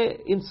یہ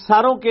ان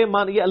ساروں کے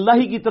معنی یہ اللہ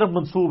ہی کی طرف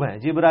منسوب ہیں،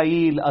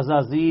 جبرائیل،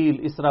 عزازیل،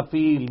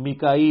 اسرافیل،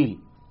 میکائیل،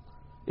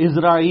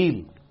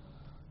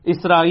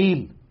 اسرائیل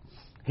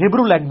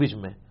ہیبرو لینگویج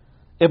میں،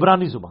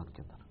 عبرانی زبان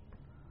کے اندر۔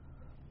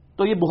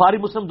 تو یہ بخاری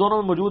مسلم دونوں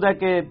میں موجود ہے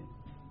کہ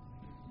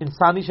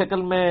انسانی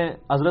شکل میں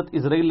حضرت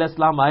اسرائیل علیہ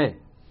السلام آئے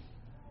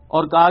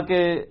اور کہا کہ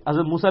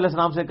حضرت موسیٰ علیہ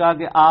السلام سے کہا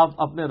کہ آپ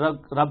اپنے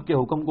رب کے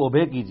حکم کو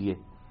اوبے کیجئے،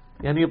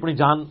 یعنی اپنی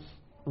جان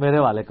میرے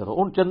والے کرو۔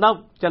 ان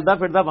چلتا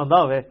پھرتا بندہ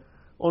ہوئے،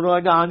 انہوں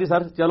نے کہا ہاں جی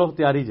سر چلو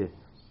تیاری جے۔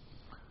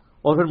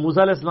 اور پھر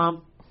موسیٰ علیہ السلام،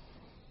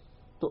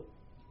 تو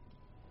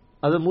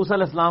حضرت موسیٰ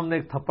علیہ السلام نے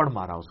ایک تھپڑ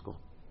مارا اس کو،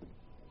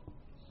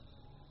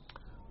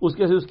 اس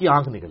کے سے اس کی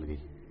آنکھ نکل گئی۔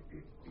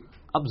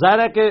 اب ظاہر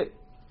ہے کہ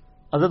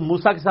حضرت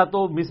موسیٰ کے ساتھ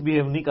تو مس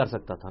بہیو نہیں کر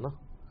سکتا تھا نا،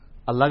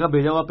 اللہ کا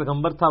بھیجا ہوا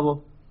پیغمبر تھا وہ،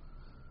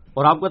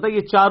 اور آپ کو پتا ہے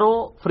یہ چاروں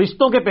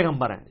فرشتوں کے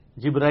پیغمبر ہیں،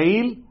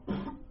 جبرائیل،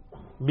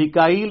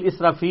 میکائیل،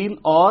 اسرافیل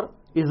اور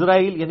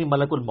اسرائیل یعنی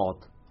ملک الموت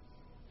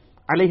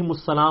علیہم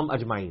السلام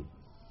اجمعین۔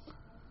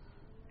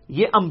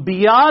 یہ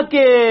انبیاء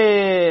کے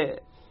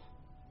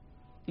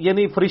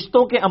یعنی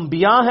فرشتوں کے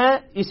انبیاء ہیں،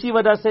 اسی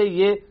وجہ سے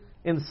یہ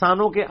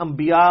انسانوں کے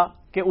انبیاء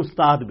کے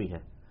استاد بھی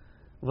ہیں،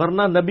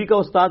 ورنہ نبی کا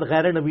استاد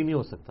غیر نبی نہیں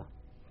ہو سکتا۔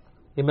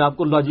 یہ میں آپ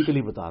کو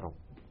لاجیکلی بتا رہا ہوں۔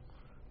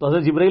 تو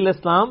حضرت جبرائیل علیہ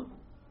السلام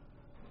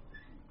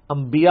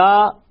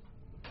انبیاء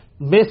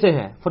میں سے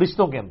ہیں،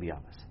 فرشتوں کے انبیاء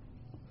میں سے.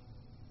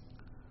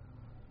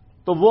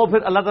 تو وہ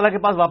پھر اللہ تعالیٰ کے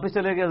پاس واپس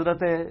چلے گئے.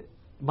 حضرت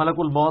ملک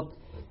الموت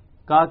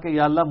کہا کہ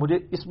یا اللہ مجھے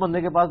اس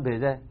بندے کے پاس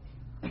بھیجا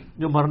ہے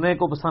جو مرنے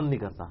کو پسند نہیں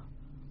کرتا.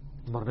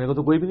 مرنے کو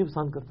تو کوئی بھی نہیں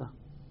پسند کرتا.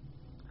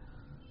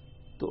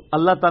 تو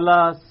اللہ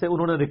تعالیٰ سے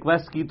انہوں نے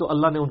ریکویسٹ کی تو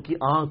اللہ نے ان کی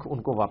آنکھ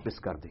ان کو واپس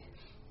کر دی.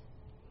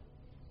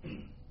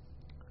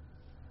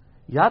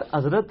 یار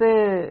حضرت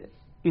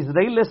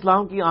اسرائیل علیہ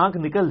السلام کی آنکھ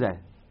نکل جائے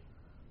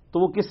تو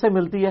وہ کس سے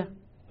ملتی ہے؟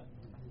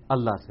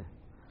 اللہ سے.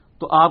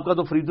 تو آپ کا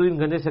تو فرید الدین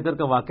گنجے شکر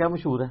کا واقعہ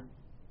مشہور ہے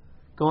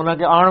کہ انہوں نے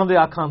کہ آن دے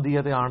آنکھ آندی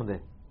ہے تو آن دے.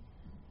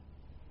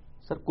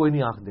 سر کوئی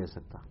نہیں آنکھ دے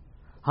سکتا.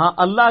 ہاں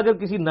اللہ اگر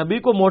کسی نبی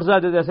کو معجزہ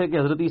دے جیسے کہ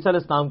حضرت عیسیٰ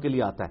علیہ السلام کے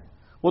لیے آتا ہے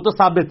وہ تو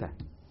ثابت ہے.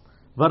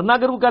 ورنہ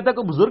اگر وہ کہتا ہے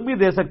کہ بزرگ بھی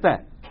دے سکتا ہے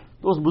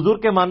تو اس بزرگ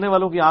کے ماننے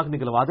والوں کی آنکھ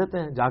نکلوا دیتے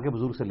ہیں. جا کے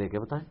بزرگ سے لے کے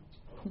بتائیں.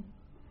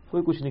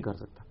 کوئی کچھ نہیں کر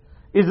سکتا.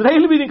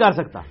 اسرائیل بھی نہیں کر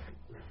سکتا.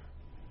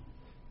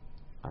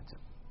 اچھا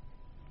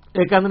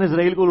ایک کہتے ہیں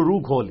اسرائیل کو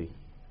روح کھو لی.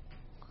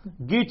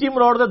 گیچی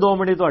مروڑ دے 2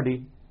 منٹ تھوڑی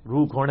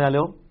روح کھونے والے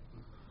ہو.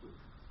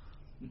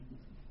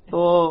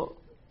 تو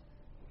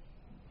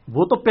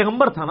وہ تو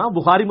پیغمبر تھا نا.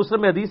 بخاری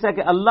مسلم میں حدیث ہے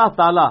کہ اللہ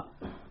تعالیٰ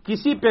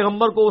کسی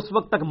پیغمبر کو اس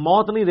وقت تک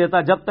موت نہیں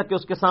دیتا جب تک کہ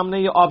اس کے سامنے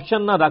یہ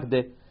آپشن نہ رکھ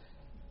دے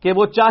کہ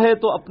وہ چاہے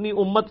تو اپنی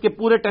امت کے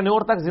پورے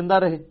ٹینیور تک زندہ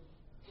رہے.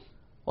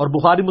 اور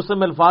بخاری مسلم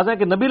میں الفاظ ہیں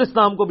کہ نبی علیہ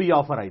السلام کو بھی یہ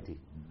آفر آئی تھی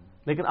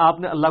لیکن آپ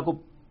نے اللہ کو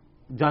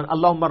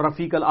اللہم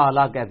رفیق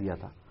الاعلی کہہ دیا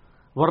تھا.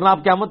 ورنہ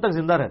آپ قیامت تک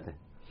زندہ رہتے.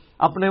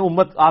 اپنے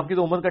امت آپ کی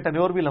تو امت کا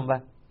ٹینیور بھی لمبا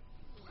ہے.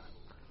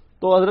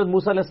 تو حضرت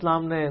موسیٰ علیہ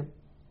السلام نے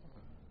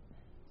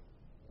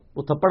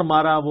وہ تھپڑ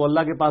مارا. وہ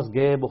اللہ کے پاس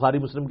گئے. بخاری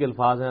مسلم کے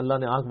الفاظ ہیں اللہ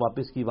نے آنکھ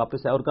واپس کی.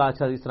 واپس ہے اور کہا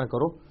اچھا اس طرح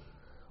کرو.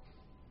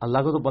 اللہ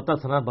کو تو پتہ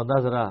تھا نا بندہ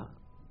ذرا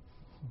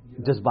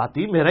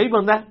جذباتی میرا ہی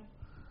بندہ ہے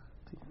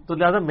تو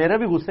لہٰذا میرا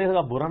بھی غصے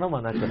کا برا نہ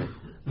مانا کرے.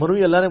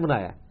 منوی اللہ نے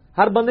بنایا ہے.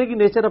 ہر بندے کی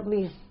نیچر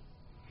اپنی ہے.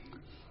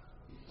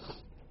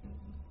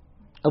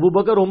 ابو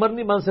بکر عمر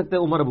نہیں بن سکتے,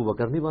 عمر ابو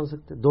بکر نہیں بن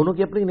سکتے. دونوں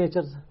کی اپنی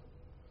نیچرز ہیں.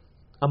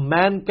 A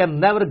man can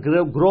never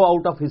grow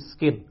out of his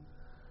skin.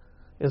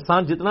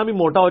 انسان جتنا بھی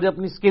موٹا ہو جائے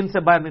اپنی سکن سے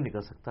باہر نہیں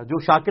نکل سکتا. جو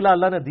شاکلہ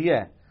اللہ نے دیا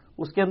ہے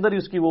اس کے اندر ہی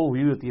اس کی وہ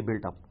ہوئی ہوتی ہے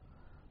بلٹ اپ.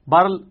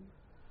 بہرحال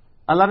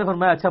اللہ نے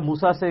فرمایا اچھا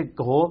موسیٰ سے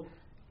کہو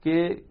کہ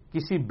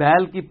کسی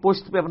بیل کی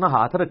پشت پہ اپنا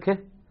ہاتھ رکھے,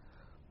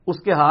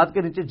 اس کے ہاتھ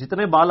کے نیچے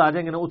جتنے بال آ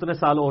جائیں گے نا اتنے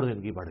سال اور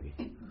زندگی بڑھ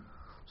گئی.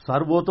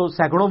 سر وہ تو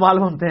سینکڑوں بال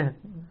بنتے ہیں.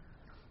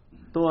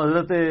 تو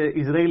حضرت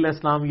اسرائیل علیہ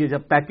السلام یہ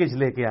جب پیکج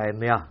لے کے آئے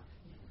نیا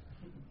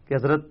کہ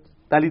حضرت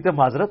پہلی تو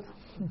معذرت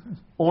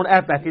ہوں اے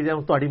پیکج ہے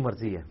تہاڈی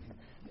مرضی ہے.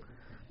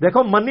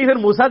 دیکھو منی پھر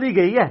موسیٰ دی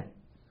گئی ہے.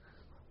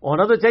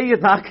 ہونا تو چاہیے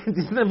تھا کہ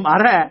جس نے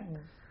مارا ہے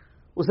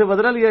اسے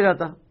بدلہ لیا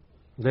جاتا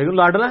لیکن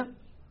لاڈلا ہے.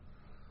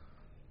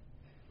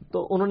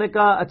 تو انہوں نے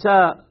کہا اچھا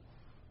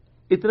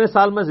اتنے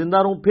سال میں زندہ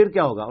رہوں پھر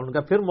کیا ہوگا؟ انہوں نے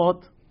کہا پھر موت.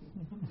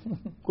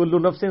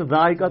 کل نفس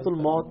ذائقۃ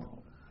الموت.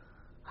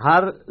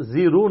 ہر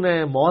ذی روح نے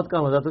موت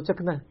کا مزہ تو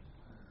چکھنا ہے.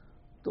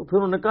 تو پھر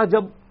انہوں نے کہا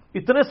جب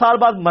اتنے سال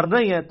بعد مرنا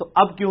ہی ہے تو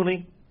اب کیوں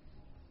نہیں,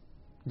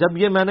 جب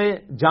یہ میں نے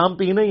جام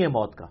پینا ہی ہے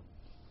موت کا.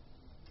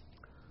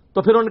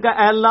 تو پھر انہوں نے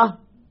کہا اے اللہ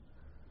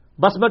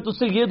بس میں تجھ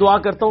سے یہ دعا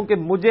کرتا ہوں کہ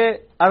مجھے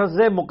ارض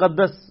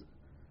مقدس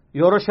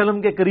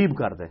یروشلم کے قریب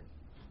کر دے.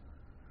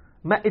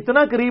 میں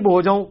اتنا قریب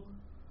ہو جاؤں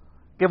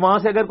کہ وہاں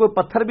سے اگر کوئی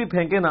پتھر بھی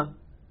پھینکے نا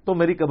تو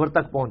میری قبر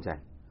تک پہنچ جائے,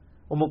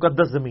 وہ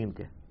مقدس زمین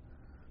کے.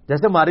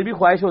 جیسے ہماری بھی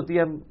خواہش ہوتی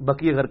ہے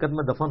بقیہ غرقت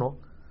میں دفن ہو.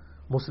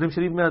 مسلم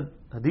شریف میں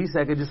حدیث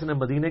ہے کہ جس نے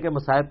مدینے کے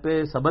مصائب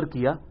پہ صبر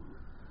کیا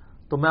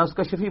تو میں اس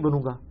کا شفیع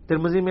بنوں گا.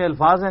 ترمذی میں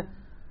الفاظ ہیں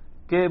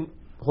کہ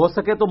ہو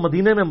سکے تو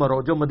مدینے میں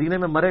مرو, جو مدینے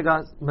میں مرے گا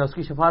میں اس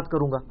کی شفاعت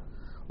کروں گا.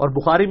 اور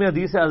بخاری میں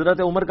حدیث ہے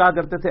حضرت عمر کہا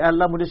کرتے تھے اے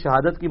اللہ مجھے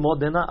شہادت کی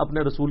موت دینا,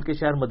 اپنے رسول کے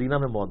شہر مدینہ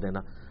میں موت دینا.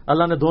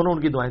 اللہ نے دونوں ان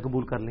کی دعائیں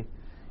قبول کر لیں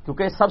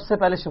کیونکہ سب سے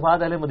پہلے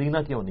شفاعت اہل مدینہ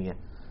کی ہونی ہے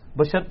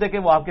بشرطے کہ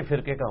وہ آپ کے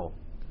فرقے کا ہو.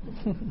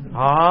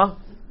 ہاں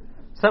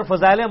سر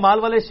فضائل اعمال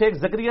والے شیخ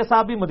زکریا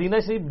صاحب بھی مدینہ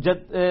شریف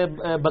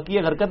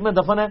بقیہ غرقت میں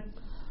دفن ہے,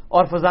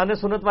 اور فضان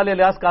سنت والے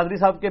الیاس قادری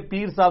صاحب کے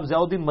پیر صاحب ضیاء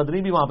الدین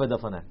مدنی بھی وہاں پہ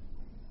دفن ہے,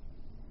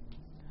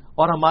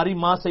 اور ہماری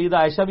ماں سیدہ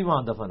عائشہ بھی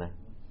وہاں دفن ہے.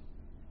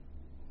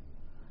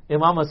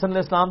 امام حسن علیہ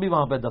السلام بھی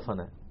وہاں پہ دفن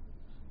ہے,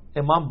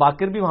 امام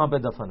باقر بھی وہاں پہ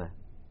دفن ہے,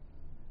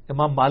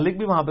 امام مالک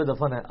بھی وہاں پہ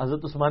دفن ہے,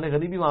 حضرت عثمان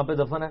غنی بھی وہاں پہ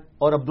دفن ہے,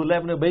 اور عبداللہ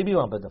ابن ابی بھی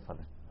وہاں پہ دفن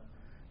ہے.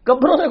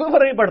 قبروں سے کوئی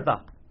فرق نہیں پڑتا.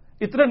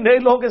 اتنے نئے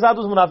لوگوں کے ساتھ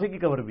اس منافق کی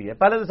قبر بھی ہے.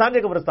 پہلے تو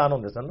سانجے قبرستان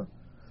ہوتے سن نا.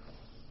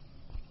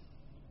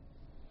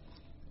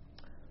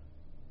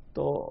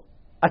 تو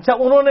اچھا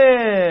انہوں نے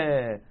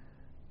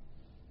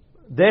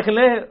دیکھ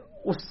لیں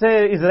اس سے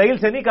اسرائیل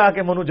سے نہیں کہا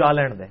کہ منو جا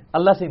لین دے,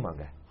 اللہ سے ہی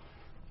مانگا ہے.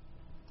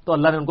 تو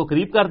اللہ نے ان کو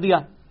قریب کر دیا.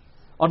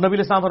 اور نبی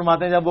علیہ السلام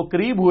فرماتے ہیں جب وہ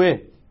قریب ہوئے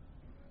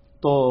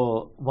تو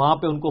وہاں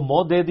پہ ان کو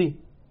موت دے دی.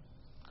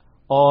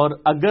 اور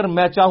اگر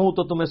میں چاہوں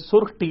تو تمہیں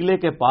سرخ ٹیلے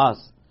کے پاس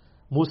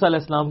موسیٰ علیہ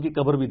السلام کی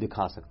قبر بھی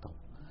دکھا سکتا ہوں.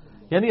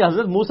 یعنی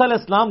حضرت موسیٰ علیہ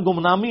السلام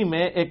گمنامی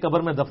میں ایک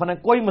قبر میں دفن ہے.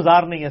 کوئی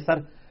مزار نہیں ہے سر.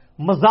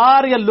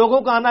 مزار یا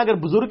لوگوں کا آنا اگر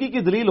بزرگی کی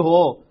دلیل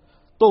ہو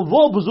تو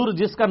وہ بزرگ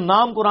جس کا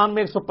نام قرآن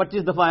میں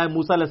 125 دفعہ ہے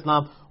موسیٰ علیہ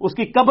السلام, اس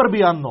کی قبر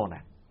بھی ان نون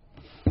ہے.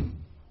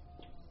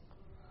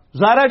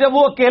 ظاہر ہے جب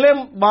وہ اکیلے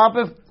وہاں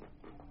پہ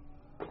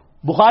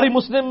بخاری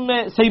مسلم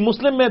میں صحیح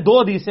مسلم میں 2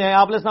 حدیثیں ہیں.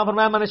 آپ علیہ السلام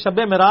فرمایا میں نے شب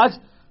معراج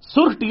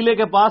سرخ ٹیلے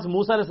کے پاس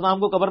موسیٰ علیہ السلام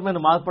کو قبر میں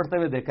نماز پڑھتے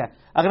ہوئے دیکھا ہے.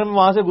 اگر میں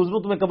وہاں سے گزروں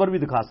تو میں قبر بھی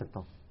دکھا سکتا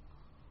ہوں.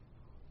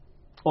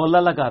 اور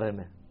اللہ کہہ رہے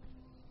ہیں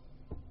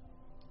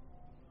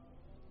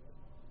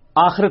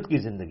آخرت کی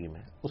زندگی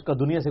میں اس کا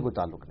دنیا سے کوئی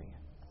تعلق نہیں ہے.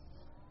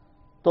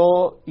 تو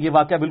یہ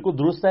واقعہ بالکل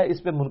درست ہے.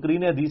 اس پہ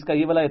منکرین حدیث کا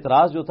یہ والا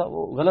اعتراض جو تھا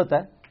وہ غلط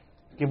ہے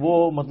کہ وہ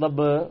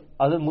مطلب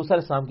حضرت موسیٰ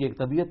علیہ السلام کی ایک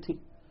طبیعت تھی.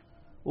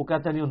 وہ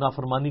کہتے ہیں نہیں وہ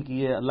نافرمانی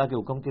کی ہے, اللہ کے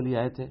حکم کے لیے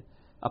آئے تھے.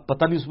 اب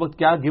پتہ نہیں اس وقت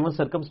کیا گیون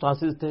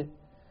سرکمسٹانسز تھے.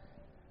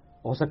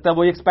 ہو سکتا ہے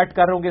وہ ایکسپیکٹ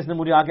کر رہے ہوں کہ اس نے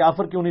مجھے آگے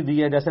آفر کیوں نہیں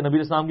دی ہے. جیسے نبی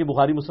علیہ السلام کی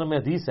بخاری مسلم میں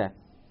حدیث ہے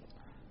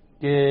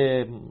کہ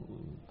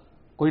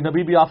کوئی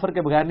نبی بھی آفر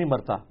کے بغیر نہیں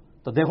مرتا.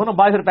 تو دیکھو نا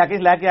بھائی پھر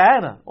پیکج لے کے آیا ہے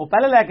نا, وہ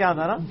پہلے لے کے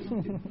آتا نا.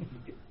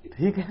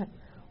 ٹھیک ہے,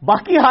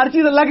 باقی ہر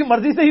چیز اللہ کی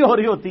مرضی سے ہی ہو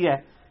رہی ہوتی ہے.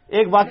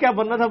 ایک واقعہ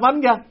بننا تھا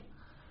بن گیا.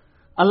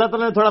 اللہ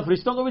تعالیٰ نے تھوڑا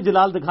فرشتوں کو بھی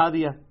جلال دکھا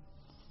دیا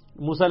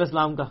موسیٰ علیہ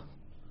السلام کا.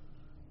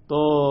 تو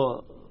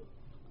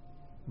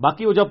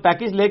باقی وہ جب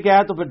پیکج لے کے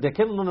آیا تو پھر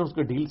دیکھیں انہوں نے اس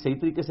کو ڈیل صحیح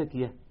طریقے سے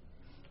کیا.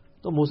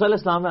 تو موسیٰ علیہ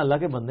السلام اللہ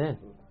کے بندے ہیں,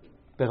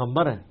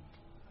 پیغمبر ہیں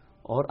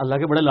اور اللہ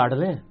کے بڑے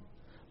لاڈلے ہیں.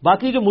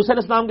 باقی جو موسیٰ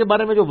علیہ السلام کے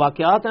بارے میں جو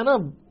واقعات ہیں نا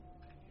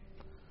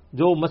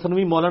جو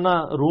مثنوی مولانا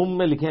روم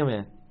میں لکھے ہوئے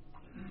ہیں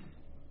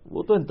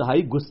وہ تو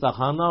انتہائی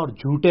گستاخانہ اور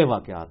جھوٹے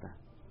واقعات ہیں.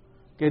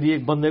 کہ جی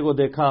ایک بندے کو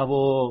دیکھا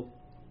وہ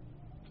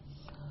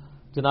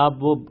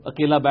جناب وہ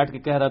اکیلا بیٹھ کے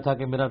کہہ رہا تھا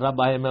کہ میرا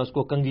رب آئے میں اس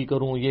کو کنگھی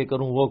کروں یہ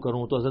کروں وہ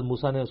کروں. تو حضرت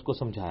موسیٰ نے اس کو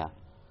سمجھایا.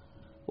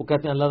 وہ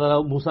کہتے ہیں اللہ تعالیٰ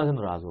موسیٰ سے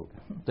ناراض ہو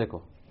گیا. دیکھو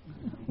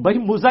بھائی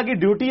موسیٰ کی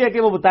ڈیوٹی ہے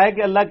کہ وہ بتائے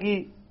کہ اللہ کی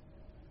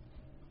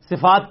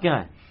صفات کیا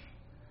ہیں.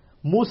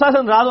 موسیٰ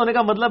سے ناراض ہونے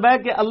کا مطلب ہے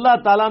کہ اللہ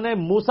تعالیٰ نے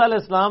موسیٰ علیہ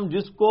السلام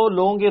جس کو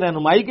لوگوں کی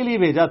رہنمائی کے لیے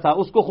بھیجا تھا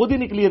اس کو خود ہی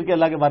نہیں کلیئر کہ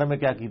اللہ کے بارے میں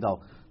کیا عقیدہ ہو.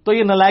 تو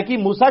یہ نالائکی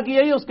موسیٰ کی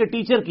ہے یا اس کے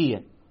ٹیچر کی ہے؟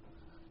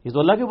 یہ تو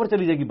اللہ کے اوپر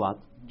چلی جائے گی بات,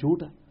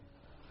 جھوٹ ہے.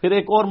 پھر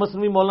ایک اور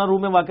مثنوی مولانا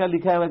روم میں واقعہ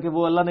لکھا ہے کہ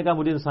وہ اللہ نے کہا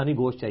مجھے انسانی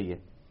گوشت چاہیے.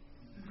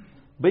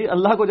 بھئی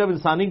اللہ کو جب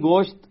انسانی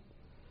گوشت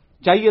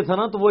چاہیے تھا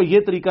نا تو وہ یہ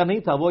طریقہ نہیں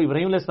تھا. وہ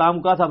ابراہیم علیہ السلام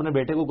کا تھا اپنے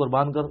بیٹے کو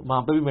قربان کر,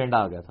 وہاں پہ بھی مینڈا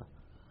آ گیا تھا.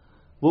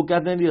 وہ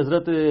کہتے ہیں جی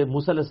حضرت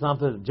موسیٰ علیہ السلام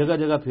پھر جگہ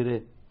جگہ پھرے,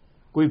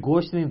 کوئی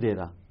گوشت نہیں دے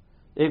رہا.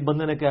 ایک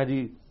بندے نے کہا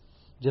جی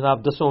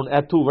جناب دسو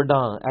ایتھو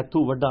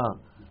وڈا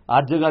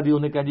ہر جگہ دی.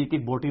 انہیں کہا جی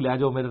ایک بوٹی لے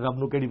جاؤ میرے رب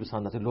نو کیڑی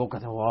پسند ہے. لوگ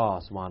کہتے ہیں واہ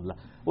سبحان اللہ.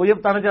 وہ یہ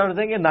بتانا چاہ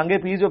رہے ہیں کہ نانگے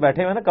پیس جو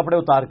بیٹھے ہوئے نا کپڑے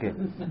اتار کے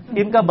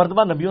ان کا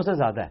مرتبہ نبیوں سے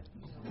زیادہ ہے.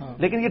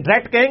 لیکن یہ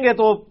ڈائریکٹ کہیں گے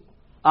تو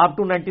آپ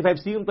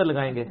 295C ان پہ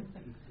لگائیں گے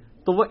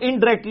تو وہ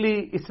انڈائریکٹلی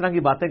اس طرح کی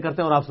باتیں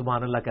کرتے ہیں اور آپ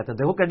سبحان اللہ کہتے ہیں.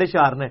 دیکھو کڈے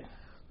شعر نے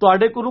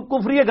تو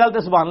کفری ہے گل تے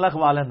سبحان اللہ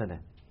کھوا لیندے نے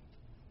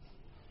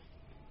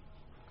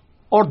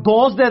اور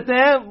دوست دیتے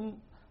ہیں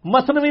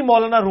مثنوی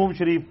مولانا روم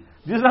شریف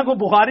جس طرح کو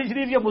بخاری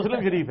شریف یا مسلم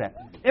شریف ہے.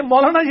 یہ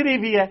مولانا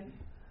شریف ہی ہے,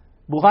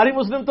 بخاری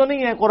مسلم تو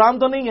نہیں ہے, قرآن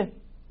تو نہیں ہے.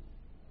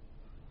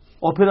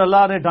 اور پھر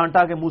اللہ نے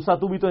ڈانٹا کہ موسیٰ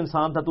تو بھی تو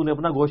انسان تھا, تو نے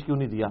اپنا گوشت کیوں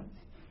نہیں دیا.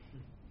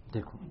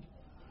 دیکھو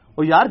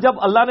اور یار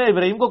جب اللہ نے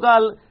ابراہیم کو کہا,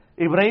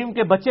 ابراہیم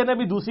کے بچے نے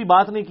بھی دوسری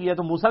بات نہیں کی ہے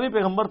تو موسیٰ بھی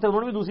پیغمبر تھے,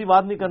 انہوں نے بھی دوسری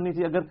بات نہیں کرنی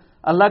تھی. اگر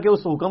اللہ کے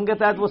اس حکم کے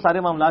تحت وہ سارے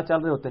معاملات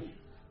چل رہے ہوتے.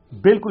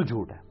 بالکل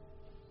جھوٹ ہے.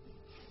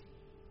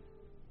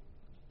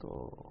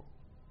 تو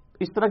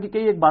اس طرح کی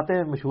کئی ایک باتیں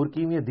مشہور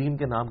کی ہوئی ہیں دین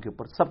کے نام کے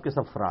اوپر, سب کے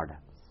سب فراڈ ہے.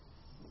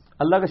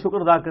 اللہ کا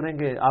شکر ادا کریں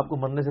کہ آپ کو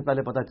مرنے سے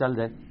پہلے پتہ چل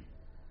جائے.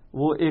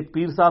 وہ ایک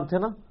پیر صاحب تھے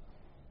نا,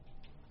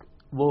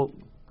 وہ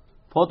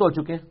فوت ہو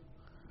چکے ہیں.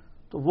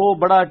 تو وہ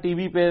بڑا ٹی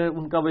وی پہ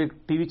ان کا وہ ایک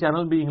ٹی وی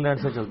چینل بھی انگلینڈ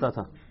سے چلتا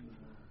تھا.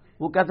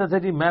 وہ کہتے تھے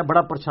جی میں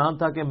بڑا پریشان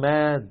تھا کہ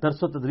میں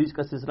درس و تدریس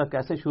کا سلسلہ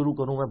کیسے شروع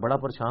کروں. میں بڑا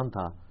پریشان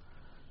تھا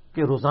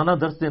کہ روزانہ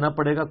درس دینا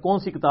پڑے گا, کون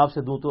سی کتاب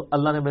سے دوں. تو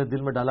اللہ نے میرے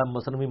دل میں ڈالا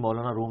مثنوی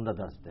مولانا روم کا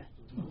درس دے.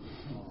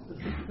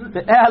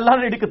 اے اللہ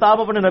نے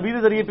کتاب اپنے نبی کے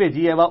ذریعے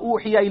بھیجی ہے.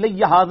 وَأُوحِيَ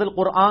إِلَيَّ هَذَا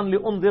الْقُرْآنُ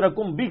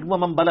لِأُنذِرَكُم بِهِ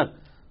وَمَن بَلَغَ.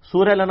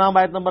 سورہ الانعام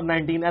آیت نمبر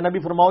 19. اے نبی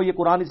فرماؤ یہ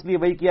قرآن اس لیے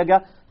وحی کیا گیا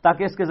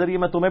تاکہ اس کے ذریعے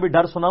میں تمہیں بھی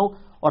ڈر سناؤں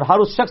اور ہر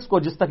اس شخص کو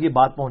جس تک یہ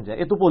بات پہنچ جائے.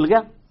 یہ تو بھول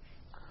گیا,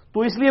 تو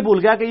اس لیے بھول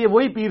گیا کہ یہ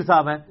وہی پیر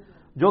صاحب ہیں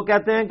جو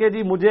کہتے ہیں کہ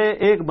جی مجھے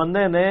ایک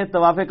بندے نے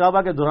طواف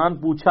کعبہ کے دوران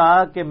پوچھا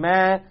کہ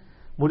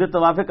مجھے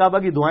طواف کعبہ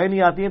کی دعائیں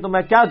نہیں آتی ہیں تو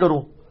میں کیا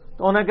کروں.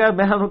 تو انہوں نے کہا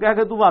میں انہوں کہا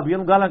کہ تو بھابیاں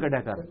نوں گالاں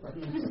کڈیا کر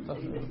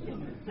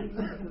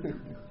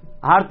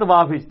ہر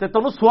طواف تے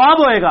تمہیں ثواب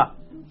ہوئے گا.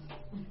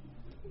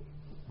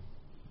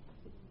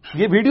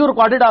 یہ ویڈیو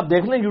ریکارڈڈ آپ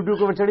دیکھ لیں یوٹیوب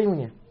کے اوپر چڑھی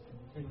ہوئی ہیں.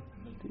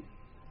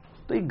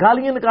 تو یہ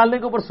گالیاں نکالنے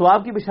کے اوپر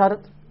ثواب کی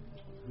بشارت.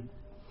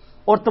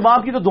 اور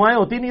طواف کی تو دعائیں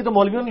ہوتی نہیں, تو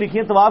مولویوں نے لکھی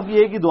ہیں طواف کی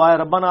ایک ہی دعا ہے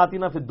ربنا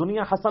آتنا فی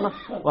الدنیا حسنہ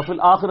وفی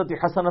الآخرۃ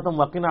حسنۃ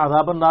وقنا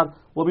عذاب النار.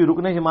 وہ بھی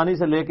رکن یمانی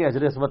سے لے کے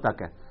حجر اسود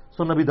تک ہے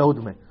سنن نبی داؤد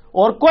میں.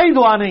 اور کوئی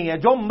دعا نہیں ہے,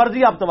 جو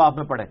مرضی آپ طواف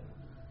میں پڑھیں,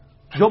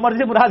 جو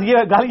مرضی. مراد یہ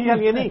گالیاں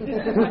یہ نہیں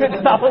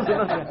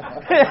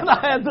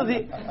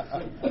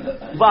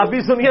بھابی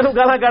سنیا نو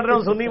گالاں کڈ رہے ہو,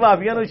 سنی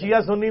بھابیاں نو,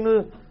 شیعہ سنی نو,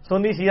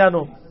 سنی شیعہ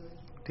نو.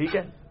 ٹھیک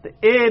ہے, تو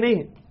اے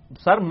نہیں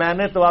سر. میں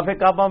نے طواف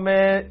کعبہ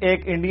میں ایک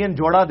انڈین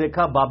جوڑا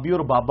دیکھا, بابی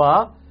اور بابا.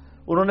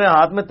 انہوں نے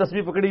ہاتھ میں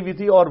تسبیح پکڑی ہوئی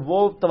تھی اور وہ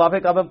طواف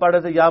کعبہ میں پڑھ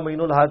رہے تھے یا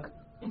معین الحق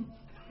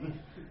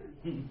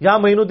یا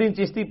معین الدین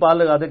چشتی پال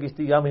لگا دے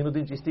کشتی، یا معین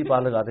الدین چشتی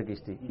پال لگا دے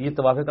کشتی، یہ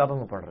طواف کعبہ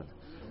میں پڑھ رہے تھے.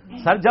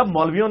 سر جب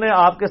مولویوں نے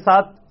آپ کے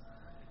ساتھ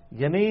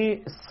یعنی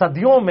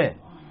صدیوں میں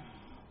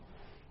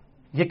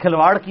یہ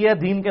کھلواڑ کیا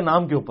دین کے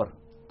نام کے اوپر،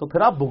 تو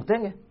پھر آپ بھگتیں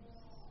گے.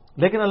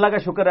 لیکن اللہ کا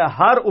شکر ہے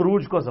ہر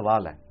عروج کو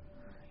زوال ہے.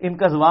 ان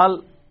کا زوال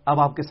اب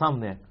آپ کے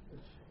سامنے ہے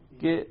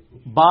کہ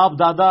باپ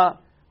دادا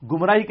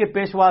گمراہی کے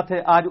پیشوا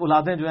تھے، آج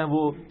اولادیں جو ہیں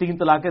وہ 3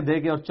 طلاقیں دے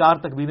کے اور 4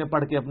 تکبیریں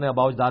پڑھ کے اپنے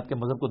آباء و اجداد کے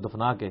مذہب کو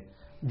دفنا کے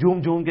جھوم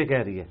جھوم کے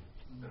کہہ رہی ہے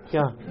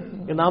کیا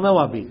یہ نام ہے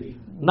وابی،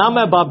 نام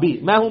ہے بابی،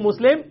 میں ہوں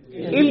مسلم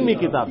علمی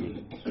کتابی.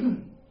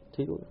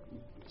 ٹھیک ہوگا.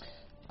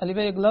 علی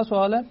بھائی اگلا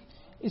سوال ہے،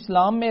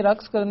 اسلام میں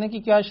رقص کرنے کی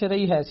کیا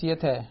شرعی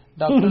حیثیت ہے؟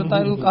 ڈاکٹر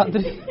طاہر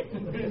القادری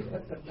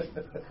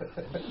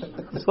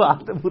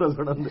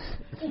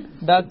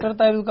ڈاکٹر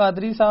طاہر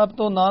القادری صاحب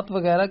تو نعت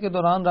وغیرہ کے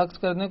دوران رقص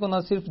کرنے کو نہ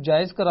صرف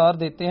جائز قرار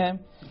دیتے ہیں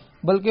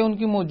بلکہ ان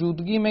کی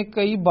موجودگی میں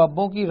کئی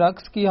بابوں کی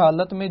رقص کی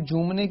حالت میں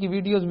جھومنے کی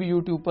ویڈیوز بھی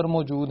یوٹیوب پر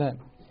موجود ہیں.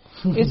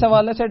 اس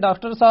حوالے سے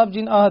ڈاکٹر صاحب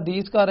جن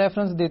احادیث کا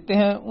ریفرنس دیتے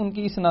ہیں ان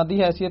کی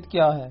اسنادی حیثیت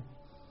کیا ہے؟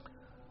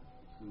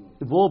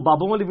 وہ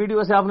بابوں والی ویڈیو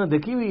ویسے آپ نے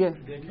دیکھی ہوئی ہے؟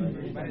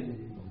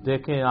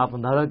 دیکھیں، آپ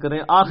اندازہ کریں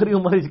آخری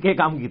عمر اس کے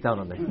کام کیتا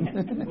انہوں نے.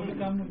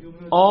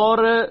 اور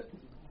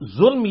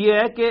ظلم یہ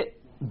ہے کہ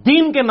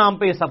دین کے نام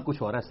پہ یہ سب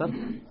کچھ ہو رہا ہے. سر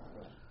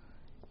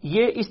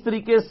یہ اس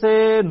طریقے سے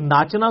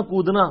ناچنا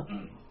کودنا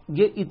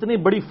یہ اتنی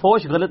بڑی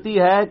فوش غلطی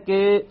ہے کہ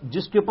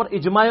جس کے اوپر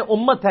اجماع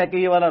امت ہے کہ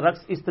یہ والا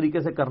رقص اس طریقے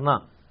سے کرنا،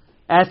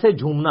 ایسے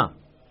جھومنا.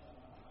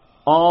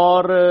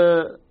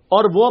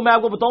 اور وہ میں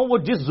آپ کو بتاؤں وہ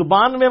جس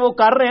زبان میں وہ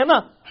کر رہے ہیں نا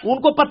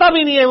ان کو پتہ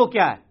بھی نہیں ہے وہ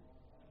کیا ہے،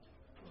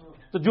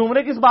 تو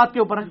جھومنے کس بات کے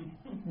اوپر ہے؟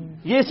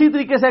 یہ اسی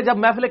طریقے سے جب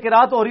محفل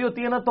قرات ہو رہی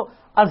ہوتی ہے نا تو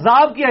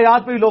عذاب کی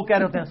آیات پہ بھی لوگ کہہ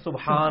رہے ہوتے ہیں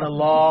سبحان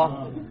اللہ.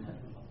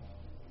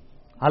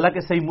 حالانکہ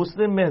صحیح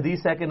مسلم میں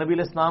حدیث ہے کہ نبی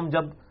علیہ السلام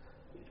جب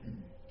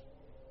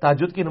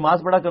تہجد کی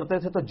نماز پڑھا کرتے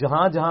تھے تو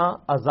جہاں جہاں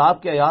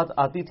عذاب کی آیات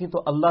آتی تھی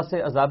تو اللہ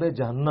سے عذاب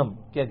جہنم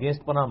کے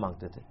اگینسٹ پناہ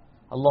مانگتے تھے.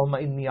 اللہم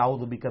انی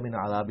اعوذ بک من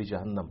عذاب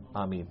جہنم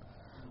آمین،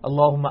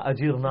 اللہم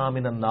اجرنا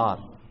من النار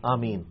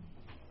آمین.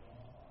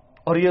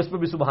 اور یہ اس پہ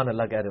بھی سبحان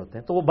اللہ کہہ رہے ہوتے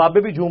ہیں. تو وہ بابے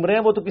بھی جھوم رہے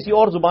ہیں، وہ تو کسی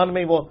اور زبان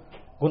میں ہی وہ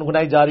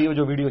گنگنائی جا رہی ہے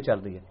جو ویڈیو چل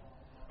رہی ہے.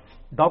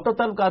 ڈاکٹر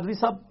طاہر القادری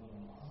صاحب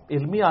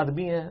علمی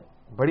آدمی ہیں،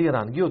 بڑی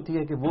حیرانگی ہوتی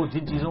ہے کہ وہ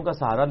جن چیزوں کا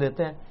سہارا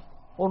لیتے ہیں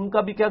ان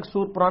کا بھی کیا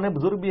قصور، پرانے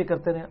بزرگ بھی یہ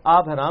کرتے رہے.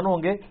 آپ حیران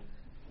ہوں گے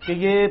کہ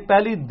یہ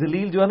پہلی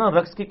دلیل جو ہے نا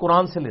رقص کی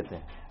قرآن سے لیتے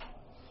ہیں.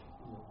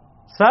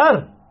 سر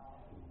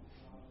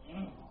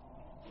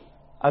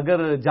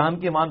اگر جان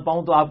کی مان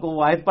پاؤں تو آپ کو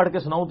وہ آیت پڑھ کے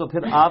سناؤں تو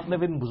پھر آپ نے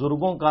بھی ان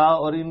بزرگوں کا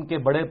اور ان کے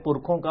بڑے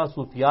پرکھوں کا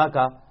صوفیاء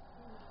کا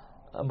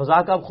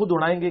مذاق آپ خود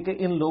اڑائیں گے کہ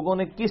ان لوگوں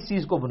نے کس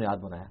چیز کو بنیاد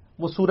بنایا.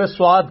 وہ سورہ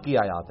سواد کی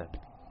آیات ہے،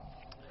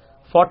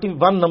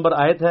 41 نمبر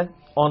آیت ہے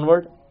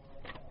آنورڈ،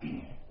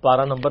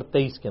 پارہ نمبر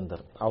 23 کے اندر.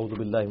 اعوذ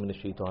باللہ من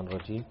الشیطان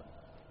الرجیم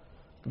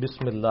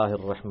بسم اللہ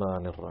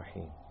الرحمن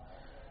الرحیم.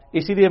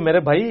 اسی لیے میرے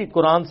بھائی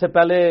قرآن سے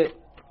پہلے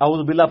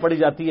اعوذ باللہ پڑھی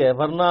جاتی ہے،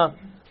 ورنہ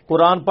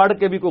قرآن پڑھ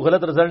کے بھی کوئی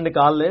غلط رزلٹ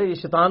نکال لے. یہ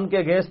شیطان کے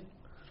اگینسٹ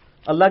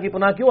اللہ کی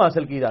پناہ کیوں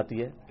حاصل کی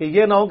جاتی ہے کہ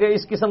یہ نہ ہو کہ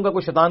اس قسم کا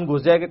کوئی شیطان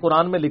گھس جائے کہ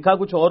قرآن میں لکھا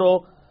کچھ اور ہو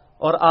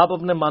اور آپ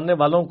اپنے ماننے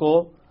والوں کو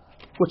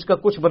کچھ کا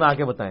کچھ بنا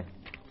کے بتائیں.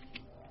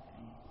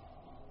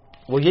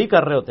 وہ یہی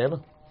کر رہے ہوتے ہیں نا.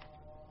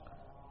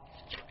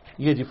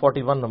 یہ جی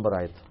 41 نمبر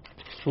آیت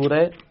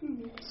سورہ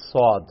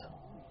سعد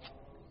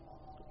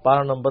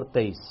پارہ نمبر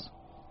 23.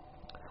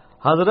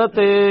 حضرت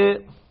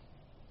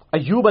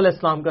ایوب علیہ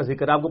السلام کا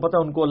ذکر ہے. آپ کو پتا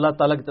ان کو اللہ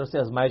تعالیٰ کی طرف سے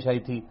آزمائش آئی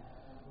تھی،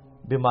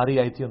 بیماری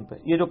آئی تھی ان پہ.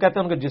 یہ جو کہتے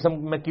ہیں ان کے جسم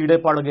میں کیڑے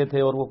پڑ گئے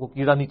تھے اور وہ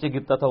کیڑا نیچے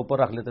گرتا تھا اوپر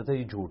رکھ لیتے تھے،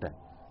 یہ جھوٹ ہے،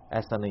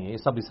 ایسا نہیں ہے، یہ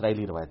سب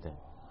اسرائیلی روایتیں.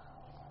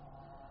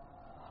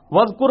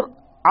 وَاذْكُرْ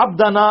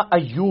عَبْدَنَا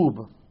ایوب،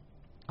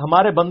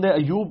 ہمارے بندے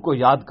ایوب کو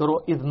یاد کرو،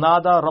 اذ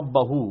نادا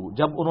ربہ،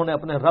 جب انہوں نے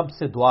اپنے رب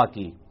سے دعا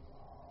کی،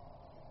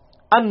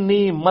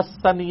 انی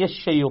مسنی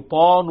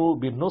الشیطان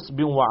بنصب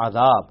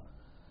وعذاب،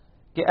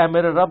 کہ اے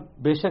میرے رب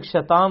بے شک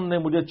شیطان نے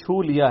مجھے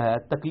چھو لیا ہے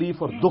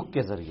تکلیف اور دکھ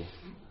کے ذریعے.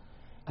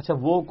 اچھا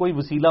وہ کوئی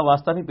وسیلہ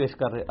واسطہ نہیں پیش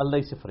کر رہے، اللہ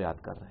ہی سے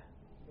فریاد کر رہے ہیں.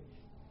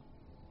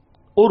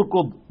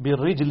 ارکب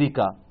برجلک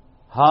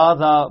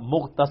ھذا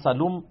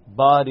مغتسل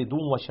بارد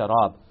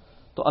وشراب،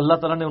 تو اللہ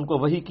تعالیٰ نے ان کو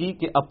وحی کی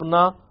کہ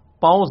اپنا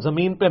پاؤں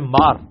زمین پہ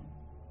مار،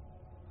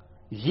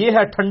 یہ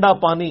ہے ٹھنڈا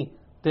پانی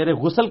تیرے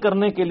غسل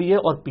کرنے کے لیے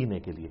اور پینے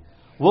کے لیے.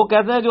 وہ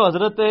کہتے ہیں جو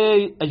حضرت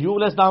ایوب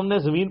علیہ السلام نے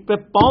زمین پہ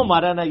پاؤں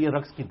مارا نا، یہ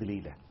رقص کی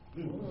دلیل ہے.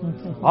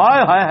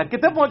 ہائے ہائے ہائے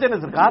کتنے پہنچے نا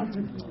سرکار،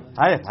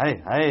 ہائے ہائے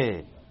ہائے.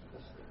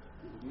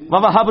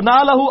 وَوَهَبْنَا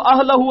لَهُ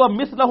أَهْلَهُ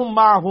وَمِثْلَهُمْ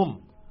مَعَهُمْ،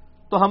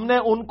 تو ہم نے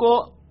ان کو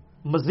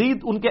مزید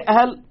ان کے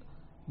اہل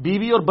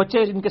بیوی اور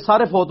بچے ان کے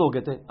سارے فوت ہو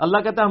گئے تھے. اللہ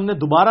کہتا ہے ہم نے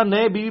دوبارہ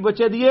نئے بیوی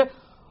بچے دیے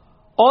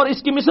اور اس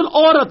کی مثل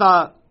اور عطا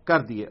کر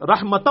دیے.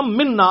 رحمتم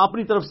منا،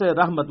 اپنی طرف سے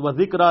رحمت، و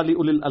ذکر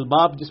لأولی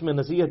الالباب، جس میں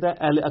نصیحت ہے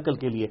اہل عقل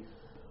کے لیے.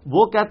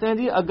 وہ کہتے ہیں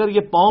جی اگر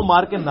یہ پاؤں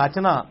مار کے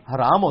ناچنا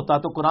حرام ہوتا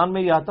تو قرآن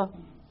میں یہ آتا،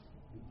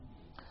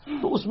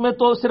 تو اس میں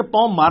تو صرف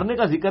پاؤں مارنے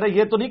کا ذکر ہے،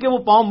 یہ تو نہیں کہ وہ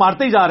پاؤں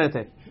مارتے ہی جا رہے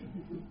تھے.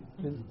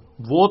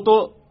 وہ تو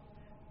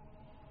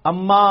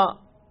اما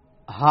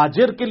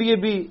ہاجر کے لیے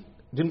بھی،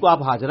 جن کو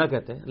آپ ہاجرہ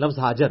کہتے ہیں، لفظ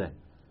ہاجر ہے،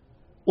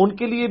 ان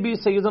کے لیے بھی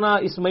سیدنا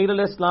اسماعیل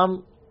علیہ السلام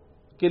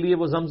کے لیے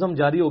وہ زمزم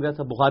جاری ہو گیا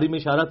تھا. بخاری میں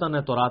اشارہ تھا، نہ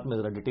تورات میں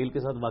ذرا ڈیٹیل کے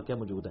ساتھ واقعہ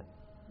موجود ہے.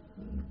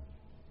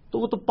 تو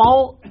وہ تو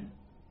پاؤں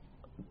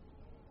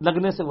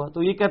لگنے سے ہوا.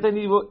 تو یہ کہتے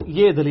ہیں وہ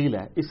یہ دلیل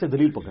ہے، اس سے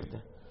دلیل پکڑتے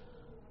ہیں.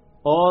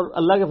 اور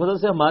اللہ کے فضل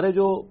سے ہمارے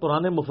جو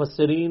پرانے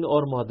مفسرین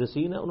اور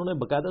محدثین ہیں انہوں نے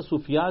باقاعدہ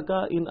صوفیاء کا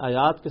ان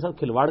آیات کے ساتھ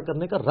کھلواڑ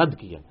کرنے کا رد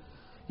کیا.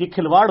 یہ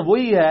کھلواڑ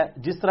وہی ہے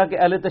جس طرح کہ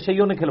اہل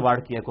تشیع نے کھلواڑ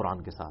کیا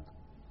قرآن کے ساتھ.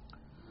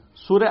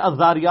 سورہ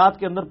الذاریات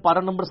کے اندر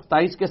پارہ نمبر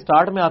 27 کے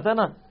سٹارٹ میں آتا ہے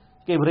نا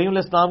کہ ابراہیم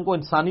علیہ السلام کو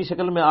انسانی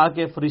شکل میں آ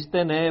کے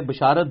فرشتے نے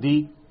بشارت دی.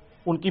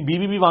 ان کی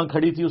بیوی بھی وہاں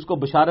کھڑی تھی، اس کو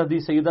بشارت دی.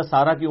 سیدہ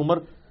سارہ کی عمر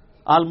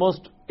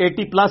آلموسٹ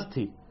 80+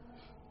 تھی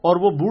اور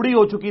وہ بوڑھی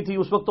ہو چکی تھی،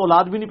 اس وقت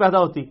اولاد بھی نہیں پیدا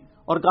ہوتی،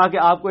 اور کہا کہ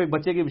آپ کو ایک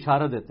بچے کی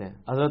بشارت دیتے ہیں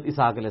حضرت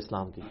اسحاق علیہ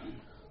السلام کی.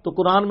 تو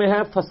قرآن میں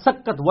ہے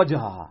فسکت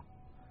وجہہا،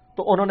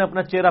 تو انہوں نے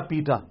اپنا چہرہ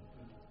پیٹا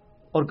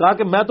اور کہا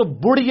کہ میں تو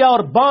بڑھیا اور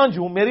بانجھ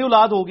ہوں، میری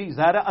اولاد ہوگی.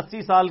 ظاہر ہے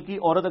 80 سال کی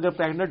عورت اگر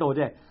پریگنٹ ہو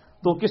جائے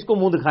تو کس کو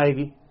منہ دکھائے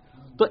گی.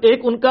 تو ایک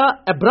ان کا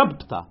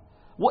ایبرپٹ تھا،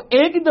 وہ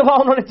ایک ہی دفعہ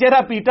انہوں نے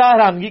چہرہ پیٹا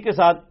حیرانگی کے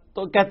ساتھ،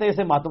 تو کہتے ہیں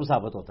اسے ماتم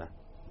ثابت ہوتا ہے.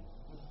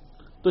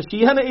 تو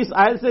شیعہ نے اس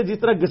آیت سے جس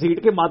طرح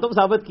گھسیٹ کے ماتم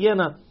ثابت کیا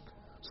نا،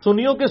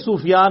 سنیوں کے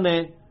صوفیاء نے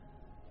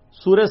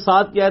سورہ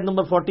 7 کی آیت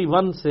نمبر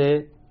 41 سے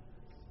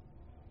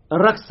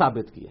رقص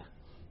ثابت کیا.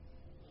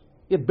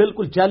 یہ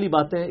بالکل جعلی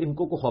باتیں ہیں، ان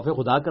کو خوف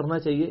خدا کرنا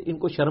چاہیے. ان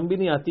کو شرم بھی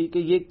نہیں آتی کہ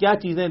یہ کیا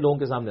چیزیں لوگوں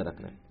کے سامنے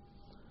رکھ رہے ہیں.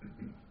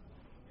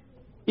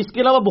 اس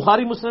کے علاوہ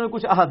بخاری مسلم میں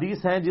کچھ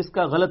احادیث ہیں جس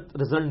کا غلط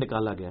رزلٹ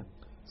نکالا گیا.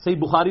 صحیح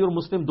بخاری اور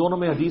مسلم دونوں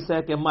میں حدیث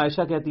ہے کہ اما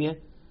عائشہ کہتی ہیں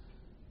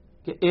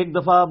کہ ایک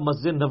دفعہ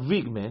مسجد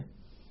نبوی میں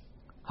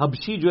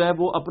حبشی جو ہے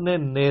وہ اپنے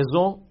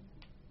نیزوں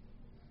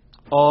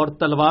اور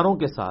تلواروں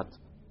کے ساتھ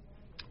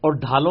اور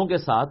ڈھالوں کے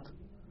ساتھ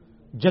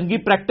جنگی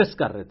پریکٹس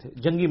کر رہے تھے،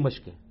 جنگی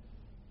مشقیں.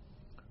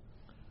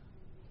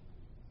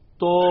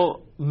 تو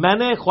میں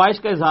نے خواہش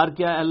کا اظہار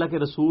کیا، اللہ کے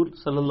رسول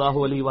صلی اللہ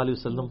علیہ وآلہ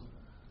وسلم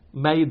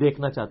میں یہ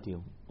دیکھنا چاہتی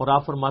ہوں. اور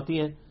آپ فرماتی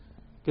ہیں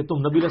کہ تم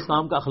نبی علیہ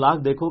السلام کا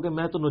اخلاق دیکھو کہ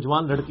میں تو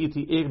نوجوان لڑکی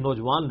تھی. ایک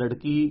نوجوان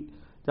لڑکی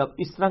جب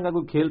اس طرح کا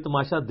کوئی کھیل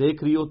تماشا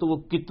دیکھ رہی ہو تو وہ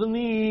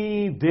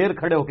کتنی دیر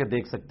کھڑے ہو کے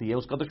دیکھ سکتی ہے،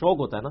 اس کا تو شوق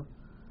ہوتا ہے نا.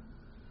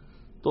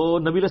 تو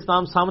نبی علیہ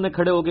السلام سامنے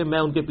کھڑے ہو گئے، میں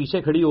ان کے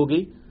پیچھے کھڑی ہو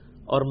گئی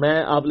اور میں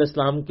آپ علیہ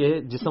السلام کے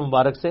جسم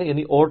مبارک سے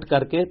یعنی اوٹ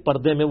کر کے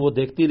پردے میں وہ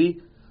دیکھتی رہی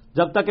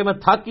جب تک کہ میں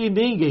تھک ہی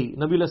نہیں گئی.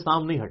 نبی علیہ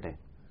السلام نہیں ہٹے.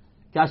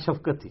 کیا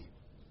شفقت تھی.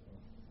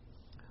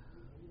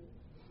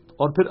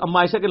 اور پھر اما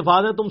عائشہ کے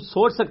الفاظ ہیں تم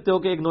سوچ سکتے ہو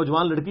کہ ایک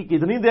نوجوان لڑکی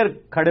کتنی دیر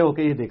کھڑے ہو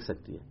کے یہ دیکھ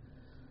سکتی ہے.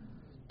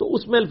 تو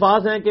اس میں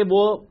الفاظ ہیں کہ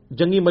وہ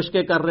جنگی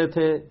مشقیں کر رہے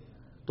تھے.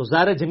 تو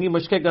ظاہر جنگی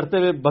مشقیں کرتے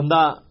ہوئے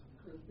بندہ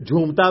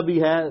جھومتا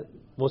بھی ہے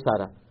وہ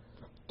سارا.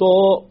 تو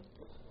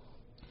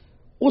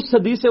اس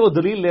حدیث سے وہ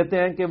دلیل لیتے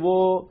ہیں کہ وہ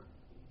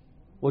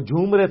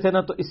جھوم رہے تھے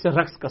نا، تو اس سے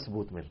رقص کا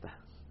ثبوت ملتا ہے.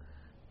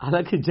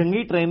 حالانکہ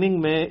جنگی ٹریننگ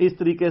میں اس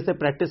طریقے سے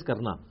پریکٹس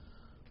کرنا،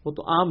 وہ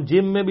تو عام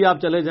جم میں بھی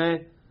آپ چلے جائیں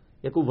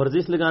یا کوئی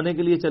ورزش لگانے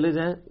کے لیے چلے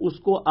جائیں، اس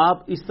کو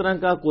آپ اس طرح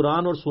کا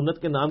قرآن اور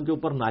سنت کے نام کے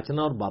اوپر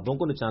ناچنا اور بابوں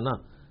کو نچانا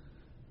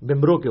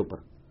ممبروں کے اوپر.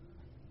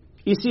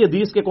 اسی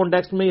حدیث کے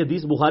کانٹیکسٹ میں یہ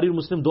حدیث بخاری اور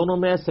مسلم دونوں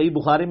میں ہے. صحیح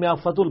بخاری میں آپ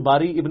فتح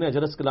الباری ابن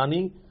حجر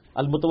اسقلانی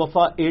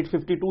المتوفا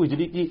 852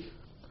 ہجری کی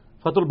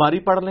فتح الباری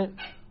پڑھ لیں،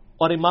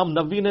 اور امام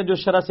نووی نے جو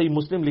شرح صحیح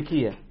مسلم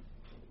لکھی ہے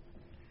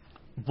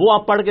وہ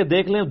آپ پڑھ کے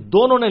دیکھ لیں.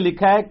 دونوں نے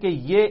لکھا ہے کہ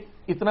یہ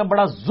اتنا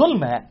بڑا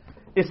ظلم ہے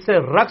اس سے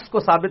رقص کو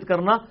ثابت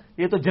کرنا.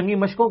 یہ تو جنگی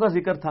مشقوں کا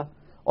ذکر تھا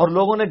اور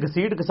لوگوں نے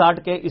گھسیٹ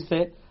گھساٹ کے اس سے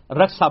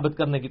رقص ثابت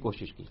کرنے کی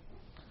کوشش کی.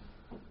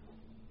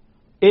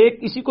 ایک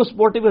اسی کو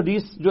سپورٹیو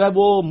حدیث جو ہے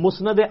وہ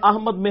مسند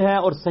احمد میں ہے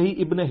اور صحیح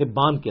ابن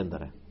حبان کے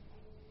اندر ہے.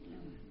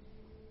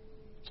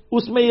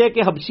 اس میں یہ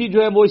کہ حبشی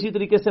جو ہے وہ اسی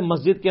طریقے سے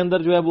مسجد کے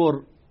اندر جو ہے وہ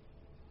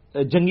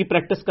جنگی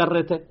پریکٹس کر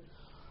رہے تھے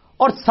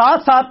اور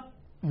ساتھ ساتھ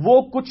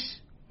وہ کچھ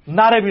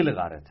نعرے بھی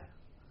لگا رہے تھے.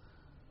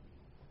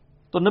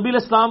 تو نبی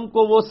علیہ السلام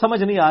کو وہ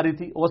سمجھ نہیں آ رہی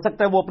تھی. ہو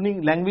سکتا ہے وہ اپنی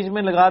لینگویج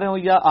میں لگا رہے ہوں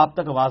یا آپ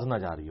تک آواز نہ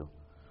جا رہی ہو.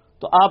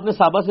 تو آپ نے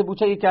صحابہ سے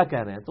پوچھا یہ کیا کہہ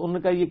رہے ہیں؟ تو انہوں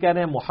نے کہا یہ کہہ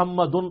رہے ہیں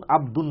محمد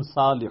عبد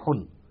صالح،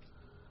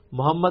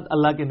 محمد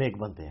اللہ کے نیک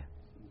بندے ہیں.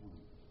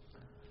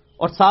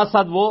 اور ساتھ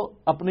ساتھ وہ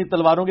اپنی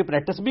تلواروں کی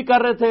پریکٹس بھی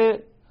کر رہے تھے،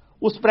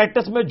 اس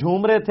پریکٹس میں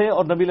جھوم رہے تھے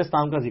اور نبی علیہ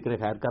السلام کا ذکر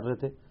خیر کر رہے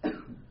تھے.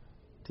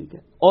 ٹھیک ہے.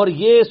 اور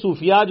یہ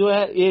صوفیاء جو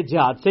ہے یہ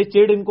جہاد سے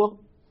چیڑ، ان کو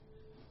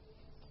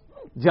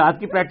جہاد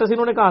کی پریکٹس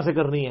انہوں نے کہاں سے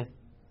کرنی ہے؟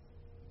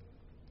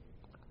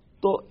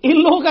 تو ان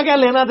لوگوں کا کیا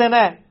لینا دینا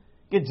ہے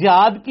کہ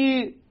جہاد کی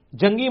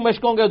جنگی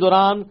مشقوں کے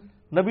دوران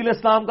نبی علیہ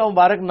السلام کا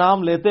مبارک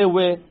نام لیتے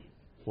ہوئے،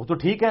 وہ تو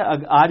ٹھیک ہے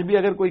آج بھی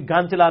اگر کوئی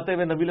گن چلاتے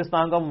ہوئے نبی علیہ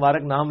السلام کا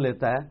مبارک نام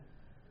لیتا ہے،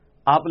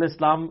 آپ علیہ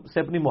السلام سے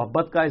اپنی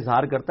محبت کا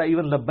اظہار کرتا ہے،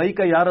 ایون لبیک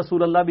کا یا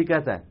رسول اللہ بھی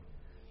کہتا ہے،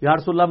 یا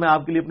رسول اللہ میں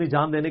آپ کے لیے اپنی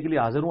جان دینے کے لیے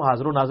حاضر ہوں.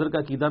 حاضر و ناظر کا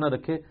عقیدہ نہ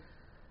رکھے،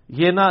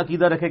 یہ نہ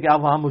عقیدہ رکھے کہ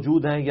آپ وہاں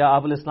موجود ہیں یا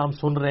آپ علیہ السلام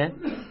سن رہے ہیں،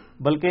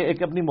 بلکہ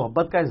ایک اپنی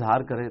محبت کا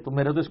اظہار کرے. تو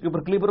میرے تو اس کے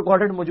اوپر کلپ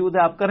ریکارڈڈ موجود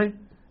ہے، آپ کریں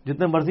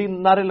جتنے مرضی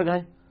نعرے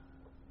لگائیں،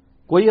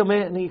 کوئی ہمیں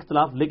نہیں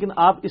اختلاف. لیکن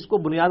آپ اس کو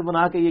بنیاد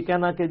بنا کے یہ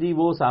کہنا کہ جی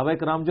وہ صحابہ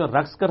کرام جو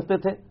رقص کرتے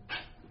تھے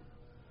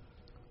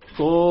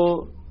تو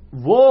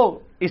وہ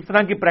اس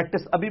طرح کی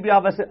پریکٹس ابھی بھی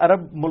آپ ایسے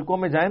عرب ملکوں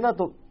میں جائیں نا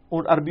تو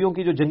اور عربیوں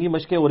کی جو جنگی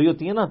مشقیں ہو رہی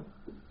ہوتی ہیں نا،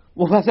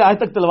 وہ ویسے آج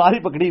تک تلوار ہی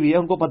پکڑی ہوئی ہے،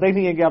 ان کو پتہ ہی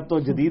نہیں ہے کہ اب تو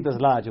جدید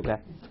اسلحہ آ چکا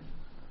ہے،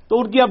 تو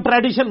ان کی اب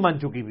ٹریڈیشن بن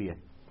چکی بھی ہے.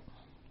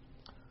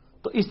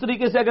 تو اس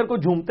طریقے سے اگر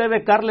کوئی جھومتے ہوئے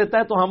کر لیتا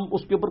ہے تو ہم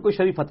اس کے اوپر کوئی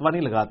شرعی فتویٰ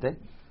نہیں لگاتے.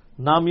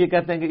 نام یہ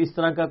کہتے ہیں کہ اس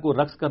طرح کا کوئی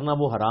رقص کرنا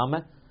وہ حرام ہے.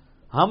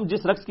 ہم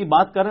جس رقص کی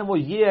بات کر رہے ہیں وہ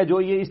یہ ہے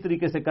جو یہ اس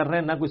طریقے سے کر رہے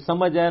ہیں، نہ کوئی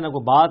سمجھ ہے، نہ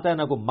کوئی بات ہے،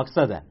 نہ کوئی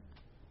مقصد ہے.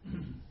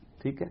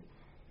 ٹھیک ہے،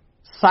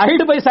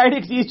 سائیڈ بائی سائیڈ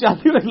ایک چیز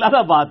چاہتی ہوئی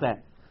زیادہ بات ہے.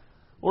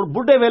 اور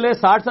بڈھے ویلے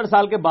 60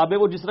 سال کے بابے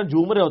وہ جس طرح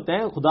جھوم رہے ہوتے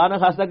ہیں، خدا نہ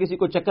خواستہ کسی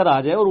کو چکر آ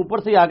جائے اور اوپر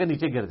سے آ کے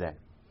نیچے گر جائے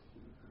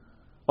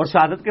اور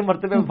شہادت کے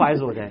مرتبے میں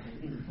فائز ہو جائے،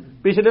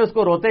 پچھلے اس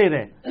کو روتے ہی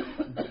رہے.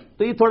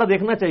 تو یہ تھوڑا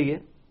دیکھنا چاہیے.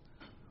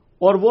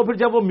 اور وہ پھر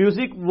جب وہ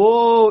میوزک وہ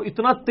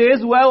اتنا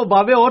تیز ہوا ہے، وہ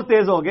بابے اور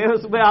تیز ہو گئے.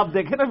 اس میں آپ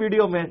دیکھیں نا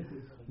ویڈیو میں،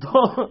 تو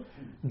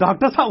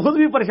ڈاکٹر صاحب خود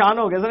بھی پریشان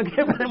ہو گئے سر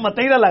کہ میرے مت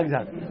ہی نہ لگ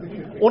جائے.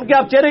 ان کے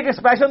آپ چہرے کے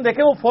ایکسپریشن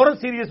دیکھیں، وہ فوراً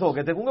سیریس ہو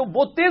گئے تھے کیونکہ وہ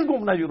بہت تیز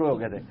گھومنا شروع ہو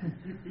گئے تھے.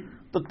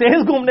 تو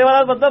تیز گھومنے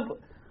والا مطلب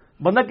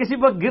بندہ کسی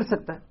وقت گر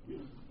سکتا ہے.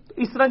 تو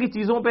اس طرح کی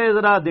چیزوں پہ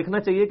ذرا دیکھنا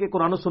چاہیے کہ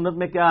قرآن و سنت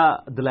میں کیا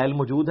دلائل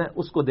موجود ہیں،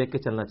 اس کو دیکھ کے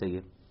چلنا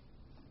چاہیے.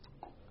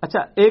 اچھا،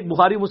 ایک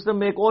بخاری مسلم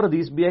میں ایک اور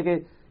حدیث بھی ہے کہ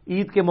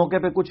عید کے موقع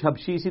پہ کچھ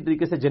حبشی اسی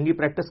طریقے سے جنگی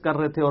پریکٹس کر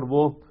رہے تھے اور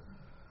وہ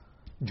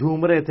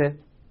جھوم رہے تھے.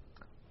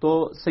 تو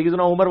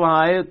سیدنا عمر وہاں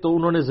آئے تو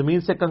انہوں نے زمین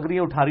سے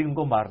کنکریاں اٹھا رہی ان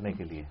کو مارنے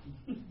کے لیے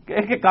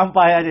کہ کم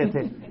پایا جائے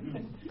تھے.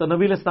 تو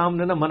نبی علیہ السلام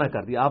نے منع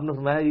کر دیا. آپ نے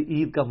فرمایا یہ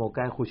عید کا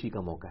موقع ہے، خوشی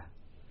کا موقع ہے.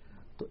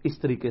 تو اس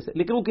طریقے سے،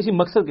 لیکن وہ کسی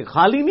مقصد کے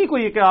خالی نہیں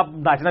کوئی کہ آپ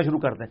ناچنا شروع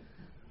کر دیں،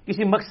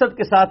 کسی مقصد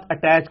کے ساتھ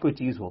اٹیچ کوئی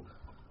چیز ہو.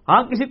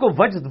 ہاں کسی کو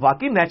وجد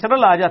واقعی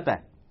نیچرل آ جاتا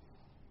ہے،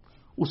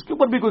 اس کے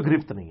اوپر بھی کوئی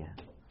گرفت نہیں ہے.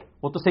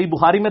 وہ تو صحیح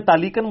بخاری میں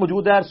تعلیقاً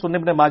موجود ہے اور سنن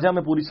ابن ماجہ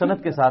میں پوری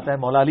سند کے ساتھ ہے.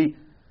 مولا علی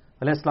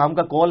علیہ السلام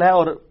کا قول ہے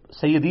اور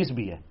صحیح حدیث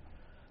بھی ہے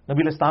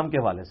نبی علیہ السلام کے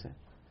حوالے سے.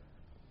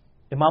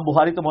 امام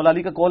بخاری تو مولا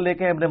علی کا قول لے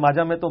کے، ابن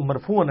ماجہ میں تو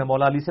مرفوع ہے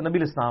مولا علی سے نبی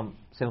علیہ السلام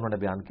سے انہوں نے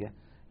بیان کیا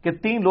کہ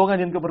 3 لوگ ہیں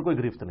جن کے اوپر کوئی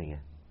گرفت نہیں ہے.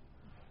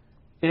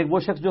 ایک وہ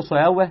شخص جو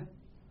سویا ہوا ہے،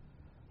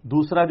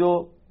 دوسرا جو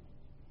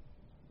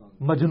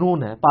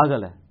مجنون ہے،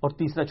 پاگل ہے، اور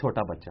تیسرا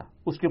چھوٹا بچہ.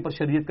 اس کے اوپر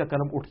شریعت کا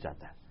قلم اٹھ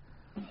جاتا ہے.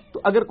 تو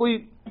اگر کوئی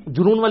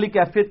جنون والی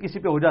کیفیت کسی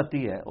پہ ہو جاتی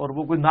ہے اور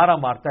وہ کوئی نعرہ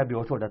مارتا ہے، بے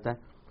ہوش ہو جاتا ہے.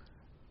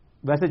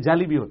 ویسے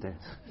جعلی بھی ہوتے ہیں.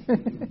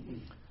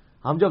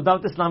 ہم جب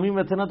دعوت اسلامی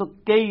میں تھے نا تو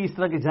کئی اس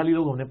طرح کے جعلی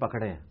لوگ ہم نے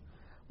پکڑے ہیں.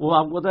 وہ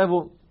آپ کو پتا ہے وہ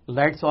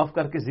لائٹس آف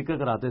کر کے ذکر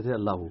کراتے تھے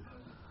اللہ،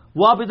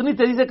 وہ آپ اتنی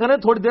تیزی سے کریں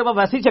تھوڑی دیر بعد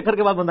ویسے ہی چکر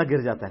کے بعد بندہ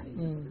گر جاتا ہے.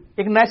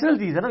 ایک نیچرل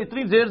چیز ہے نا،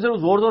 اتنی دیر سے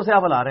زور زور سے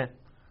آپ ہلا رہے ہیں.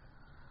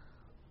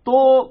 تو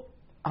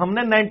ہم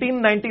نے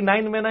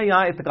 1999 میں نا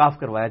یہاں اعتکاف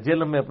کروایا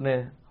جیل میں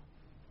اپنے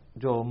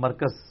جو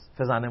مرکز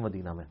فیضان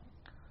مدینہ میں.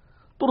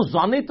 تو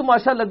روزانہ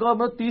تماشا لگا،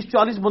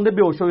 30-40 بندے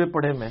بے ہوش ہوئے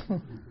پڑے میں.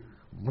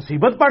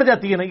 مصیبت پڑ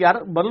جاتی ہے نا یار،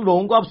 مطلب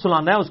لوگوں کو اب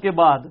سلانا ہے. اس کے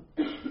بعد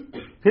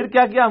پھر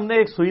کیا ہم نے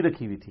ایک سوئی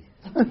رکھی ہوئی تھی.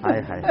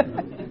 ہائے ہائے،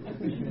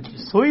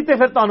 سوئی تے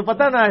پھر تمہیں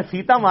پتا نا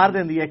فیتا مار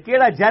دینی ہے.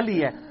 کیڑا جعلی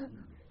ہے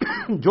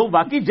جو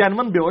باقی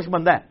جینون بے ہوش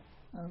بندہ ہے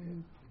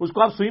اس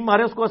کو آپ سوئی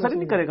مارے اس کو اثر ہی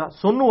نہیں کرے گا.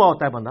 سن ہوا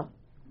ہوتا ہے بندہ.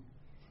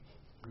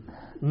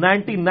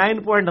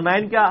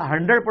 99.9 کیا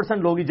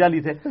 100% لوگ ہی جعلی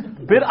تھے.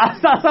 پھر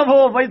آہستہ آہستہ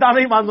وہ وجدان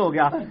ہی بند ہو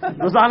گیا.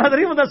 روزانہ تو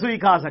نہیں بندہ سوئی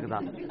کھا سکتا.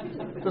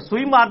 تو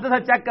سوئی مارتے تھے،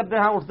 چیک کرتے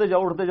ہاں اٹھتے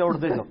جاؤ اٹھتے جاؤ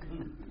اٹھتے جاؤ.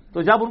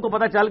 تو جب ان کو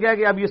پتا چل گیا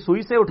کہ اب یہ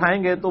سوئی سے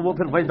اٹھائیں گے تو وہ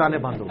پھر وجدانے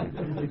بند ہو گئے.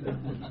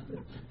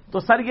 تو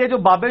سر یہ جو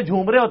بابے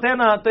جھوم رہے ہوتے ہیں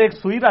نا، تو ایک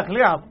سوئی رکھ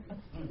لیں آپ،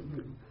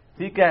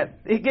 ٹھیک ہے،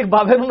 ایک ایک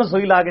بابے نے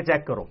سوئی لا کے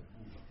چیک کرو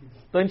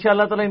تو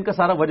انشاءاللہ تعالی ان کا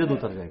سارا وجد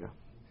اتر جائے گا.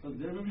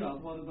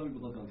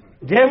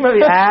 جیب میں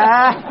بھی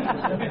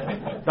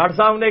ڈاکٹر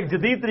صاحب نے ایک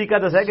جدید طریقہ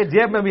دسا کہ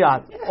جیب میں بھی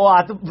ہاتھ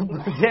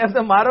جیب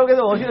سے مارو گے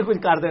تو اور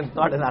کچھ کر دیں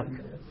تو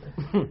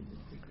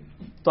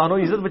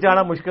عزت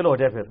بچانا مشکل ہو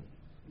جائے، پھر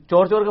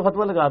چور کا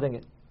فتویٰ لگا دیں گے.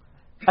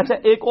 اچھا،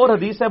 ایک اور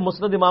حدیث ہے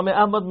مسند امام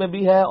احمد میں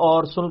بھی ہے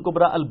اور سنن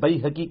کبریٰ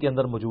البیہقی کے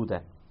اندر موجود ہے.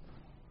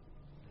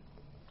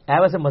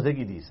 ویسے مزے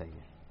کی حدیث ہے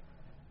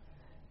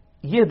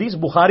یہ حدیث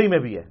بخاری میں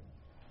بھی ہے.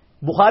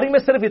 بخاری میں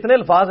صرف اتنے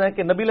الفاظ ہیں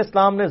کہ نبی علیہ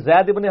السلام نے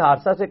زید ابن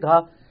حارثہ سے کہا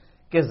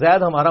کہ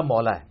زید ہمارا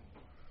مولا ہے،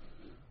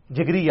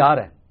 جگری یار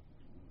ہے،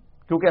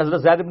 کیونکہ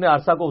حضرت زید ابن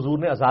حارثہ کو حضور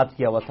نے آزاد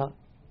کیا ہوا تھا،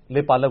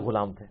 لے پالک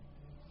غلام تھے.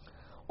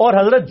 اور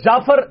حضرت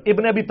جعفر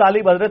ابن ابی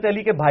طالب حضرت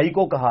علی کے بھائی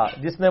کو کہا،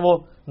 جس نے وہ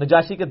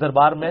نجاشی کے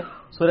دربار میں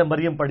سورہ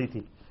مریم پڑھی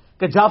تھی،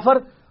 کہ جعفر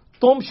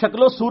تم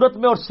شکل و صورت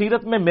میں اور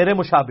سیرت میں میرے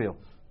مشابہ ہو.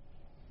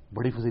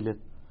 بڑی فضیلت.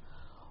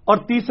 اور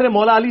تیسرے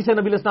مولا علی سے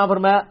نبی علیہ السلام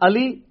فرمایا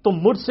علی تم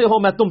مجھ سے ہو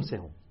میں تم سے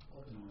ہوں.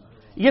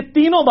 یہ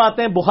تینوں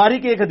باتیں بخاری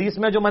کی ایک حدیث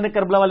میں جو میں نے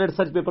کربلا والے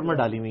ریسرچ پیپر میں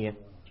ڈالی ہوئی ہیں.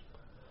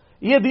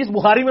 یہ حدیث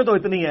بخاری میں تو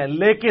اتنی ہے،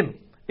 لیکن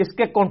اس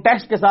کے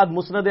کانٹیکسٹ کے ساتھ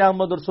مسند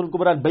احمد اور سنن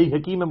کبریٰ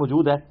البیہقی میں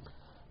موجود ہے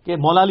کہ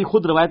مولا علی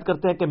خود روایت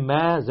کرتے ہیں کہ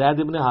میں زید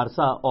ابن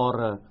حارثہ اور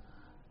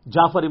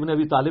جعفر ابن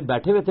ابی طالب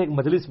بیٹھے ہوئے تھے ایک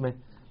مجلس میں.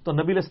 تو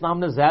نبی علیہ السلام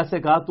نے زید سے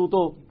کہا تو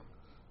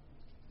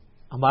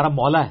ہمارا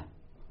مولا ہے.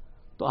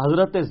 تو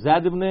حضرت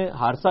زید ابن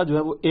حارثہ جو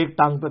ہے وہ ایک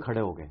ٹانگ پہ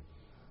کھڑے ہو گئے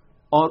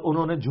اور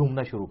انہوں نے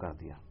جھومنا شروع کر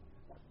دیا.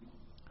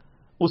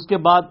 اس کے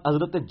بعد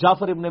حضرت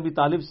جعفر ابن ابی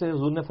طالب سے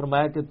حضور نے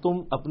فرمایا کہ تم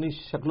اپنی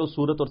شکل و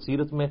صورت اور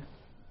سیرت میں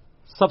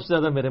سب سے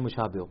زیادہ میرے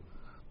مشابہ ہو.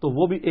 تو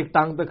وہ بھی ایک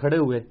ٹانگ پہ کھڑے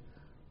ہوئے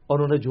اور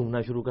انہوں نے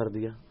جھومنا شروع کر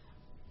دیا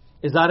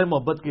اظہار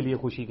محبت کے لیے،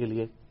 خوشی کے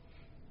لیے.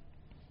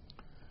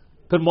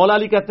 پھر مولا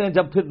علی کہتے ہیں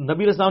جب پھر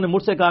نبی علیہ السلام نے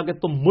مجھ سے کہا کہ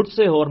تم مجھ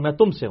سے ہو اور میں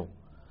تم سے ہوں،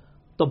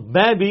 تو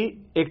میں بھی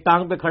ایک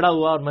ٹانگ پہ کھڑا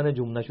ہوا اور میں نے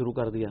جھومنا شروع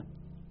کر دیا.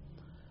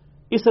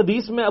 اس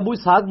حدیث میں ابو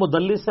اسحاق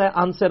مدلس ہے،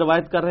 ان سے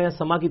روایت کر رہے ہیں،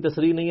 سما کی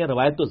تصریح نہیں ہے،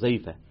 روایت تو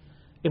ضعیف ہے.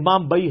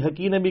 امام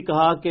بیہقی نے بھی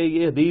کہا کہ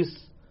یہ حدیث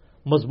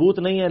مضبوط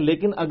نہیں ہے،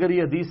 لیکن اگر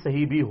یہ حدیث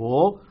صحیح بھی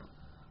ہو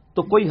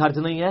تو کوئی حرج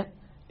نہیں ہے.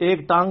 ایک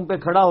ٹانگ پہ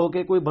کھڑا ہو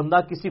کے کوئی بندہ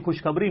کسی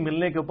خوشخبری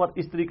ملنے کے اوپر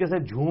اس طریقے سے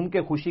جھوم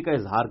کے خوشی کا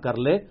اظہار کر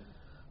لے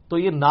تو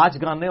یہ ناچ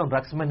گانے اور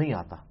رقص میں نہیں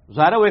آتا.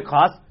 ظاہر ہے وہ ایک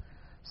خاص،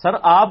 سر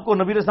آپ کو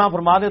نبی علیہ السلام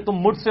فرما دے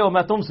تم مجھ سے ہو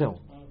میں تم سے ہوں،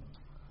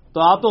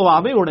 تو آپ تو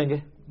وہاں بھی اڑیں گے.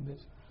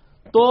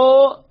 تو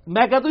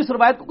میں کہتا ہوں اس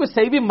روایت کو کوئی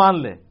صحیح بھی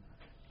مان لے،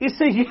 اس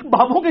سے یہ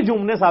بابوں کے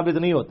جھومنے ثابت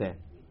نہیں ہوتے ہیں.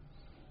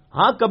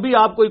 ہاں کبھی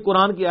آپ کوئی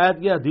قرآن کی آیت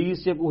یا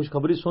حدیث یا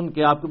خوشخبری سن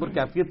کے آپ کے اوپر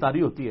کیفیت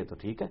طاری ہوتی ہے تو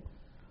ٹھیک ہے،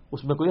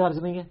 اس میں کوئی حرج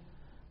نہیں ہے.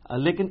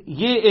 لیکن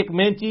یہ ایک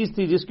مین چیز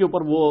تھی جس کے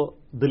اوپر وہ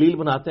دلیل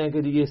بناتے ہیں کہ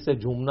یہ اس سے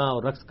جھومنا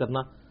اور رقص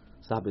کرنا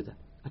ثابت ہے.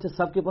 اچھا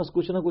سب کے پاس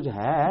کچھ نہ کچھ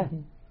ہے،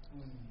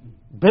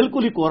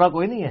 بالکل ہی کورا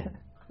کوئی نہیں ہے،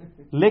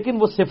 لیکن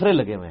وہ صفرے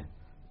لگے ہوئے ہیں.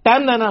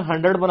 10 ہے نا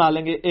 100 بنا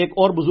لیں گے، ایک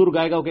اور بزرگ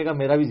آئے گا وہ کہے گا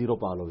میرا بھی 0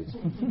 پال ہوگی.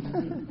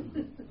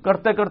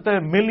 کرتے کرتے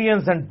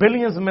ملینز اینڈ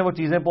بلینز میں وہ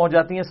چیزیں پہنچ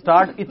جاتی ہیں.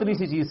 سٹارٹ اتنی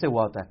سی چیز سے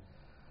ہوا ہوتا ہے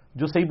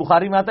جو صحیح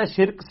بخاری میں آتا ہے.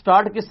 شرک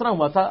سٹارٹ کس طرح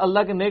ہوا تھا؟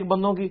 اللہ کے نیک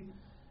بندوں کی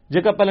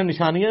جگہ پہلے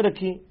نشانیاں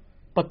رکھی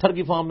پتھر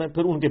کی فارم میں،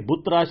 پھر ان کے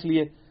بت تراش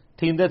لیے،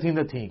 تھیندے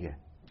تھیندے تھیں گے.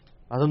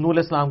 حضرت نوح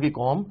علیہ السلام کی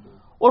قوم،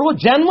 اور وہ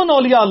جینون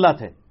اولیاء اللہ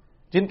تھے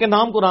جن کے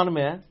نام قرآن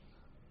میں ہے،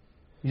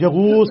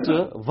 یغوث،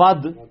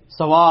 ود،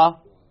 سوا،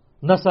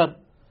 نصر.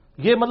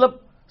 یہ مطلب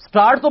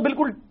سٹارٹ تو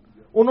بالکل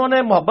انہوں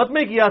نے محبت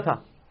میں کیا تھا.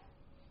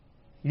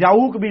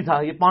 یعوق بھی تھا،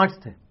 یہ 5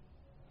 تھے.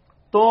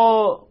 تو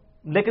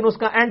لیکن اس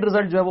کا اینڈ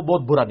ریزلٹ جو ہے وہ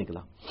بہت برا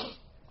نکلا.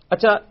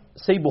 اچھا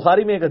صحیح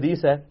بخاری میں ایک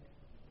حدیث ہے،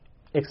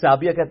 ایک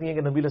صحابیہ کہتی ہیں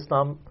کہ نبی علیہ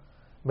السلام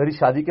میری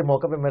شادی کے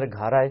موقع پہ میرے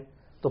گھر آئے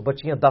تو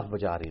بچیاں دف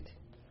بجا رہی تھی.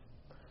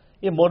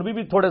 یہ مولوی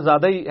بھی تھوڑے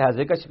زیادہ ہی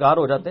ہیضے کا شکار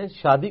ہو جاتے ہیں.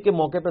 شادی کے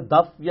موقع پہ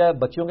دف یا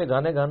بچیوں کے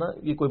گانے گانا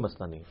یہ کوئی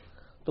مسئلہ نہیں ہے.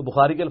 تو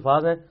بخاری کے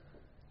الفاظ ہیں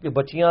کہ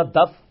بچیاں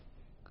دف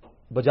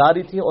بجا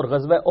رہی تھی اور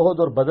غزوہ احد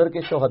اور بدر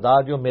کے شہداء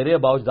جو میرے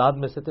آباء و اجداد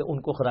میں سے تھے ان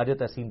کو خراج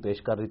تحسین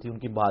پیش کر رہی تھی، ان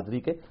کی بہادری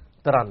کے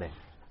ترانے،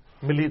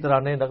 ملی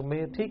ترانے،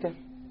 نغمے. ٹھیک ہے،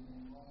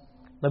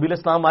 نبی علیہ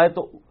السلام آئے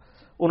تو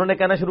انہوں نے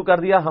کہنا شروع کر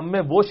دیا ہم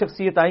میں وہ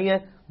شخصیت آئی ہیں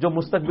جو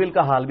مستقبل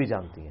کا حال بھی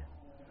جانتی ہیں.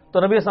 تو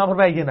نبی علیہ السلام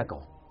فرمایا یہ نہ کہو.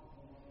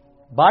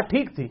 بات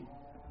ٹھیک تھی،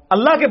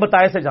 اللہ کے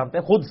بتائے سے جانتے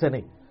ہیں، خود سے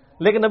نہیں.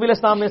 لیکن نبی علیہ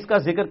السلام نے اس کا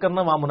ذکر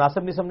کرنا وہاں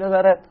مناسب نہیں سمجھا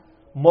جا رہا ہے.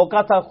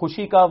 موقع تھا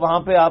خوشی کا، وہاں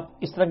پہ آپ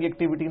اس طرح کی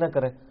ایکٹیویٹی نہ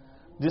کریں.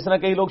 جس طرح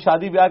کئی لوگ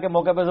شادی بیاہ کے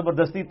موقع پہ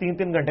زبردستی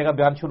 3 گھنٹے کا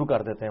بیان شروع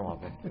کر دیتے ہیں وہاں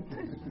پہ.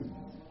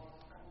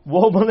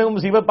 وہ بندے کو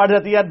مصیبت پڑ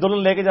جاتی ہے،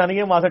 دلہن لے کے جانی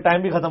ہے، وہاں سے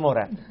ٹائم بھی ختم ہو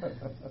رہا ہے.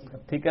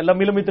 ٹھیک ہے،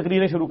 لمبی لمبی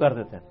تقریریں شروع کر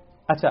دیتے ہیں.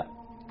 اچھا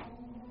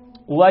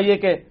ہوا یہ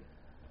کہ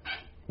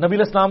نبی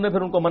علیہ السلام نے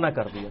پھر ان کو منع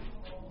کر دیا.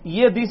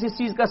 یہ حدیث اس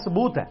چیز کا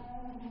ثبوت ہے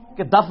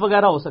کہ دف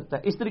وغیرہ ہو سکتا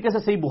ہے. اس طریقے سے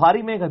صحیح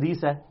بخاری میں ایک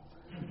حدیث ہے،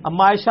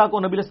 اما عائشہ کو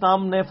نبی علیہ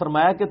السلام نے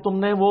فرمایا کہ تم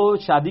نے وہ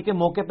شادی کے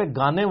موقع پہ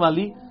گانے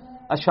والی،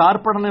 اشعار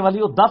پڑھنے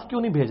والی وہ دف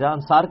کیوں نہیں بھیجا؟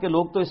 انصار کے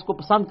لوگ تو اس کو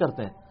پسند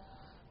کرتے ہیں.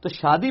 تو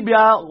شادی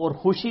بیاہ اور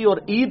خوشی اور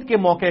عید کے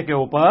موقع کے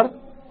اوپر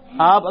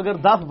آپ اگر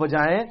دف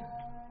بجائیں،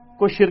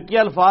 کوئی شرکیہ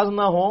الفاظ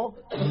نہ ہو،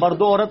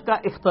 مرد و عورت کا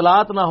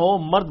اختلاط نہ ہو،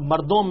 مرد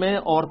مردوں میں،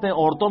 عورتیں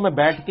عورتوں میں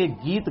بیٹھ کے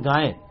گیت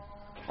گائیں،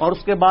 اور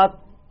اس کے بعد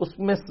اس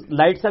میں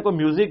لائٹ سا کوئی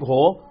میوزک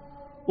ہو،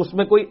 اس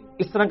میں کوئی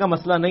اس طرح کا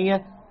مسئلہ نہیں ہے.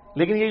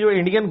 لیکن یہ جو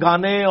انڈین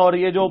گانے اور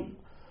یہ جو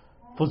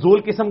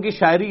فضول قسم کی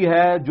شاعری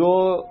ہے جو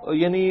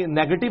یعنی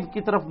نیگیٹو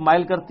کی طرف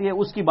مائل کرتی ہے،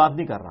 اس کی بات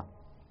نہیں کر رہا.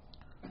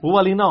 وہ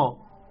والی نہ ہو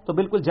تو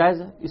بالکل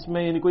جائز ہے، اس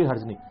میں یعنی کوئی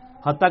حرج نہیں.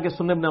 حتیٰ کہ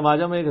سنن ابن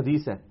ماجہ میں ایک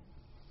حدیث ہے،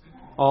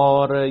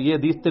 اور یہ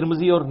حدیث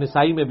ترمذی اور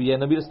نسائی میں بھی ہے.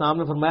 نبی اسلام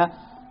نے فرمایا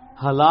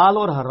حلال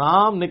اور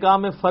حرام نکاح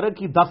میں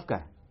فرق ہی دف کا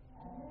ہے.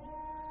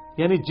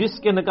 یعنی جس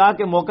کے نکاح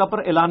کے موقع پر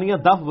اعلانیہ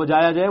دف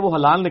بجایا جائے وہ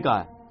حلال نکاح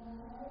ہے،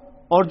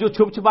 اور جو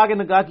چھپ چھپا کے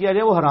نکاح کیا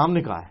جائے وہ حرام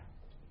نکاح ہے.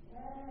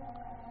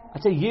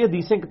 اچھا یہ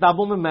حدیثیں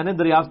کتابوں میں نے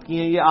دریافت کی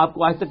ہیں، یہ آپ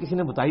کو آج تک کسی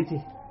نے بتائی تھی؟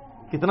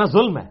 کتنا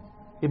ظلم ہے.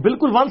 یہ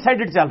بالکل ون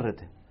سائیڈڈ چل رہے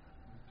تھے.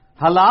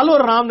 حلال اور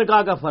حرام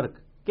نکاح کا فرق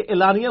کہ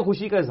اعلانیہ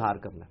خوشی کا اظہار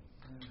کرنا.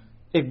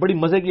 ایک بڑی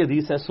مزے کی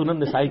حدیث ہے سنن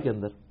نسائی کے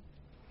اندر،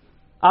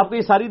 آپ کو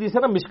یہ ساری حدیث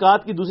ہے نا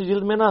مشکات کی دوسری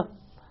جلد میں نا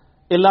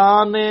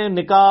اعلان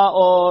نکاح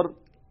اور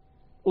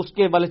اس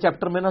کے والے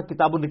چیپٹر میں نا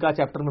کتاب النکاح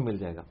چیپٹر میں مل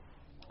جائے گا.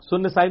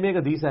 سنن نسائی میں ایک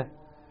حدیث ہے،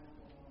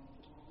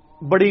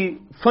 بڑی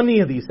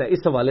فنی حدیث ہے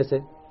اس حوالے سے.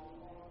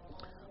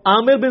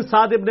 عامر بن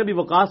سعد ابن ابی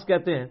وقاص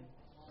کہتے ہیں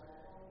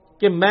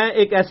کہ میں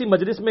ایک ایسی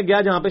مجلس میں گیا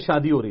جہاں پہ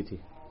شادی ہو رہی تھی.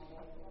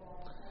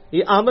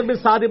 یہ عامر بن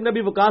سعد ابن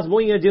ابی وقاص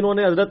وہی ہیں جنہوں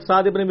نے حضرت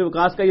سعد ابن ابی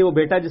وقاص کا یہ وہ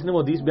بیٹا جس نے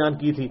وہ حدیث بیان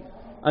کی تھی،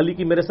 علی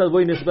کی میرے ساتھ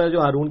وہی نسبت ہے جو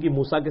ہارون کی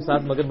موسیٰ کے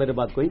ساتھ، مگر میرے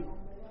بعد کوئی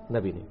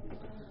نبی نہیں.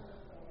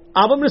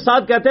 عامر بن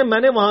سعد کہتے ہیں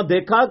میں نے وہاں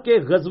دیکھا کہ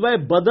غزوہ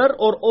بدر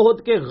اور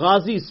احد کے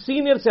غازی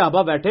سینئر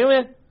صحابہ بیٹھے ہوئے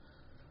ہیں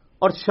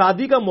اور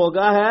شادی کا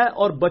موقع ہے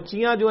اور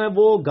بچیاں جو ہیں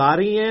وہ گا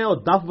رہی ہیں اور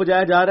دف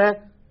بجایا جا رہا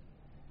ہے.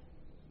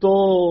 تو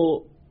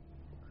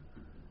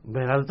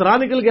میرا ترا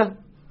نکل گیا.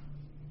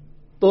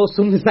 تو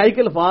نسائی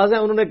کے الفاظ ہیں,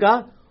 انہوں نے کہا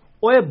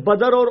اوے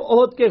بدر اور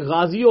احد کے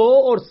غازیوں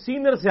اور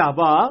سینئر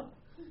صحابہ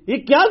یہ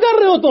کیا کر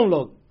رہے ہو تم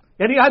لوگ,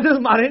 یعنی آج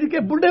مارے کہ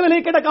بڈھے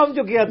والے کہڑا کام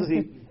جو کیا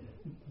تسی.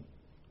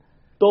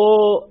 تو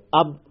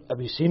اب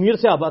ابھی سینئر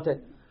صحابہ تھے,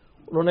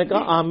 انہوں نے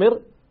کہا عامر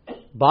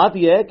بات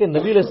یہ ہے کہ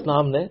نبی علیہ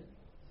السلام نے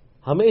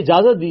ہمیں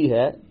اجازت دی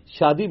ہے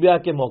شادی بیاہ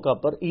کے موقع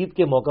پر, عید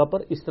کے موقع پر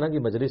اس طرح کی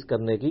مجلس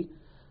کرنے کی.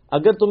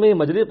 اگر تمہیں یہ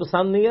مجلس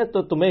پسند نہیں ہے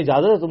تو تمہیں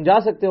اجازت ہے, تم جا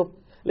سکتے ہو,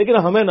 لیکن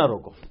ہمیں نہ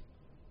روکو.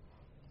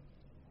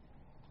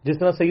 جس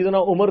طرح سیدنا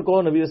عمر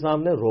کو نبی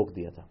اسلام نے روک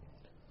دیا تھا.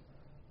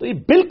 تو یہ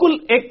بالکل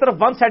ایک طرف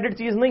ون سائڈڈ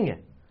چیز نہیں ہے.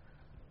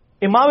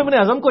 امام ابن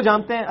اعظم کو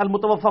جانتے ہیں,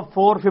 المتوفی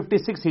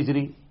 456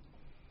 ہجری,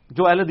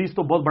 جو اہل حدیث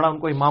تو بہت بڑا ان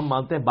کو امام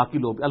مانتے ہیں, باقی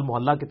لوگ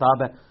المحلہ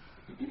کتاب ہے,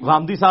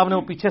 غامدی صاحب نے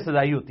وہ پیچھے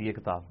سجائی ہوتی ہے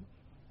کتاب,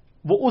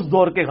 وہ اس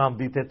دور کے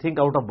غامدی تھے, تھنک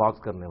آؤٹ آف باکس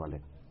کرنے والے.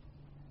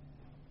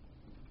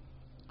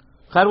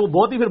 خیر وہ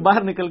بہت ہی پھر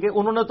باہر نکل گئے.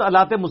 انہوں نے تو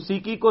آلات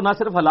موسیقی کو نہ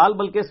صرف حلال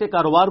بلکہ اس کے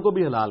کاروبار کو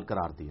بھی حلال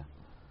قرار دیا.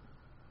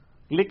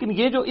 لیکن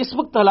یہ جو اس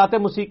وقت آلات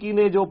موسیقی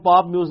نے جو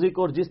پاپ میوزک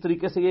اور جس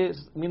طریقے سے یہ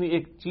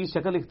ایک چیز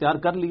شکل اختیار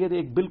کر لی ہے,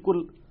 ایک بالکل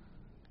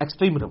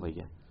ایکسٹریم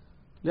رویہ ہے.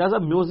 لہذا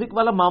میوزک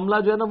والا معاملہ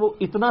جو ہے نا وہ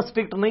اتنا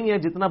اسٹرکٹ نہیں ہے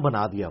جتنا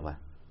بنا دیا ہوا ہے.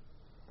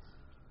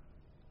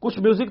 کچھ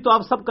میوزک تو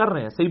آپ سب کر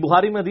رہے ہیں. صحیح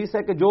بخاری میں حدیث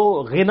ہے کہ جو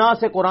غنا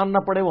سے قرآن نہ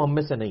پڑھے وہ ہم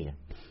میں سے نہیں ہے,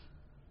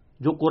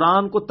 جو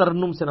قرآن کو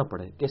ترنم سے نہ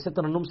پڑھے. کیسے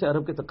ترنم سے؟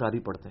 عرب کے تکاری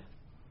پڑھتے ہیں.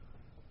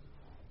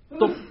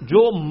 تو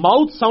جو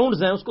ماؤتھ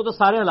ساؤنڈز ہیں اس کو تو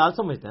سارے حلال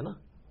سمجھتے ہیں نا,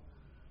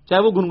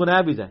 چاہے وہ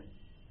گنگنایا بھی جائے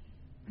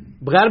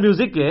بغیر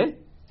میوزک کے.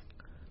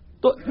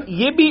 تو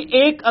یہ بھی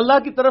ایک اللہ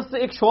کی طرف سے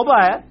ایک شعبہ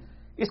ہے,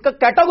 اس کا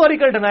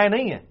کیٹاگوریکل ڈینائی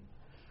نہیں ہے.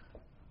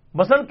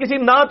 مثلا کسی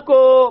نعت کو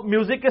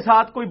میوزک کے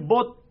ساتھ, کوئی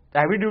بہت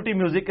ہیوی ڈیوٹی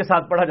میوزک کے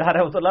ساتھ پڑھا جا رہا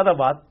ہے, وہ تو اللہ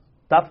بات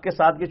تف کے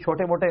ساتھ, یہ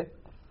چھوٹے موٹے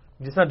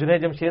جس طرح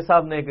جنید جمشید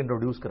صاحب نے ایک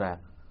انٹروڈیوس کرایا,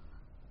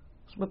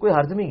 اس میں کوئی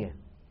حرج نہیں ہے,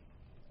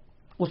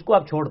 اس کو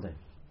آپ چھوڑ دیں.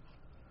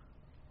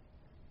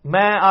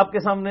 میں آپ کے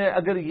سامنے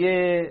اگر یہ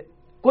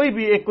کوئی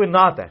بھی ایک کوئی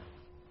نعت ہے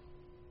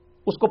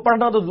اس کو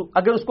پڑھنا, تو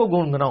اگر اس کو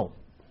گنگناؤں,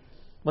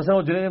 مثلا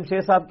وہ جنید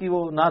جمشید صاحب کی وہ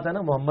نعت ہے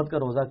نا, محمد کا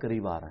روزہ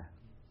قریب آ رہا ہے,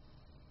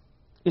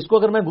 اس کو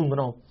اگر میں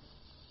گنگناؤں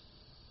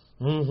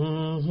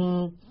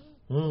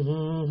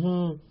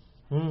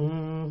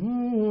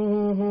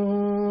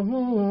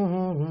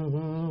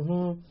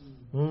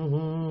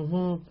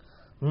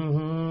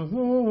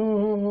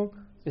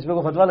اس پہ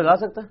کوئی فتویٰ لگا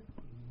سکتا ہے؟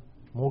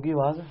 منہ کی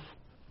آواز ہے.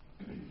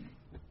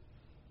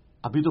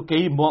 ابھی تو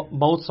کئی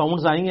ماؤتھ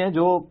ساؤنڈز آئی ہیں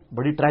جو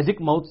بڑی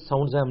ٹریجک ماؤتھ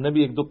ساؤنڈز ہیں, ہم نے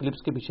بھی ایک دو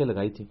کلپس کے پیچھے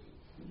لگائی تھی.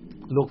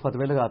 لوگ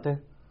فتوے لگاتے ہیں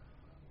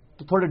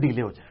تو تھوڑے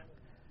ڈیلے ہو جائیں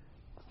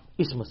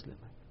اس مسئلے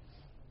میں.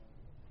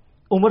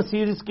 عمر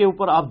سیریز کے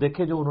اوپر آپ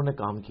دیکھیں جو انہوں نے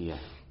کام کیا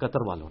ہے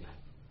قطر والوں نے,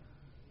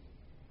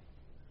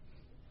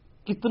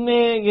 کتنے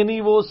یعنی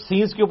وہ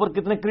سینز کے اوپر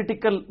کتنے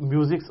کریٹیکل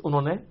میوزکس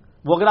انہوں نے,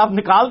 وہ اگر آپ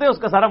نکال دیں اس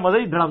کا سارا مزہ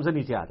ہی ڈرم سے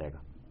نیچے آ جائے گا.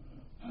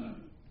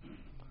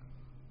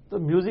 تو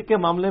میوزک کے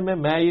معاملے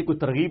میں یہ کوئی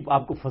ترغیب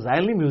آپ کو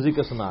فضائل نہیں میوزک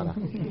کا سنا رہا,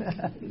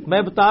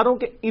 میں بتا رہا ہوں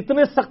کہ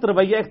اتنے سخت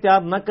رویہ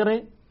اختیار نہ کریں.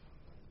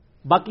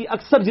 باقی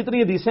اکثر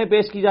جتنی حدیثیں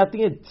پیش کی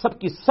جاتی ہیں سب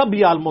کی سب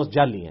یہ آلموسٹ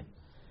جعلی ہیں.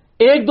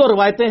 ایک دو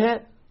روایتیں ہیں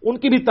ان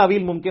کی بھی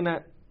تعویل ممکن ہے,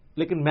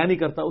 لیکن میں نہیں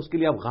کرتا. اس کے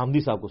لیے آپ غامدی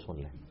صاحب کو سن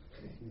لیں,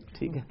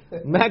 ٹھیک ہے.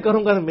 میں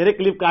کروں گا میرے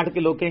کلپ کاٹ کے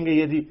لوگ کہیں گے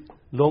یہ جی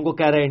لوگوں کو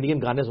کہہ رہے ہیں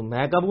انڈین گانے سن.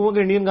 میں کب کہوں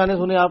گا انڈین گانے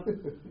سنے آپ؟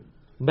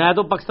 میں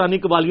تو پاکستانی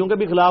قوالیوں کے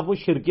بھی خلاف ہوں,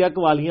 شرکیہ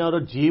قوالیاں اور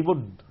عجیب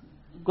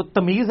کو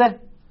تمیز ہے.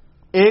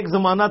 ایک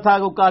زمانہ تھا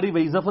کہ قاری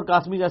وحید ظفر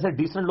قاسمی جیسے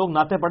ڈیسنٹ لوگ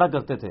نعتیں پڑھا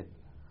کرتے تھے,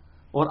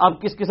 اور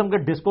اب کس قسم کے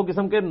ڈسکو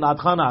قسم کے نعت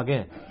خان آ گئے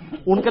ہیں,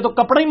 ان کے تو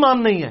کپڑے ہی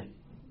مان نہیں ہے.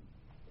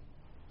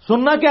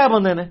 سننا کیا ہے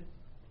بندے نے,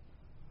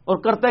 اور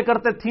کرتے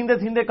کرتے تھیندے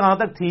تھیندے کہاں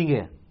تک تھی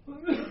گئے.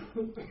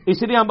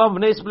 اس لیے ہم اب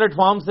نے اس پلیٹ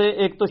فارم سے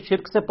ایک تو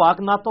شرک سے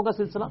پاک نعتوں کا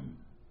سلسلہ,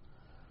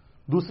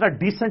 دوسرا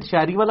ڈیسنٹ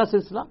شاعری والا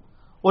سلسلہ,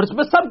 اور اس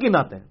میں سب کی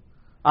نعتیں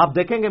آپ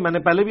دیکھیں گے. میں نے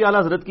پہلے بھی اعلیٰ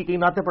حضرت کی کئی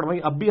نعتیں پڑھوائی,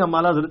 اب بھی ہم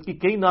اعلیٰ حضرت کی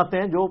کئی نعتیں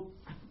ہیں جو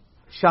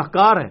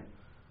شاہکار ہیں.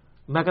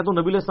 میں کہتا ہوں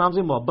نبی علیہ السلام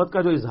سے محبت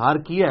کا جو اظہار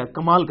کیا ہے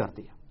کمال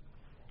کرتی ہے.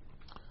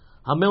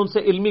 ہمیں ان سے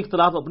علمی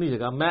اختلاف اپنی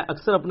جگہ. میں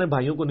اکثر اپنے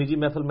بھائیوں کو نجی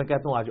محفل میں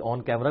کہتا ہوں, آج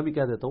آن کیمرہ بھی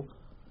کہہ دیتا ہوں,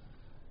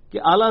 کہ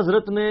اعلیٰ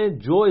حضرت نے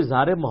جو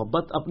اظہار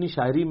محبت اپنی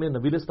شاعری میں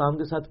نبی علیہ السلام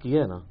کے ساتھ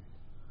کیا ہے نا,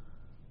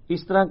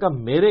 اس طرح کا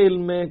میرے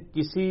علم میں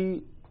کسی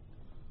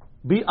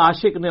بھی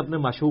عاشق نے اپنے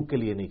معشوق کے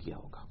لیے نہیں کیا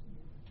ہوگا.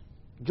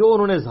 جو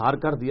انہوں نے اظہار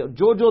کر دیا,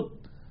 جو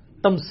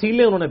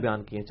تمثیلیں انہوں نے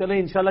بیان کی ہیں. چلیں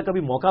انشاءاللہ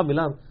کبھی موقع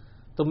ملا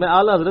تو میں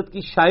اعلیٰ حضرت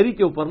کی شاعری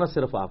کے اوپر نہ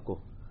صرف آپ کو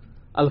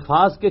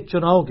الفاظ کے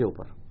چناؤ کے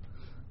اوپر,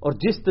 اور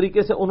جس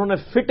طریقے سے انہوں نے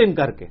فٹ ان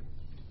کر کے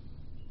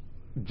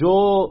جو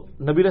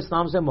نبی علیہ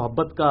السلام سے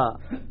محبت کا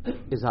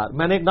اظہار.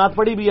 میں نے ایک نعت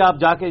پڑھی بھی, آپ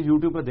جا کے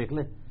یوٹیوب پہ دیکھ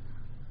لیں.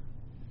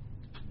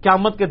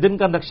 قیامت کے دن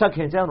کا نقشہ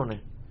کھینچا انہوں نے,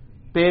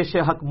 پیش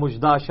حق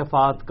مجدہ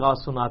شفاعت کا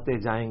سناتے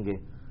جائیں گے,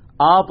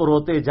 آپ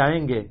روتے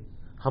جائیں گے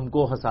ہم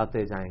کو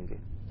ہنساتے جائیں گے.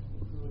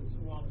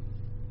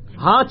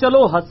 ہاں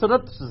چلو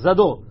حسرت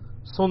زدو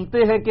سنتے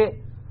ہیں کہ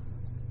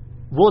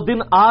وہ دن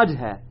آج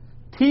ہے,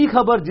 تھی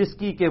خبر جس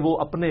کی کہ وہ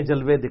اپنے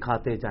جلوے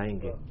دکھاتے جائیں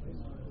گے.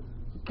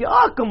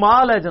 کیا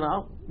کمال ہے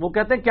جناب. وہ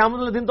کہتے ہیں قیامت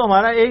والے دن تو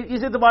ہمارا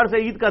اس اعتبار سے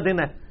عید کا دن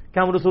ہے کہ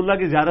ہم رسول اللہ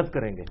کی زیارت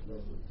کریں گے،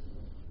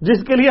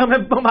 جس کے لیے ہمیں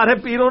ہمارے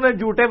پیروں نے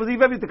جھوٹے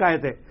وظیفے بھی سکھائے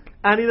تھے،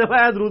 اینی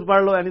دفعہ درود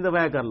پڑھ لو، اینی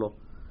دفعہ کر لو.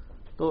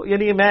 تو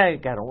یعنی میں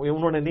کہہ رہا ہوں، یہ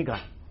انہوں نے نہیں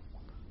کہا.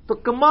 تو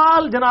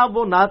کمال جناب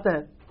وہ نعت ہے،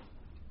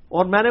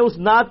 اور میں نے اس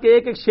نعت کے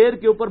ایک ایک شعر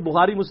کے اوپر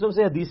بخاری مسلم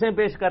سے حدیثیں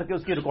پیش کر کے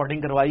اس کی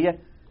ریکارڈنگ کروائی ہے.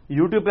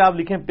 یوٹیوب پہ آپ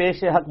لکھیں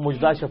پیش حق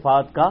مجدہ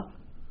شفاعت کا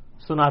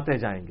سناتے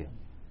جائیں گے.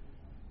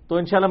 تو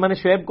انشاءاللہ میں نے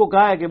شعیب کو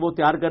کہا ہے کہ وہ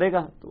تیار کرے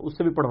گا، تو اس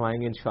سے بھی پڑھوائیں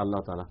گے انشاءاللہ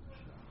تعالی.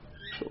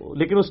 تو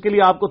لیکن اس کے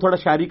لیے آپ کو تھوڑا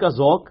شاعری کا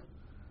ذوق،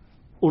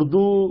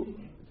 اردو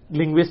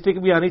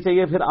لنگوسٹک بھی آنی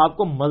چاہیے. پھر آپ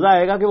کو مزہ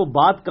آئے گا کہ وہ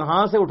بات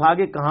کہاں سے اٹھا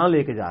کے کہاں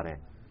لے کے جا رہے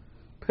ہیں،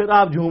 پھر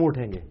آپ جھوم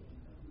اٹھیں گے.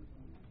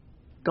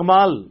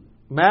 کمال.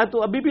 میں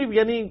تو ابھی بھی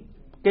یعنی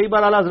کئی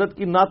بار اعلیٰ حضرت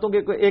کی نعتوں کے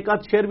ایک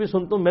آدھ شعر بھی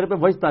سنتا ہوں، میرے پہ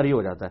وجد طاری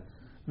ہو جاتا ہے.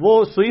 وہ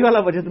سوئی والا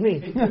وجد نہیں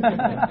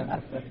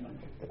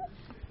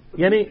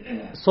یعنی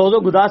سوز و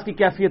گداز کی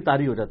کیفیت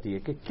طاری ہو جاتی ہے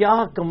کہ کیا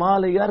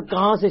کمال ہے یار،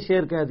 کہاں سے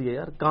شعر کہہ دیا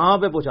یار، کہاں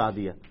پہ پہنچا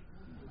دیا،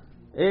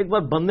 ایک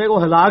بار بندے کو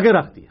ہلا کے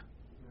رکھ دیا.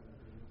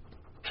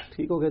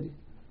 ٹھیک ہو گیا جی،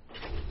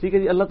 ٹھیک ہے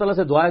جی. اللہ تعالیٰ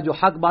سے دعا ہے جو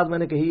حق بات میں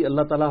نے کہی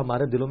اللہ تعالیٰ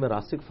ہمارے دلوں میں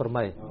راسخ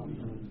فرمائے.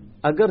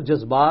 اگر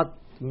جذبات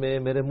میں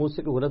میرے منہ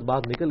سے کوئی غلط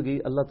بات نکل گئی،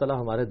 اللہ تعالیٰ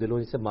ہمارے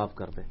دلوں سے معاف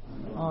کر دے.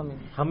 آمین.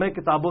 ہمیں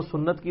کتاب و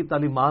سنت کی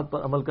تعلیمات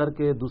پر عمل کر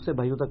کے دوسرے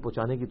بھائیوں تک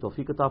پہنچانے کی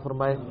توفیق عطا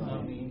فرمائے.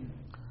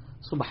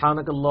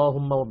 سبحانک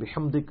اللہم و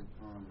بحمدک،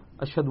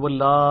 اشہد ان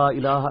لا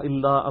الہ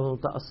الا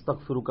انت،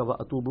 استغفرک و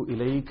اتوب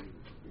الیک،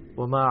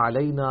 وما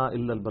علینا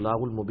الا البلاغ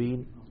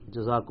المبین.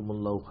 جزاکم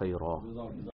اللہ خیرا.